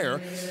Crossfire,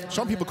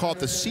 some people call it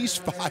the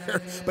Ceasefire,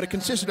 but it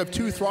consisted of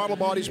two throttle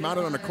bodies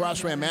mounted on a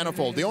cross-ram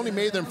manifold. They only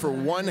made them for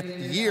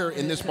 1 year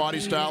in this body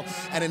style,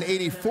 and in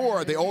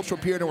 '84, they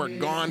ultra-appeared and were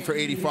gone for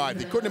 '85.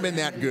 They couldn't have been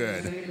that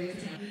good.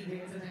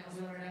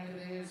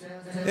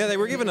 Yeah, they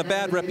were given a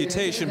bad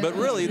reputation, but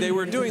really they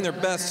were doing their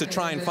best to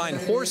try and find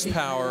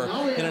horsepower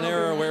in an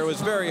era where it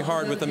was very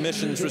hard with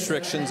emissions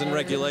restrictions and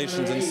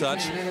regulations and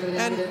such.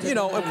 And, you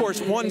know, of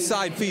course, one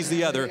side feeds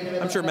the other.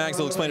 I'm sure Mags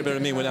will explain it better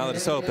to me now that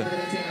it's open.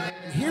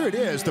 Here it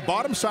is. The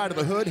bottom side of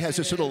the hood has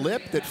this little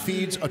lip that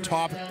feeds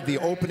atop the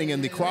opening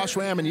in the cross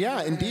ram. And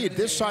yeah, indeed,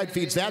 this side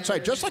feeds that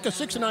side, just like a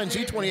 69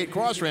 Z28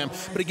 cross ram.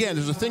 But again,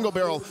 there's a single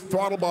barrel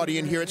throttle body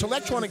in here. It's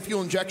electronic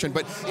fuel injection,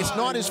 but it's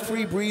not as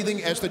free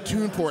breathing as the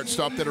TunePort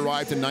stuff that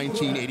arrived in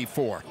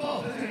 1984.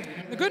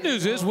 The good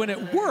news is when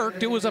it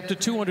worked, it was up to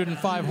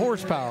 205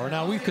 horsepower.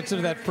 Now, we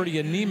consider that pretty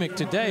anemic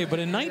today, but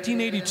in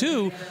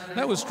 1982,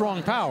 that was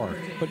strong power.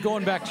 But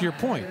going back to your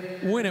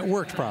point, when it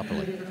worked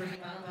properly.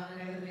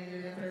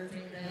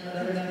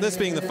 this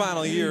being the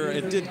final year,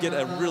 it did get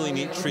a really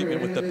neat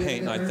treatment with the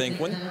paint, I think.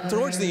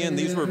 Towards the end,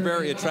 these were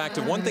very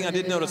attractive. One thing I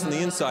did notice on the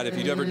inside, if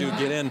you ever do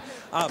get in,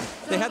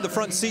 they had the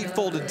front seat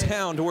folded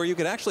down to where you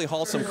could actually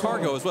haul some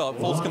cargo as well. It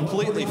folds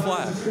completely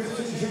flat.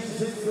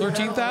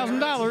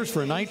 $13,000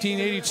 for a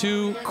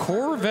 1982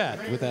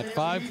 Corvette with that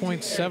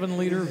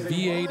 5.7-liter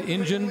V8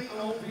 engine,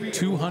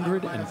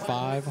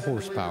 205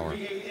 horsepower.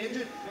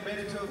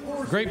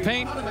 Great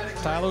paint.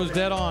 Tyler's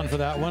dead on for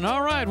that one.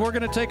 All right, we're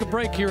going to take a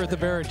break here at the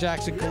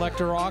Barrett-Jackson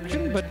Collector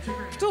Auction, but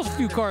still a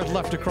few cars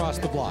left across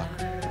the block.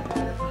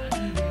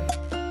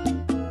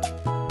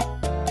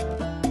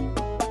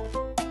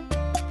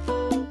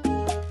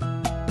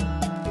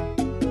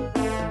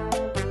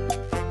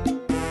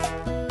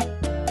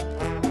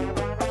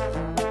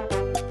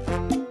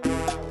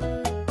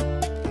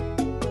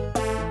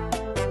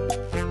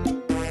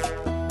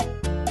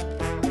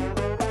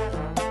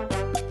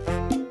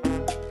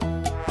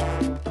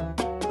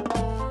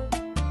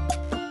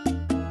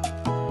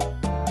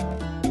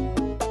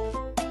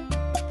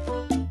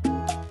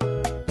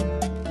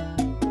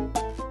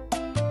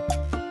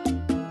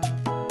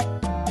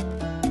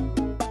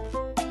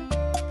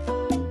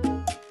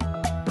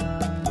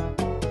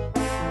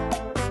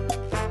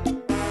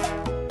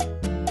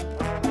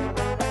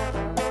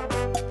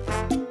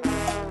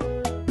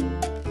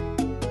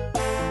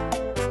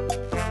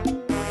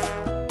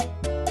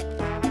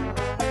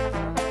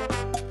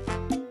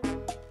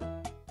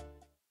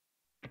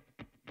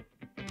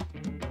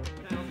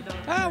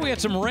 We had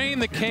some rain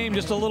that came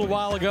just a little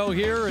while ago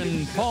here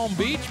in Palm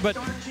Beach, but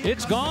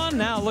it's gone.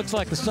 Now it looks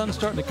like the sun's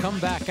starting to come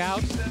back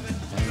out,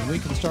 and we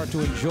can start to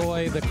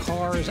enjoy the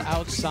cars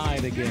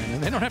outside again.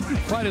 And they don't have to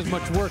do quite as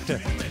much work to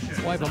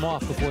wipe them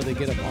off before they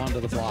get up onto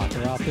the block.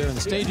 They're out there in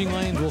the staging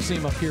lanes. We'll see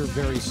them up here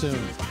very soon.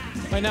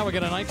 Right now we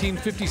got a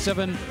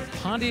 1957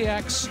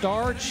 Pontiac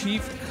Star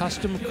Chief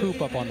Custom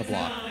Coupe up on the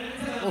block.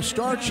 Well,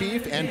 Star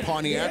Chief and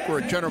Pontiac were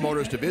a General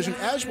Motors division,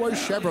 as was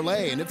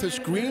Chevrolet. And if this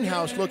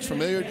greenhouse looks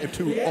familiar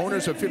to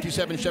owners of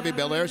 57 Chevy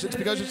Bel Airs, it's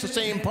because it's the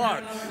same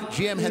part.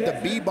 GM had the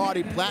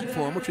B-body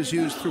platform, which was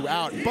used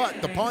throughout,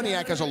 but the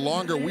Pontiac has a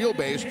longer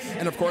wheelbase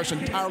and, of course,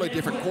 entirely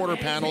different quarter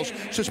panels,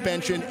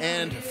 suspension,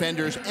 and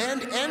fenders,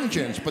 and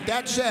engines. But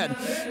that said,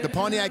 the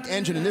Pontiac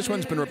engine in this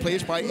one's been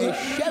replaced by a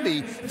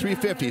Chevy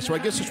 350, so I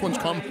guess this one's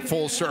come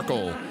full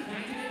circle.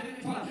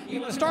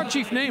 The Star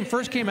Chief name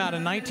first came out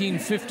in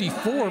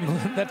 1954.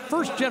 That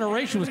first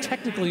generation was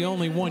technically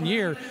only 1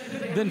 year.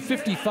 Then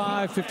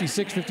 55,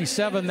 56,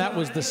 57, that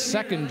was the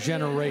second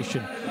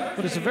generation.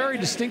 But it's a very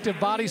distinctive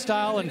body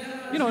style, and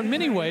you know, in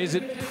many ways,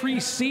 it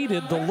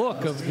preceded the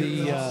look of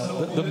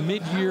the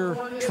mid-year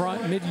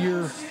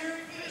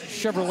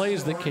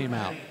Chevrolets that came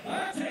out.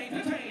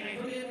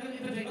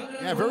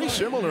 Yeah, very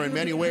similar in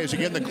many ways.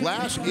 Again, the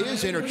glass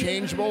is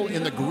interchangeable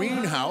in the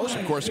greenhouse.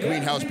 Of course, the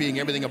greenhouse being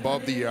everything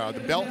above the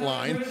belt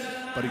line.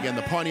 But again,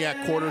 the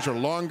Pontiac quarters are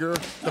longer.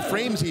 The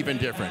frame's even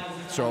different.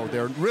 So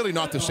they're really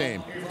not the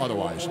same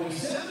otherwise.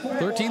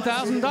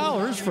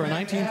 $13,000 for a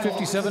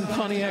 1957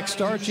 Pontiac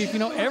Star Chief. You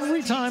know,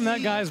 every time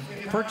that guy's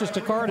purchased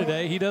a car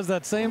today, he does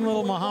that same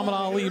little Muhammad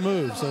Ali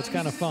move. So it's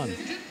kind of fun.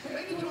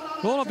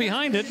 Going up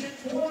behind it,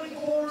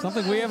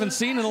 something we haven't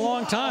seen in a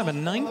long time, a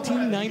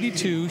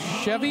 1992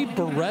 Chevy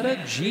Beretta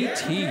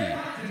GT.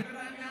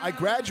 I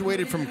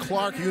graduated from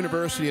Clark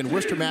University in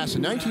Worcester, Mass.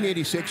 in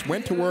 1986,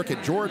 went to work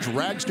at George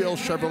Ragsdale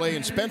Chevrolet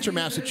in Spencer,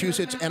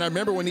 Massachusetts, and I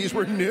remember when these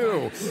were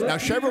new. Now,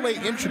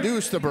 Chevrolet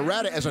introduced the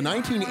Beretta as a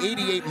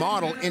 1988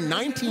 model in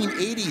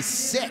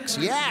 1986.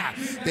 Yeah,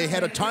 they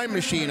had a time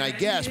machine, I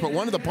guess, but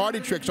one of the party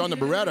tricks on the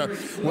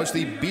Beretta was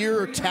the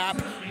beer tap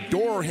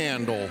door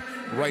handle.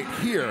 Right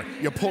here,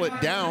 you pull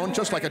it down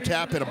just like a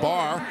tap in a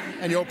bar,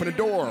 and you open a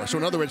door. So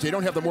in other words, they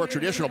don't have the more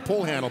traditional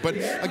pull handle. But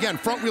again,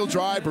 front-wheel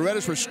drive,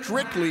 Berettas were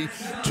strictly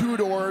two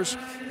doors,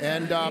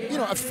 and you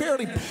know, a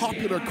fairly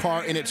popular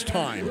car in its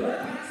time.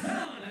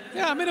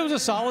 Yeah, I mean, it was a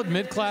solid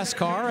mid-class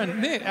car,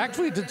 and they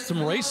actually did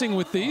some racing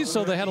with these,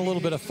 so they had a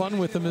little bit of fun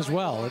with them as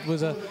well. It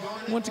was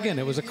once again,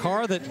 it was a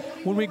car that,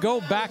 when we go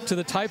back to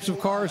the types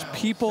of cars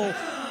people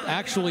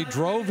actually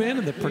drove in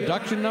and the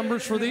production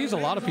numbers for these, a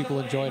lot of people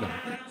enjoyed them.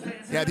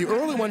 Yeah, the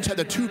early ones had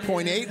the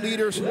 2.8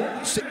 liters,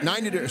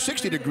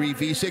 60-degree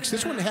V6.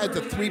 This one had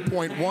the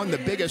 3.1, the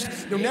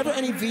biggest. There were never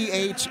any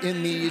V8s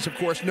in these, of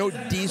course, no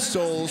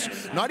diesels,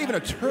 not even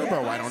a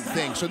turbo, I don't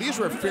think. So these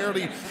were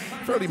fairly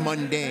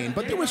mundane,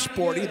 but they were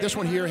sporty. This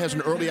one here has an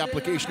early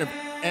application of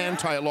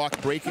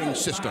anti-lock braking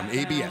system,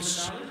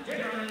 ABS.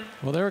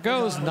 Well, there it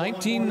goes,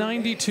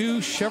 1992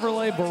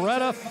 Chevrolet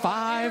Beretta,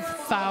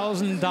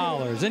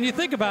 $5,000. And you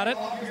think about it,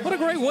 what a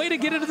great way to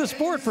get into the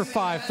sport for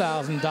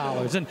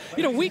 $5,000. And,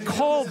 you know, we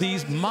call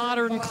these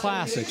modern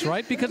classics,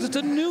 right? Because it's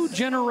a new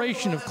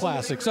generation of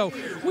classics. So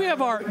we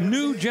have our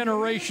new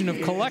generation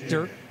of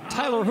collector,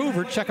 Tyler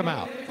Hoover. Check him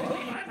out.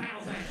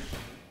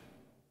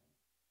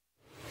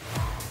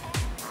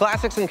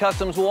 Classics and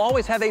customs will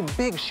always have a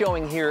big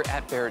showing here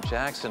at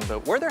Barrett-Jackson,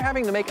 but where they're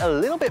having to make a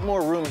little bit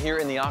more room here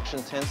in the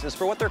auction tents is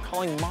for what they're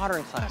calling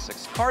modern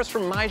classics. Cars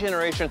from my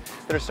generation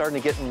that are starting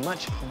to get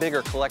much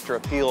bigger collector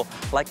appeal,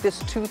 like this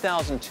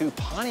 2002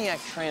 Pontiac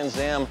Trans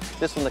Am.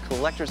 This one, the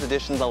collector's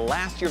edition, the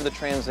last year of the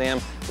Trans Am,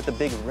 with the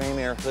big ram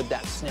air hood,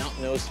 that snout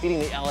nose, feeding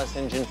the LS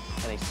engine,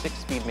 and a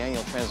 6-speed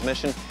manual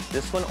transmission.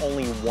 This one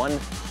only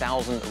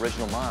 1,000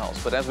 original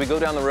miles. But as we go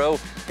down the row,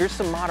 here's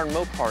some modern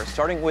Mopars,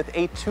 starting with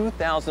a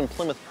 2000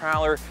 Plymouth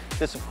Prowler.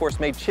 This, of course,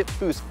 made Chip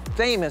Foose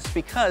famous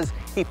because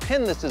he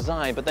pinned this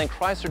design, but then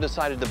Chrysler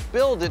decided to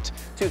build it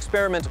to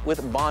experiment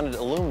with bonded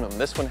aluminum.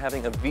 This one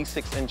having a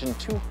V6 engine,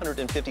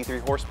 253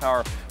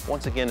 horsepower.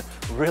 Once again,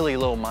 really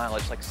low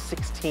mileage, like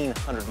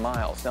 1,600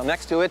 miles. Now,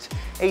 next to it,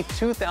 a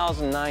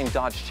 2009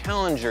 Dodge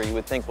Challenger. You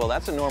would think, well,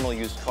 that's a normal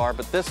used car,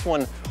 but this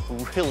one,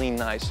 really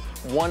nice.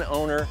 One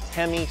owner,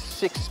 Hemi,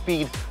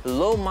 6-speed,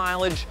 low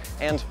mileage,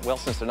 and, well,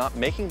 since they're not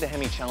making the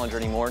Hemi Challenger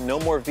anymore, no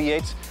more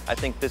V8s, I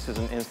think this is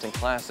an instant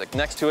classic.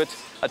 Next to it,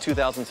 a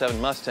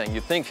 2007 Mustang.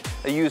 You'd think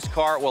a used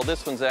car, well,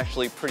 this one's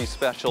actually pretty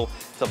special.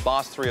 It's a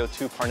Boss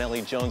 302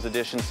 Parnelli Jones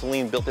edition.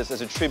 Celine built this as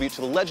a tribute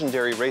to the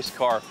legendary race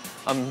car.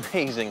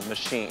 Amazing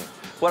machine.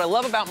 What I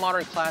love about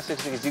modern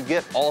classics is you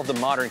get all of the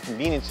modern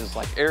conveniences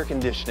like air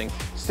conditioning,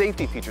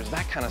 safety features,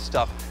 that kind of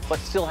stuff, but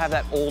still have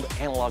that old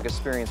analog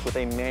experience with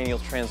a manual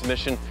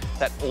transmission,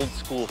 that old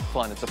school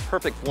fun. It's a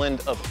perfect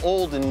blend of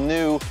old and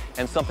new,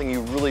 and something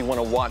you really want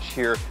to watch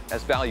here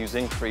as values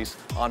increase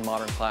on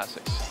modern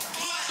classics.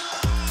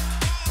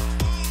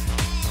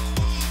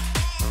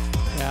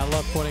 Yeah, I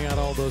love pointing out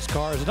all those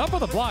cars. And up on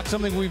the block,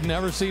 something we've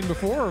never seen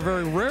before, or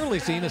very rarely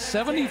seen, a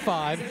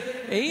 75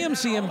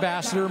 AMC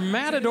Ambassador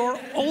Matador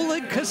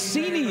Oleg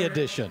Cassini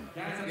edition.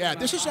 Yeah,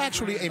 this is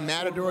actually a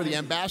Matador. The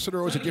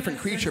Ambassador was a different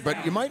creature,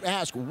 but you might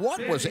ask,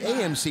 what was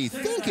AMC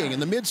thinking in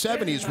the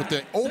mid-70s with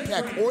the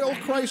OPEC oil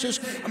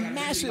crisis? A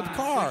massive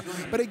car.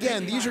 But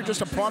again, these are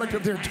just a product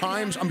of their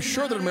times. I'm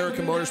sure that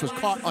American Motors was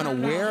caught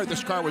unaware.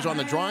 This car was on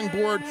the drawing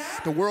board.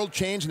 The world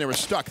changed and they were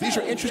stuck. These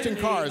are interesting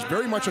cars,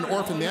 very much an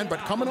orphan then, but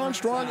coming on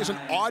strong is an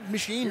odd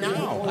machine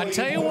now. I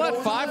tell you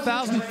what,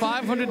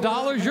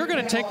 $5,500, you're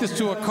going to take this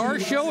to a car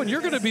show and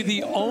you're going to be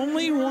the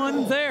only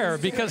one there,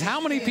 because how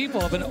many people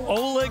have an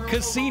Oleg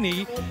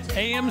Cassini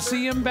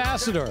AMC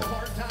Ambassador?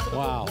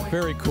 Wow,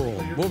 very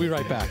cool. We'll be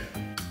right back.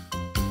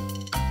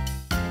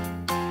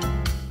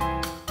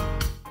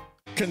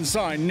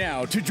 Consign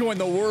now to join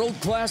the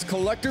world-class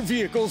collector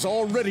vehicles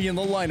already in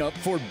the lineup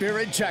for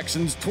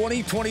Barrett-Jackson's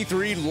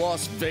 2023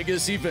 Las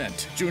Vegas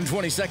event. June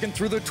 22nd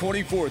through the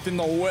 24th in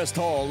the West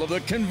Hall of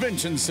the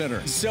Convention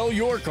Center. Sell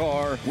your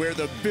car where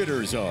the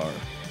bidders are.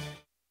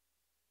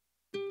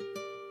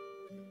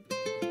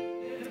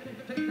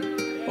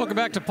 Welcome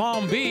back to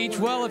Palm Beach.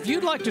 Well, if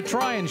you'd like to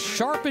try and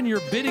sharpen your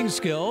bidding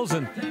skills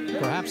and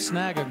perhaps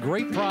snag a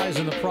great prize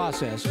in the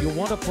process, you'll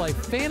want to play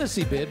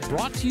Fantasy Bid,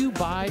 brought to you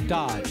by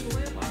Dodge.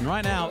 And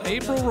right now,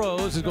 April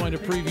Rose is going to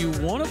preview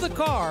one of the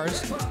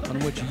cars on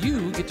which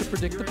you get to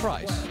predict the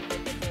price.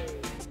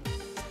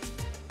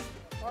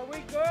 Are we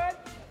good?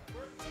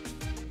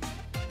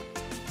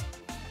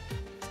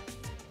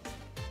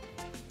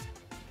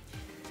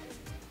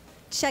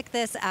 Check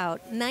this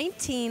out,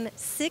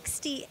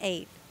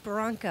 1968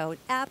 Bronco,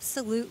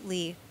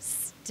 absolutely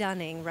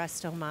stunning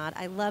resto mod.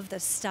 I love the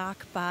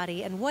stock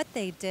body and what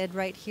they did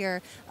right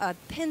here.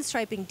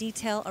 Pinstriping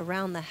detail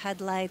around the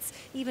headlights,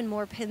 even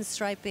more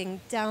pinstriping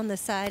down the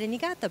side, and you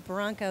got the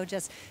Bronco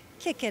just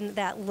kicking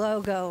that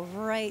logo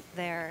right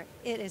there.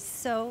 It is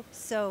so,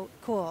 so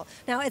cool.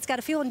 Now, it's got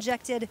a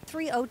fuel-injected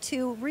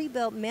 302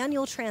 rebuilt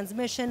manual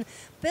transmission,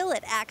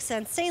 billet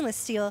accent, stainless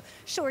steel,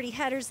 shorty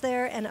headers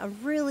there, and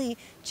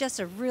just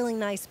a really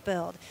nice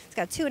build. It's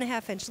got a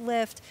 2.5-inch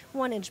lift,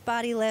 1-inch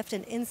body lift,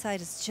 and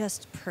inside is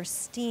just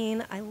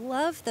pristine. I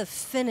love the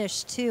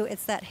finish, too.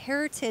 It's that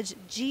Heritage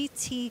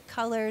GT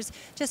colors,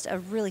 just a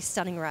really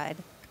stunning ride.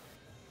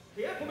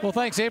 Well,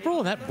 thanks, April.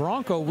 And that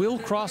Bronco will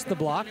cross the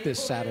block this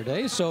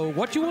Saturday. So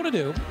what you want to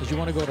do is you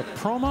want to go to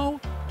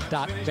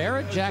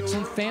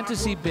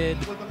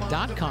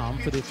promo.barrettjacksonfantasybid.com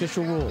for the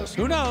official rules.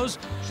 Who knows?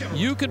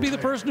 You could be the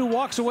person who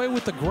walks away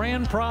with the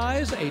grand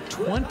prize, a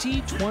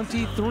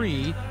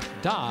 2023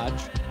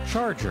 Dodge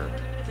Charger.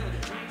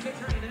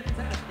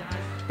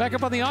 Back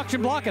up on the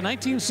auction block, a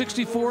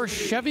 1964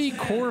 Chevy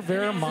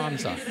Corvair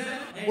Monza.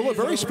 Well, a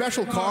very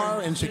special car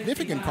and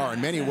significant car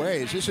in many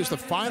ways. This is the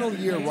final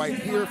year right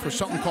here for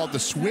something called the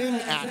swing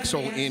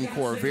axle in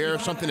Corvair,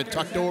 something that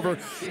tucked over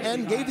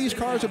and gave these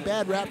cars a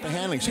bad rap for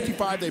handling.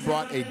 65, they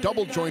brought a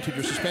double jointed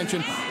rear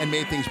suspension and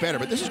made things better.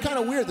 But this is kind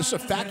of weird. This is a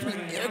factory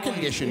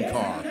air-conditioned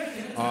car.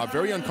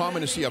 Very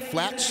uncommon to see a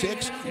flat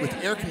 6 with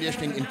air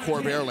conditioning in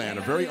Corvair land.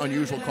 A very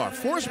unusual car.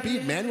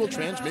 4-speed manual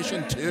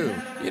transmission, too.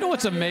 You know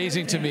what's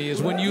amazing to me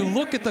is when you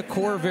look at the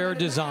Corvair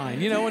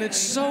design, and it's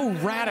so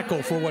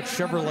radical for what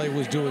Chevrolet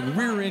was doing,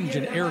 rear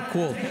engine,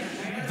 air-cooled.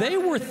 They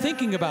were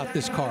thinking about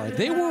this car.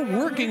 They were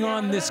working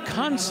on this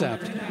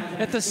concept.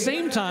 At the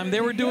same time,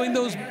 they were doing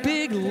those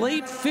big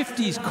late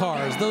 50s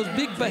cars, those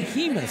big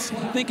behemoths,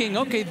 thinking,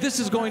 okay, this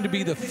is going to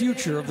be the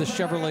future of the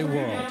Chevrolet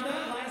world.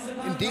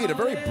 Indeed, a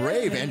very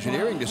brave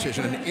engineering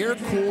decision. An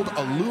air-cooled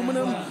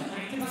aluminum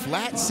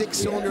flat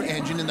six-cylinder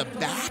engine in the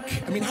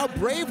back. I mean, how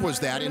brave was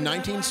that in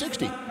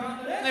 1960?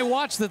 They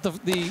watched that the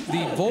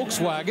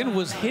Volkswagen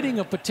was hitting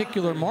a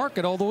particular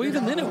market, although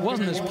even then it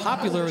wasn't as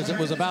popular as it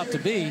was about to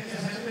be.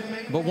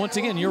 But once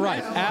again, you're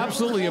right.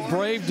 Absolutely a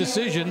brave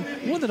decision.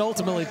 One that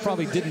ultimately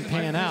probably didn't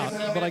pan out,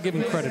 but I give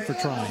him credit for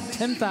trying.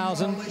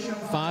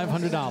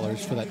 $10,500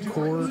 for that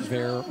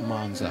Corvair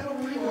Monza.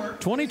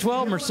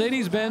 2012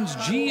 Mercedes-Benz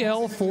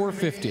GL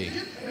 450.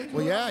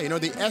 Well, yeah, you know,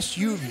 the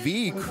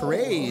SUV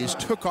craze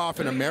took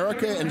off in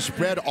America and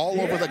spread all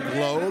over the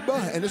globe.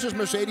 And this is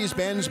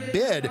Mercedes-Benz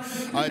bid.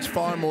 It's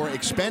far more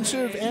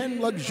expensive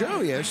and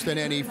luxurious than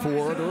any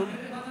Ford or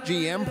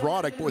GM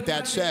product. But with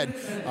that said,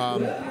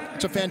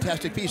 it's a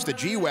fantastic piece. The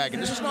G-Wagon,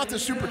 this is not the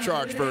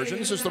supercharged version.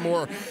 This is the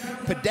more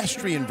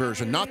pedestrian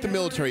version, not the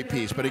military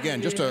piece. But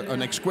again, just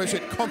an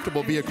exquisite,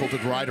 comfortable vehicle to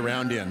ride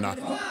around in.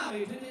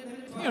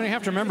 You know, you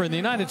have to remember, in the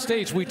United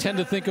States, we tend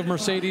to think of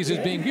Mercedes as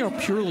being, you know,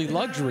 purely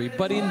luxury.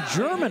 But in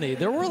Germany,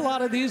 there were a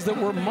lot of these that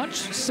were much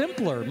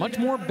simpler, much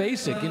more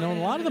basic. You know,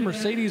 a lot of the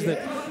Mercedes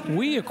that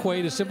we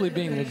equate as simply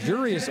being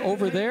luxurious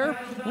over there,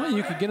 well,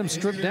 you could get them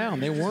stripped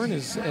down. They weren't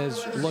as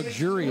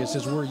luxurious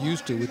as we're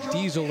used to with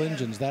diesel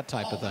engines, that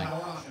type of thing.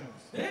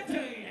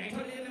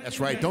 That's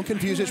right. Don't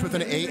confuse this with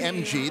an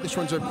AMG. This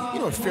one's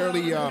a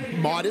fairly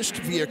modest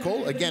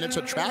vehicle. Again, it's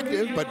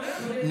attractive, but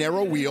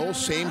narrow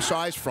wheels, same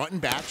size front and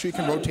back, so you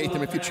can rotate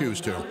them if you choose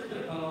to.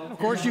 Of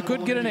course, you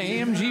could get an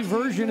AMG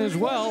version as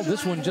well.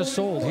 This one just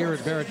sold here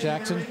at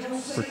Barrett-Jackson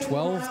for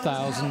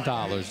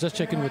 $12,000. Just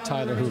checking with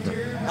Tyler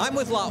Hoover. I'm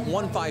with lot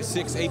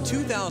 156, a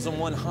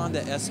 2001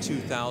 Honda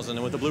S2000.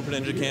 And with the Blueprint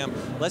Engine Cam,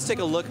 let's take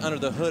a look under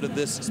the hood of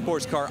this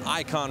sports car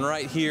icon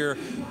right here.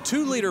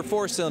 2-liter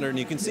four-cylinder, and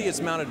you can see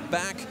it's mounted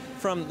back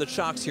from the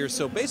shocks here,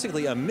 so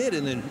basically a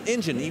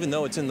mid-engine, even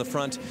though it's in the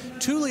front.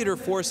 2-liter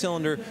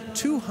four-cylinder,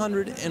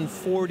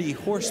 240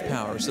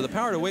 horsepower. So the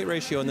power-to-weight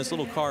ratio in this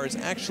little car is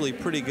actually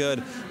pretty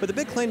good. But the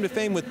big claim to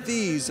fame with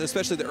these,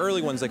 especially the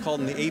early ones, they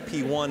called them the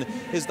AP1,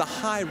 is the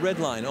high red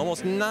line,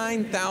 almost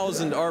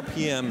 9,000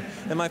 RPM.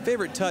 And my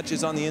favorite touch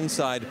is on the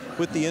inside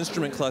with the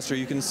instrument cluster.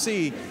 You can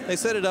see they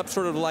set it up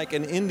sort of like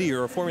an Indy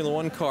or a Formula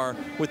One car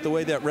with the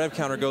way that rev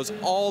counter goes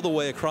all the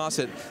way across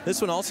it.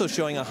 This one also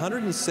showing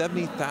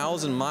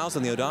 170,000 miles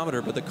on the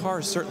odometer, but the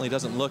car certainly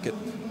doesn't look it.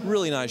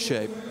 Really nice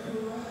shape.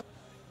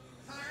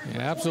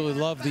 Yeah,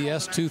 absolutely love the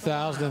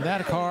S2000, and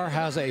that car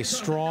has a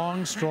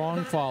strong,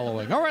 strong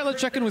following. All right, let's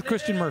check in with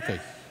Christian Murphy.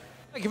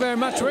 Thank you very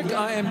much, Rick.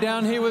 I am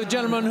down here with a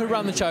gentleman who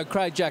run the show,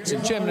 Craig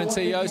Jackson, Chairman and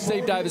CEO,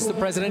 Steve Davis, the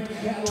President.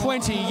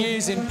 20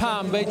 years in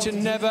Palm Beach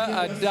and never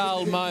a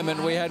dull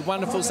moment. We had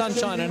wonderful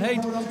sunshine and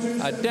heat,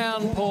 a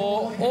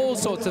downpour, all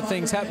sorts of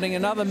things happening.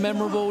 Another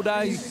memorable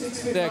day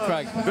there,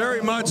 Craig.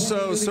 Very much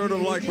so, sort of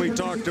like we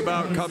talked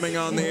about coming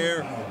on the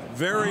air.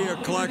 Very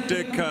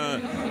eclectic.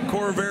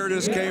 Corvair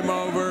just came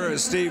over,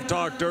 as Steve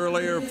talked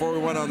earlier before we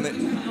went on the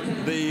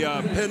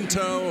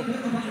Pinto.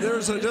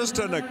 There's just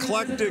an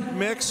eclectic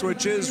mix,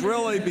 which has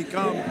really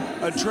become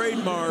a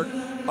trademark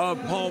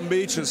of Palm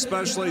Beach,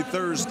 especially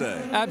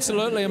Thursday.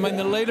 Absolutely. I mean,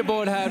 the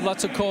leaderboard had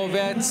lots of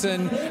Corvettes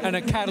and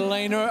a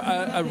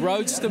Catalina, a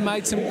Roadster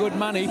made some good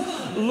money.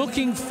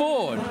 Looking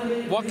forward,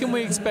 what can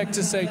we expect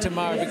to see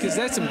tomorrow? Because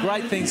there's some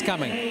great things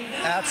coming.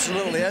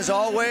 Absolutely. As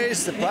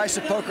always, the price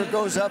of poker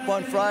goes up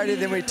on Friday,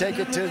 then we take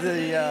it to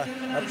the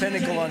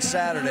Pinnacle on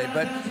Saturday.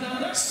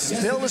 But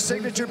still the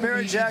signature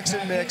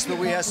Barrett-Jackson mix, but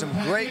we have some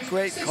great,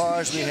 great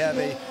cars. We have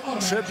a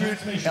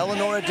Tribute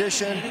Eleanor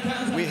edition.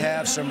 We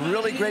have some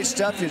really great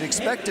stuff you'd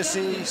expect to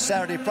see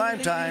Saturday prime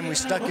time. We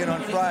stuck in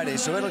on Friday,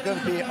 so it's going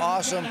to be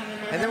awesome.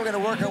 And then we're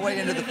going to work our way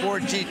into the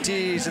Ford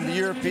GTs and the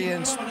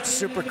European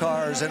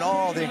supercars and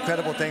all the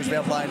incredible things we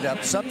have lined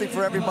up. Something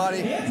for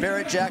everybody.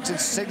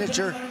 Barrett-Jackson's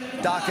signature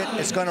docket.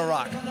 It's going to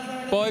rock.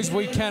 Boys,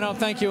 we cannot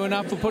thank you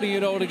enough for putting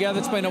it all together.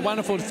 It's been a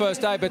wonderful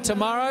first day, but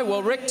tomorrow,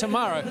 well, Rick,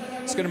 tomorrow,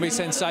 it's going to be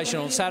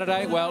sensational.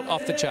 Saturday, well,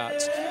 off the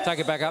charts. Take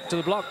it back up to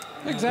the block.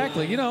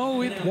 Exactly. You know,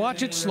 we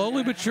watch it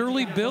slowly but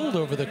surely build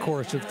over the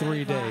course of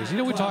 3 days. You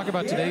know, we talk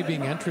about today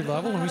being entry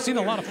level, and we've seen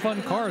a lot of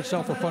fun cars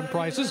sell for fun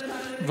prices.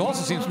 We've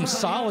also seen some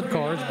solid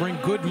cars bring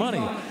good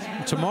money.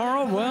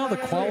 Tomorrow, well, the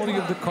quality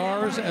of the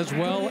cars as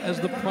well as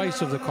the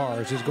price of the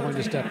cars is going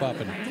to step up.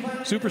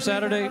 And Super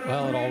Saturday,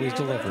 well, it always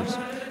delivers.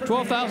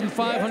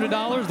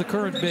 $12,500, the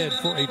current bid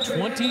for a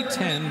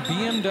 2010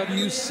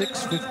 BMW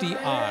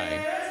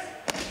 650i.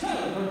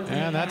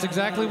 And that's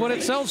exactly what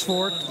it sells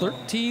for,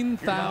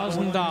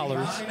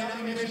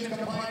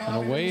 $13,000. And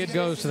away it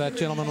goes to that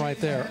gentleman right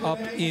there, up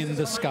in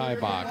the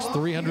skybox.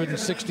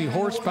 360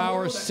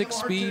 horsepower,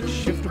 6-speed,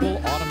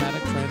 shiftable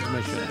automatic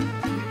transmission.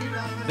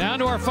 Down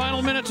to our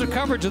final minutes of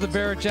coverage of the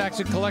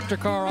Barrett-Jackson Collector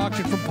Car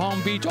Auction from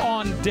Palm Beach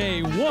on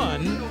day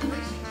one.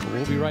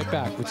 We'll be right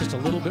back with just a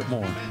little bit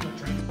more.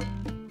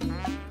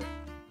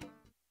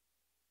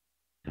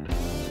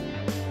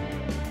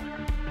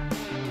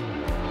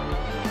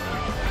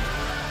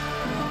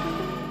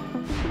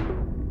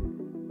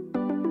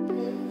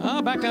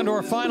 Well, back down to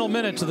our final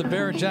minutes of the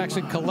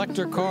Barrett-Jackson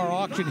Collector Car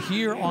Auction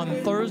here on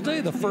Thursday,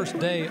 the first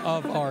day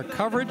of our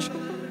coverage.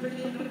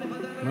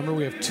 Remember,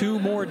 we have 2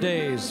 more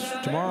days,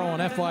 tomorrow on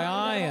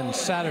FYI and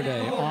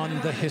Saturday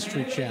on the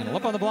History Channel.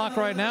 Up on the block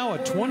right now,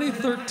 a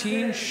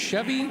 2013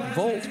 Chevy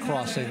Volt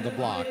crossing the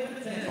block.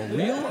 A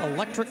real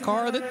electric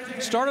car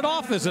that started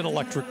off as an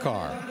electric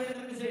car.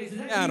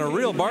 Yeah, and a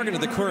real bargain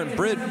at the current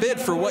bid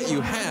for what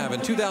you have.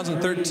 In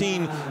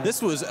 2013,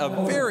 this was a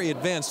very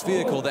advanced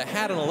vehicle that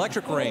had an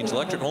electric range,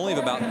 electric only of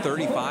about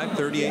 35,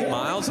 38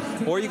 miles,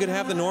 or you could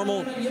have the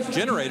normal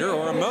generator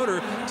or a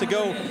motor to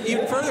go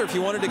even further if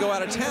you wanted to go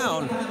out of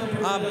town.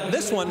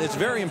 This one is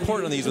very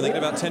important on these. When they get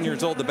about 10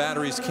 years old, the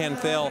batteries can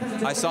fail.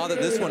 I saw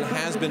that this one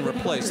has been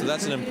replaced, so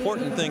that's an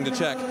important thing to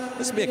check.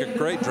 This would make a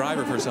great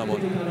driver for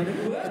someone.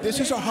 This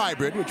is a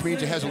hybrid, which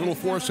means it has a little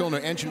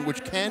 4-cylinder engine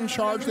which can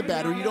charge the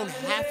battery. You don't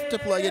have to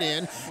plug it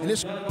in, and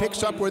this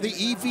picks up where the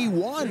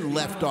EV1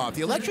 left off.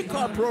 The electric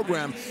car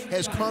program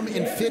has come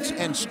in fits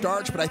and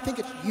starts, but I think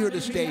it's here to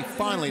stay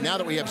finally, now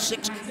that we have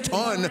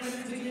 6-ton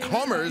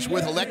Hummers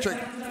with electric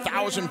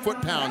 1,000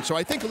 foot-pounds. So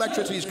I think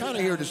electricity is kind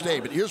of here to stay,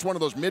 but here's one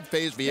of those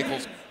mid-phase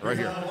vehicles right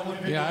here.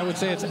 Yeah, I would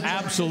say it's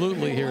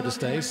absolutely here to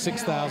stay.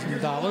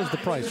 $6,000, the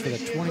price for the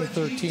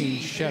 2013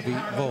 Chevy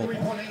Volt.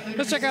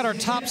 Let's check out our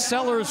top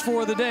sellers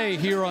for the day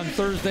here on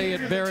Thursday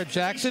at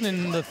Barrett-Jackson.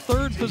 In the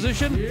 3rd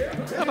position,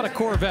 how about a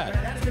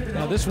Corvette?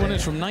 Now, this one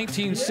is from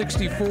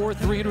 1964,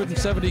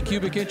 370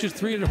 cubic inches,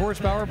 300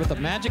 horsepower, but the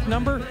magic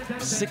number,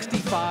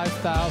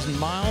 65,000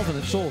 miles, and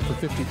it sold for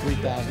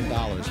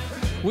 $53,000.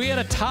 We had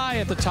a tie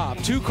at the top.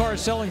 2 cars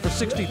selling for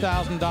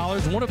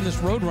 $60,000. One of them, this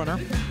Roadrunner,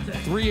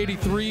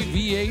 383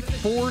 V8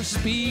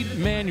 4-speed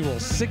manual,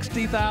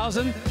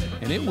 $60,000,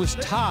 and it was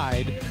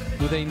tied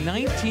with a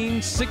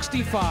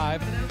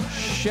 1965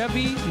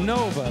 Chevy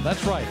Nova.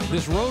 That's right.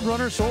 This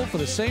Roadrunner sold for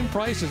the same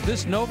price as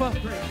this Nova.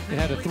 It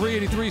had a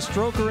 383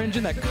 stroker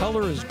engine. That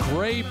color is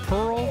gray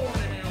pearl.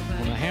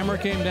 When the hammer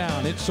came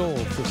down, it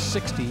sold for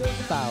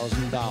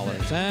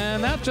 $60,000.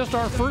 And that's just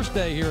our first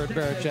day here at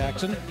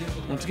Barrett-Jackson.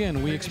 Once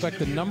again, we expect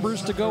the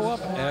numbers to go up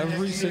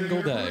every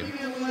single day.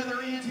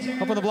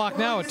 Up on the block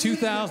now, a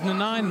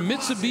 2009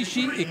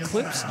 Mitsubishi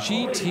Eclipse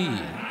GT.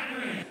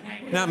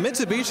 Now,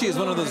 Mitsubishi is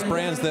one of those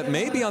brands that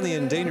may be on the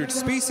endangered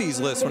species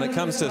list when it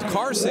comes to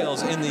car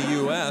sales in the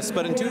U.S.,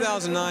 but in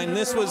 2009,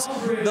 this was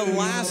the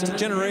last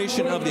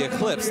generation of the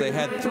Eclipse. They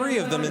had 3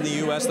 of them in the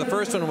U.S. The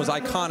first one was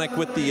iconic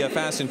with the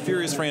Fast and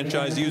Furious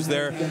franchise used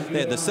there. They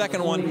had the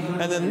second one,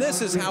 and then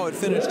this is how it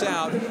finished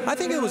out. I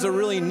think it was a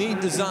really neat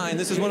design.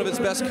 This is one of its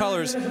best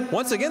colors.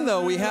 Once again,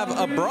 though, we have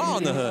a bra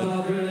on the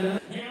hood.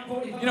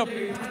 You know,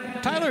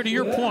 Tyler, to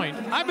your point,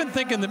 I've been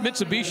thinking that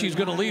Mitsubishi is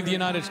going to leave the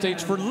United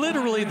States for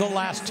literally the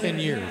last 10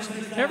 years.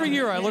 Every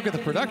year I look at the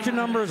production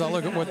numbers, I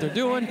look at what they're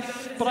doing,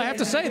 but I have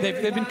to say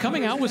they've been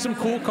coming out with some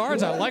cool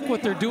cars. I like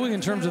what they're doing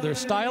in terms of their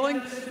styling,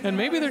 and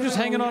maybe they're just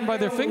hanging on by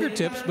their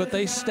fingertips, but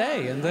they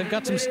stay, and they've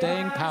got some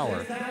staying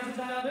power.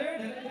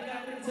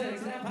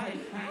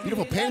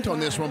 Beautiful paint on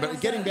this one,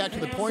 but getting back to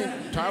the point,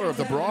 Tyler, of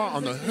the bra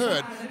on the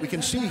hood, we can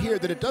see here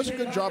that it does a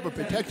good job of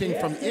protecting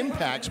from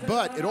impacts,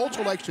 but it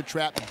also likes to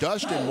trap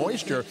dust and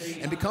moisture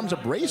and becomes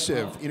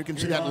abrasive. You can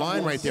see that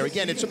line right there.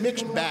 Again, it's a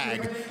mixed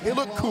bag. They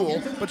look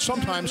cool, but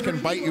sometimes can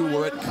bite you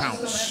where it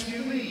counts.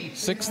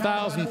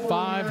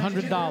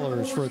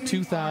 $6,500 for a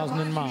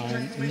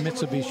 2009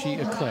 Mitsubishi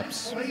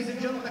Eclipse.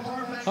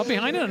 Up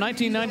behind it, a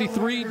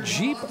 1993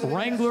 Jeep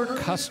Wrangler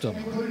Custom.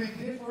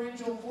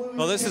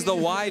 Well, this is the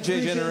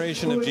YJ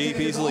generation of Jeep,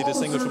 easily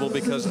distinguishable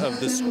because of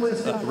this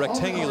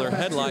rectangular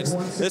headlights.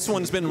 This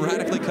one's been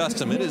radically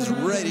custom. It is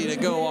ready to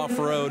go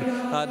off-road.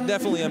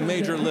 Definitely a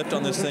major lift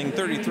on this thing.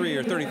 33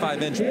 or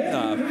 35-inch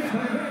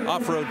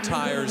off-road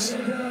tires.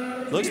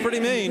 Looks pretty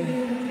mean.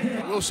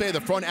 I will say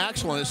the front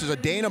axle on this is a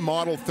Dana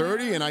Model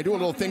 30, and I do a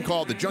little thing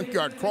called the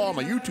Junkyard Crawl on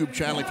my YouTube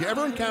channel. If you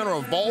ever encounter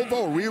a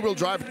Volvo rear-wheel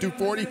drive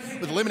 240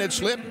 with limited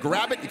slip,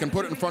 grab it. You can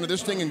put it in front of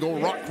this thing and go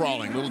rock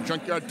crawling. Little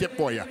junkyard tip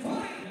for you.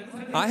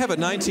 I have a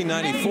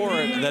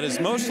 1994 that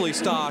is mostly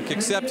stock,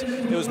 except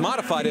it was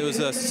modified. It was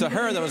a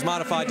Sahara that was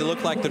modified to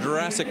look like the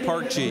Jurassic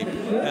Park Jeep.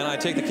 And I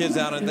take the kids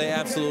out and they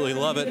absolutely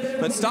love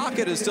it. But stock,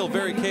 it is still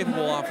very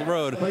capable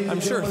off-road.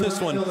 I'm sure this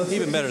one,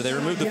 even better. They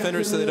removed the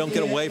fenders so they don't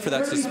get away for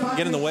that,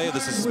 get in the way of the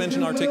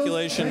suspension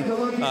articulation.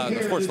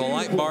 Of course, the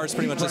light bar is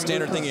pretty much a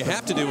standard thing you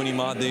have to do when you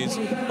mod these.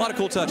 A lot of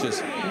cool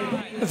touches.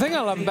 The thing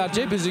I love about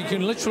Jeep is you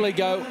can literally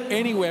go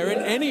anywhere in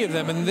any of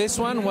them. And this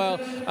one,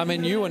 well, I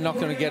mean, you are not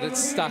going to get it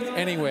stuck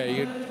anywhere.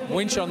 You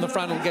winch on the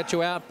front will get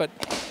you out, but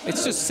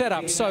it's just set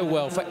up so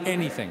well for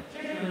anything.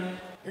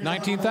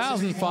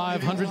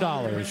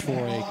 $19,500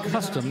 for a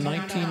custom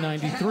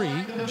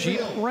 1993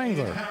 Jeep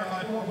Wrangler.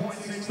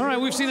 All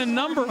right, we've seen a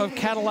number of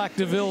Cadillac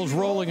DeVilles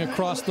rolling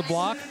across the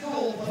block.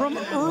 From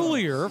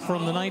earlier,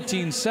 from the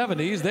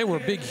 1970s, they were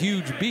big,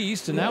 huge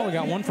beasts, and now we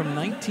got one from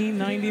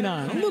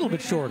 1999, a little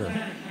bit shorter.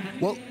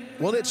 Well,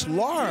 it's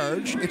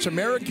large, it's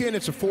American,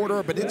 it's a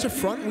four-door, but it's a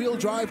front-wheel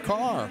drive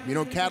car. You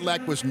know,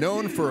 Cadillac was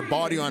known for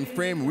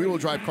body-on-frame and wheel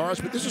drive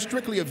cars, but this is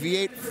strictly a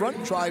V8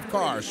 front-drive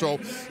car. So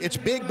it's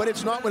big, but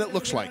it's not what it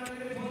looks like.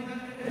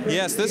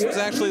 Yes, this was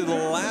actually the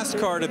last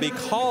car to be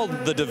called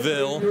the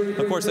DeVille.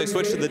 Of course, they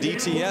switched to the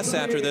DTS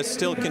after this,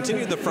 still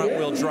continued the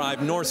front-wheel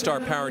drive, North Star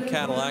powered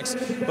Cadillacs.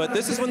 But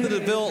this is when the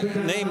DeVille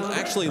name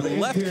actually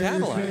left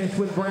Cadillac.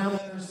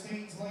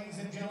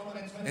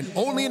 And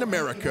only in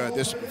America,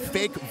 this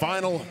fake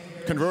vinyl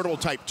convertible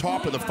type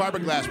top with a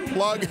fiberglass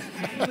plug.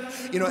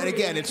 You know, and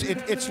again,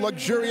 it's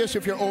luxurious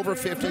if you're over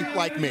 50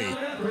 like me.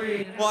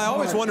 Well, I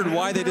always wondered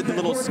why they did the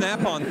little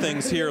snap-on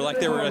things here, like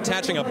they were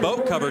attaching a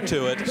boat cover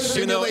to it.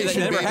 Simulation,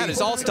 they never baby. had it.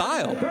 It's all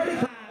style.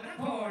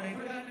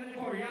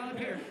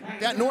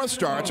 That North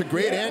Star, it's a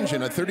great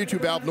engine, a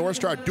 32-valve North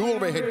Star, dual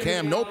overhead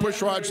cam, no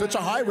push rods. It's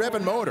a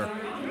high-revving motor.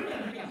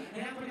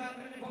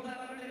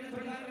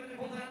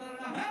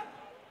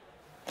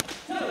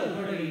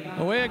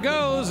 Away it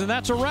goes, and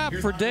that's a wrap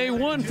for day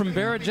one from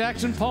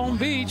Barrett-Jackson Palm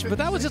Beach. But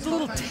that was just a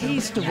little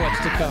taste of what's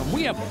to come.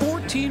 We have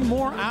 14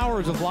 more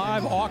hours of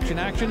live auction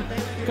action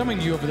coming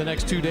to you over the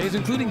next 2 days,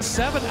 including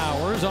 7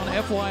 hours on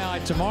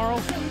FYI tomorrow,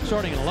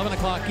 starting at 11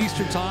 o'clock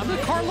Eastern Time. The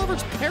car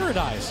lover's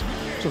paradise.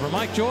 So for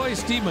Mike Joy,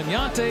 Steve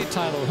Magnante,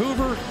 Tyler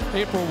Hoover,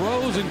 April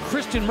Rose, and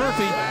Christian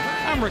Murphy,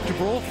 I'm Rick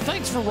DeBrule.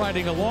 Thanks for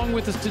riding along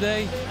with us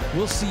today.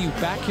 We'll see you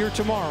back here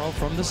tomorrow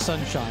from the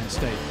Sunshine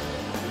State.